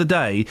this the other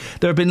day.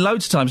 There have been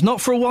loads of times,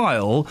 not for a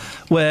while,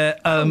 where...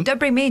 don't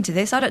bring me into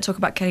this. I don't talk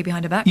about Kelly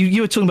behind her back.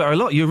 You were talking about her a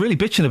lot. You were really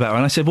bitching about her,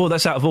 and I said, well,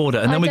 that's out of order.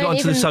 And then we got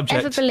onto the subject.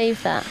 I don't ever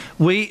believe that.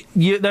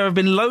 There have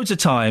been loads of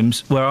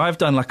times where I've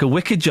done like a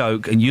wicked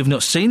joke, and you've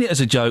not seen it as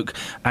a joke,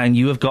 and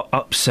you have got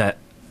upset.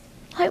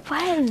 Like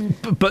when?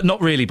 But not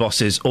really,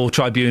 bosses, or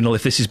tribunal,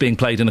 if this is being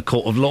played in a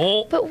court of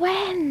law. But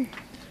when?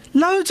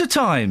 Loads of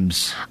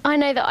times. I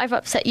know that I've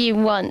upset you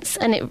once,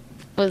 and it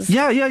was...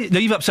 Yeah,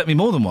 you've upset me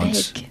more than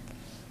once. Big.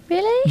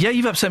 Really? Yeah,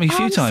 you've upset me a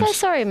few times. I'm so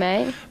sorry,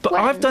 mate. But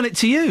I've done it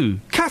to you.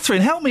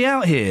 Catherine, help me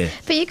out here.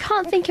 But you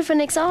can't think of an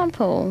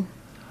example.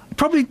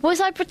 Probably... Was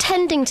I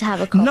pretending to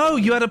have a cob? No,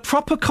 you had a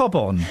proper cob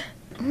on.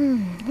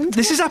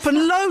 This has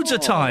happened loads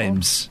of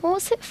times.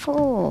 What's it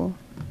for?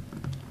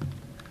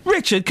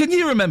 Richard, can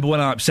you remember when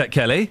I upset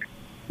Kelly?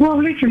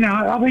 Well, listen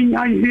now, I mean,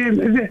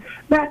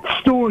 that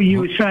story you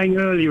were saying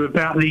earlier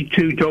about the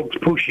two dogs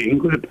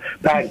pushing with a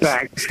bad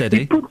back...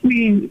 Steady. It puts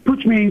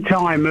me in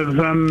time of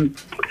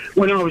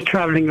when I was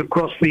travelling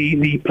across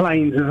the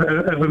plains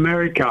of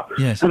America.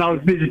 Yes. And I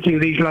was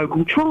visiting these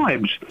local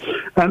tribes.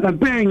 And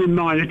bearing in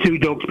mind the two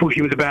dogs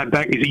pushing with a bad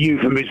back is a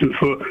euphemism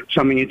for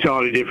something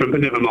entirely different,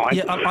 but never mind.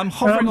 Yeah, I'm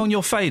hovering on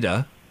your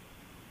fader.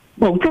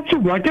 Well, that's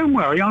all right, don't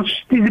worry. It's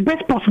the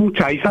best possible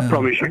taste, I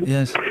promise you.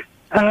 Yes.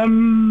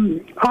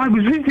 I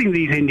was visiting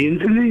these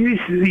Indians and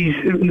these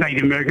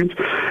Native Americans,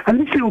 and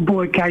this little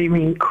boy came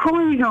in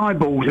crying his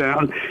eyeballs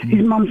out, and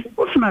his mum said,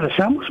 "What's the matter,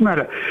 son? What's the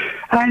matter?"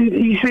 And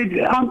he said,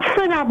 "I'm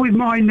fed up with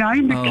my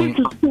name. The kids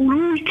at school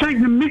are always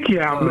taking the mickey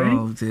out of me."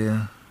 Oh,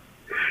 dear.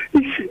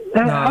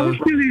 I was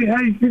really,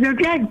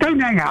 don't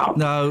hang up.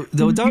 No,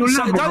 don't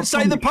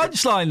say the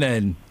punchline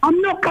then.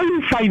 I'm not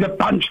going to say the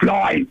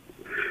punchline.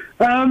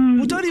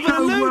 Well, don't even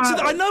allude to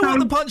that. I know what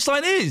the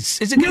punchline is.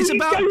 It's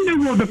about. You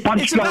don't know what the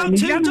punchline It's about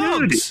is. two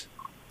dogs.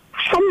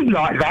 Something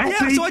like that.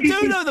 Yeah, so I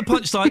do know the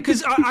punchline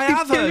because I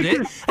have heard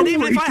it. And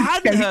even if I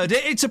hadn't heard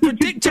it, it's a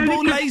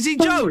predictable, lazy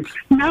joke.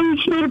 No,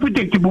 it's not a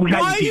predictable, lazy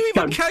joke. Why are you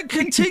even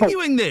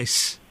continuing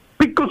this?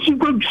 Because you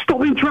won't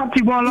stop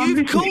interrupting while I'm listening.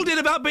 You've called in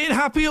about being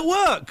happy at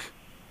work.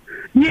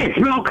 Yes,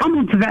 well, I'll come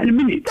on to that in a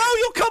minute. No,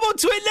 you'll come on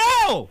to it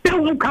now.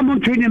 No, I'll come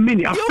on to it in a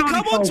minute. You'll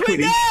come on to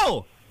it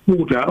now.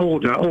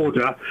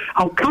 Order.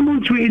 I'll come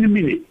on to it in a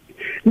minute.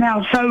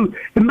 Now, so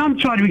the mum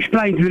tried to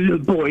explain to the little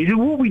boy that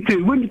what we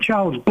do when the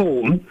child's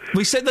born...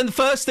 We said then the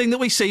first thing that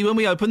we see when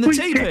we open the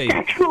TV.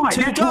 That's right.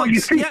 Two that's dogs. Why you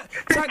think,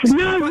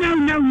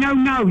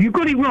 No. You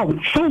got it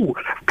wrong. Saul,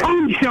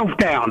 calm yourself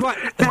down. Right.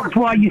 That's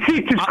why your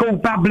sister's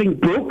called Babbling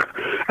Brook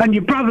and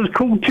your brother's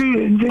called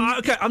too...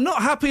 OK, I'm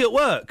not happy at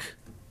work.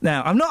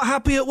 I'm not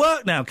happy at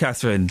work now,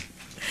 Catherine.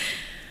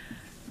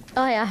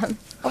 I am.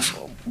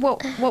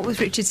 What was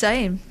Richard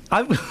saying?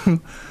 I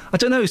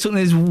don't know. He's talking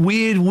this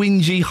weird,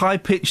 whingy,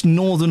 high-pitched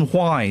northern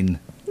whine.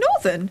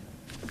 Northern?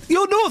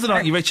 You're northern,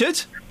 aren't you,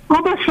 Richard? I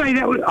must say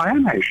I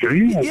am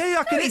actually. Yeah,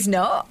 I can. No, he's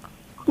not.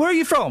 Where are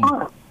you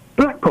from?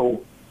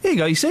 Blackpool. Here you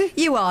go. You see?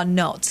 You are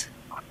not.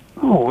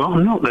 Oh, well,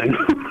 I'm not then.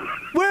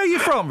 Where are you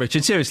from,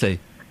 Richard?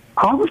 Seriously?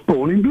 I was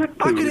born in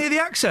Blackpool. I can hear the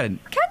accent.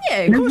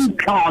 Can you? No, you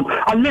can't.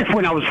 I left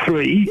when I was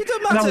 3. It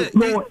doesn't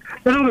matter.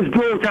 Then I was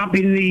brought up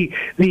in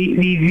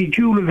the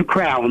Jewel of the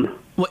Crown.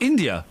 What,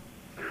 India?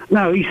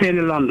 No, East End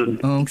of London.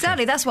 Okay.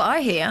 Exactly, that's what I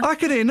hear. I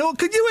can hear North.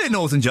 Can you hear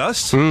Northern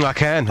Just? I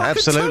can,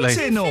 absolutely. I can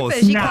hear North. I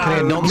can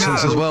hear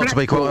nonsense as well, to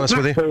be quite honest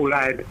with you. Blackpool,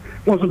 lad.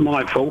 Wasn't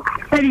my fault.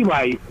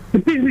 Anyway, the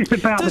business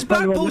about... Does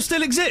Blackpool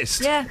still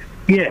exist? Yeah.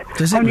 Yeah,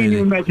 does it only really?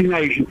 in your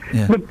imagination.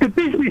 Yeah. The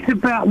business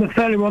about the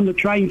fella on the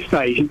train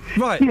station.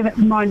 Right. Yeah,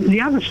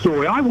 the other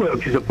story, I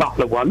worked as a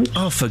butler once.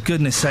 Oh, for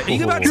goodness sake. Are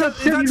you about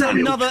to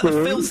another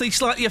filthy,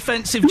 slightly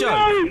offensive joke?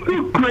 No,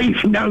 good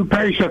grief, no,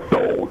 perish of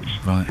thoughts.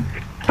 Right.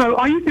 So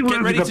I used to work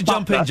Get ready as a to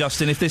jump in,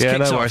 Justin, if this Yeah,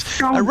 kicks no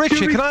off. worries.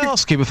 Richard, can I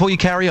ask you before you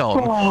carry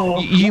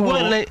on? You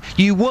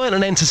weren't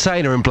an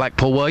entertainer in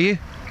Blackpool, were you?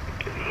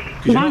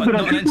 You're not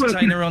an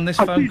entertainer on this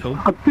phone call.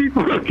 I did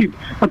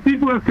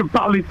work at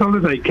Butlins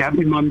Holiday Camp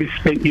in my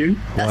misspent youth.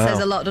 That says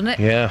a lot, doesn't it?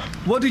 Yeah.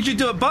 What did you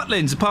do at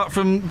Butlins, apart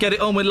from get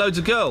it on with loads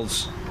of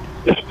girls?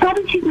 How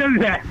did you know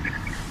that?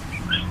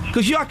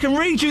 Because I can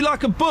read you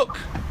like a book.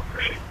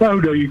 Oh,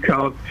 no, you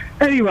can't.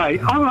 Anyway,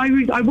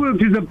 I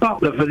worked as a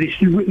butler for this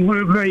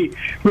very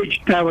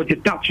rich dowager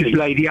Duchess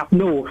lady up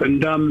north,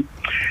 and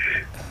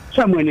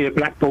somewhere near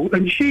Blackpool,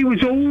 and she's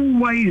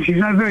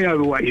very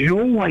overweight. She's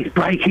always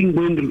breaking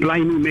wind and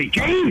blaming me.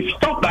 Jeeves,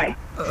 stop that!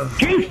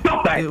 Jeeves,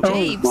 stop that!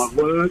 Oh,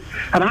 my word.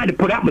 And I had to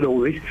put up with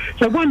all this.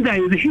 So one day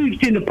there was a huge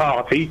dinner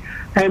party,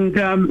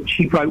 and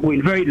she broke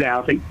wind very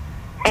loudly.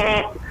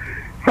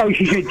 So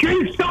she said,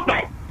 Jeeves, stop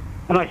that!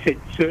 And I said,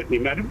 certainly,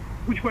 madam.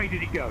 Which way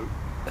did it go?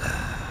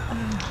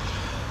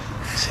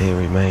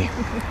 Deary me.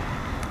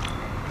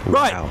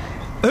 Right.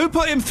 Who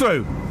put him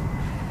through?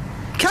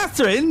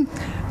 Catherine?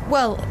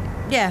 Well,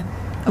 yeah.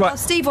 Right. Well,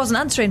 Steve wasn't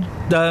answering.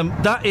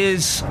 That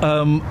is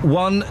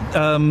one.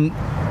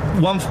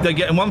 They're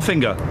getting one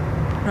finger.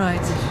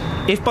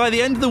 Right. If by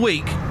the end of the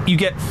week you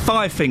get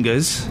 5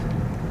 fingers,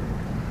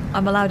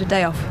 I'm allowed a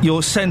day off.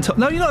 you're sent off.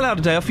 No, you're not allowed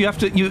a day off. You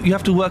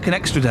have to work an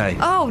extra day.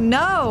 Oh,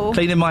 no.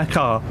 Cleaning my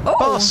car. Oh.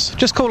 Boss,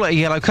 just call it a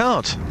yellow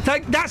card.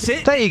 That's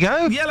it. There you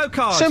go. Yellow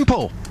card.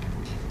 Simple.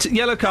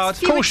 Yellow card.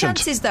 Fewer Cautioned.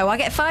 chances, though. I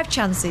get 5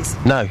 chances.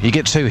 No, you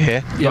get 2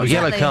 here. You've got a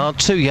yellow Exactly. card,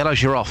 2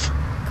 yellows, you're off.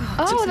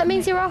 Oh, that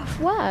means you're off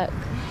work.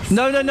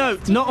 No,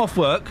 not off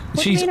work.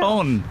 What do you She's mean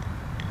on.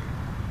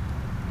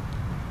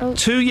 Oh.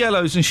 2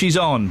 yellows and she's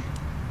on.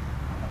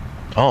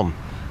 On?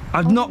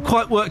 I've not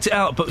quite worked it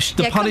out, but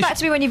the Come back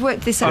to me when you've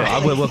worked this out.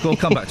 I will. We'll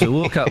come back to it.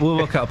 We'll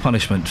work out a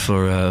punishment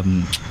for.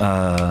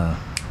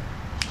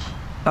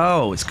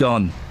 Oh, it's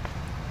gone.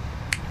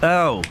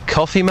 Oh,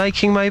 coffee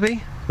making,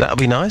 maybe. That'll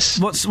be nice.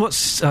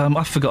 What's?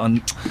 I've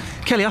forgotten.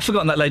 Kelly, I've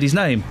forgotten that lady's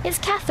name. It's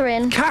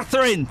Catherine.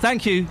 Catherine.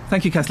 Thank you,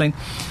 Kathleen.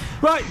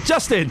 Right,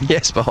 Justin.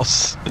 Yes,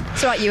 boss.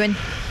 It's all right, Ewan.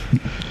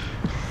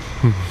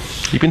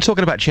 You've been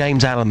talking about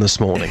James Allen this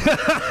morning.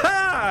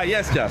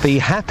 Yes, Jeff. The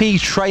happy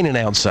train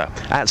announcer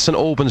at St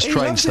Albans He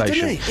train loves it,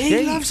 station. doesn't he?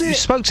 He loves it. You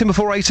spoke to him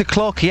before 8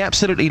 o'clock. He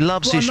absolutely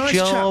loves What a his nice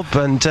job.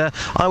 And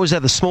I was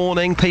there this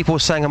morning. People were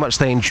saying how much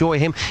they enjoy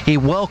him. He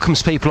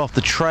welcomes people off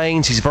the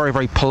trains. He's very,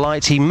 very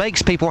polite. He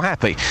makes people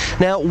happy.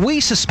 Now, we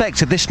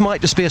suspected this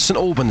might just be a St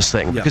Albans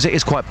thing because it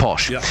is quite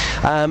posh.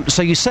 Yeah.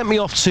 So you sent me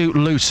off to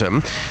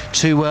Luton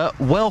to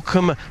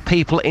welcome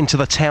people into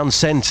the town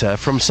centre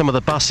from some of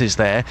the buses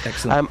there.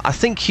 Excellent. I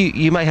think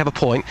you may have a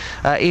point.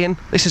 Iain,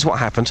 this is what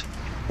happened.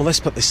 Well,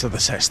 let's put this to the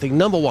test. The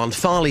number 1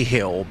 Farley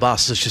Hill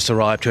bus has just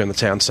arrived here in the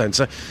town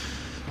centre.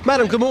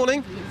 Madam, good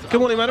morning. Good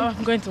morning, madam.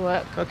 I'm going to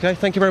work. OK,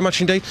 thank you very much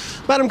indeed.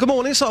 Madam, good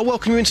morning. So I'll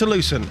welcome you into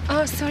Luton.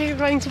 Oh, sorry, you're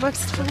going to work.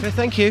 OK,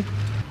 thank you.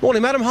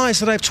 Morning, madam. Hi, it's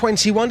the day of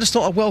 21. Just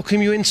thought I'd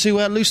welcome you into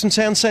Luton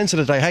Town Centre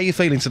today. How are you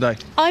feeling today?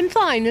 I'm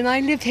fine, and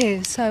I live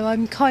here, so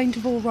I'm kind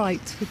of all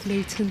right with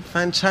Luton.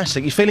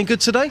 Fantastic. You feeling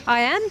good today? I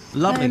am.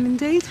 Lovely. I am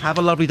indeed. Have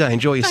a lovely day.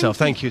 Enjoy yourself.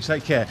 Thank you.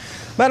 Take care.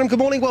 Madam, good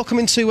morning. Welcome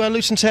into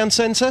Luton Town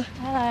Centre.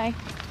 Hello.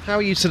 How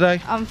are you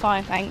today? I'm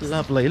fine, thanks.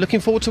 Lovely.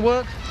 Looking forward to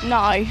work?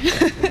 No.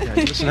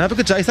 Okay, listen, have a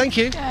good day. Thank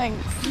you.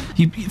 Thanks.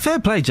 Fair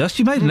play, Just.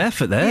 You made an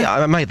effort there. Yeah,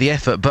 I made the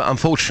effort, but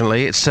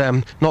unfortunately it's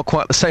not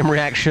quite the same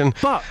reaction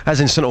as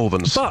in St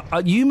Albans.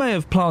 But you may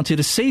have planted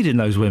a seed in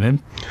those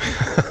women.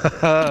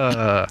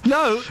 No,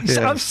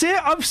 Yeah. I'm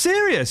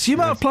serious. You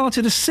might have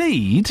planted a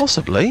seed,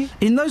 possibly,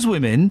 in those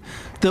women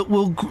that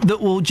will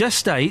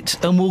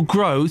gestate and will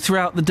grow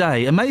throughout the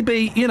day. And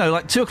maybe,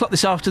 like 2 o'clock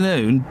this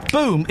afternoon,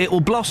 boom, it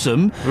will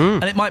blossom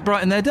and it might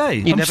brighten their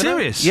day. I'm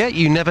serious. Yeah,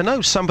 you never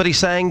know. Somebody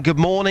saying good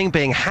morning,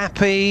 being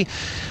happy.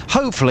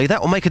 Hopefully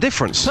that will make a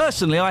difference.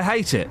 Personally, I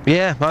hate it.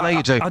 Yeah, I know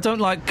you do. I don't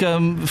like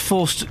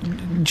forced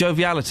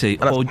joviality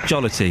or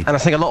jollity. And I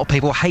think a lot of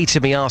people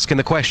hated me asking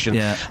the question.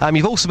 Yeah.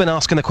 You've also been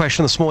asking the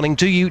question this morning,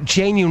 do you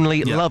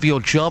genuinely love your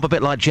job, a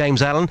bit like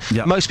James Allen?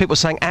 Yeah. Most people are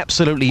saying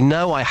absolutely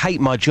no, I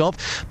hate my job.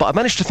 But I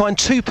managed to find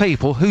 2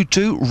 people who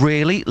do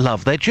really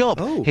love their job.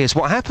 Oh. Here's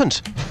what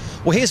happened.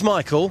 Well, here's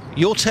Michael.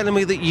 You're telling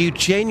me that you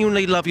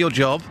genuinely love your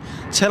job.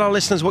 Tell our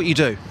listeners what you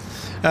do.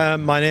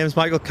 My name is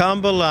Michael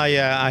Campbell.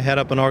 I head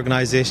up an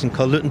organisation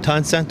called Luton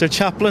Town Centre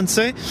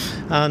Chaplaincy,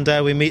 and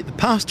we meet the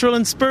pastoral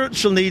and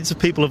spiritual needs of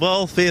people of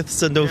all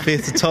faiths and no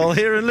faiths at all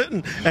here in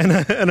Luton,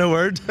 in a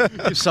word.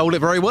 You've sold it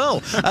very well.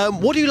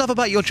 What do you love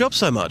about your job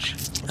so much?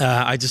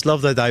 I just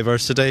love the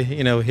diversity.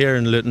 Here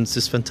in Luton, it's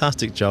this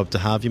fantastic job to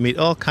have. You meet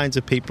all kinds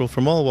of people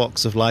from all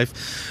walks of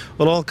life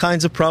with all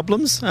kinds of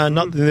problems.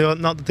 Not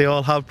that they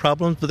all have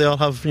problems, but they all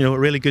have a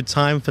really good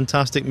time,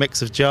 fantastic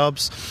mix of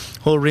jobs.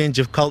 whole range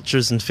of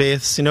cultures and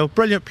faiths. You know,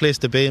 brilliant place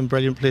to be and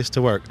brilliant place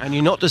to work. And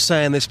you're not just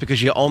saying this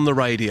because you're on the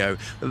radio.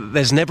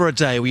 There's never a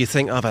day where you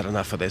think, I've had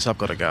enough of this, I've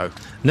got to go.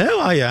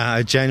 No,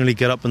 I genuinely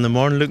get up in the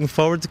morning looking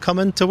forward to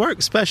coming to work,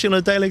 especially on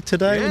a day like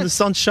today when the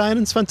sun's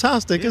shining. It's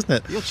fantastic, isn't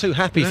it? You're too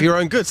happy for your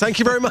own good. Thank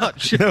you very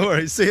much. No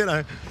worries. See you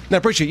now. Now,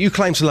 Bridget, you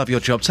claim to love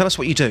your job. Tell us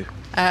what you do.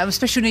 I'm a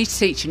special needs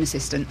teaching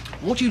assistant.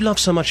 What do you love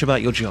so much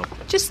about your job?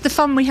 Just the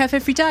fun we have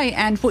every day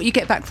and what you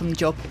get back from the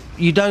job.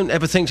 You don't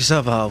ever think to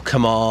yourself, oh,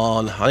 come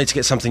on, I need to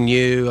get something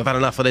new, I've had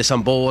enough of this,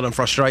 I'm bored, I'm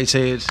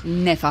frustrated.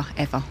 Never,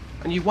 ever.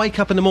 And you wake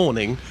up in the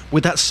morning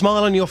with that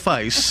smile on your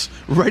face,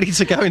 ready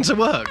to go into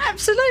work.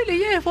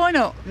 Absolutely, yeah, why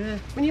not? Yeah.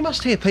 I mean, you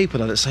must hear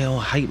people that say, oh,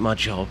 I hate my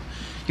job.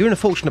 You're in a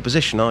fortunate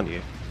position, aren't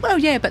you? Well,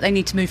 yeah, but they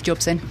need to move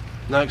jobs in.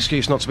 No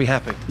excuse not to be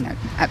happy. No,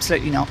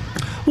 absolutely not.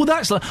 Well,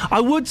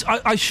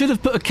 I should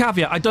have put a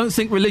caveat. I don't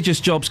think religious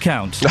jobs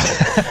count.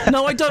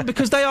 No, I don't,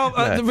 because they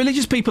are, the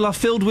religious people are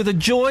filled with a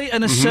joy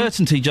and a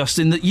certainty,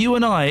 Justin, that you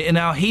and I, in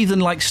our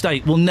heathen-like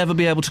state, will never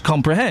be able to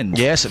comprehend.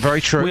 Yes,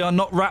 very true. We are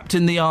not wrapped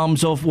in the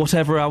arms of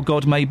whatever our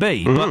God may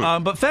be.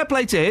 But fair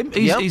play to him.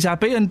 He's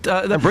happy. And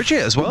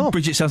Bridget as well.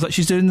 Bridget sounds like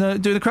she's doing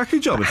a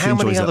cracking job. How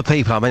many other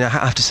people? I mean, I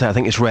have to say, I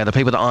think it's rare. The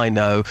people that I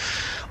know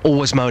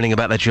always moaning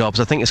about their jobs.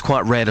 I think it's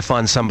quite rare to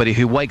find somebody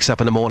who wakes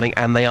up in the morning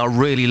and they are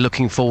really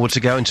looking forward to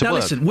going to work. Now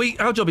listen,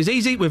 our job is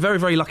easy. We're very,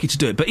 very lucky to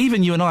do it. But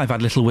even you and I have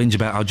had little whinge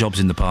about our jobs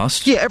in the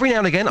past. Yeah, every now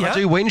and again I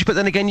do whinge, but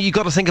then again you've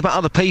got to think about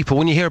other people.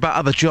 When you hear about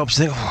other jobs,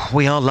 you think, oh,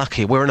 we are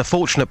lucky. We're in a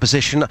fortunate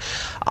position.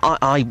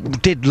 I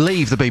did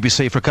leave the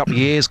BBC for a couple of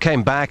years,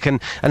 came back, and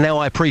now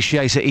I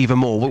appreciate it even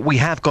more. We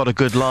have got a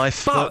good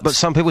life, but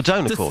some people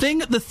don't, of course.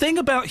 The thing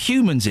about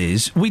humans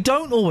is we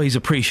don't always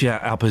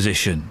appreciate our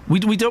position.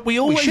 We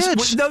always should.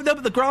 No,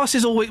 but the grass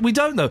is always... We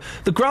don't, though.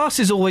 The grass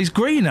is always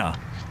greener.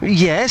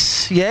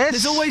 Yes.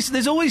 There's always,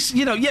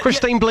 you know...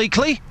 Christine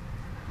Bleakley.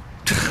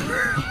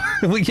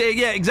 Well,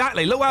 yeah,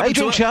 exactly. Look what happened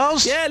Adrian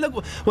Charles. Yeah,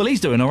 look... Well,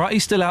 he's doing all right.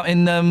 He's still out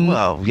in...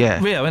 Rio,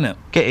 isn't it?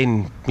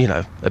 Getting,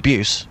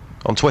 abuse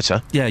on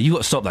Twitter. Yeah, you got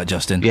to stop that,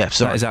 Justin. Yeah,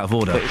 sorry. That is out of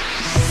order.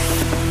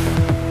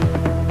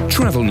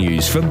 Travel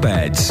news for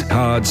beds,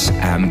 cards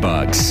and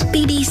bugs.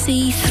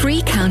 BBC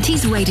Three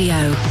Counties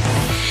Radio.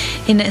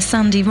 In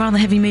Sandy, rather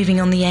heavy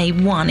moving on the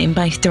A1 in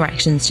both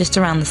directions, just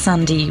around the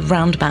Sandy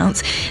roundabout.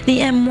 The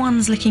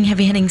M1's looking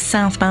heavy heading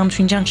southbound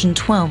between junction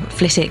 12 at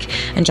Flitwick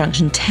and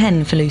junction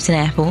 10 for Luton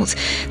Airport.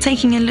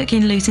 Taking a look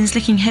in Luton, it's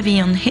looking heavy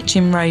on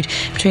Hitchin Road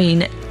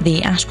between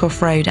the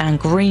Ashcroft Road and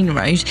Green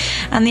Road.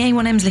 And the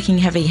A1M's looking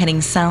heavy heading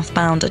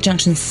southbound at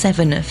junction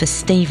 7 for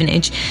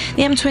Stevenage.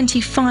 The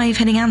M25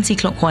 heading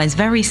anti-clockwise,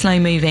 very slow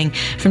moving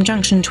from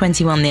junction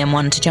 21 the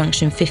M1 to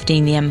junction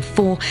 15 the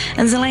M4. And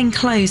there's a lane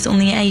closed on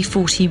the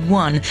A41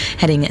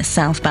 heading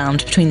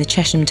southbound between the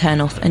Chesham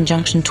turnoff and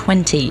junction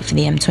 20 for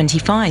the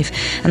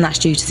M25, and that's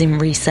due to some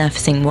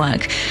resurfacing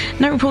work.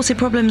 No reported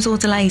problems or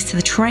delays to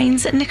the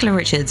trains. Nicola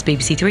Richards,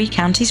 BBC Three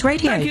Counties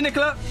Radio. Thank you,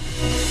 Nicola.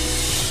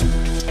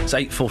 It's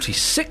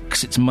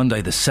 8:46. It's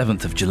Monday the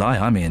 7th of July.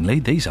 I'm Iain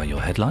Lee. These are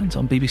your headlines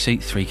on BBC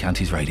Three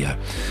Counties Radio.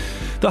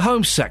 The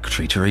Home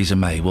Secretary, Theresa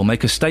May, will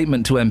make a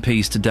statement to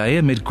MPs today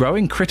amid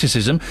growing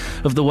criticism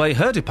of the way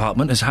her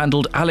department has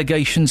handled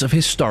allegations of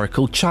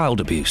historical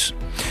child abuse.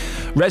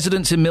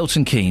 Residents in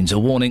Milton Keynes are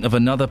warning of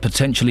another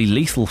potentially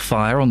lethal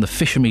fire on the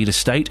Fishermead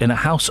estate in a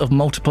house of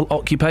multiple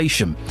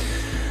occupation.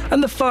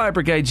 And the Fire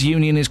Brigades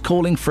Union is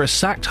calling for a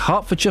sacked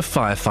Hertfordshire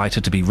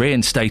firefighter to be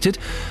reinstated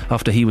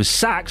after he was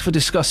sacked for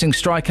discussing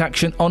strike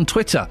action on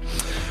Twitter.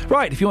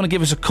 Right, if you want to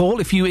give us a call,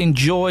 if you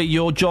enjoy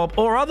your job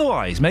or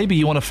otherwise, maybe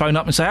you want to phone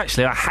up and say,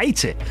 actually, I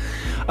hate it.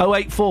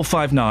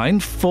 08459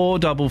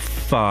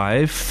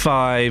 455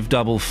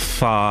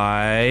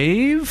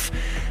 555.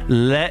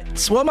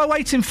 What am I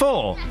waiting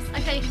for? Yes,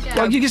 okay, you can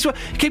go. Oh, you just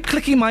keep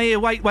clicking my ear.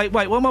 Wait. What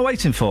am I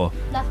waiting for?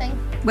 Nothing.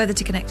 Whether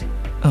to connect.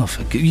 Oh,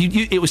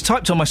 it was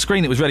typed on my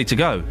screen. It was ready to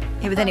go.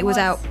 Yeah, but then it was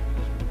out.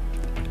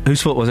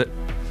 Whose fault was it?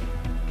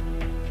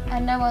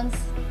 No one's.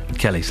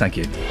 Kelly's, thank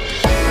you.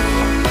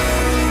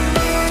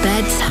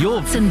 Beds,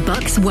 Herts and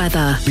Bucks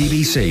weather.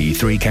 BBC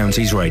Three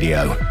Counties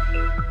Radio.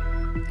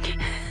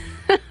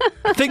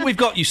 I think we've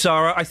got you,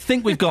 Sarah. I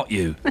think we've got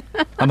you.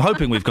 I'm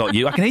hoping we've got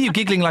you. I can hear you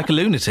giggling like a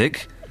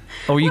lunatic.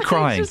 Or are you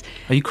crying?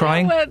 Are you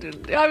crying? Well,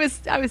 I was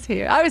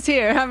here. I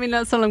mean,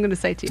 that's all I'm going to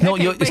say to you.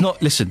 It's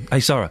not. Listen, hey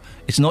Sarah,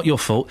 it's not your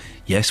fault.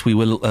 Yes, we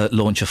will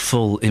launch a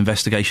full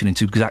investigation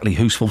into exactly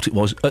whose fault it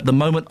was. At the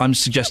moment, I'm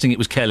suggesting it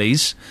was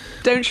Kelly's.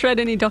 Don't shred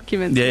any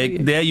documents.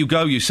 There you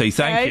go. You see,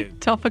 thank you.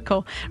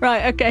 Topical.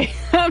 Right. Okay.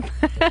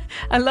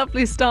 A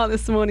lovely start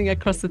this morning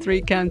across the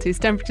three counties.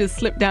 Temperatures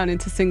slipped down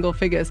into single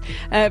figures,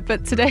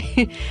 but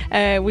today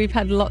we've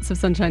had lots of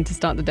sunshine to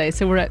start the day.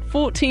 So we're at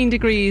 14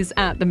 degrees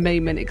at the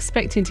moment,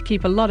 expecting to to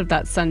keep a lot of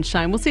that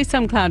sunshine. We'll see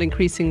some cloud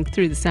increasing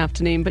through this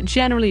afternoon, but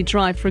generally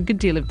dry for a good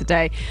deal of the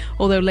day,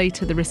 although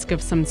later the risk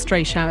of some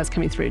stray showers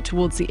coming through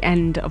towards the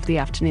end of the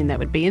afternoon that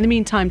would be. In the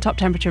meantime, top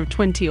temperature of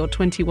 20 or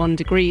 21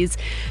 degrees.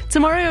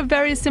 Tomorrow, a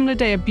very similar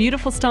day, a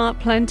beautiful start,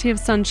 plenty of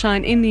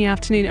sunshine in the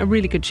afternoon, a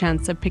really good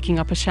chance of picking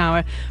up a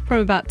shower from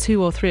about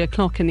 2 or 3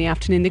 o'clock in the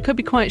afternoon. They could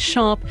be quite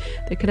sharp,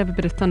 they could have a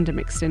bit of thunder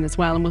mixed in as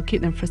well, and we'll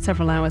keep them for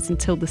several hours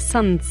until the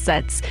sun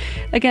sets.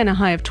 Again, a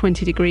high of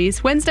 20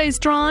 degrees. Wednesday's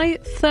dry.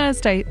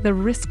 Thursday, the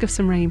risk of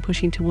some rain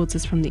pushing towards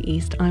us from the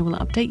east. I will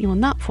update you on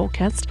that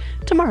forecast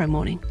tomorrow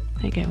morning.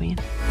 There you go, Iain.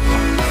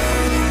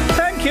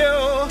 Thank you.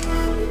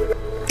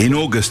 In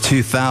August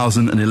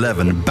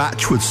 2011,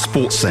 Batchwood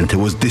Sports Centre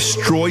was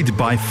destroyed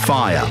by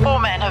fire. 4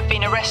 men have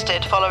been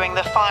arrested following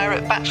the fire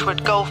at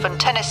Batchwood Golf and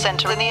Tennis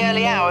Centre in the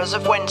early hours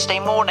of Wednesday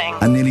morning.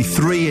 And nearly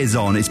 3 years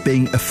on, it's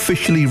being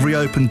officially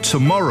reopened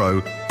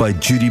tomorrow by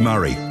Judy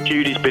Murray.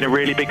 Judy's been a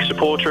really big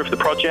supporter of the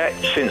project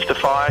since the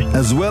fire.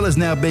 As well as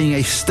now being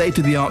a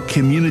state-of-the-art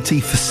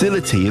community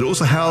facility, it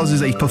also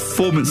houses a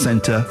performance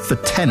centre for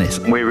tennis.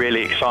 We're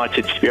really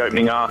excited to be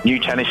opening our new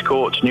tennis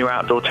courts, new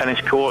outdoor tennis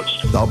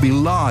courts. They'll be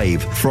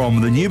live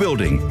from the new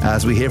building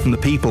as we hear from the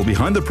people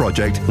behind the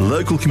project,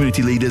 local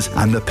community leaders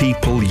and the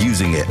people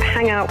using it.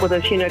 Hang out with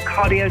us,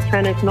 cardio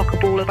tennis, knock a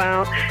ball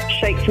about,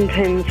 shake some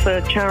tins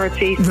for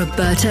charity.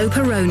 Roberto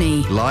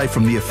Perroni. Live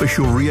from the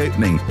official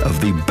reopening of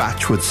the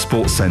Batchwood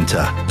Sports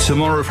Centre.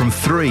 Tomorrow from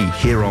 3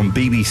 here on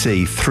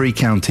BBC Three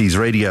Counties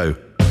Radio.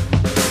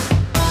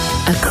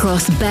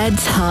 Across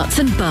beds, hearts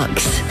and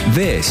bucks.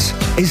 This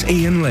is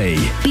Iain Lee.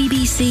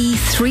 BBC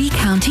Three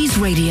Counties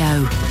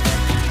Radio.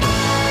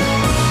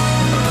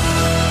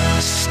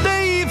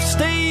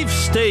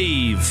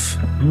 Steve.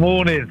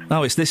 Morning.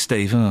 Oh, it's this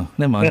Steve. Oh,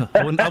 never mind.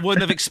 I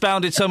wouldn't have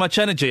expounded so much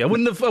energy. I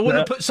wouldn't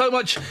have put so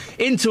much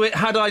into it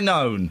had I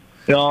known.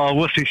 Oh,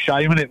 what's a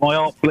shame, isn't it? My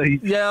heart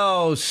bleeds. Yeah,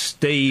 oh,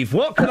 Steve,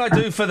 what can I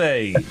do for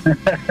thee?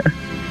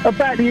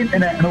 About the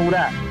internet and all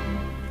that.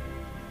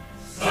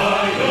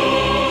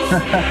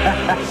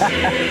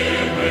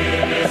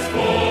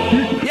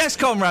 Yes,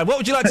 comrade, what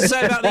would you like to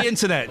say about the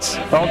internet?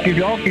 I'll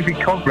give you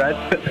comrade.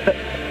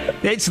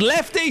 It's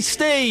Lefty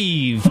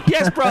Steve.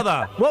 Yes,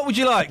 brother. What would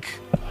you like?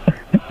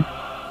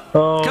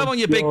 Oh, come on,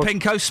 you big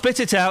pinko, spit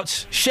it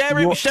out. Share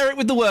it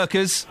with the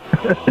workers.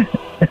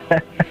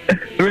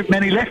 There aren't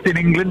many left in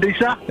England, is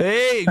there?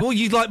 Hey, well,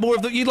 you'd like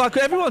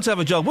everyone to have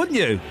a job, wouldn't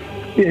you?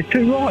 Yeah,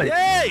 too right.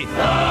 Yay!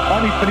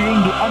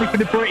 Only for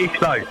the British,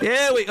 though.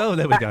 Yeah,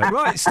 there we go.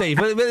 Right, Steve,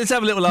 let's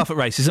have a little laugh at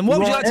racism. What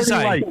would you like to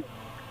say?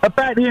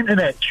 About the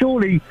internet,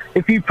 surely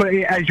if you put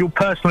it as your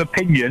personal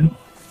opinion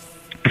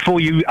before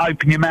you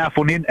open your mouth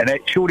on the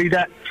internet, surely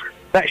that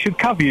should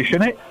cover you,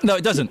 shouldn't it? No,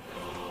 it doesn't.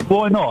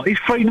 Why not? It's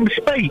freedom of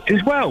speech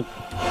as well.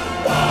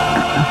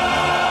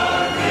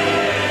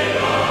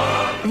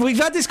 We've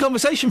had this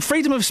conversation.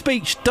 Freedom of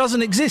speech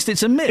doesn't exist.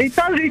 It's a myth.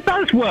 It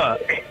does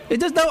work.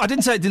 It does. No, I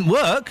didn't say it didn't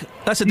work.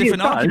 That's a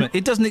different argument.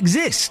 It doesn't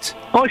exist.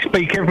 I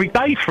speak every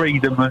day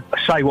freedom and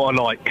say what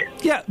I like.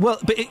 Yeah, well,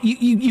 but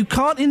you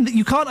can't in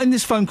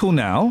this phone call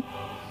now,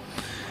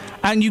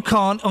 and you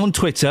can't on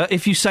Twitter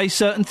if you say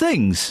certain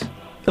things.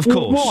 Of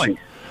course. Why?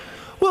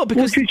 Well,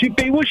 because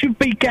what should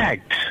be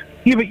gagged?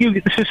 Yeah, but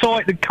the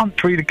society, the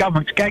country, the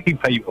government's gagging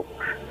people.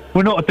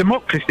 We're not a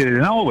democracy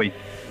then, are we?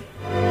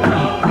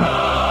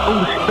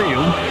 All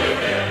steel.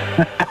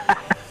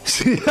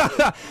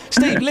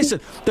 Steve, listen.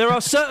 There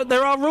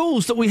are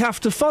rules that we have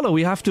to follow.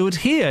 We have to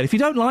adhere. If you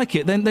don't like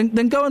it,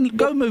 then go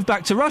move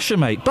back to Russia,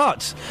 mate.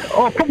 But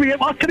I'll tell you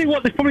what.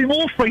 There's probably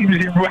more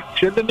freedoms in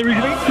Russia than there is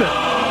in England.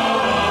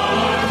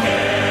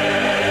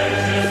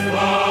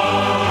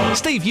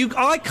 Steve,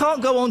 I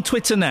can't go on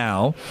Twitter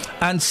now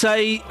and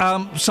say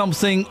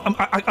something.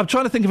 I'm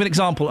trying to think of an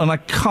example, and I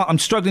can't. I'm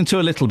struggling to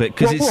a little bit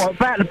because it's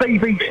about the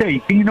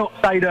BBC. Can you not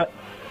say that?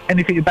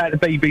 Anything about the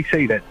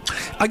BBC then?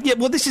 Yeah,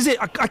 well, this is it.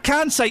 I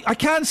can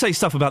say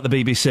stuff about the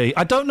BBC.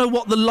 I don't know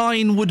what the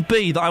line would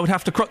be that I would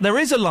have to cross. There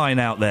is a line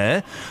out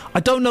there.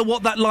 I don't know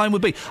what that line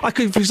would be. I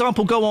could, for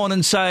example, go on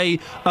and say,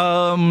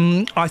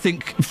 I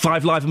think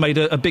 5 Live have made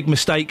a big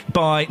mistake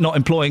by not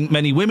employing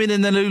many women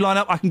in their new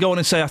lineup. I can go on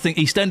and say I think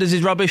EastEnders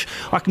is rubbish.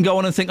 I can go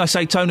on and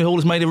say Tony Hall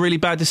has made a really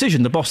bad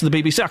decision, the boss of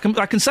the BBC.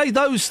 I can say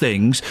those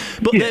things,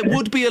 but there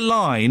would be a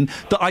line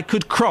that I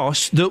could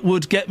cross that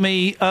would get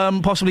me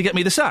possibly get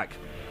me the sack.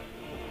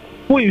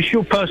 Well, it's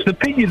your personal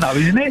opinion, though,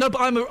 isn't it? No,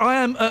 but I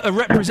am a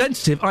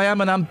representative. I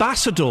am an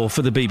ambassador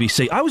for the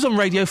BBC. I was on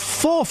Radio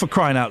 4 for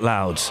crying out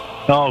loud.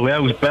 Oh,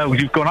 well, bells,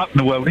 you've gone up in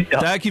the world, haven't you?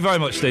 Thank you very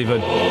much,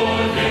 Stephen.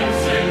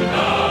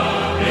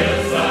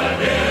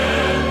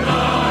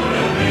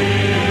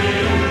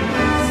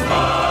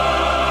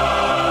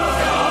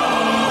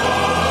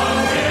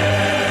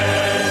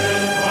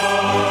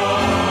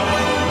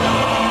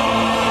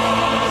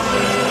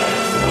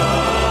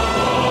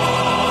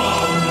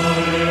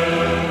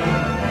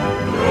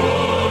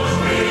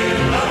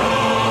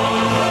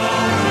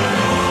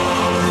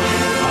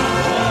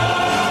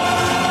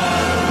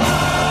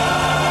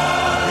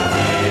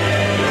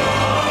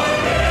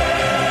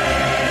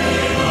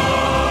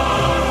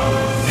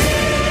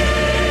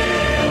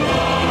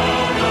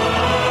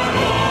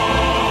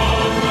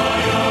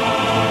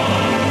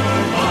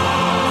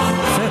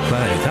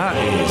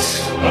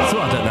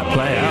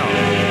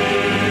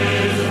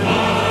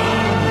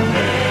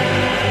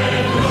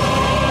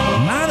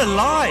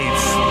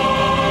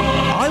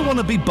 want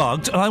to be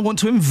bugged and I want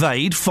to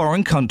invade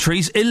foreign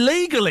countries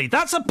illegally.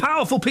 That's a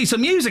powerful piece of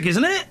music,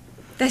 isn't it?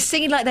 They're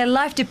singing like their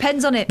life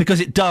depends on it. Because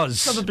it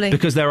does. Probably.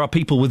 Because there are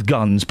people with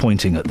guns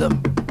pointing at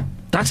them.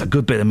 That's a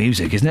good bit of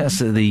music, isn't it?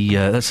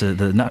 That's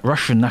the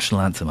Russian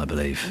national anthem, I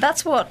believe.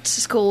 That's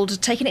what's called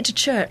taking it to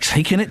church.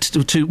 Taking it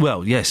to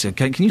well, yes.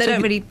 Okay, can you? They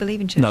don't really believe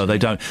in church. No, they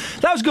don't.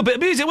 That was a good bit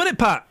of music, wasn't it,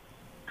 Pat?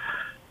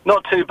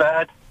 Not too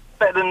bad.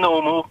 Better than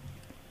normal.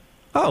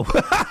 Oh,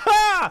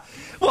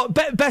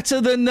 what?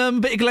 Better than a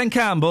bit of Glenn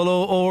Campbell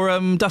or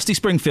Dusty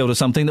Springfield or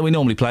something that we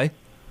normally play.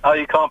 Oh,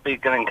 you can't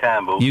beat Glenn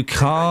Campbell. You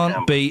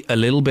can't beat a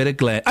little bit of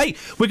Glenn. Hey,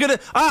 we're going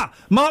to...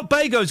 Mark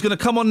Bago's going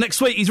to come on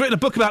next week. He's written a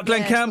book about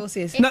Glenn Campbell. Of course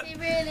he is. No, Is he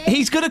really?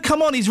 he's going to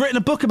come on. He's written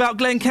a book about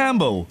Glenn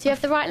Campbell. Do you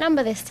have the right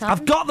number this time?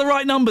 I've got the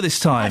right number this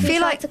time. I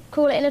feel like to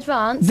call it in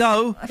advance.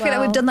 No. I feel like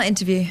we've done that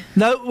interview.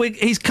 No,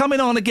 he's coming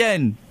on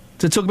again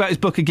to talk about his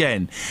book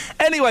again.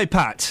 Anyway,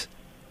 Pat.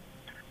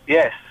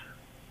 Yes.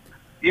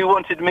 You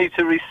wanted me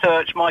to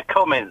research my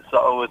comments that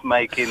I was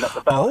making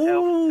about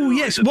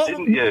yes.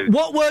 didn't you?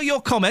 What were your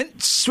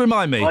comments?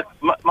 Remind me.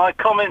 My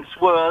comments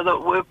were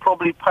that we're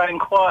probably paying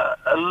quite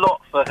a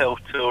lot for health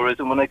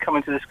tourism when they come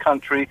into this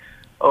country.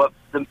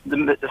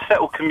 The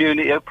settled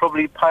community are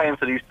probably paying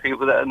for these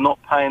people that are not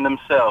paying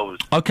themselves.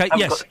 Okay,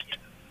 yes.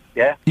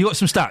 Yeah? You got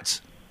some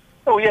stats?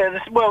 Oh, yeah.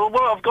 What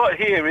I've got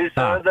here is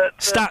that...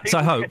 stats,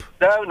 I hope.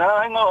 No,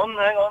 hang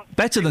on.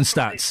 Better than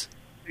stats.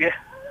 Yeah.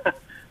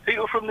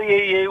 People from the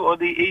EU or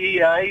the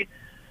EEA,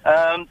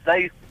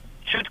 they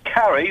should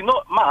carry,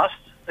 not must,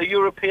 a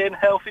European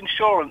health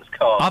insurance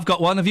card. I've got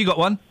one. Have you got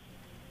one?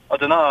 I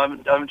don't know. I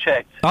haven't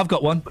checked. I've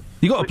got one.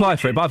 You've got to apply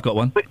for it, but I've got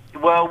one.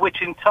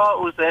 Which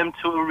entitles them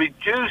to a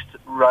reduced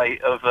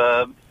rate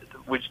of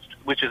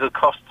which is a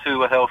cost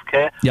to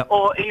healthcare,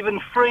 or even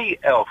free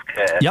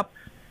healthcare. Yep.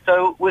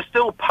 So we're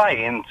still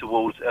paying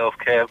towards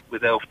healthcare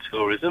with health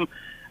tourism.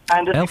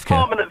 And the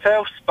Department of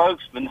Health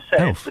spokesman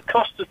says the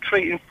cost of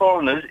treating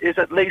foreigners is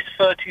at least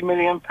 £30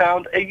 million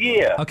a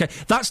year. Okay,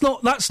 that's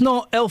not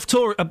health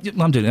tour. I'm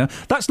doing it now.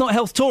 That's not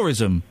health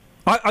tourism.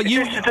 I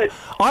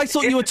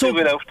thought you were talking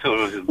with health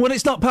tourism. Well,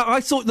 it's not. I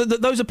thought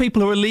that those are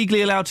people who are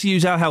legally allowed to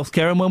use our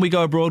healthcare, and when we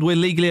go abroad, we're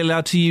legally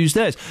allowed to use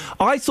theirs.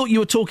 I thought you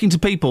were talking to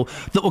people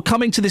that were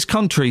coming to this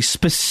country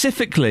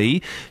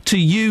specifically to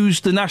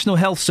use the National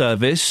Health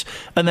Service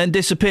and then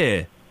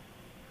disappear.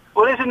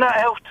 Well, isn't that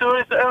health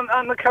tourism?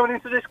 And they're coming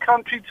into this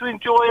country to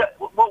enjoy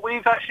what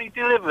we've actually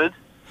delivered.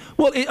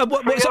 Well,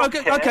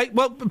 okay.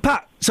 Well,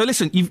 Pat. So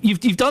listen,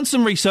 you've done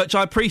some research.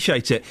 I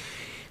appreciate it.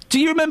 Do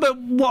you remember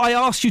what I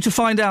asked you to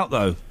find out,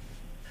 though?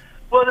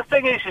 Well, the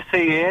thing is, you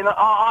see, Ian,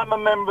 I'm a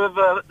member of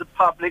the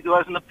public who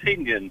has an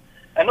opinion,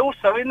 and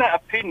also in that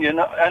opinion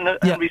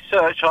and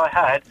research I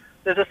had,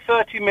 there's a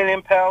 £30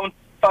 million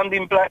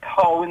funding black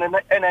hole in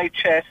the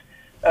NHS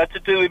to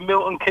do with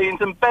Milton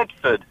Keynes and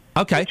Bedford.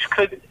 Okay. Which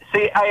could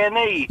see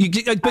A&E.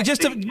 But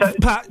just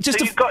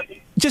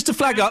to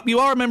flag up, you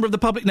are a member of the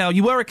public now.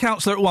 You were a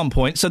councillor at one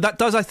point, so that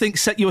does, I think,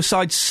 set you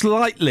aside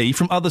slightly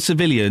from other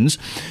civilians.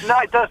 No,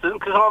 it doesn't,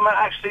 because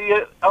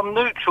I'm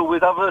neutral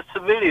with other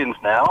civilians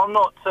now. I'm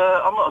not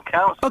a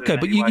councillor. Okay,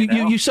 but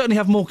you certainly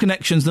have more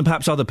connections than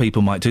perhaps other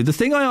people might do. The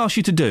thing I asked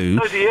you to do...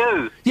 So do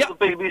you. Yeah. The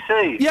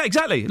BBC. Yeah,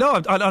 exactly.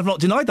 No, I've not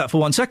denied that for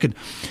 1 second.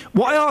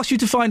 What I asked you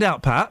to find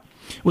out, Pat,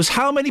 was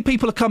how many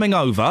people are coming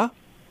over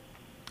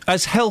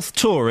as health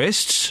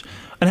tourists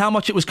and how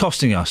much it was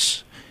costing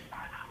us.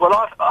 Well,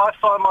 I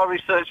find my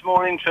research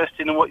more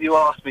interesting than what you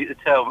asked me to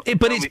tell.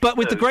 But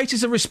with the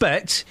greatest of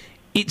respect,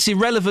 it's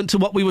irrelevant to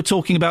what we were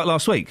talking about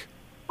last week.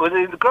 Well,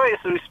 the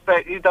greatest of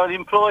respect, you don't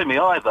employ me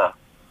either.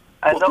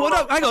 And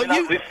hang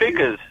on, with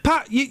figures.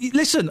 Pat,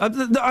 listen.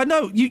 I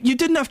know you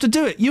didn't have to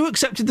do it. You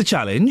accepted the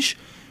challenge,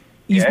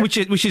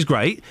 which is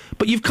great.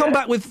 But you've come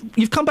back with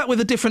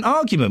a different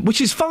argument,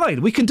 which is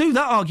fine. We can do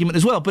that argument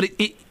as well. But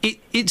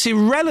it's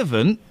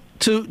irrelevant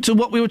to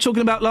what we were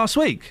talking about last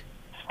week.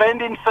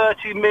 Spending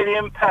 £30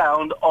 million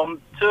on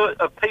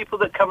people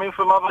that come in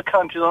from other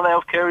countries on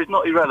healthcare is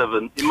not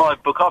irrelevant in my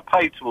book. I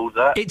paid towards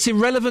that. It's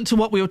irrelevant to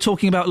what we were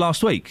talking about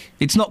last week.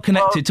 It's not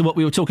connected to what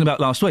we were talking about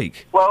last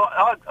week. Well,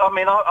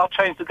 I'll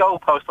change the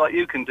goalpost like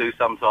you can do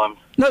sometimes.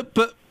 No,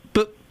 but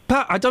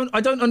Pat, I don't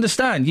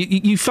understand.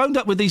 You phoned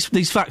up with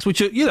these facts,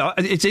 which are,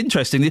 it's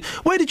interesting.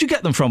 Where did you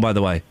get them from, by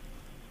the way?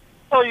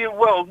 Oh,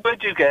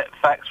 where'd you get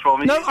facts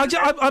from? No,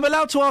 I'm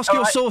allowed to ask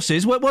your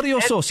sources. What are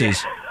your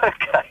sources?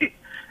 Okay.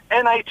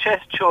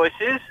 NHS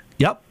Choices.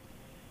 Yep.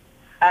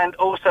 And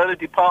also the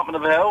Department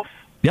of Health.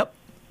 Yep.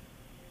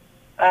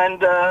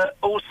 And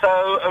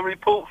also a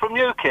report from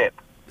UKIP.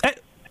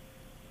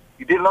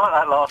 You didn't like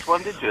that last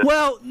one, did you?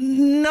 Well,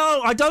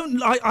 no, I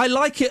don't. I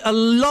like it a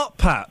lot,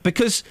 Pat,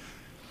 because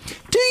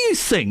do you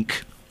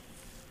think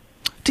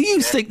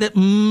that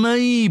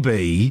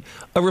maybe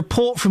a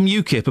report from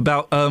UKIP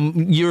about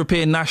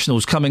European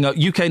nationals coming up,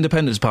 UK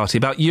Independence Party,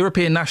 about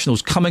European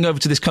nationals coming over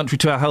to this country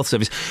to our health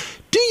service,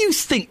 do you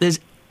think there's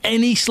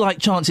any slight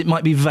chance it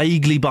might be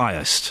vaguely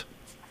biased?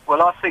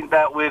 Well, I think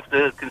that with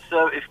the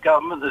Conservative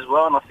government as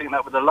well, and I think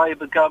that with the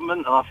Labour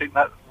government, and I think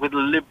that with the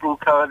Liberal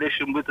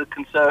coalition with the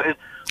Conservatives.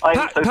 I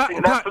also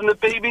think that from the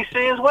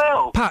BBC as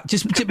well. Pat,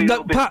 just Could be a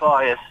little bit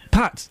biased.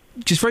 Pat,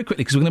 just very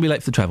quickly, because we're going to be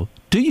late for the travel.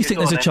 Do you think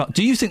there's a chance?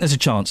 Do you think there's a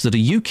chance that a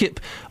UKIP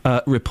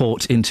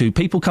report into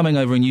people coming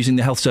over and using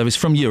the health service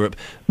from Europe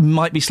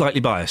might be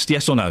slightly biased?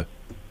 Yes or no?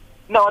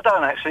 No, I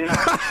don't actually.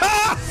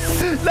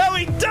 No, no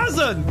he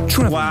doesn't.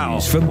 Travel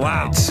news for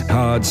beds,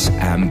 cards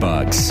and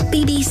bugs.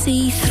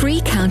 BBC Three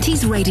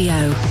Counties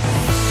Radio.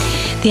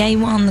 The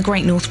A1, the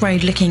Great North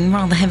Road, looking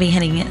rather heavy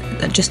heading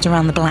just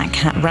around the Black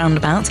Hat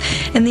roundabout.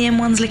 And the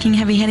M1's looking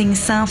heavy heading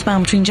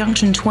southbound between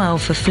Junction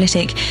 12 for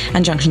Flitwick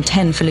and Junction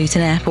 10 for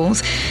Luton Airport.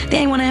 The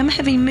A1M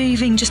heavy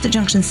moving just at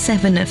Junction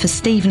 7 for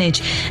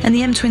Stevenage. And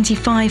the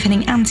M25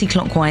 heading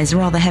anti-clockwise,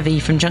 rather heavy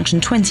from Junction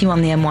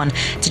 21, the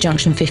M1, to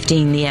Junction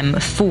 15, the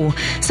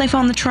M4. So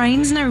far on the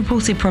trains, no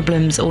reported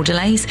problems or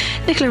delays.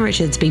 Nicola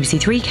Richards,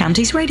 BBC Three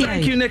Counties Radio.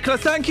 Thank you, Nicola.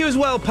 Thank you as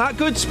well, Pat.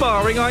 Good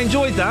sparring. I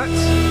enjoyed that.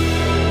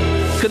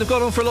 Could have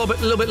gone on for a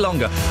little bit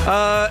longer.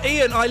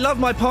 Iain, I love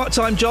my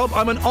part-time job.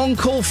 I'm an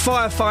on-call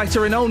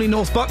firefighter in Olney,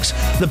 North Bucks.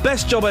 The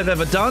best job I've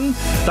ever done.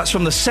 That's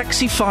from the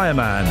sexy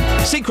fireman.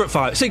 Secret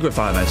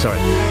fireman, sorry.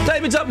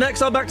 David's up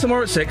next. I'm back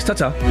tomorrow at 6.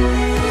 Ta-ta.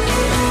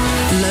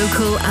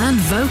 Local and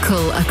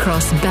vocal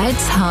across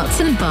beds, hearts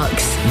and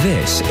bucks.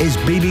 This is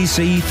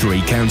BBC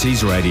Three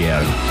Counties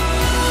Radio.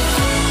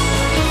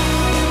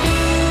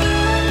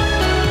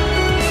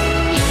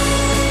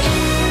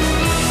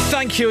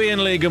 Thank you,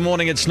 Ian Lee. Good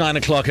morning. It's 9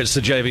 o'clock. It's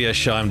the JVS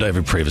show. I'm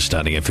David Previs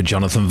standing in for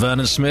Jonathan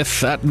Vernon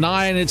Smith. At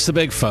 9, it's the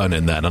big phone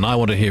in then, and I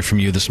want to hear from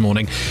you this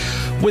morning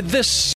with this.